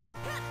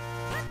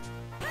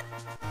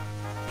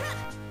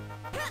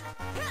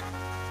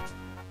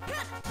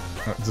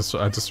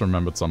 I just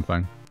remembered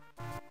something.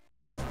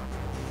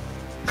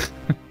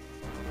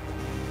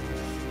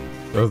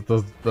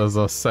 there's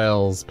a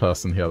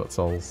salesperson here that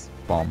sells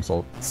bombs,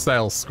 or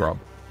sales scrub.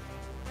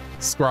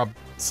 Scrub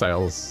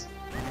sales.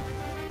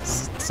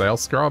 Sales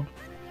scrub?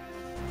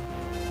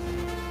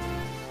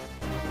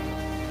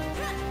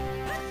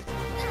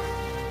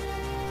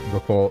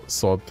 Before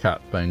sword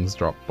cat things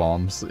drop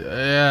bombs.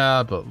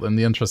 Yeah, but in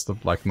the interest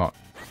of, like, not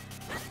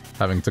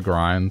having to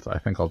grind, I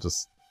think I'll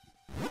just...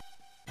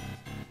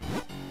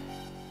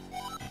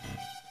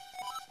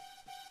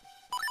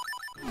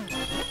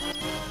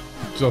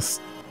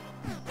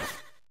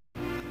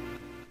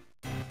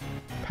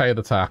 pay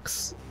the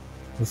tax.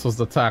 This was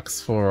the tax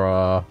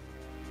for,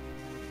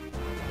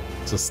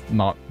 just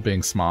not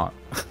being smart.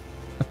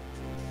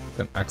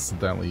 And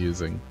accidentally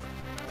using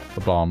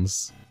the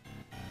bombs.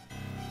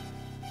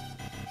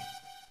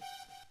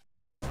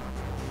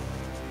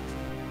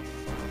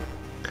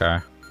 Okay.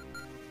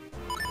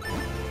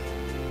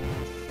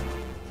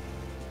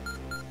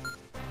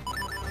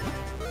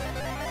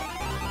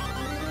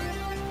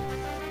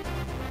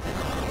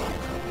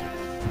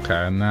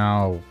 Okay,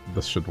 now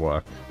this should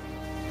work.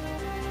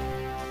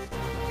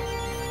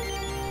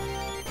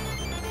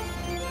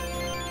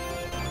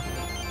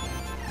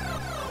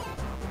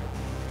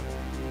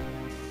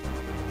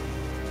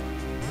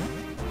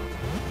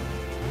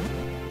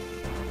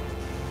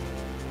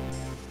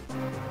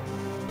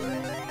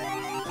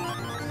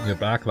 Get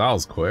back, that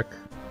was quick.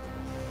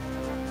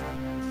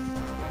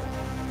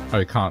 Oh,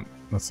 you can't,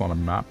 that's not a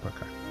map,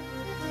 okay.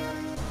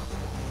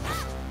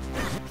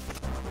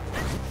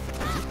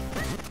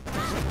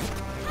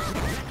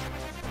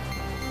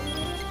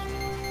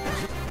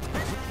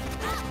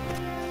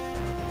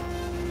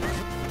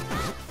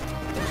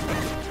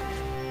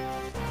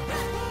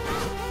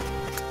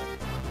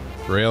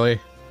 Really?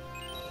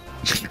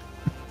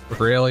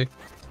 Really?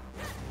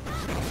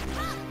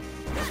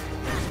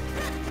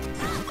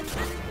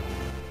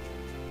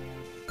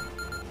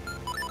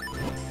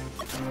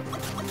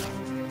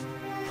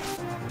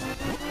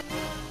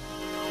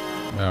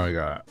 There we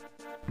go.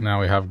 Now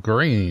we have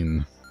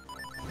green.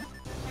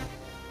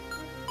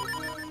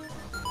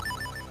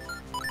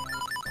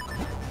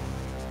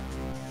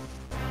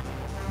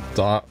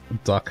 Duck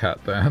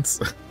hat dance.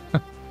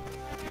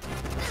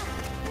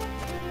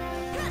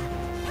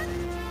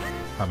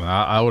 I mean,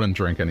 I wouldn't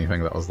drink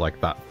anything that was like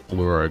that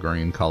fluoro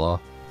green color.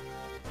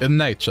 In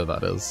nature,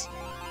 that is.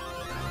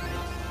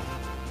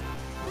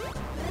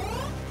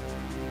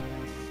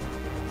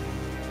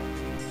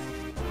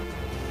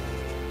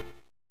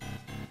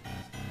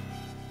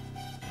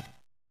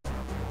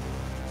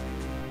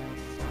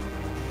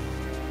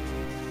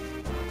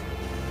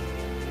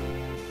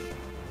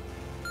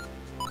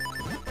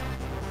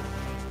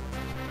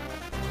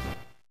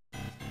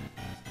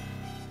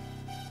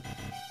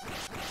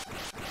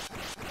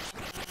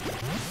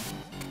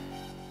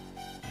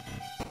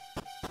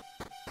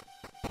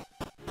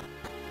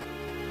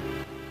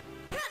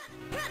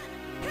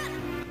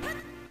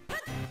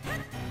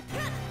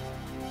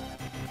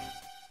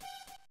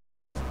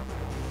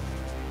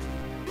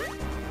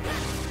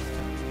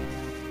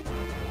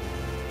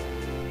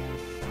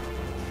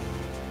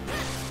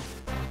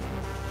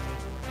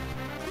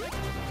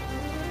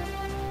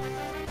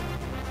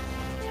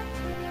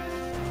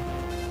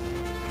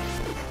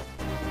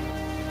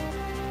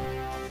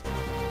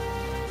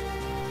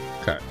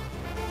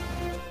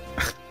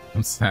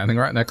 I'm standing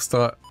right next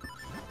to it.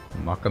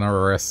 I'm not gonna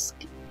risk.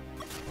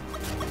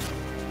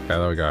 Okay,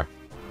 there we go.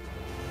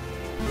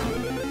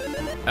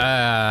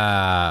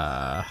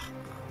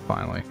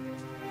 Finally.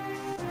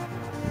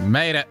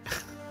 Made it!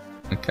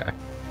 Okay.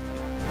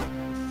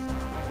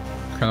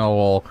 Kernel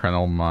wall,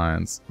 kernel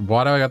mines.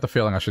 Why do I get the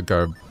feeling I should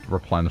go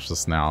replenish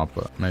this now,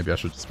 but maybe I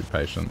should just be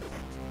patient.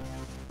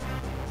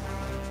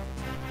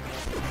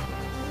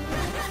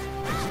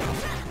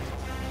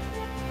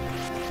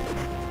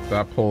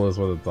 That pool is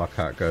where the duck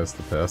hat goes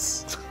to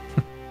piss.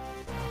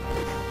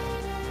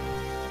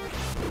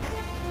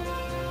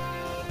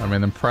 I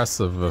mean,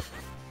 impressive if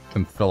it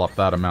can fill up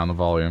that amount of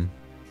volume.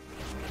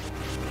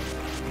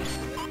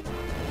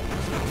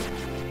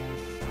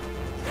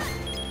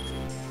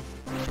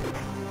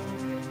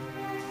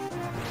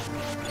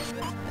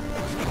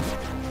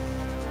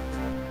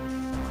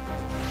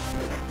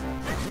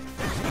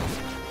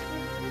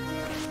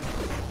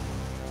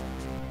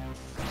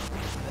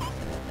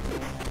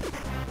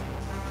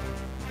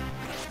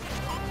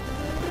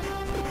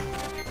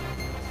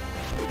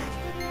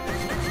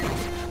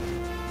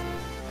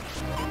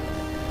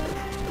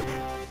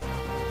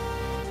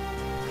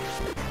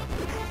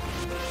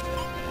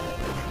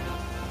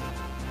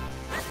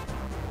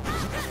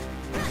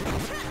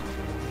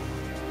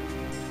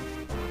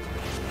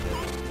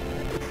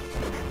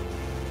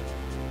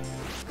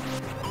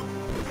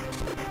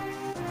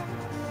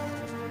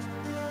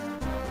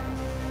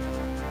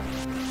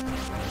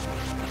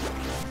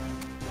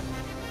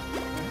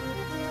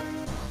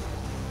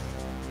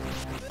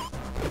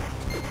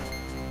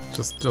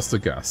 Just a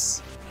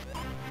guess.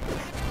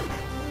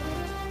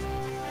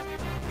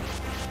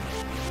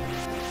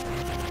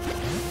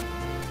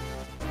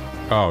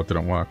 Oh, it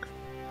didn't work.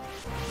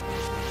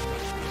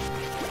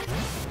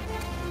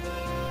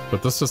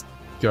 But this just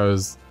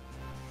goes...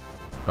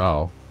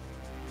 Oh.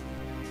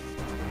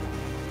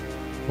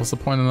 What's the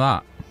point of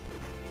that?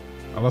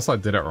 Unless I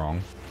did it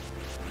wrong.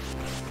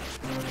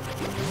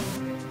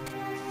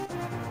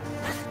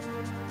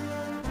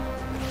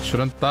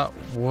 Shouldn't that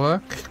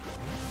work?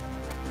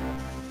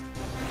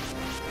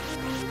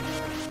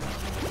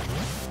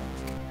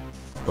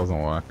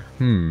 Doesn't work.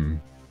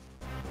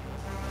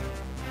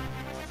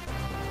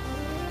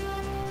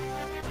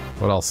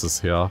 What else is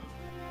here?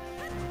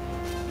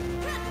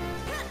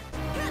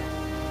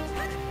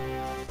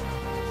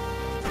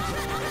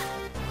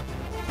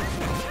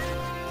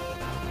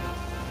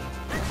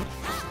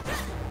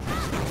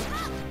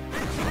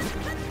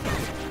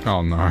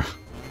 Oh no.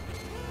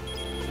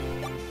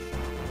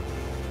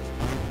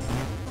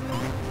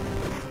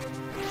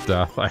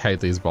 Death. I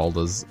hate these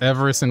boulders.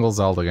 Every single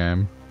Zelda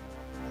game.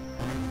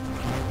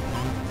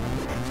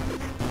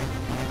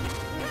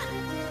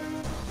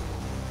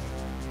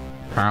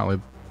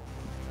 Apparently...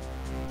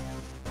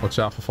 Watch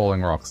out for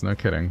falling rocks, no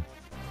kidding.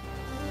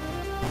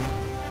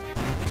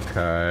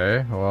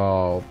 Okay,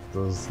 well,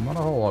 there's not a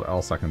whole lot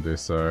else I can do,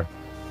 so...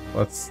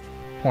 Let's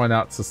point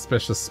out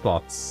suspicious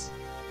spots.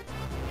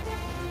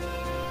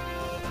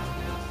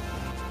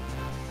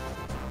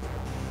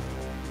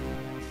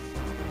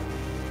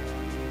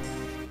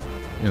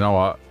 You know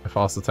what? If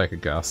I was to take a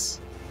guess...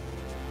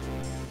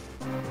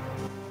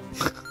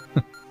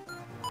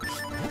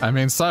 I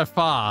mean, so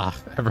far,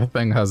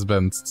 everything has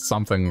been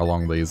something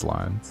along these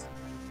lines.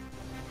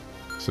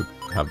 Should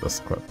have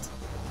this equipped.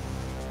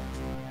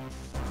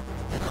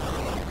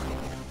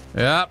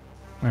 Yep.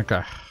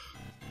 Okay.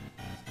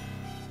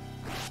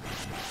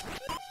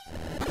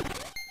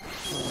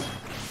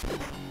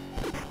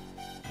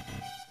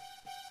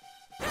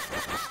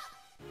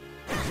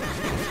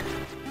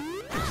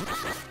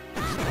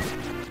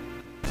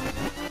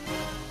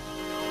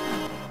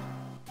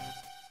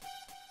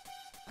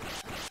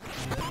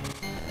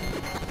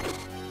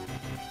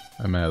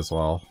 I may as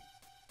well.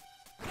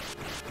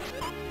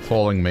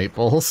 Falling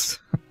meatballs.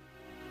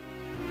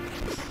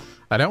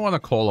 I don't want to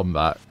call them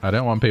that. I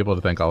don't want people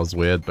to think I was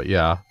weird, but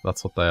yeah,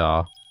 that's what they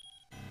are.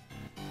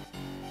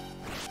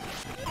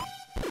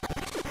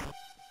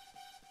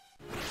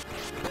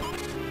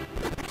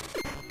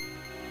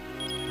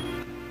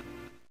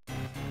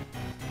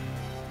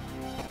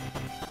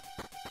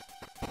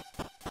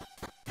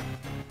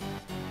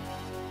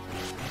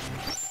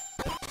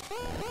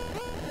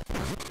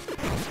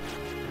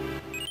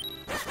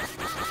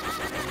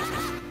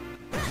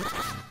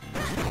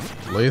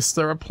 At least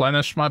they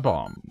replenish my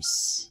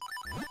bombs.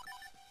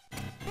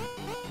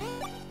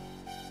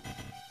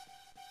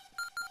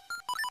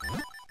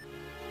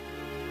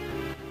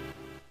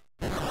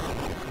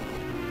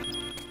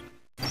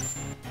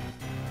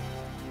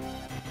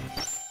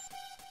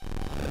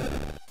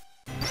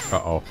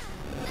 Uh-oh.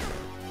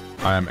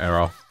 I am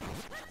error.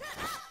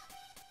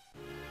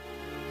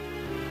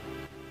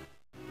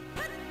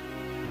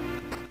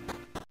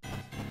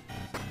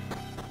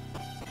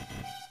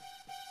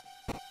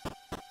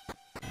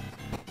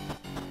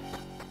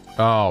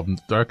 Oh,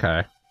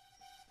 okay.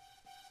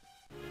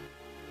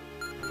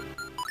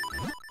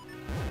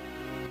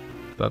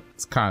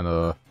 That's kind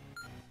of...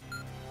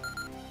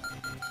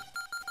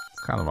 It's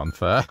kind of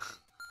unfair.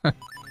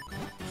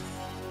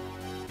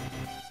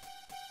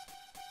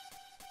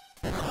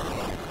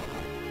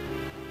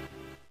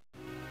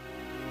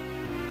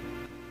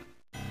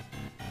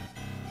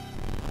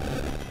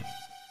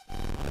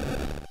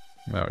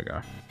 There we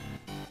go.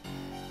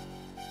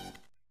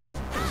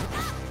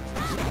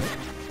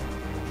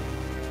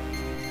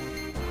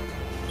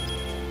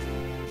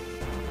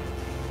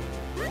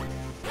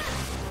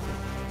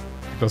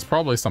 There's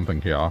probably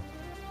something here.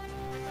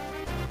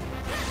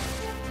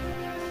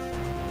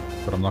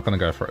 But I'm not gonna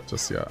go for it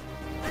just yet.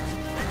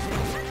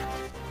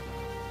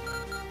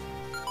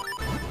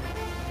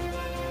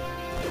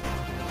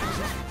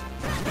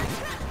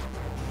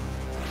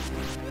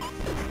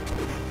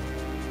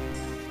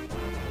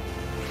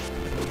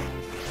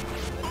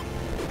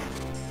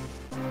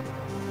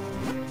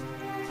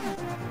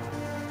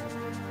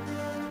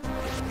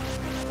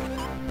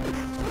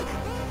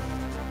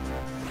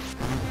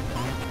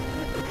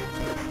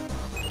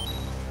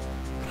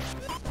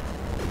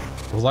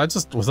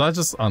 Was I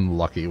just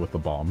unlucky with the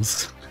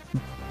bombs?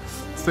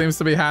 Seems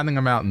to be handing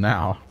them out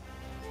now.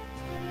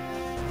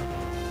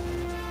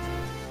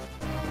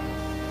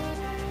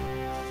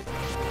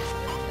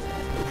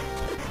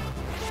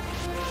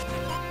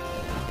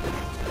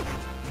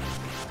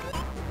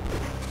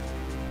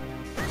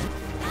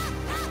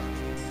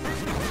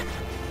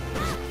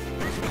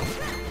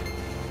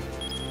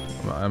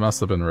 I must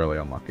have been really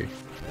unlucky.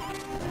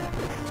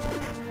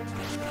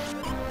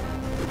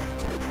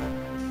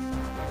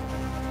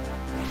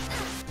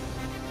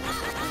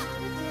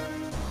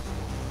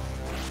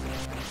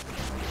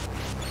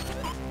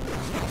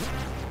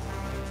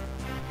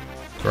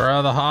 Where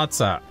are the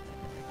hearts at?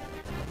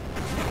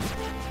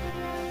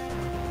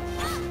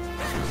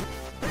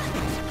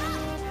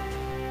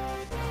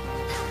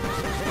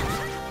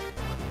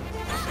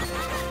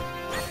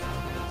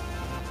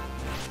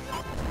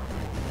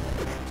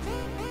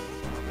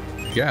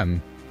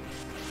 Again.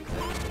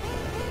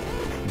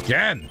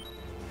 Again!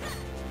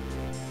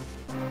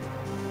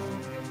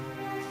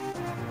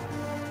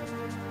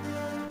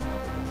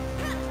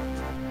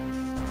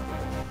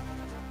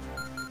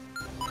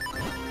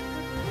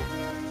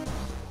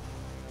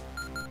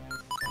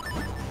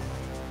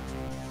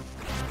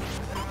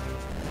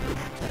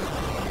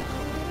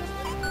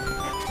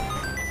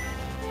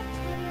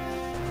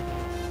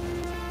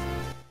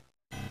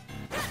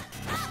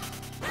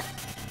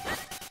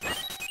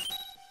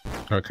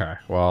 Okay,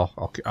 well,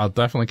 I'll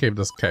definitely keep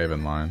this cave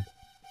in mind.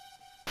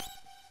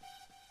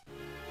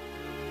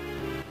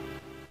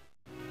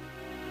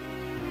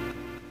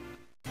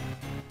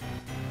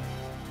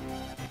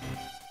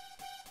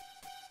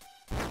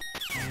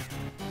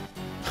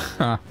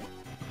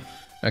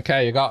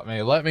 Okay, you got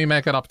me. Let me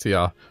make it up to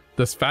you.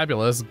 This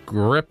fabulous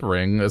grip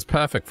ring is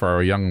perfect for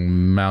a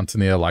young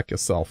mountaineer like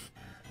yourself.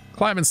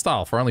 Climb in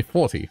style for only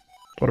 40.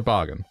 What a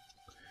bargain.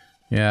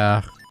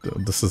 Yeah,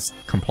 this is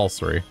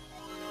compulsory.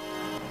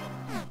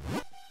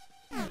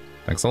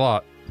 Thanks a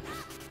lot.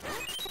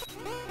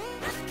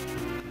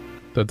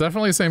 There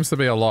definitely seems to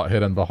be a lot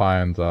hidden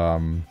behind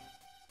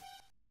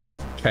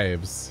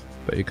caves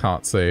that you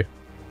can't see.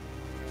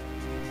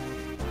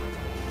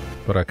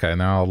 But okay,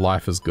 now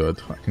life is good.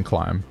 I can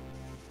climb.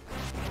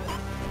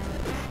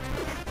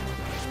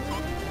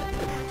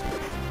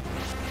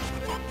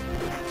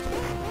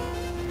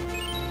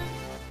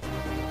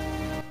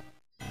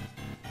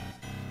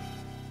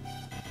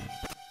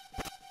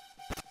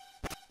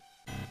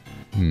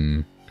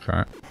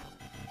 Okay.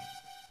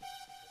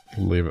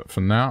 Leave it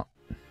for now.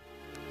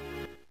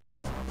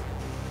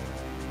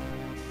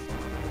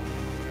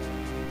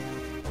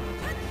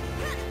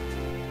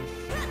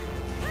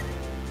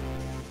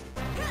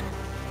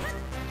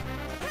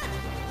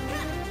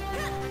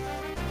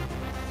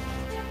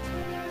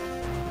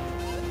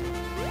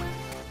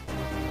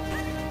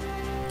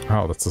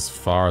 Oh, that's as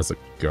far as it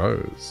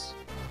goes.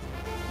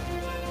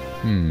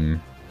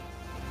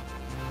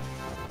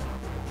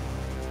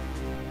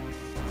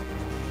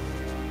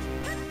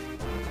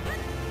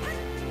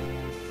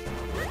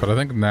 But I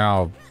think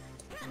now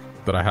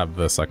that I have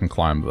this, I can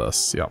climb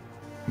this. Yep.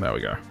 There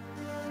we go.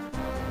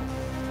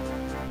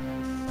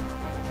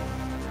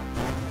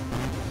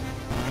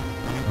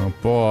 Oh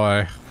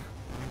boy.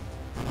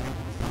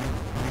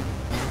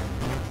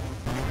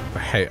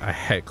 I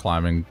hate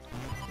climbing.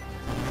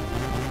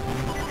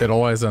 It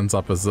always ends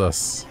up as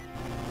this.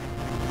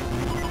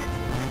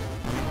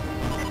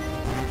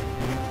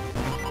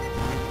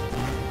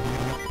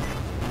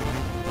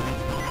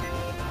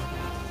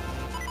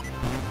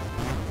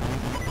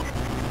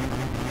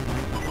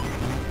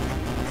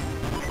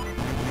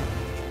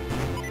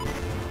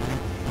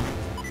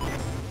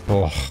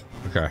 Oh,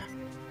 okay.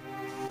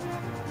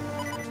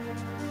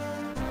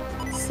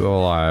 Still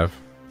alive.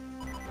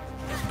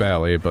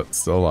 Barely, but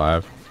still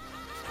alive.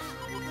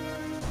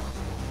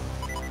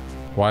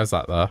 Why is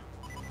that there?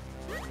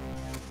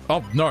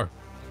 Oh, no!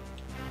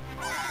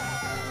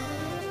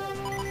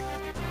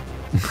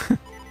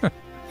 Okay.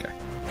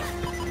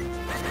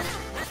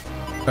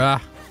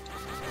 Ah.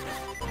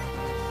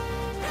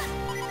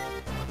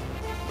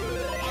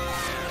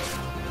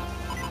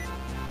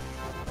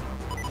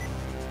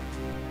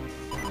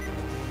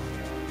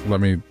 Let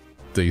me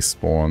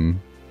despawn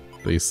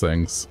these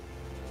things.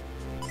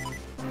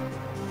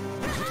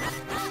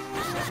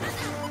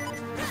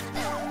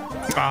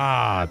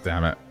 Ah,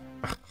 damn it.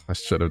 I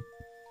should have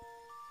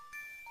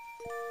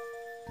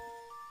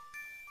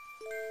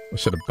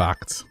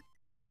backed.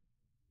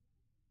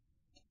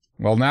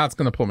 Well, now it's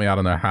going to put me, I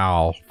don't know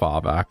how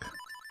far back.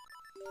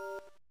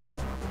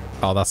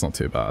 Oh, that's not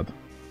too bad.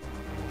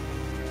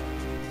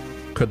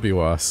 Could be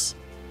worse.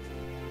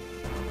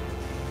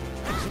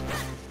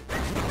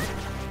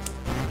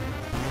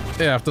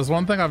 Yeah, if there's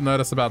one thing I've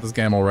noticed about this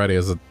game already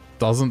is it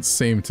doesn't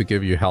seem to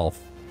give you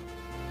health.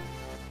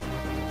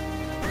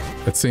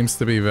 It seems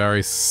to be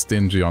very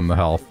stingy on the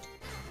health.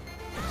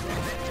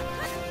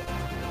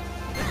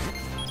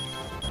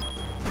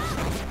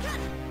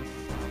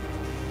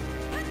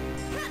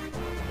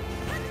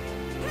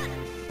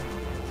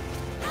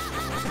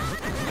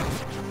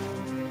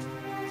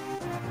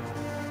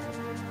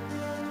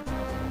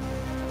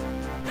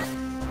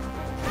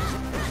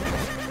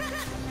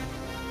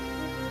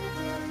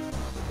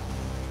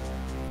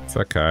 It's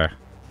okay.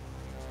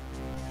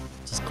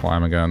 Just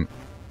climb again.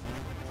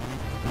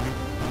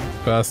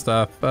 First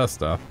death, first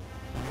death.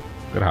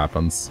 It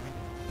happens.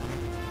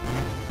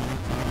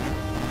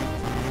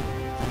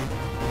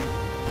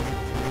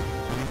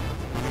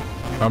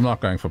 I'm not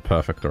going for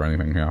perfect or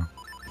anything here.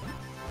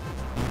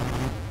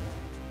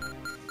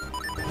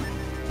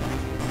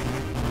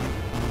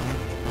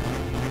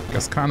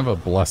 Guess kind of a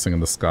blessing in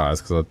disguise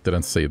because I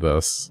didn't see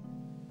this.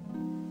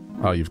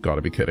 Oh, you've got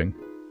to be kidding.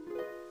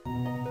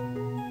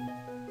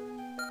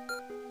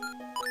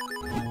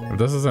 If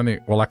this is any...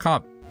 Well, I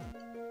can't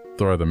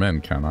throw them in,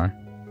 can I?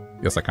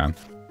 Yes, I can.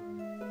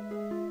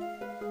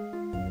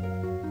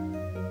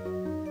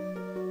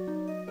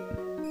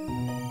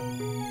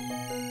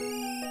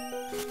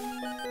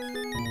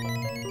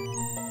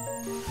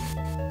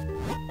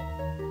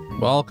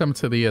 Welcome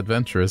to the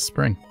adventurous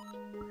spring.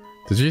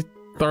 Did you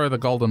throw the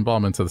golden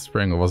bomb into the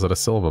spring, or was it a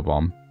silver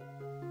bomb?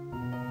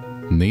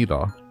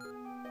 Neither.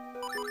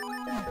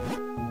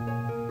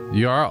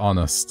 You are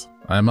honest.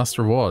 I must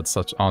reward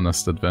such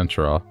honest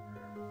adventurer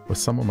with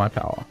some of my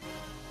power.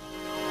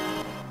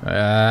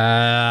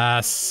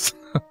 Yes!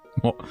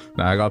 Now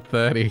I got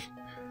 30.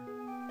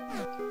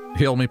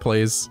 Heal me,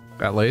 please.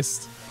 At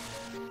least.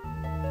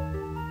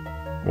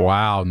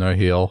 Wow, no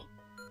heal.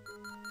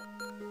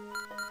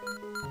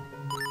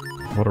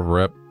 What a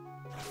rip.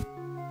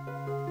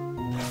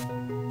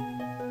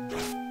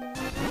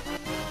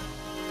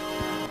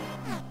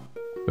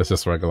 It's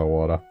just regular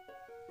water.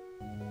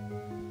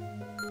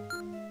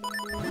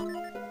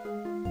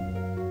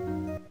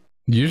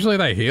 Usually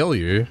they heal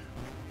you.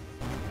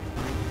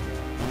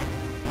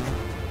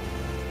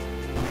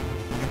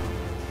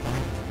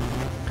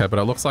 Okay, but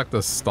it looks like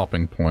there's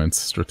stopping points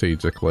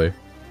strategically.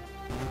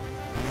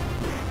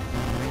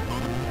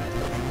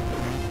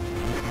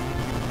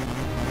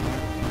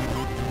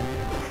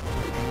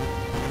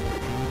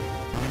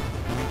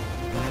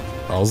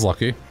 I was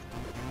lucky.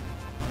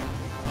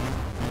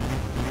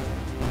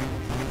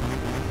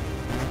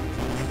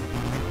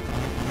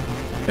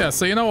 Yeah,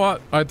 so you know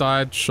what? I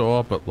died,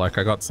 sure, but like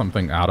I got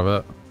something out of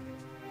it.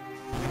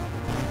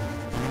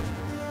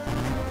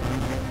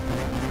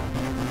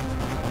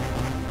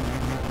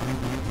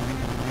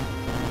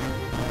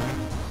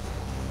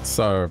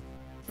 So,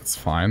 it's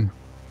fine.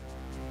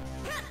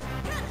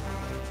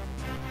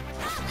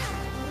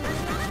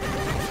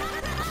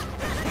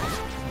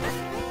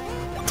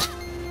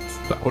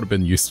 That would have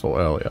been useful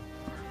earlier.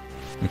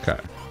 Okay.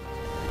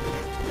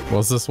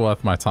 Was this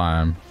worth my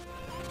time?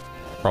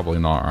 Probably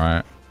not,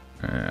 right?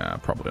 Yeah,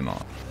 probably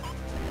not.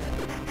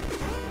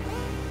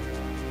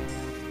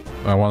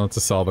 I wanted to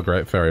sell the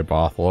Great Fairy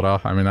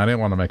bathwater. I mean, I didn't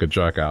want to make a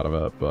joke out of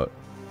it, but...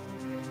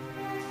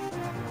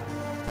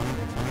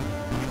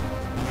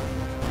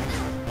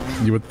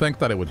 you would think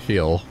that it would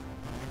heal.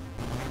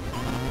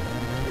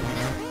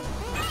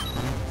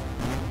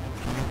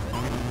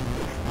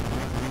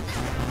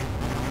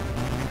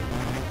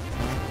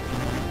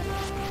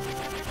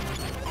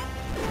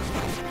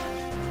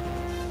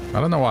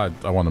 I don't know why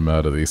I want to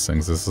murder these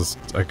things. This is,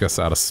 I guess,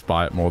 out of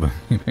spite more than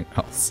anything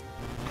else.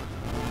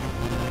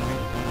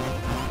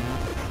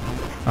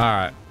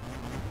 Alright.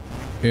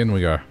 In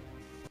we go.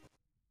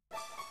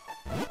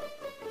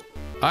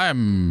 I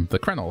am the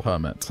Krenel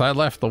Hermit. I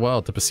left the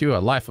world to pursue a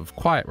life of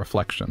quiet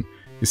reflection.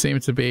 You seem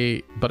to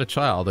be but a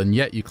child, and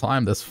yet you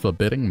climb this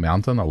forbidding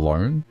mountain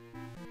alone?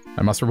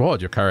 I must reward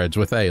your courage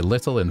with a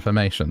little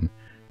information.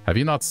 Have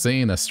you not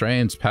seen a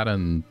strange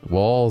patterned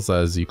walls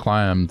as you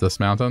climb this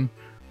mountain?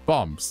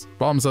 Bombs.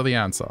 Bombs are the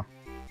answer.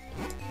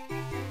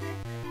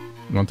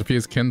 You want to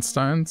fuse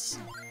kinstones?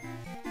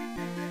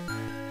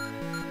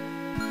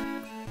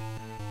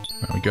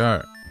 There we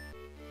go.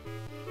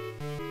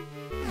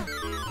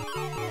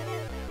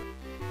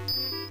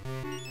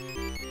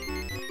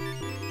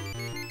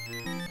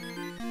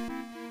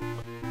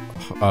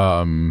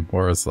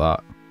 Where is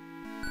that?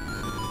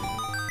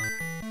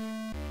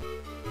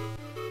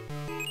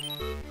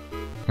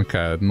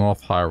 Okay,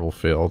 North Hyrule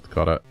Field,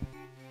 got it.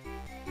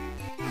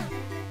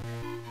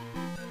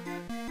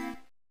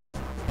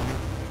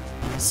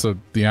 So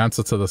the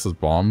answer to this is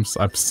bombs.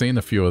 I've seen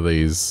a few of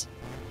these.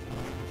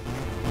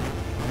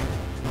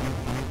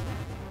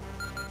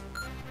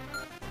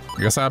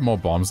 I guess I have more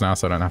bombs now,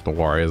 so I don't have to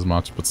worry as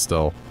much, but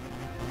still.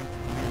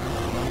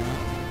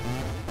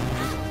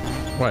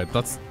 Wait,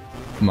 that's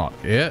not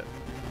it?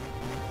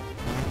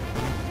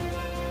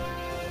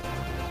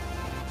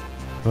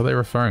 What are they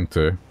referring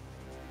to?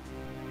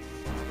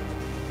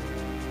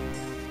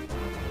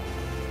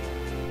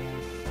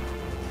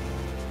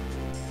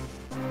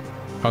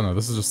 Oh no,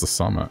 this is just the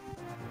summit.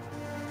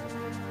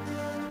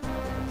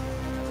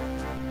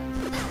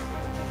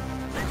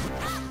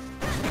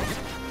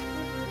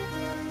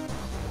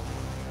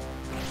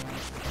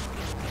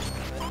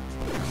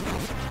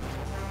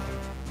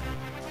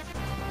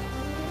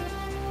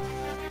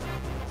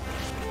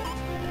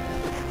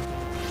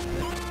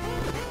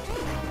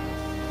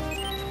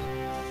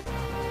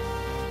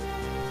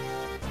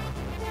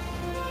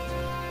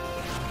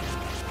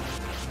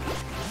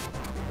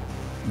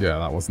 Yeah,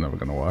 that was never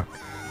gonna work.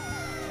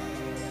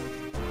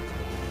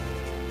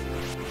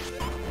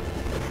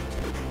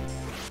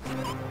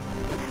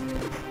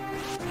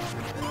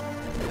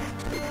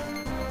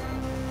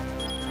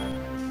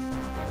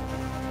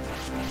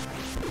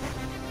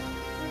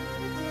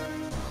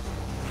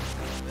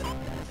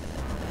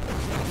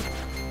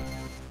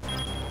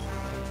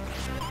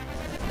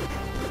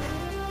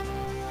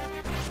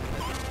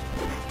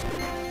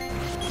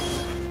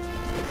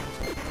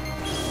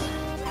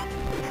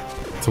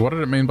 So what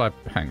did it mean by...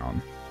 hang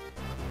on.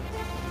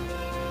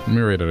 Let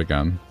me read it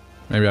again.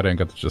 Maybe I didn't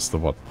get the gist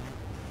of what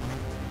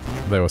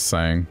they were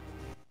saying.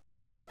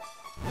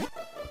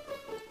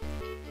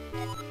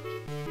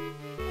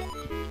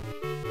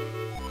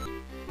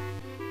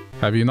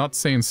 Have you not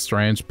seen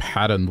strange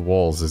patterned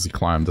walls as you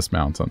climb this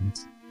mountain?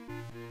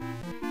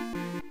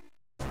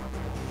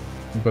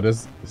 But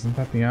isn't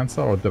that the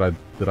answer, or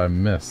did I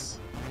miss?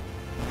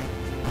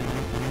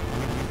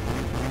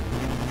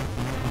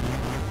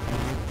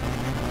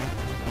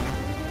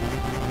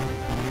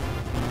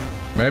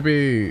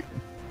 Maybe...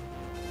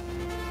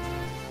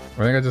 I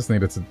think I just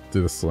needed to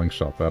do the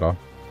slingshot better.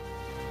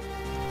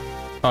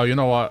 Oh, you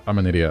know what? I'm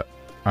an idiot.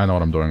 I know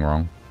what I'm doing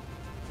wrong.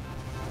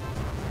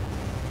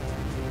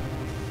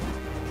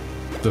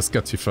 This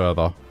gets you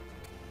further.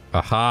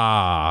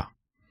 Aha!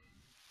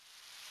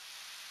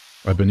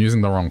 I've been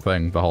using the wrong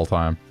thing the whole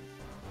time.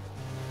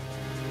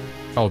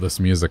 Oh, this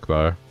music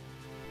though.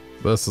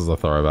 This is a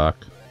throwback.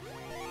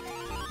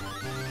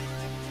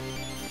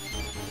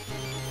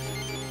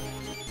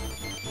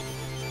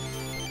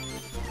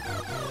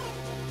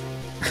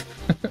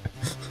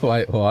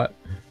 Wait, what?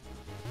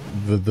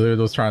 The dude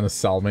was trying to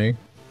sell me?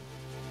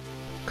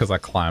 Because I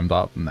climbed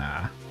up?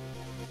 Nah.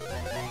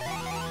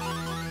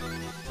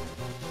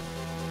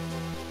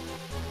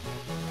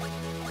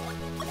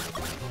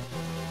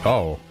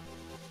 Oh.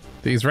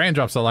 These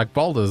raindrops are like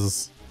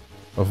boulders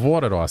of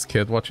water to us,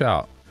 kid. Watch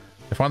out.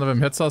 If one of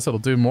them hits us, it'll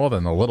do more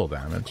than a little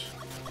damage.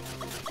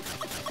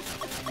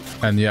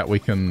 And yet we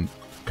can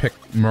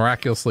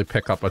miraculously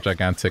pick up a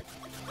gigantic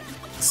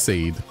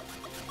seed.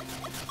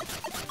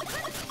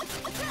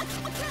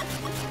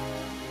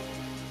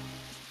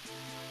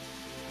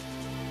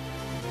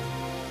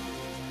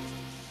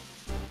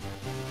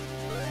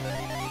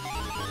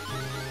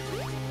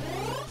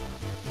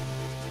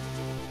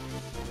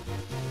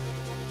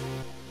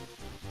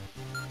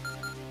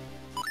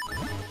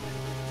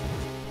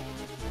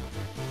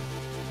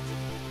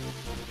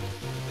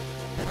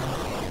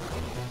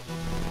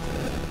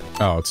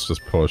 Oh, it's just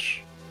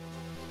push.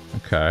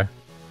 Okay.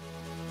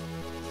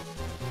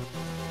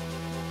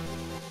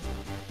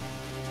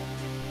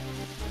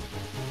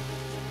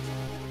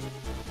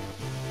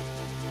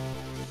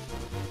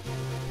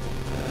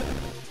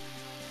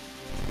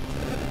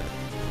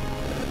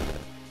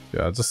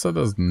 Yeah, just so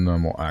there's no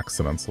more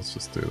accidents, let's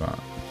just do that.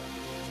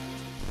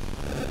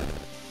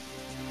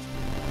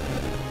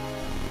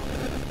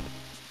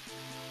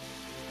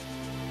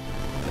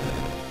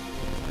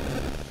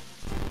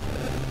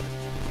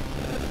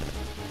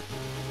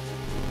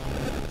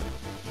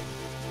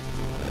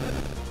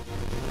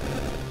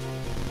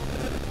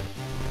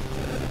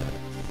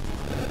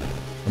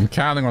 I'm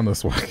counting on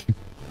this working.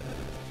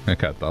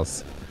 Okay, it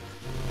does.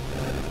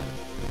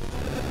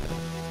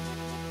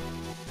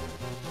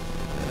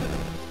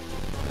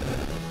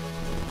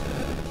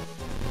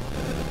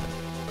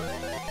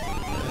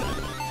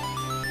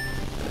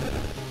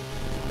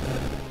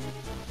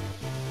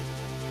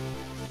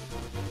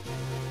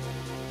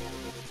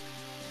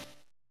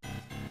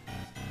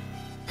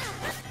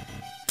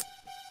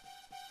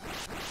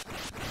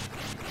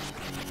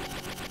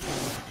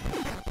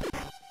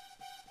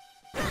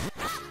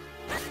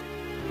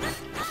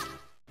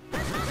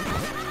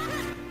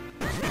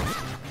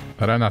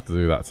 I don't have to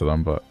do that to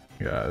them, but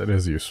yeah, it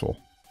is useful.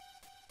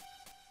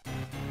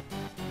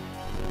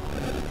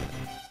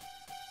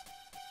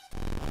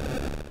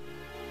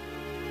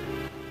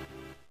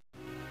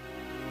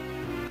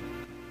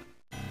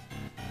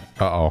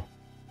 Uh-oh.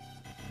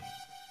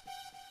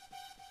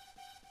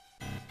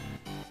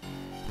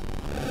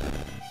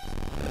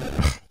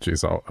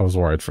 Jeez, I was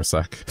worried for a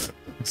sec.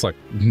 It's like,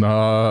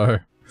 no.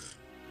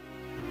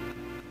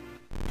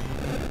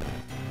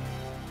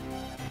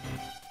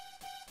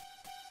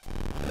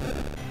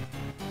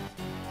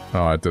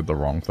 Oh, I did the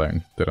wrong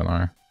thing, didn't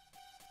I?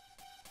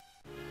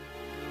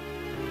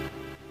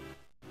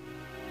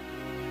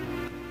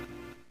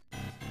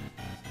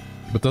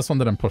 But this one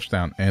didn't push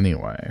down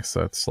anyway,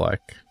 so it's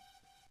like...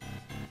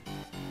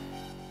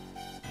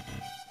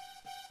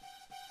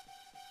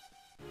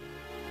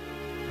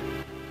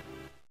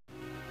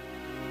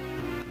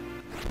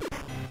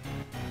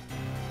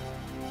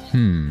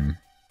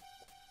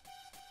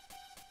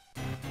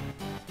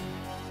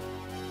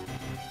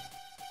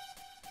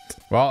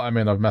 Well, I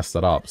mean, I've messed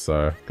it up,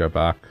 so go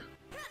back.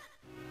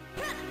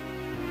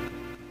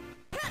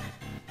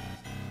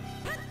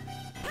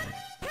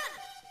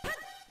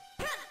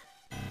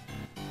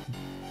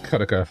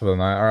 Gotta go for the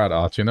night. Alright,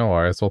 Archie, no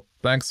worries. Well,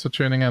 thanks for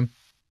tuning in.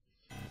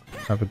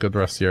 Have a good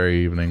rest of your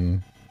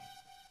evening.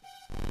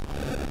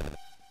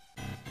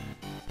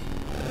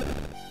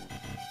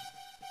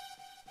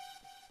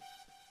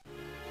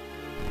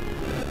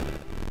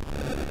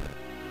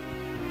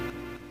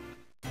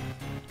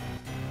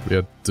 We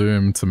are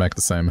doomed to make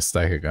the same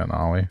mistake again,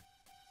 are we?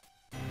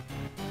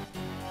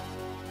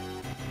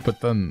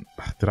 But then,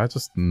 did I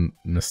just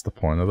miss the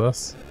point of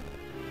this?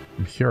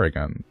 I'm here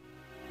again.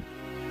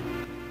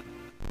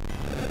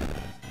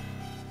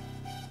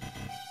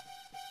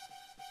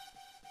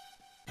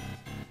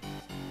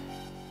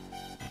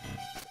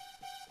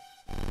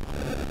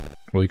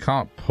 Well, you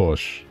can't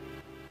push.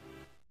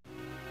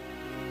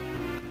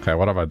 Okay,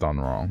 what have I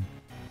done wrong?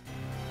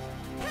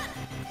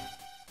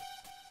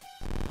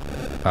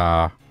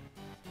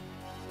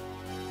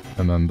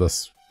 And then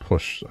this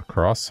push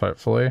across,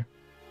 hopefully.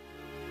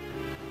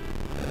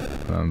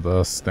 And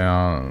this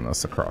down, and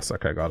this across.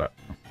 Okay, got it.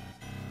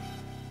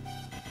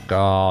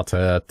 Got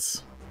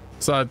it.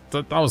 So,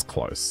 that was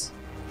close.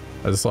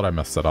 I just thought I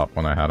messed it up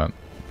when I hadn't.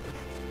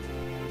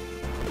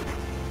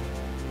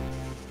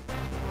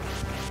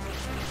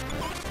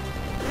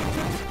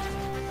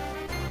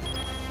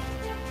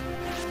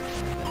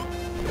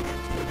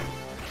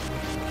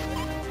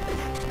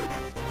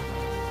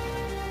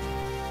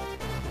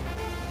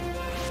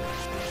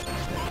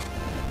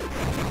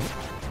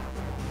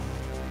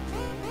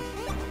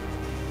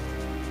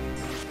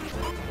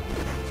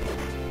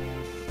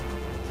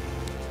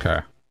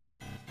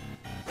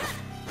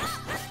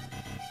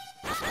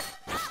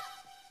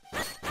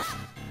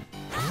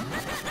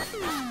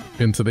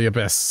 Into the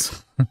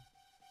abyss.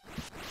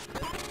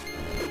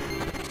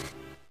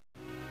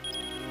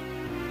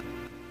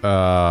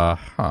 Huh.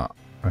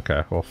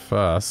 Okay, well,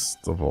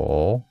 first of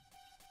all,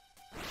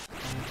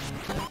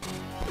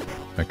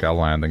 make our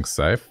landing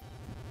safe.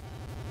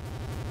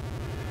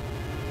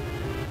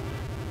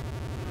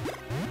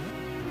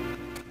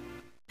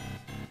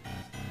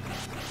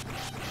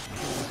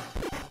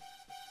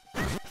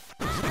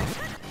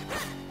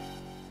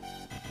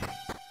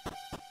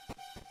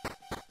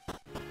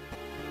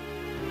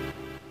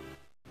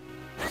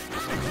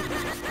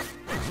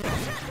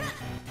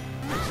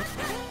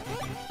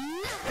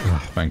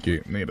 Thank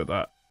you. Needed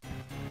that.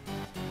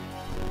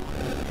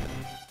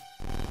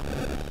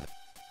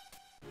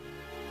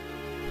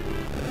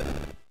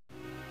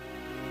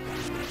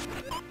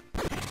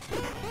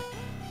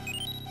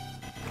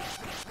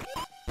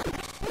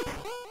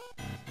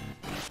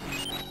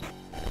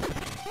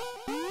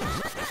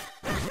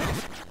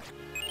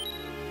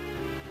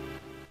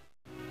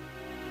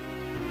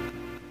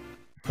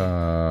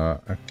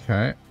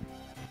 Okay.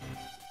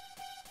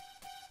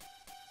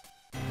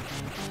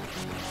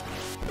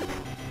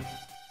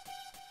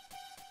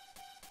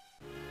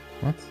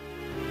 What?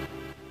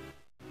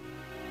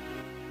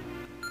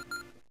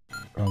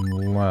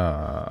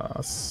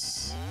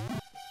 Unless...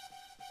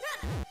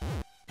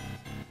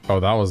 Oh,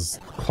 that was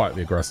quite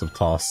the aggressive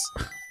toss.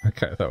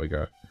 Okay, there we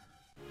go.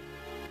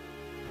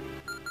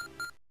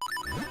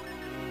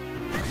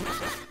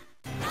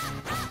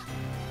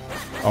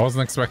 I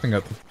wasn't expecting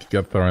it to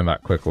get thrown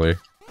that quickly.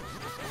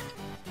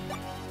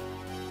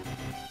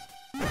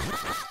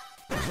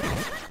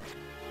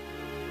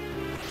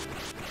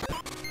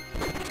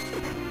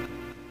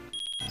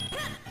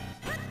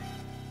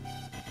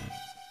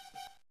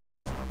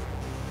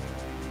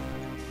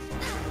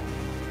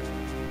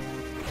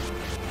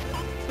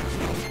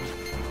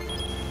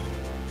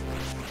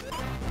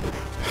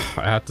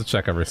 I had to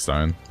check every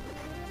stone.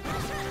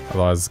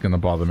 Otherwise it's gonna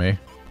bother me.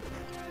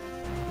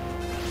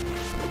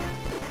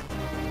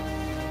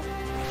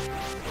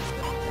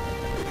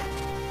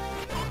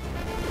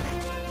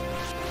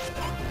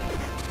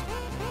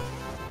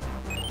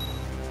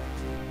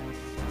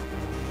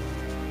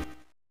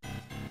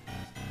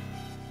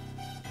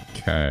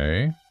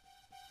 Okay.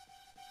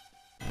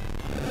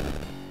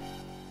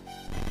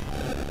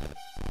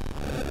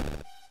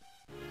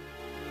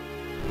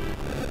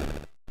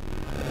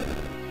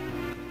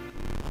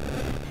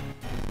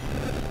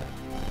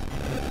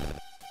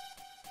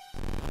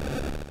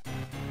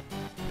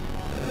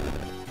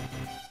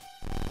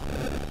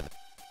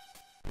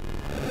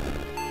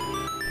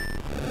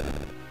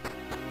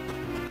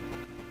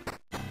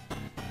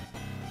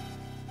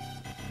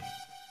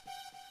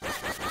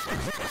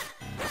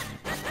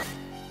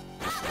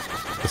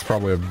 There's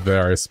probably a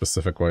very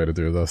specific way to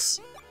do this.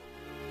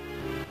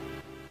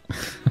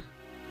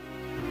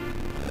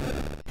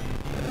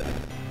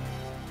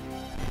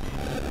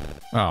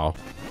 Oh.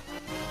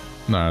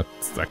 No,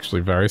 it's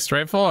actually very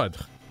straightforward.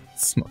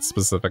 It's not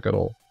specific at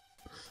all.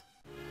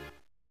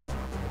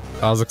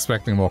 I was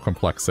expecting more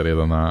complexity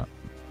than that.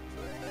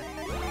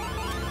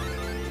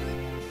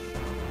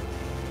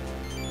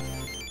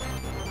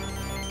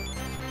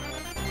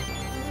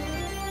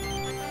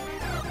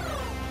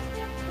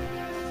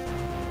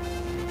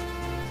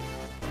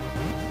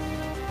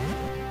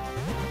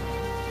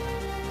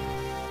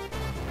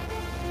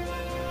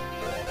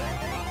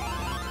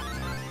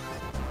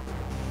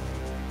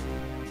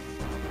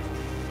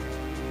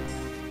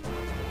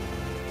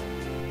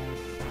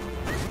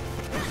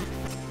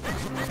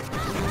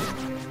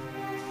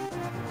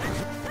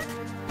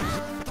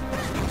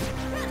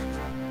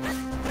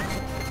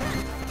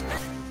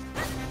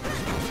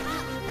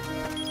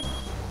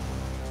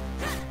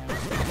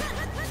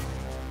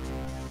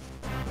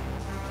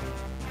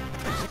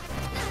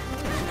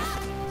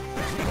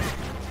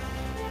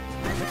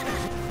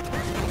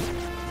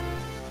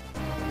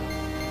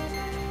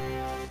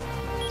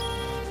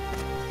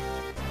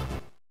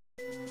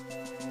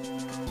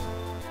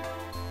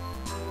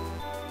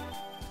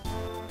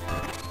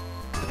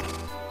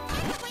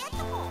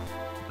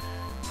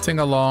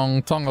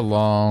 Ting-along,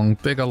 tong-along,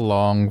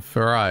 dig-along,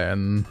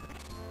 Firian.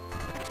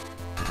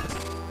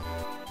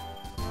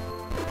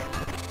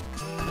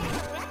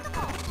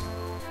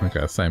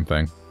 Okay, same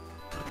thing.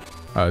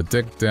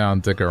 Dig down,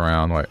 dig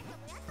around, wait.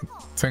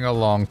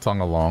 Ting-along,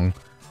 tong-along,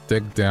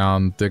 dig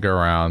down, dig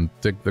around,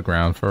 dig the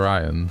ground,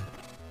 Firian.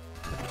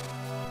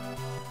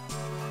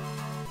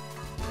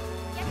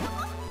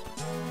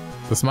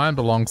 This mine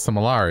belongs to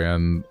Malari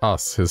and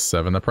us, his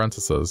 7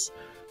 apprentices.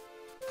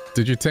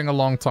 Did you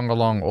ting-along,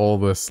 tong-along all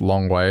this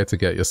long way to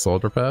get your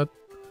sword repaired?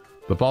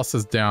 The boss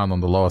is down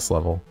on the lowest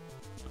level.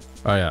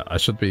 Oh yeah, I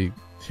should be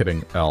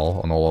hitting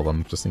L on all of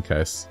them, just in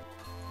case.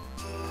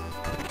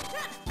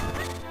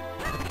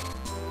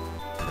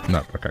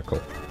 No, okay, cool.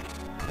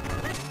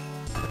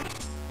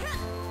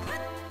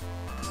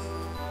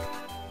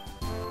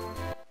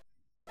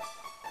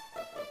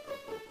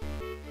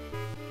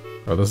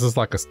 Oh, this is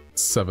like a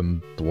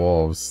 7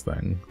 dwarves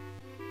thing.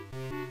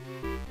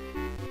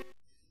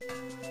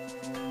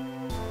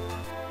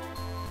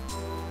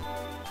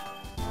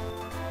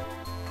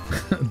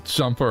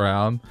 Jump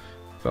around.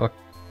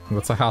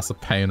 That's a House of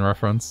Pain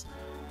reference.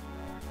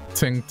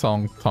 Ting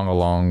tong tong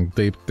along,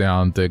 deep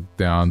down, dig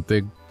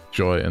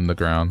joy in the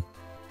ground.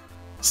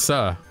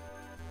 Sir,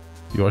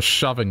 you are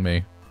shoving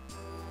me.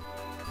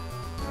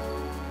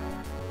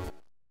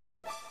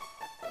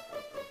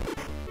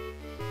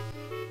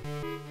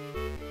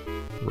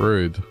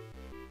 Rude.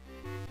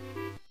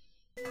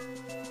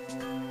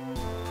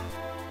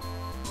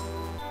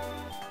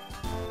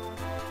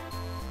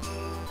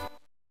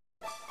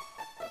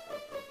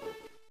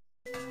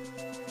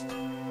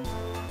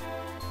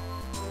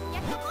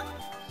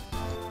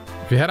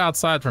 If you head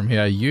outside from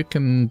here, you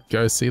can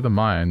go see the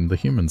mine the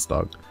humans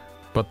dug.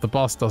 But the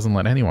boss doesn't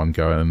let anyone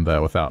go in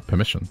there without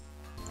permission.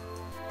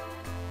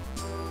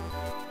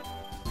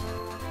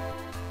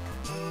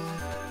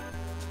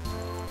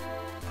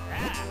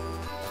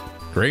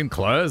 Green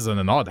clothes and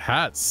an odd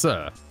hat,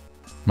 sir.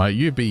 Might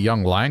you be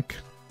young Lank?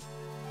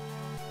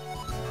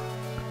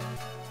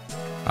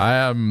 I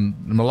am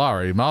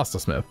Malari,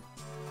 Mastersmith.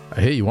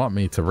 I hear you want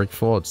me to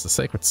reforge the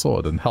sacred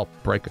sword and help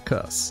break a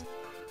curse.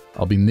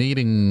 I'll be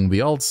needing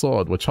the old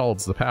sword which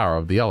holds the power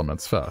of the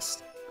elements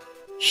first.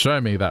 Show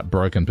me that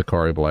broken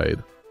Picori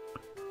blade.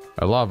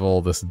 I love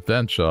all this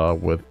adventure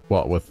with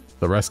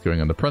the rescuing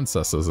and the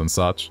princesses and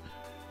such.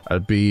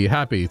 I'd be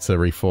happy to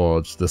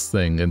reforge this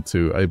thing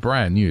into a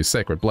brand new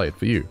sacred blade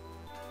for you.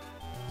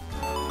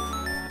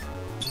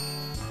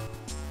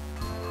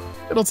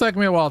 It'll take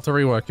me a while to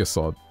rework your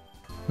sword.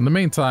 In the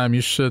meantime,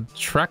 you should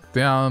track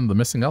down the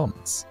missing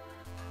elements.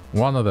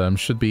 One of them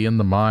should be in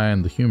the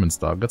mine the humans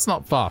dug. It's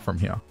not far from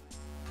here.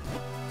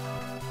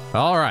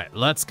 Alright,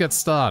 let's get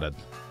started.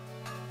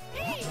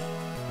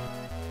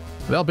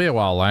 There'll be a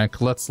while,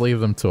 Lank. Let's leave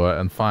them to it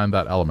and find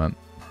that element.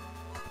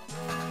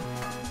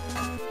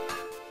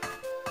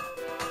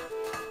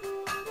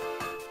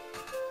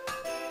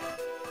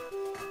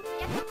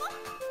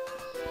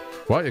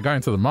 What, you're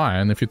going to the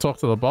mine? If you talk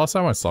to the boss, I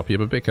won't stop you,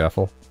 but be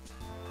careful.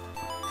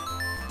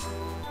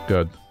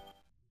 Good.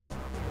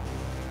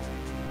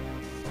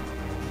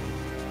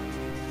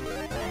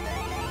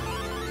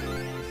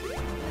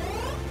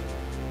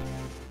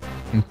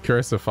 I'm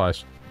curious if I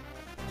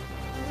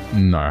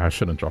No, I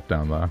shouldn't drop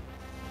down there.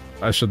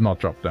 I should not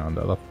drop down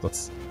there.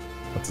 That's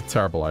a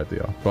terrible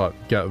idea. But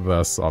get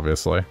this,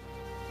 obviously.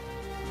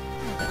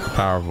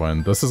 Power of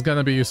Wind. This is going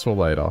to be useful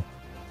later.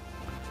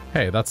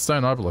 Hey, that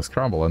stone obelisk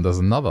crumble, and there's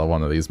another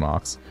one of these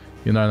marks.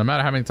 You know, no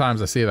matter how many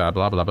times I see that,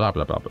 blah, blah, blah,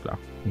 blah, blah, blah, blah.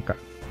 Okay.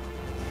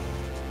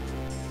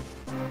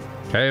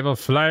 Cave of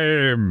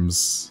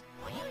Flames!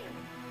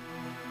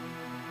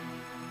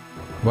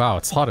 Wow,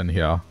 it's hot in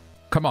here.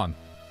 Come on.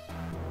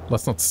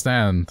 Let's not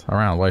stand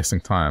around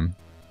wasting time.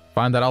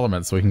 Find that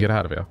element so we can get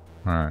out of here.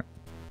 Alright.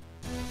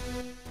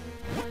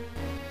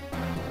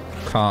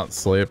 Can't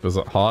sleep. Is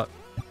it hot?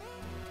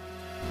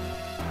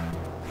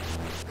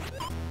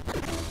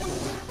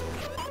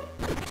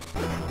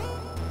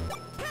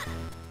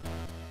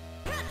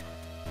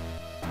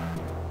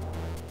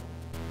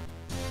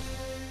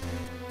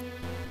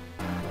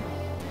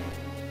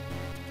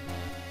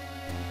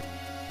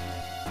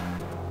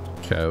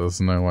 Okay,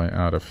 there's no way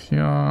out of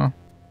here.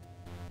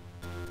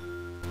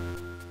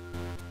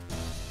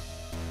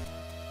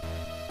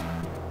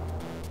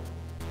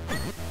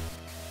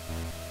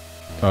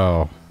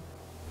 Oh.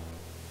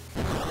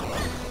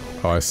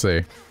 Oh, I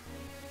see.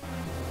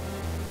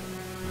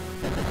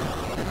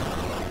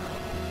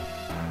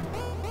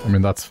 I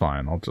mean, that's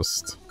fine. I'll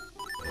just...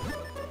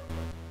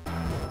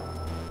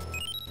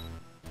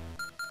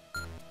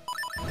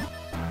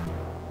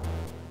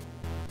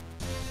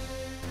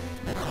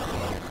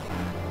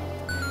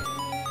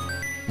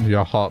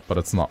 You're hot, but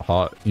it's not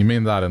hot. You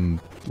mean that in,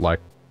 like...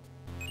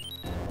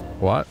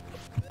 What?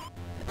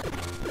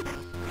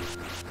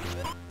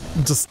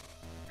 Just...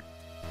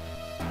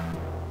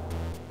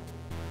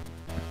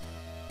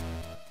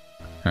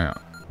 Hang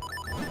on.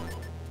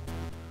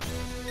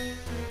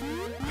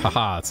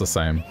 Haha, it's the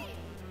same.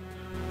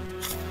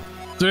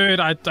 Dude,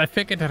 I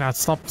figured it out.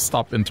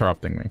 Stop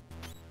interrupting me.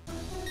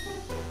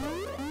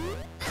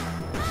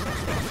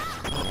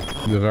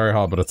 You're very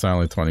hot, but it's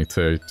only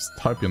 22. Just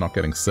hope you're not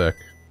getting sick.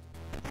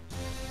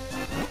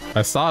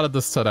 I started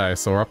this today,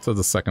 so we're up to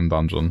the second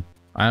dungeon.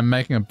 I am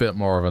making a bit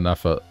more of an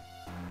effort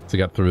to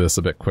get through this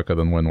a bit quicker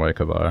than Wind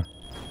Waker, though.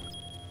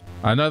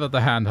 I know that the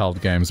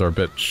handheld games are a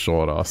bit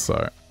shorter,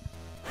 so...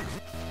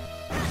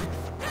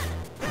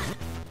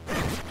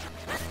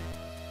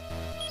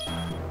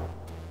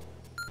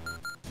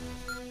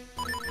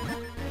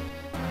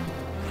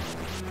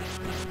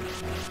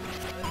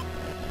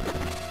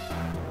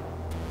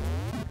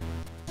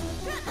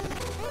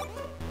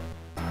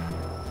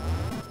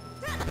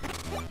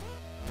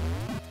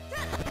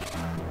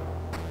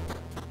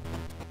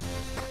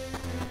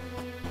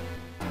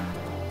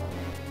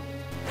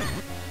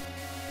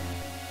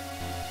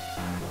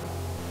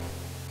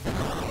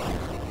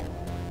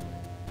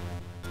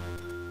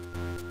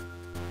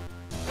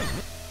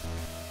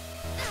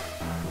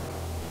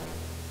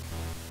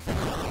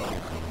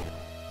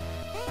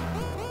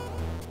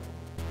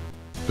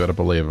 Better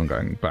believe I'm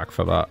going back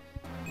for that.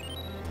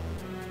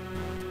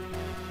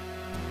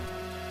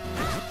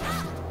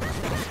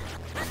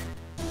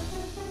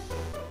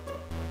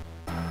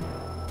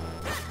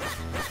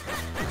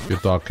 Your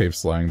dog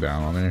keeps laying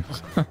down on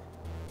you.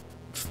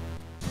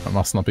 That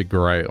must not be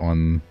great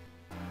when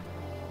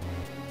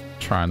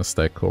trying to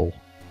stay cool.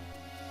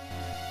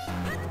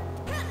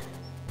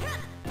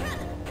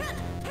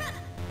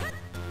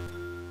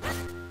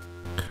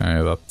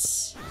 Okay,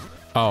 that's...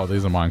 Oh,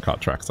 these are minecart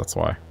tracks, that's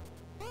why.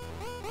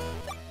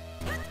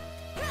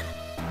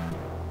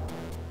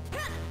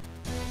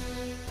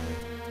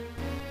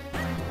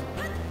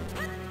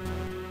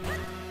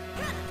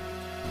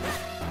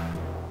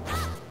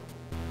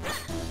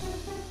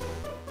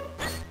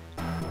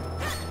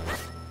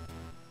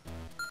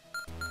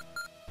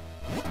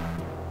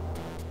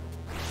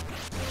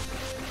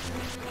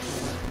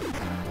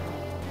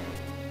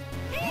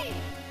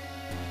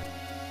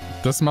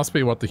 This must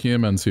be what the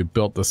humans who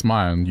built this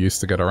mine used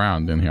to get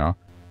around in here.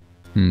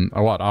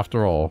 Oh, what?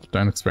 After all,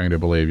 don't expect me to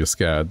believe you're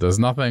scared. There's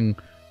nothing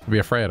to be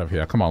afraid of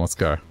here. Come on, let's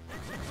go.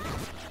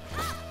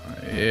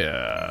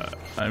 Yeah,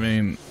 I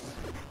mean...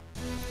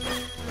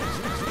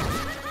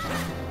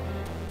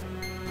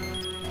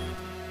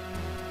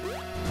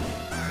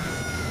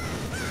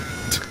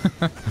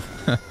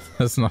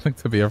 There's nothing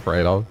to be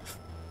afraid of.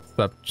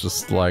 Except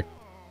just, like...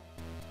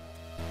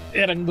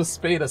 hitting the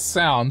speed of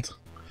sound.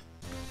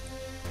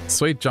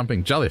 Sweet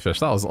jumping jellyfish,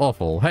 that was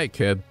awful. Hey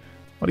kid,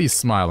 what are you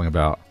smiling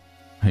about?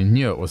 I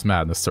knew it was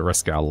madness to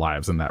risk our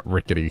lives in that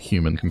rickety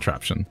human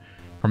contraption.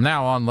 From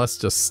now on, let's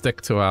just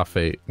stick to our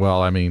feet.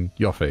 Well, I mean,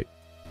 your feet.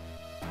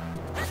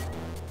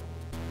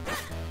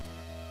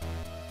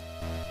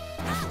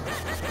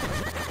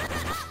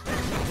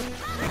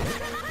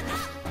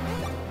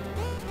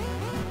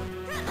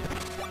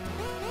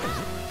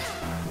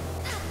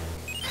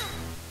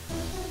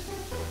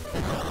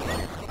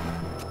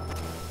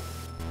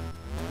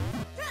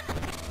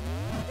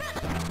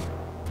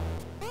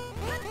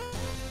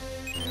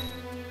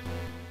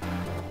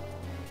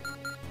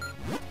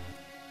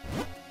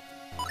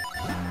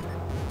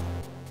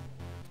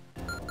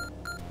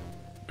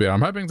 Yeah,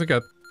 I'm hoping to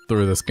get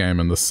through this game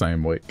in the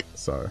same week,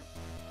 so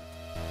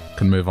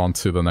can move on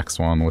to the next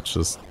one, which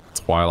is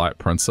Twilight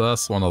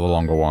Princess, one of the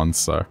longer ones,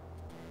 so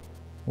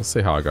we'll see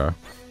how I go.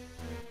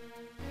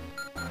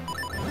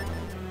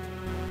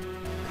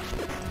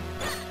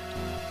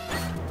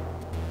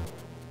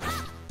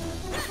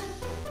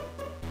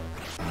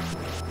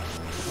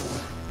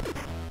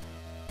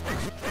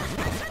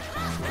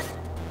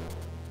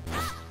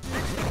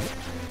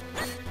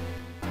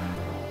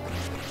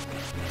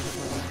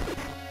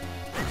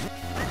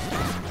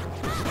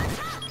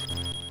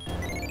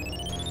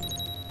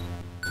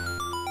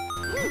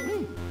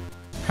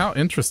 How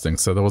interesting.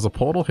 So there was a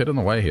portal hidden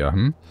away here,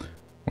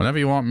 Whenever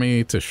you want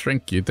me to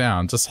shrink you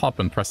down, just hop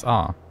and press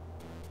R.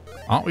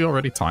 Aren't we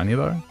already tiny,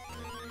 though?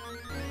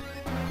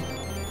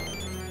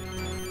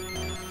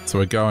 So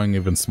we're going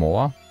even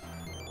smaller?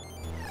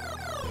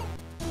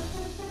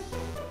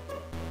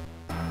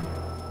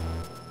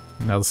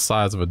 Now the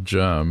size of a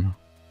germ.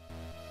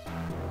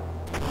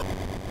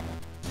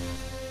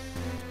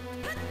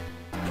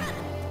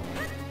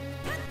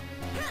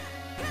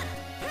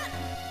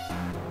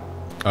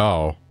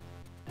 Oh.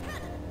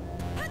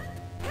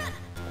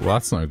 Well,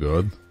 that's no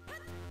good.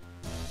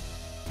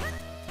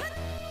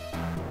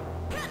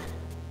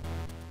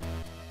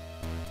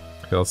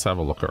 Okay, let's have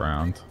a look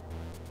around.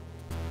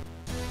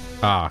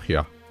 Ah,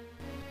 here.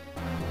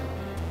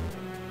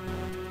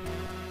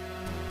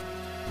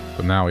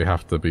 But now we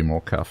have to be more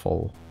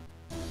careful.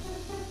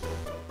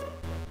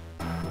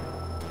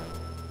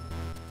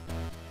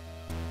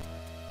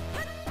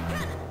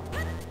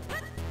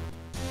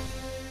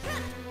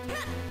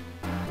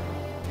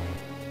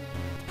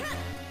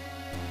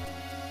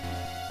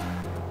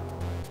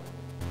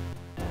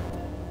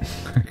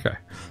 Okay,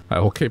 I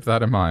will keep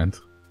that in mind.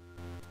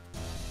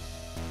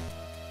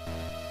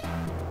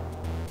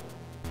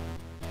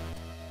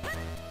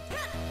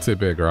 Too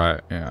big,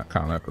 right? Yeah, I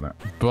can't open it.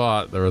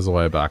 But there is a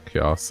way back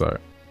here, so...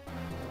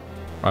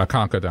 I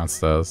can't go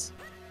downstairs.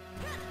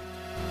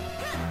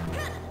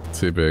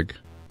 Too big.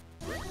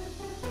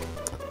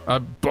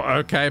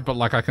 Okay, but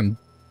like I can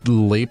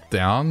leap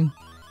down?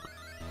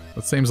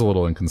 That seems a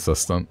little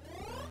inconsistent.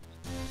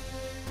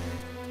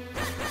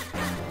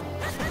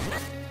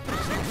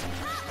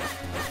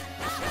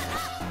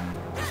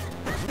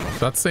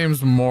 That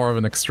seems more of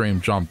an extreme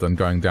jump than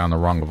going down the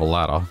rung of a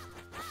ladder.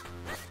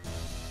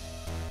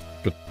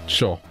 But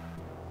sure.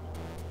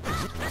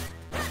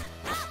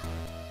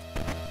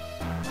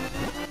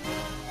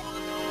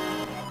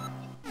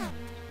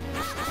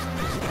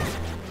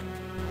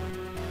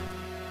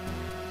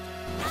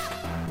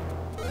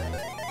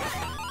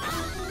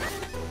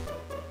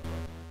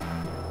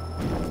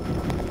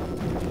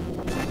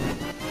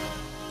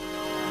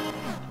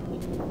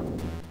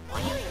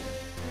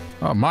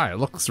 Oh my, it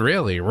looks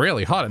really,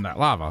 really hot in that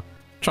lava.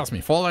 Trust me,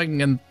 falling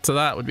into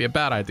that would be a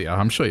bad idea.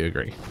 I'm sure you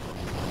agree.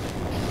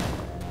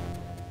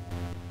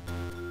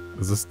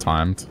 Is this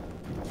timed?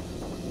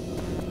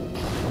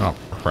 Oh,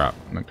 crap.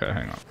 Okay,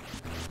 hang on.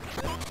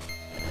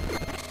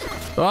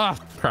 Ah,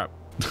 crap.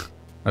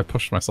 I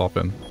pushed myself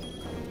in.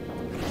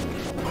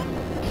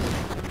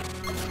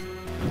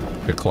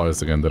 It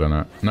closed again, didn't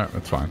it? No,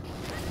 it's fine.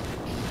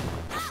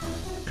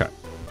 Okay.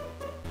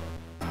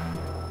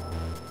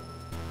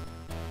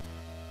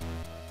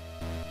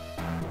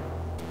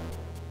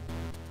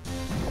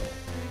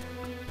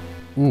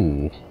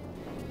 Ooh.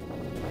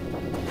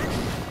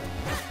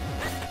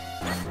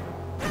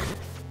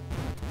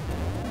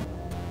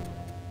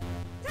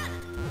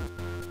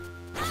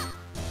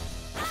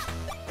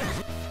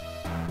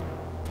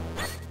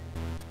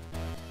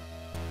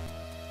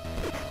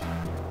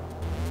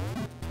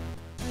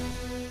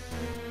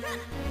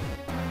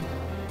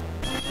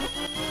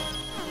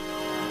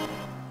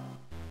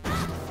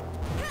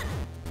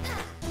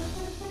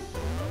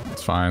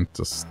 It's fine,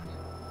 just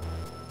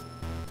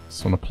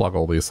want to plug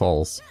all these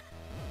holes.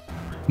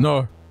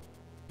 No.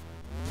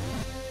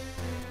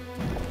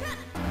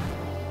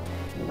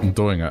 I'm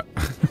doing it.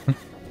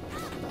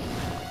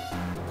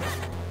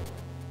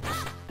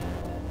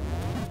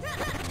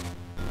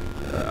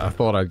 I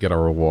thought I'd get a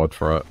reward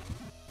for it.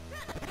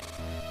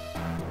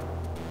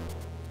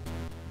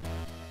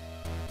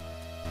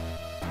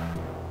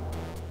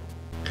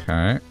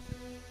 Okay.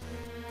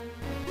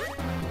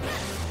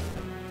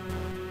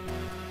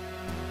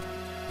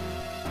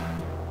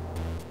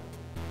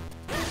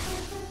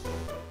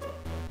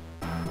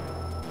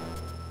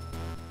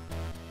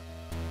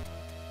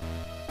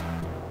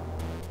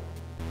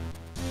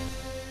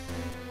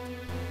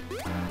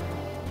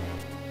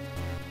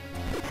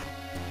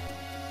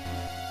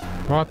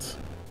 What?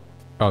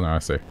 Oh no, I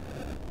see.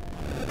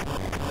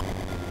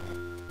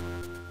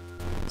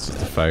 It's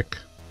just a fake.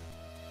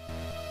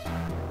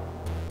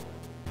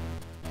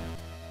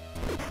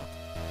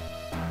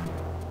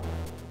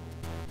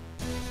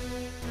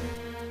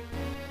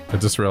 I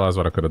just realized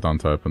what I could have done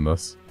to open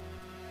this.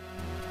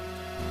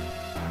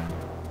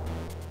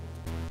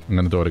 I'm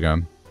gonna do it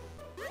again.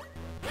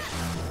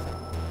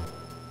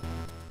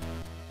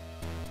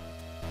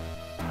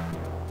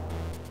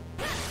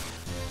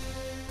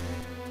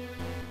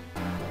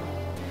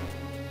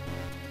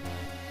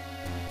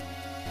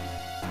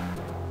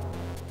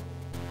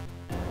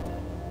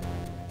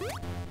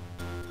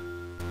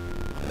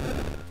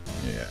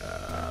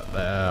 Yeah,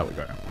 there we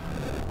go.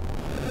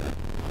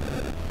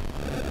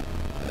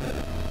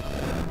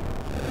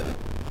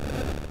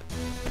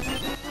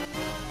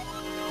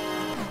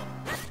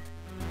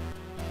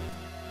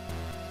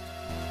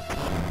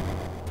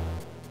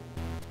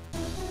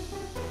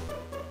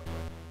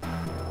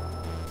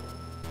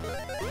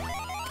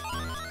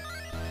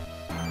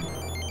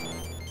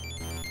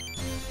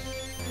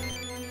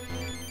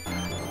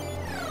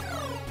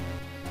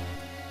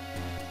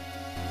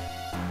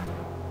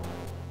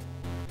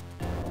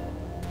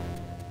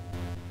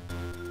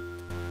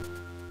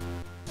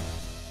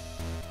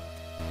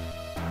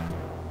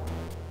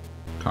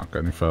 Can't go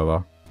any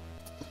further.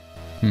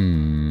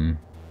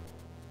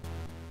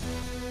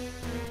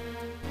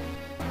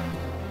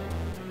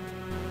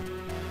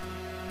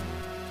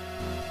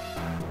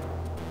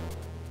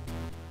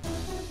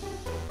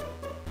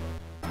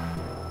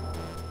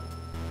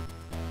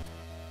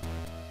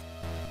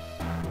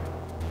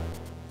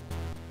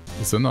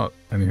 Is there not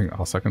anything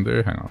else I can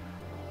do? Hang on.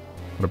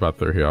 What about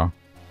through here?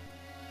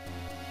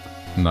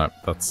 Nope,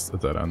 that's a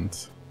dead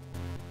end.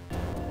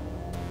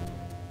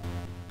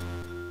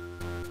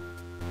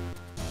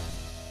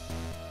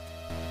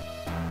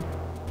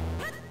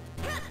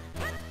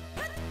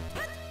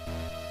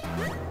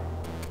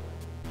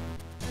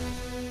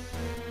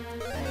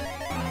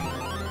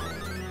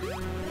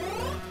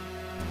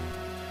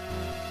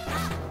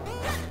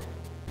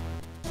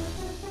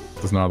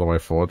 There's no other way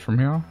forward from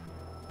here?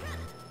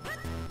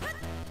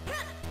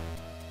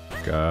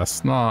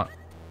 Guess not.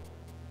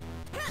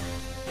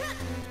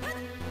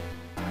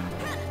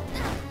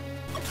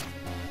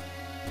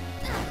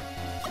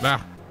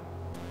 Ah!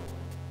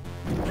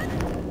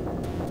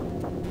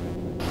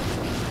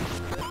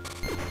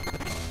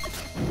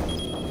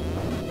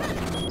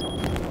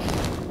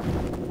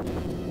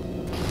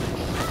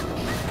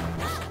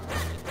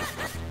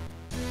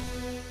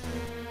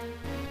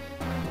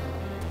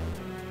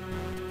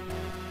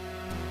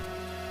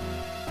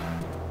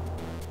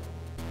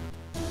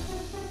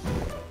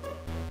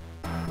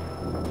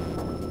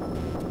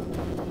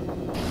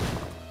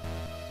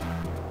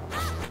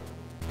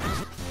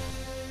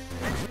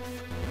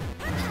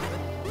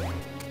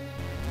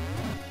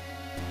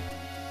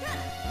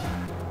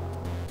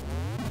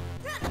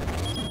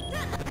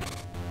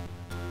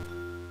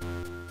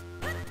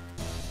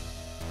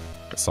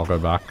 Guess I'll go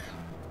back.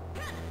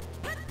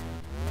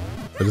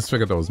 I just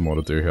figured there was more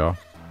to do here.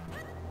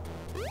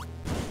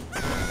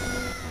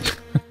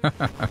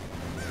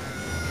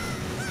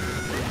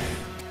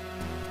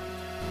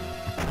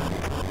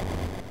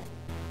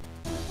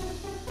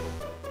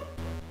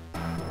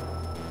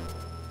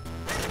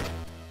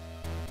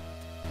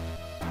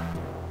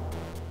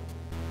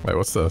 Wait,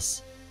 what's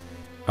this?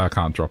 I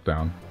can't drop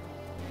down.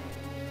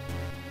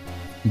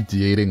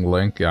 De-eating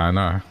Link? Yeah, I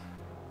know.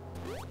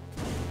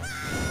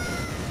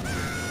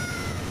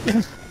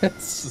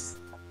 It's just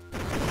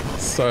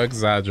so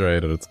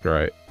exaggerated, it's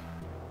great.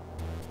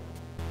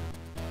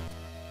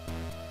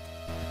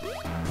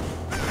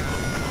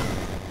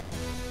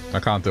 I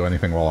can't do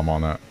anything while I'm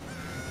on it.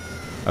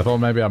 I thought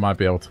maybe I might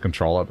be able to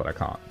control it, but I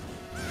can't.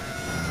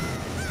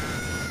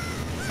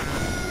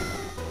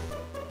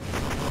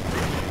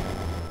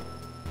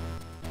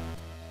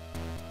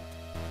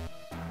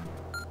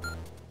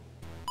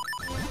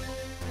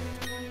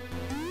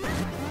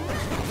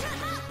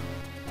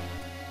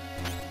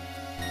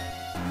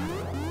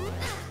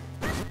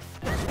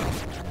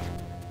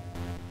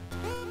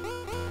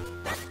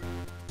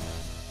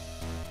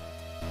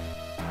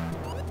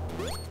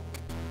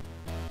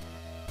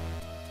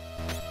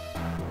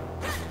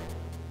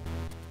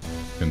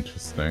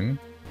 Interesting.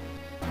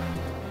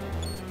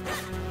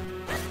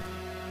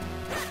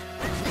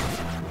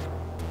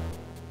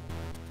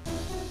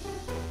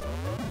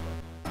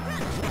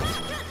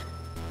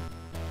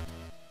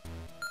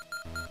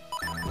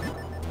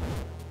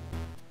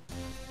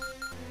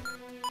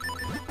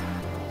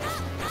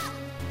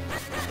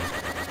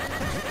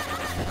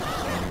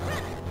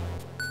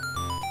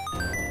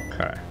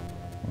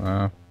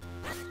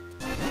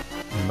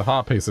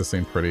 heart pieces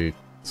seem pretty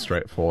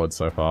straightforward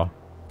so far.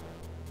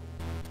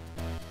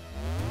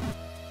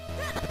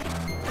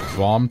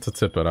 Bomb to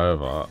tip it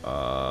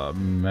over.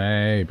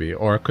 Maybe.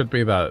 Or it could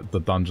be that the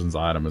dungeon's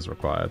item is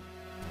required.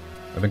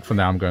 I think for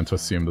now I'm going to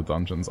assume the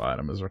dungeon's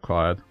item is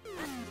required.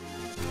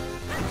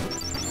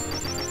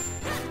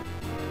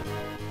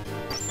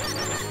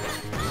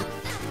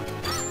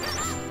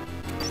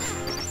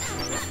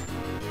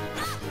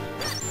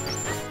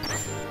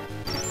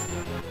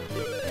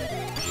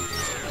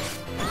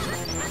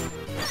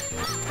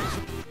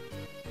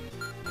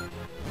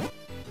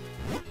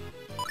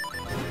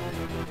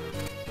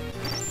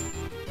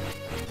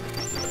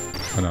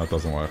 I know it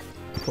doesn't work.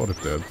 I thought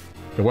it did.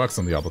 It works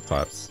on the other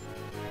types.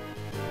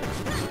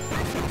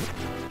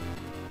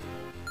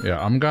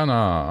 Yeah, I'm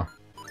gonna...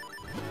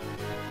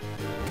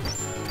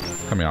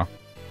 Come here.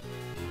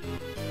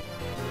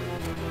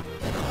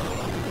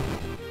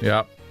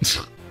 Yep.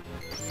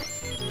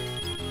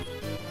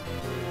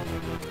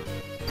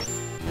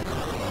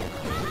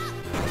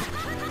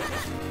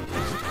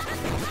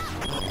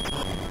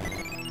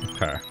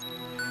 Okay.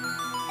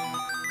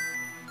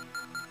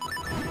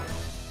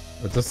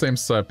 It just seems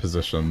so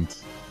positioned.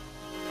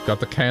 Got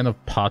the Cane of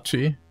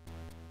Pachi.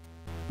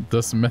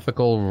 This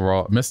mystical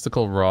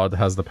rod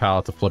has the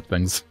power to flip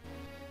things.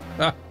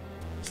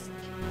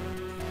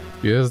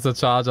 Use the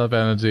charge up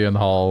energy in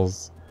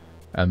holes,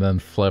 and then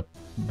flip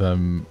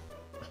them.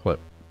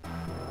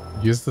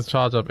 Use the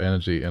charge up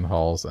energy in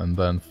holes, and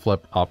then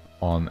flip up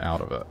on out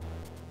of it.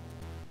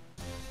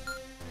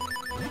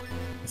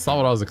 It's not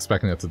what I was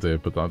expecting it to do,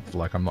 but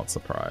I'm not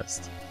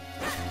surprised.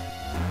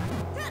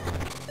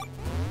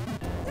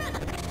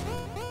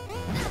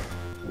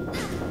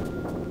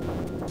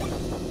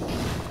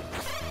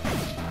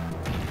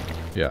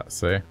 Yeah,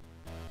 see?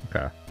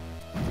 Okay.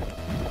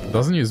 It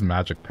doesn't use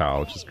magic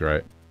power, which is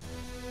great.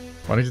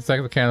 Why don't you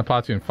take the Cane of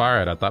Pachi and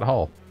fire it at that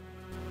hole?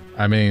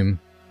 I mean,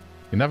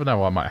 you never know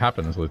what might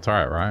happen until you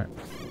try it, right?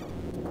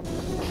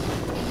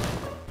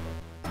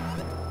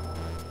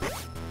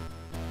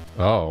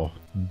 Oh,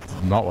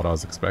 not what I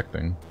was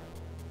expecting.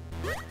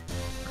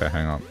 Okay,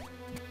 hang on.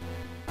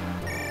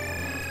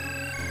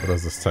 Where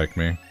does this take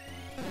me?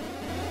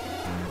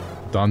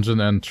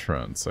 Dungeon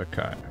entrance,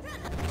 okay.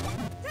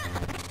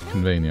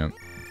 Convenient.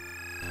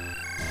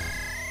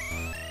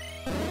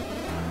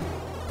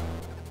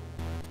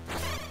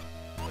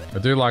 I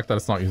do like that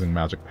it's not using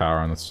magic power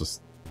and it's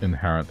just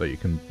inherent that you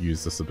can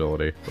use this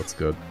ability. That's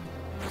good.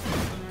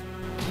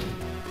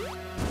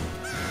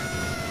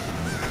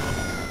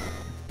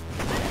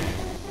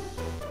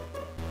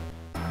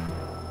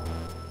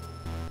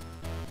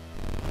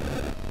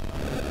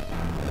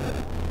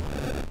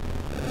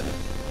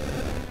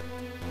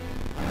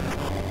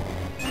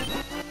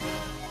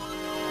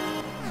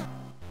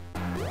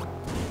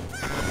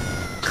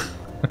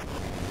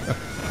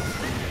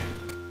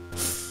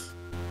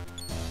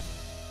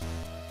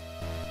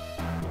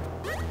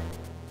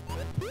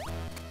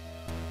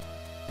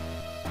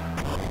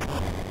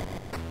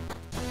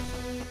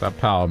 That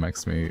power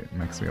makes me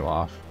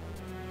laugh.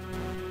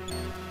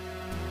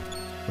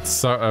 It's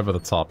so over the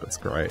top, it's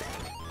great.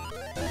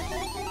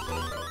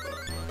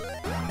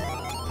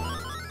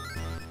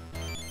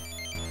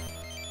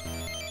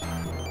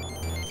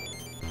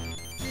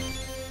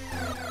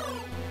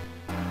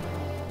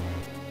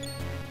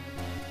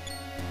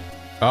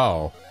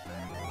 Oh.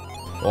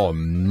 Oh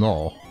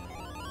no.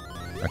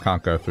 I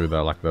can't go through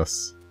there like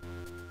this.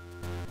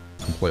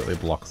 Completely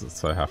blocks it,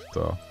 so I have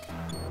to...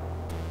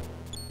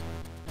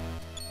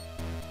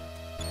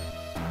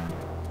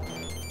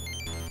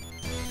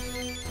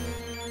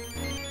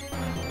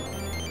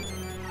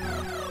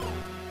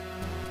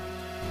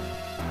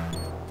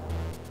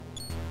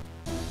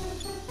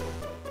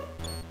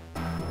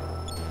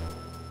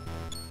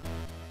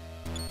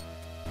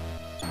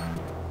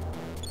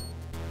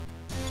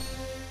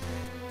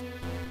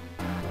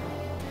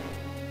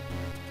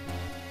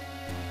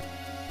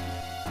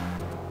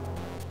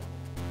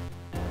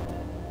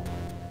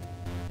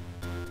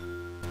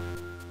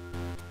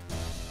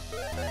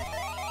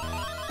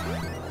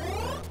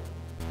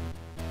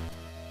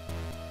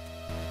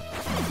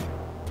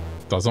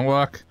 Doesn't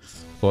work.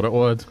 Thought it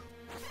would.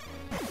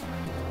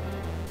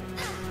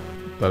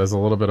 That is a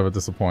little bit of a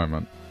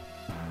disappointment.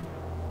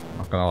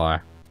 Not gonna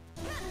lie.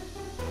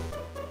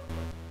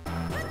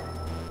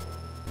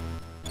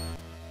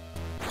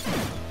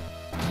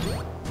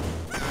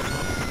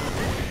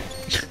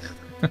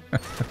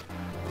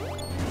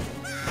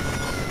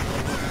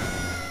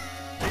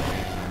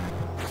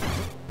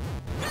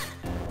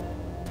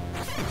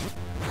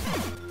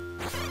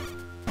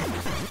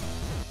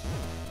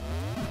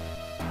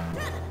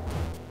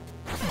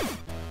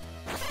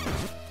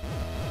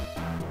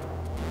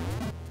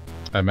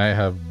 I may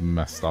have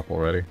messed up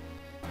already.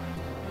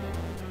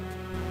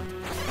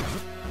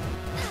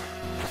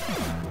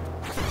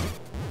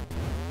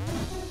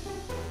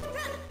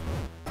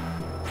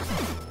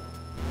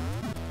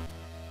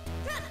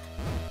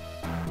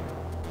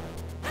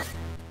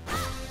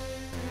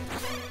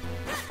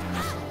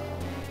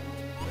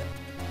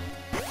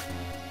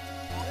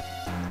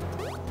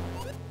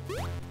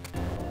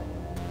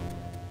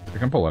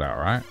 can pull it out,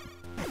 right?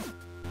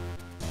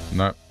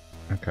 Nope.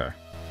 Okay.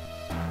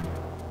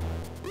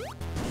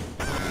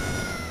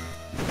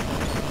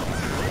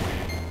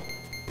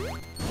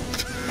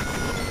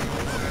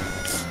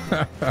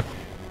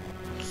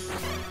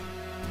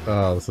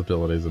 Oh, this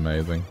ability is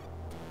amazing.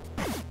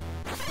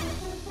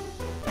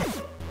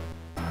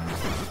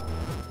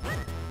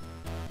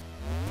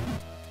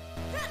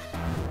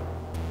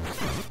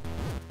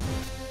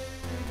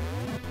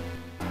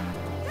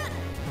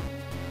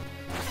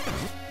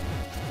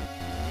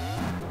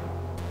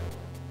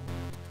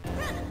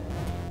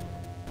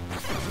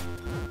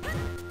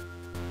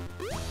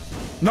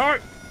 No!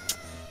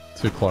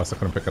 Too close, I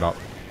couldn't pick it up.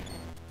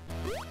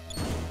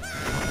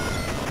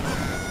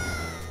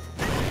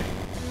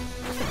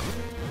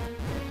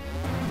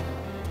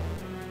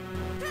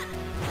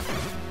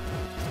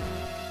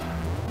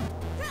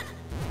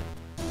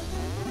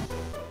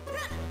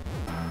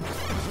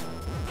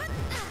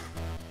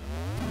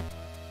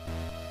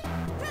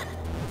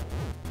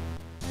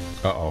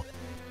 Uh-oh.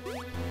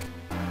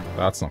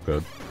 That's not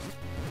good.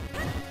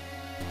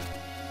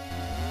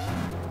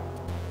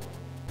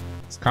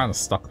 It's kind of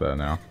stuck there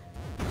now.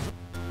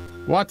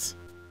 What?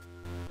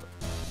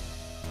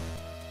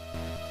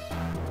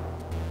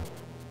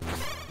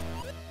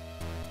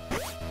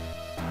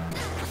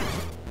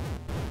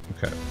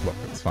 Okay, look,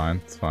 it's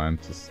fine, it's fine.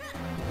 Just...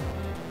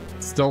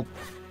 It still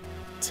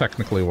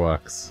technically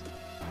works.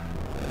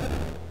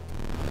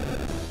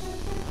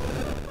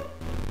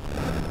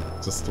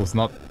 Just was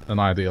not an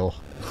ideal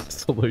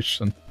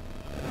solution.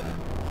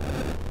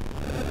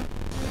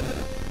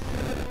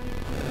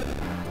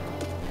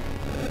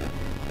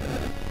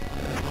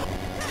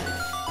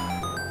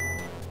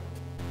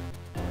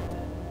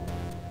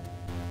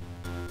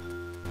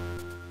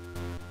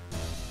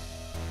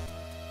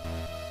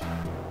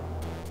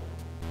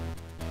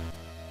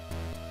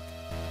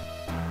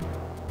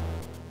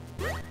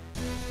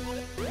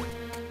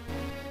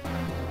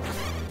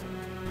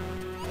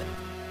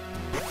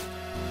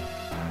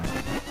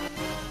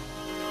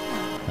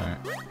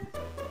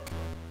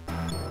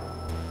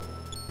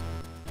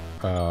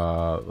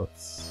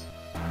 Let's...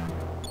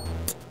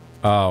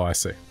 Oh, I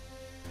see.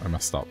 I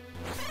messed up.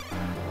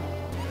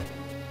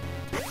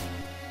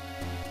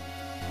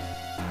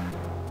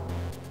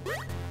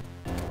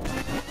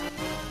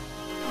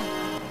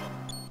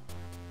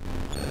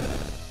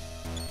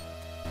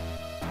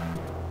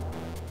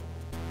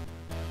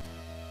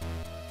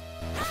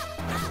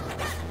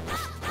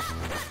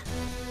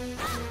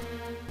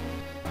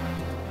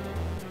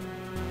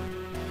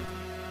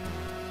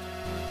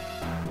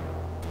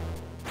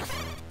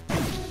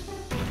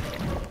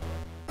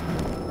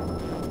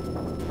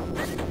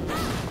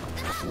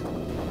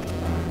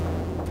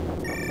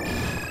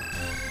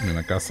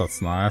 I guess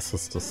that's nice.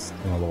 It's just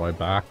another way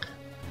back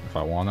if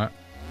I want it.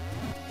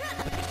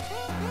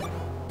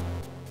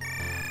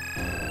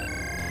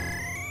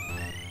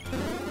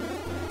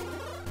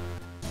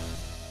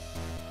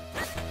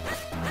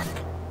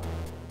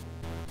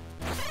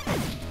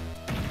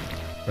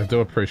 I do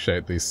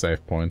appreciate these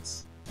save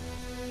points.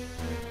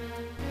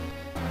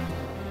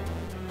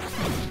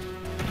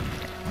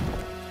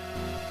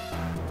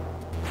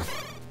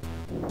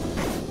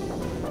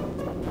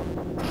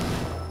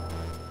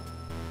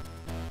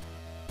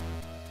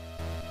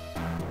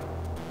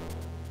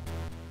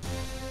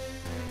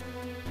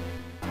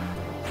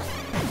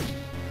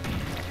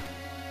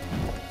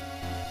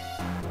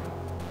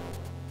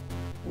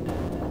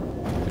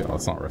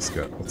 Let's not risk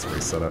it. Let's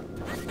reset it.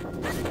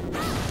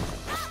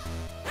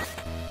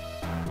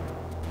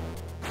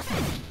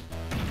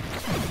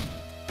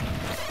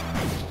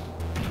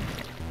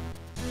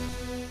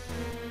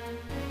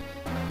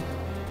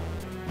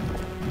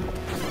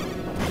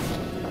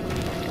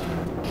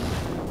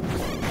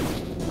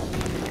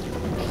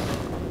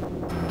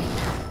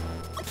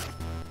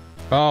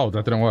 Oh,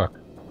 that didn't work.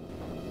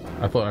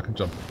 I thought I could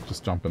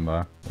just jump in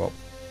there. Well.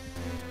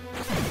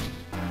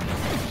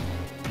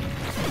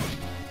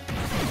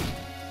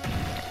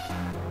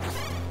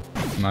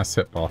 Nice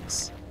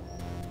hitbox.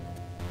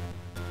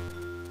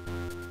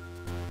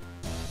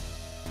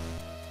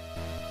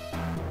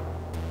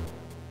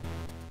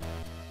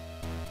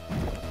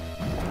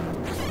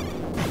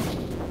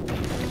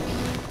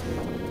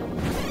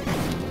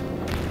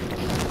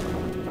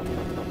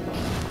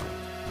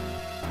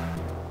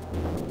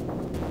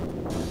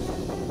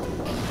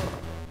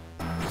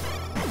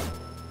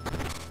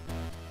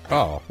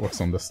 Oh,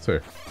 works on this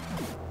too.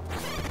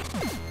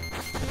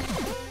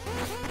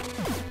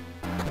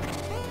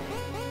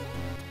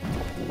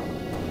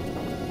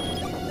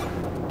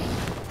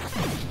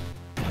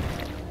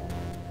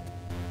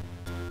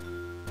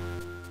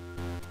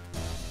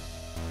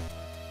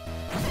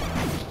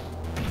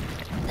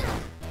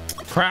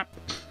 Crap!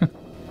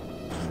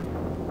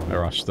 I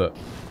rushed it.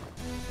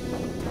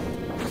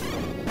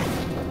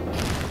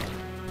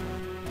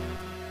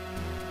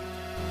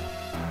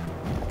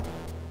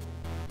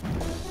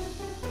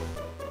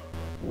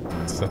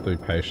 Just have to be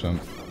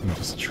patient and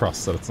just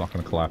trust that it's not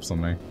going to collapse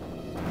on me.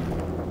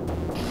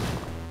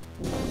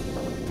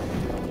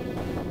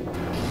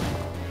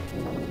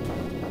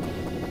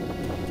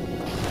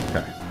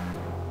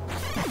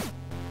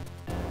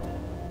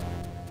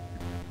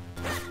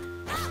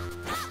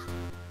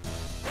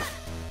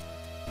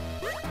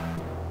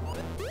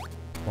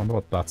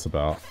 wonder what that's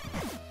about.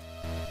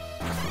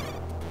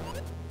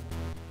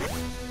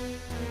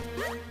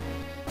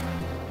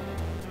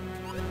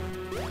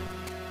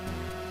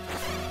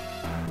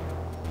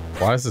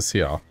 Why is this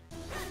here?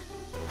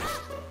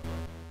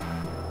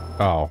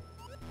 Oh.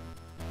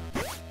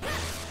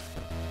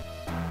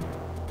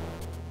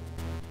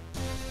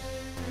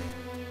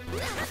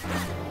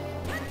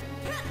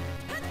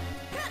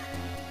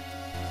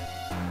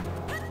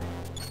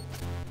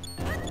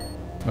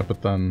 No,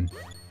 but then...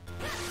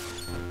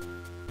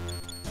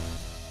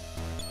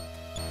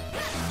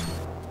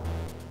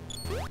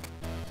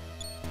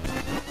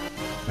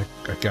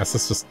 I guess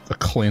it's just a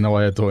cleaner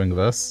way of doing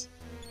this.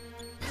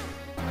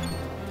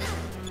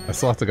 I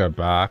still have to go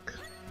back.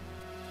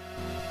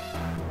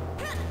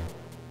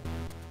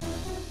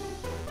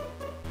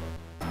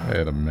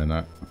 Wait a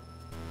minute.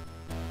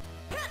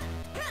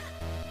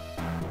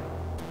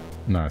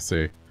 No,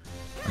 see.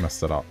 I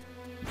messed it up.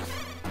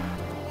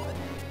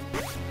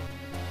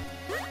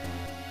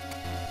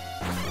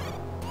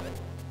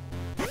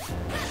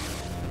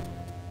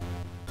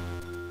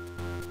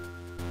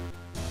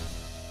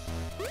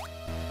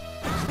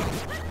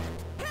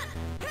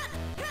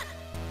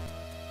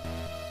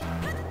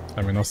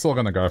 I mean, I'm still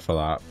gonna go for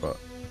that, but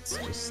it's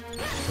just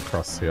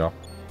across here.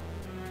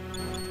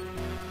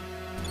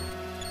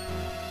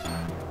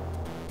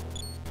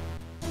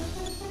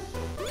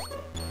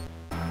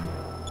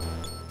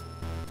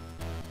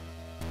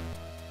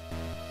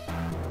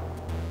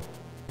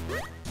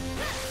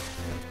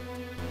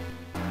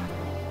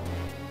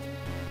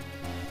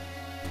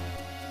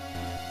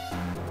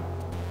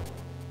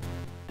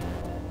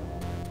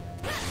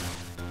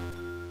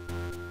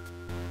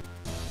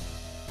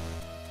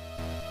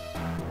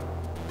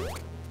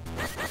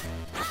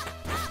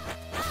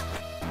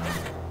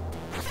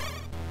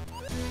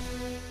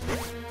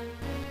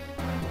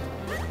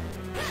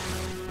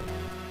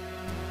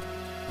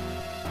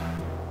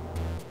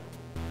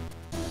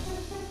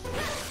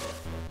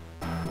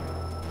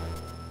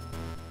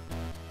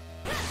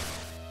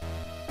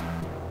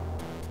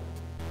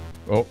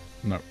 Oh,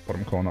 no,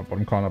 bottom corner,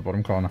 bottom corner,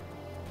 bottom corner.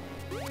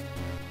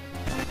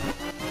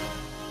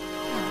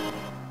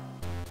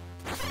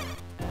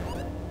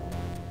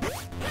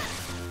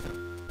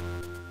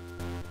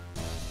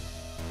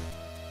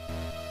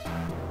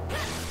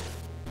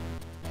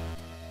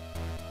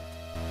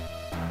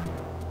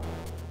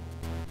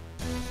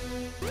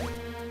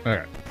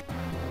 Okay.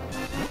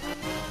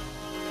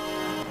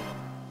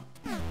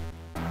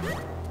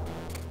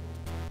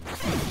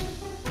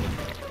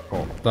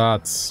 Oh,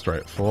 that's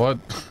straightforward.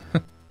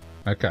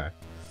 Okay.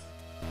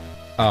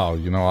 Oh,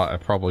 you know what? I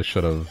probably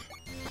should have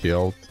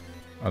healed.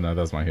 Oh no,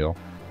 there's my heal.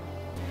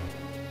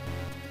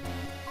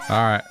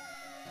 Alright.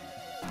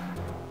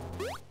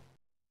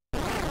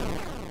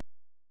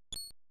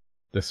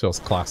 This feels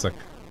classic.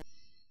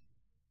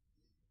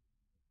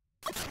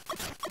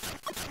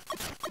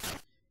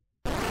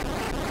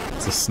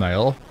 It's a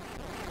snail.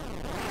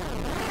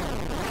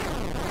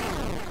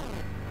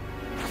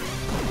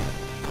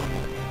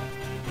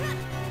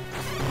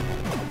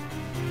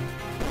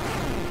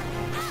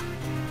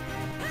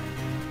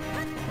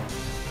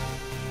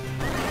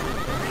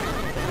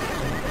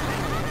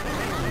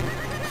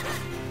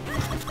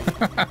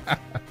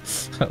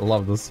 I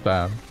love the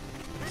spam.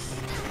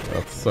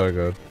 That's so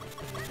good.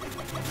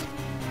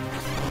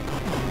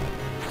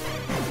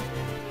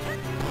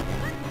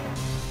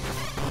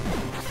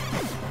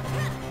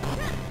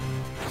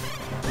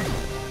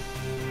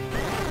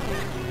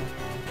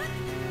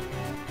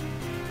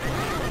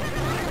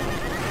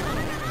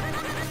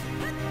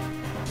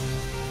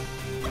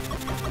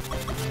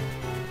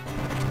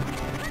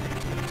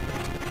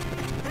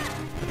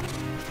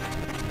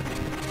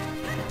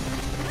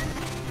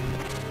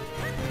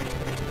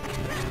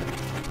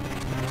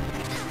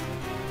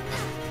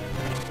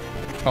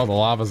 Oh, the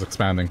lava's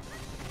expanding.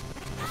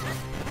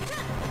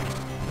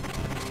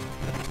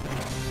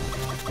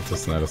 I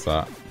just noticed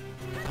that.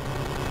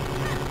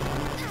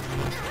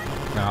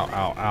 Ow,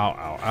 ow, ow,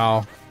 ow,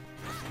 ow.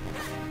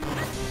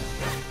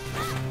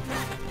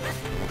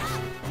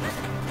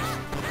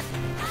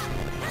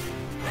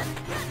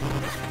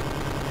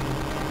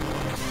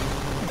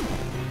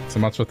 So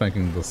much for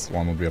thinking this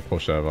one would be a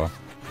pushover.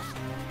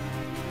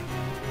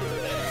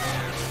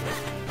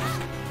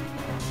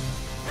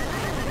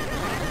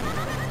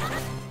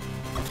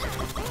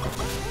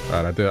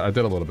 Right, I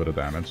did a little bit of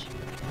damage.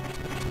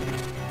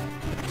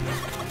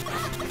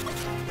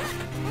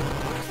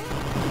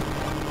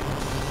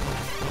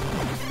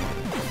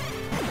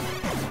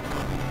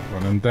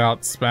 When in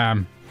doubt,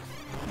 spam.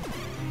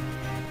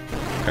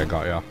 Okay,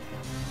 got ya.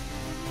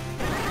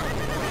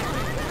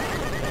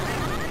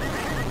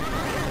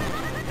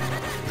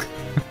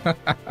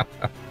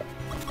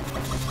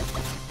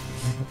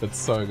 It's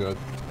so good.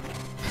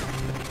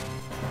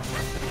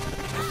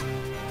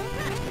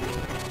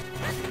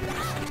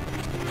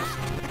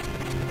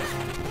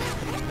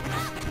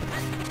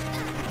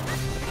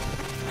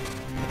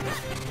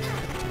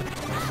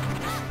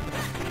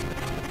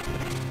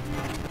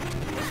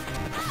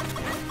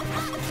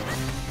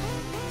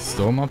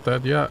 Still not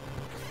dead yet.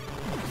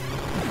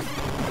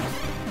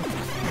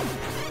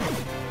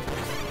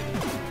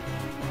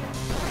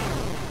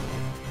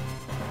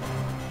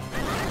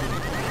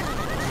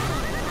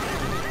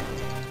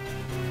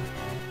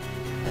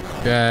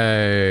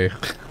 Yay.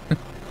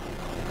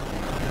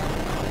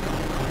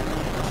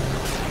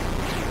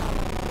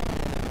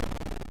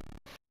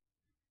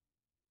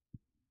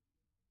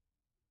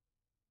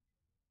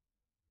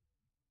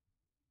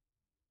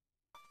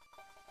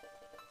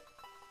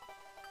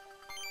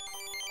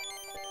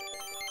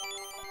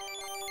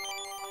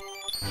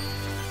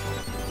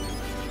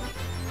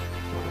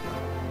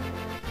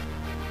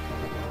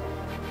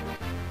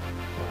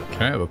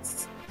 Okay,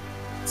 that's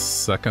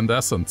second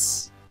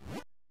essence.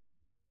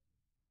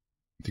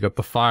 You got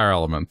the fire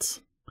element.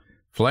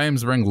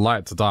 Flames bring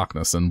light to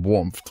darkness and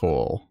warmth to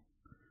all.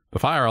 The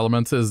fire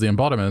element is the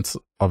embodiment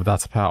of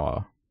that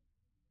power.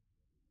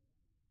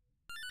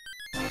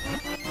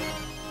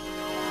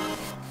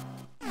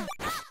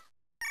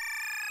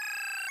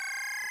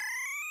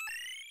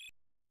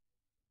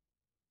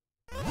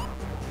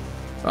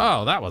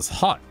 Oh, that was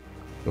hot.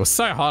 It was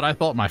so hot I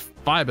thought my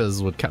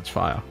fibers would catch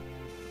fire.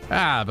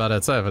 Ah, but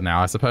it's over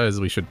now. I suppose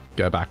we should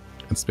go back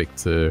and speak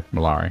to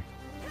Malari.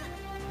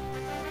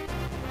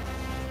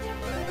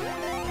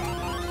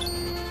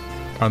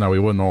 Oh no, we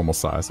were normal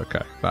size.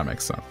 Okay, that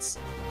makes sense.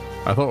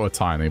 I thought we were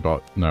tiny,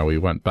 but no, we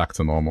went back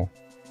to normal.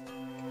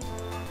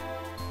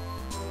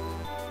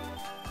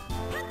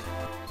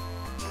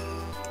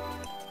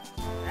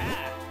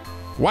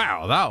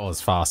 Wow, that was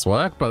fast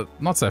work, but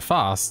not so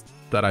fast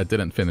that I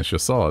didn't finish your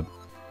sword.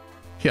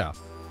 Here,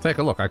 take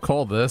a look. I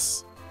call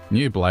this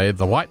new blade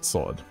the White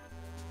Sword.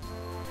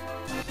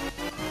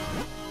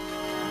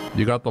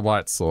 You got the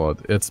White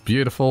Sword. Its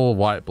beautiful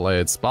white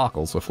blade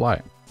sparkles with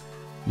light.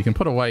 You can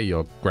put away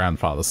your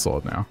grandfather's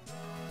sword now.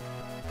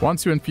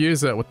 Once you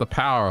infuse it with the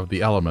power of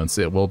the elements,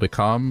 it will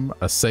become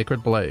a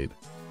sacred blade.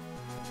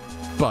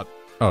 But,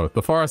 oh,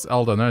 the Forest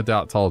Elder no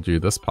doubt told you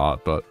this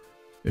part, but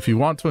if you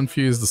want to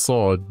infuse the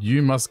sword,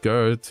 you must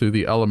go to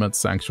the Element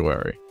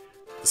Sanctuary.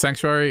 The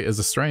Sanctuary is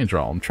a strange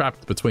realm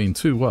trapped between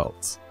two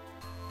worlds.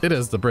 It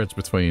is the bridge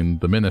between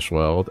the Minish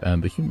world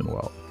and the human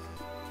world.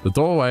 The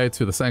doorway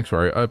to the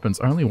Sanctuary opens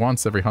only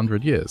once every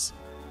 100 years.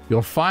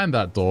 You'll find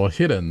that door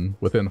hidden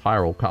within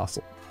Hyrule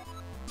Castle.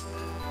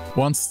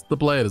 Once the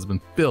blade has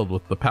been filled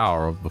with the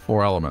power of the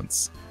four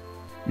elements,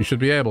 you should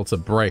be able to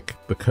break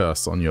the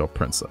curse on your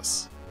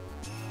princess.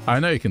 I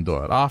know you can do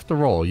it.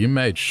 After all, you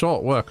made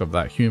short work of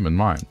that human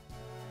mine.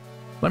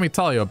 Let me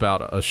tell you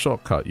about a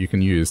shortcut you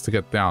can use to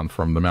get down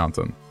from the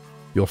mountain.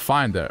 You'll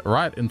find it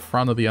right in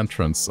front of the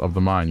entrance of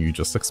the mine you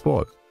just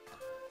explored.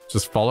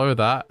 Just follow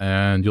that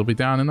and you'll be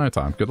down in no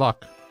time. Good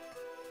luck.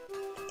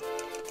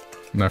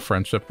 No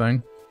friendship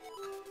thing?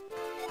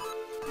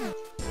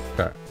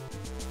 Okay.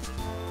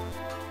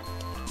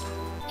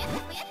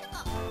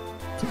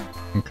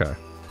 Okay.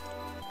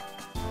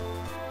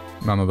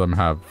 None of them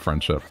have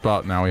friendship,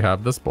 but now we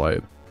have this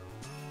blade.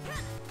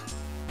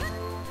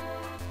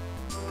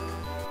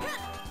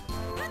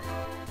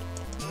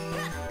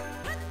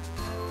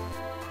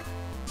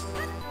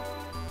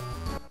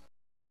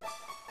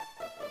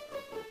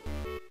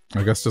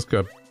 I guess just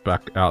go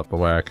back out the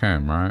way I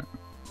came, right?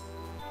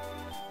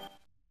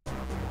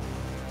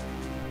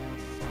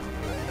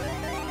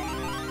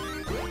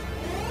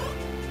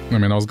 I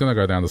mean, I was gonna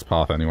go down this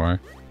path anyway.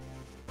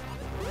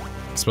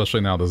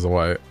 Especially now there's a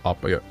way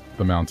up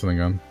the mountain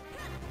again.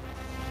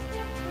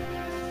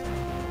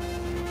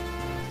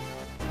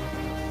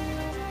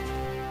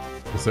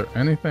 Is there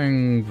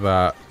anything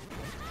that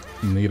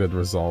needed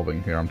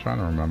resolving here? I'm trying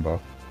to remember.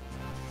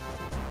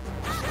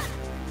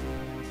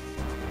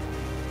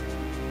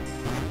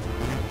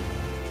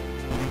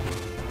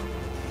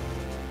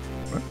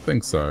 I don't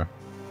think so.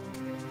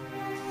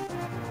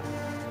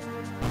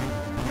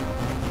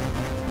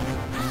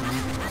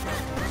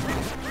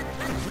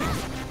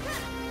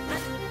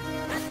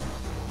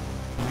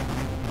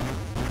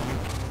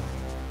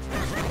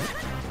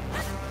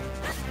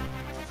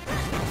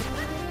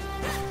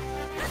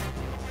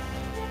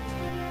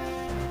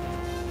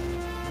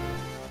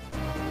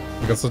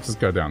 I guess let's just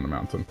go down the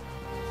mountain.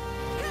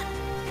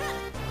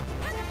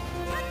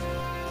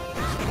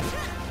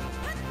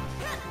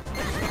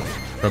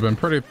 I've been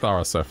pretty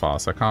thorough so far,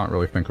 so I can't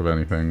really think of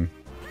anything.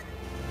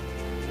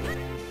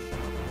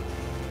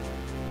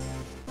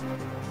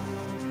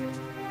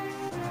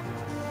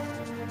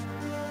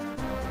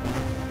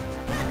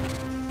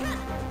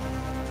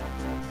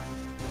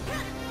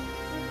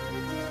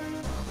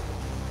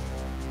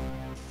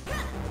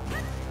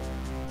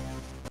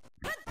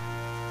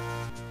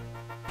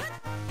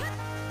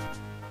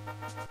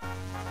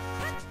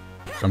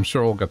 I'm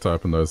sure we'll get to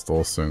open those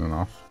doors soon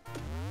enough.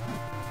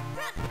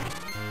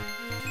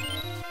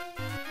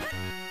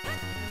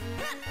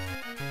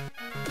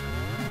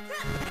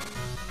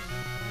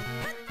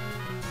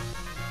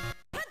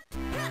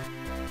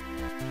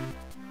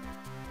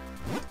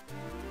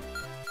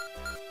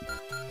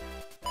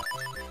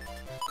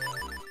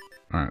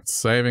 Alright,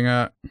 saving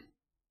it.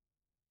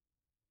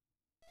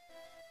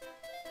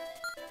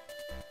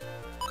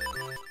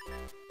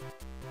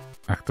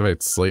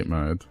 Activate sleep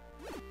mode.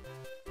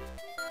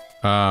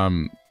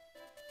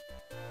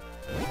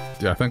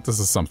 Yeah, I think this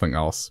is something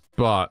else,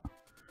 but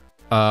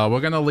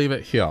we're gonna leave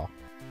it here.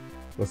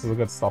 This is a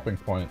good stopping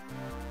point,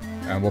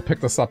 And we'll pick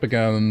this up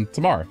again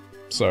tomorrow.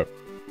 So,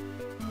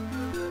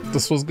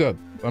 this was good.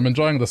 I'm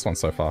enjoying this one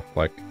so far.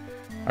 Like,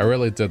 I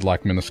really did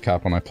like Minish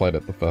Cap when I played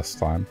it the first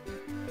time.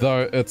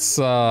 Though it's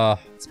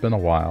been a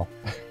while,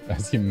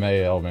 as you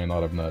may or may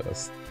not have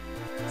noticed.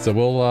 So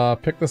we'll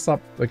pick this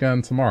up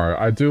again tomorrow.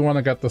 I do want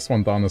to get this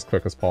one done as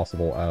quick as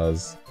possible,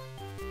 as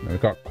you know,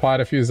 we've got quite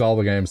a few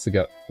Zelda games to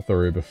get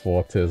through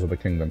before Tears of the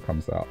Kingdom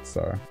comes out,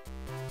 so...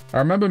 I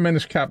remember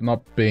Minish Cap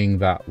not being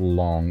that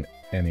long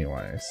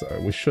anyway,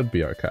 so we should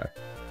be okay.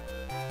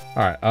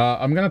 Alright,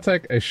 I'm gonna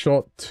take a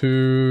short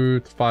 2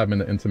 to 5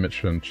 minute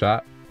intermission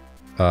chat.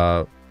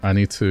 I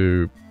need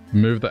to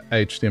move the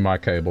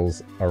HDMI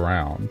cables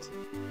around.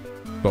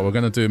 But we're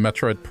gonna do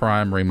Metroid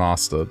Prime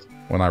Remastered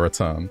when I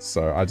return,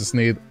 so I just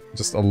need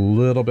just a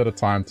little bit of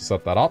time to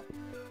set that up,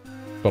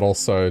 but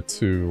also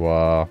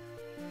to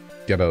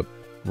get a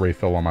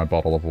refill on my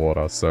bottle of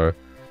water, so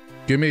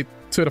give me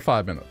 2 to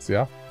 5 minutes,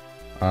 yeah?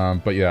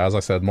 But yeah, as I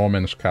said, more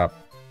Minish Cap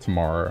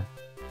tomorrow.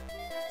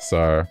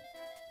 So,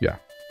 yeah.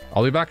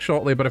 I'll be back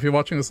shortly, but if you're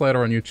watching this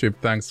later on YouTube,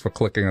 thanks for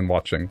clicking and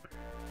watching.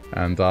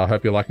 And I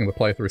hope you're liking the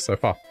playthrough so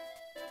far.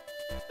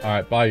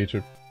 Alright, bye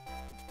YouTube.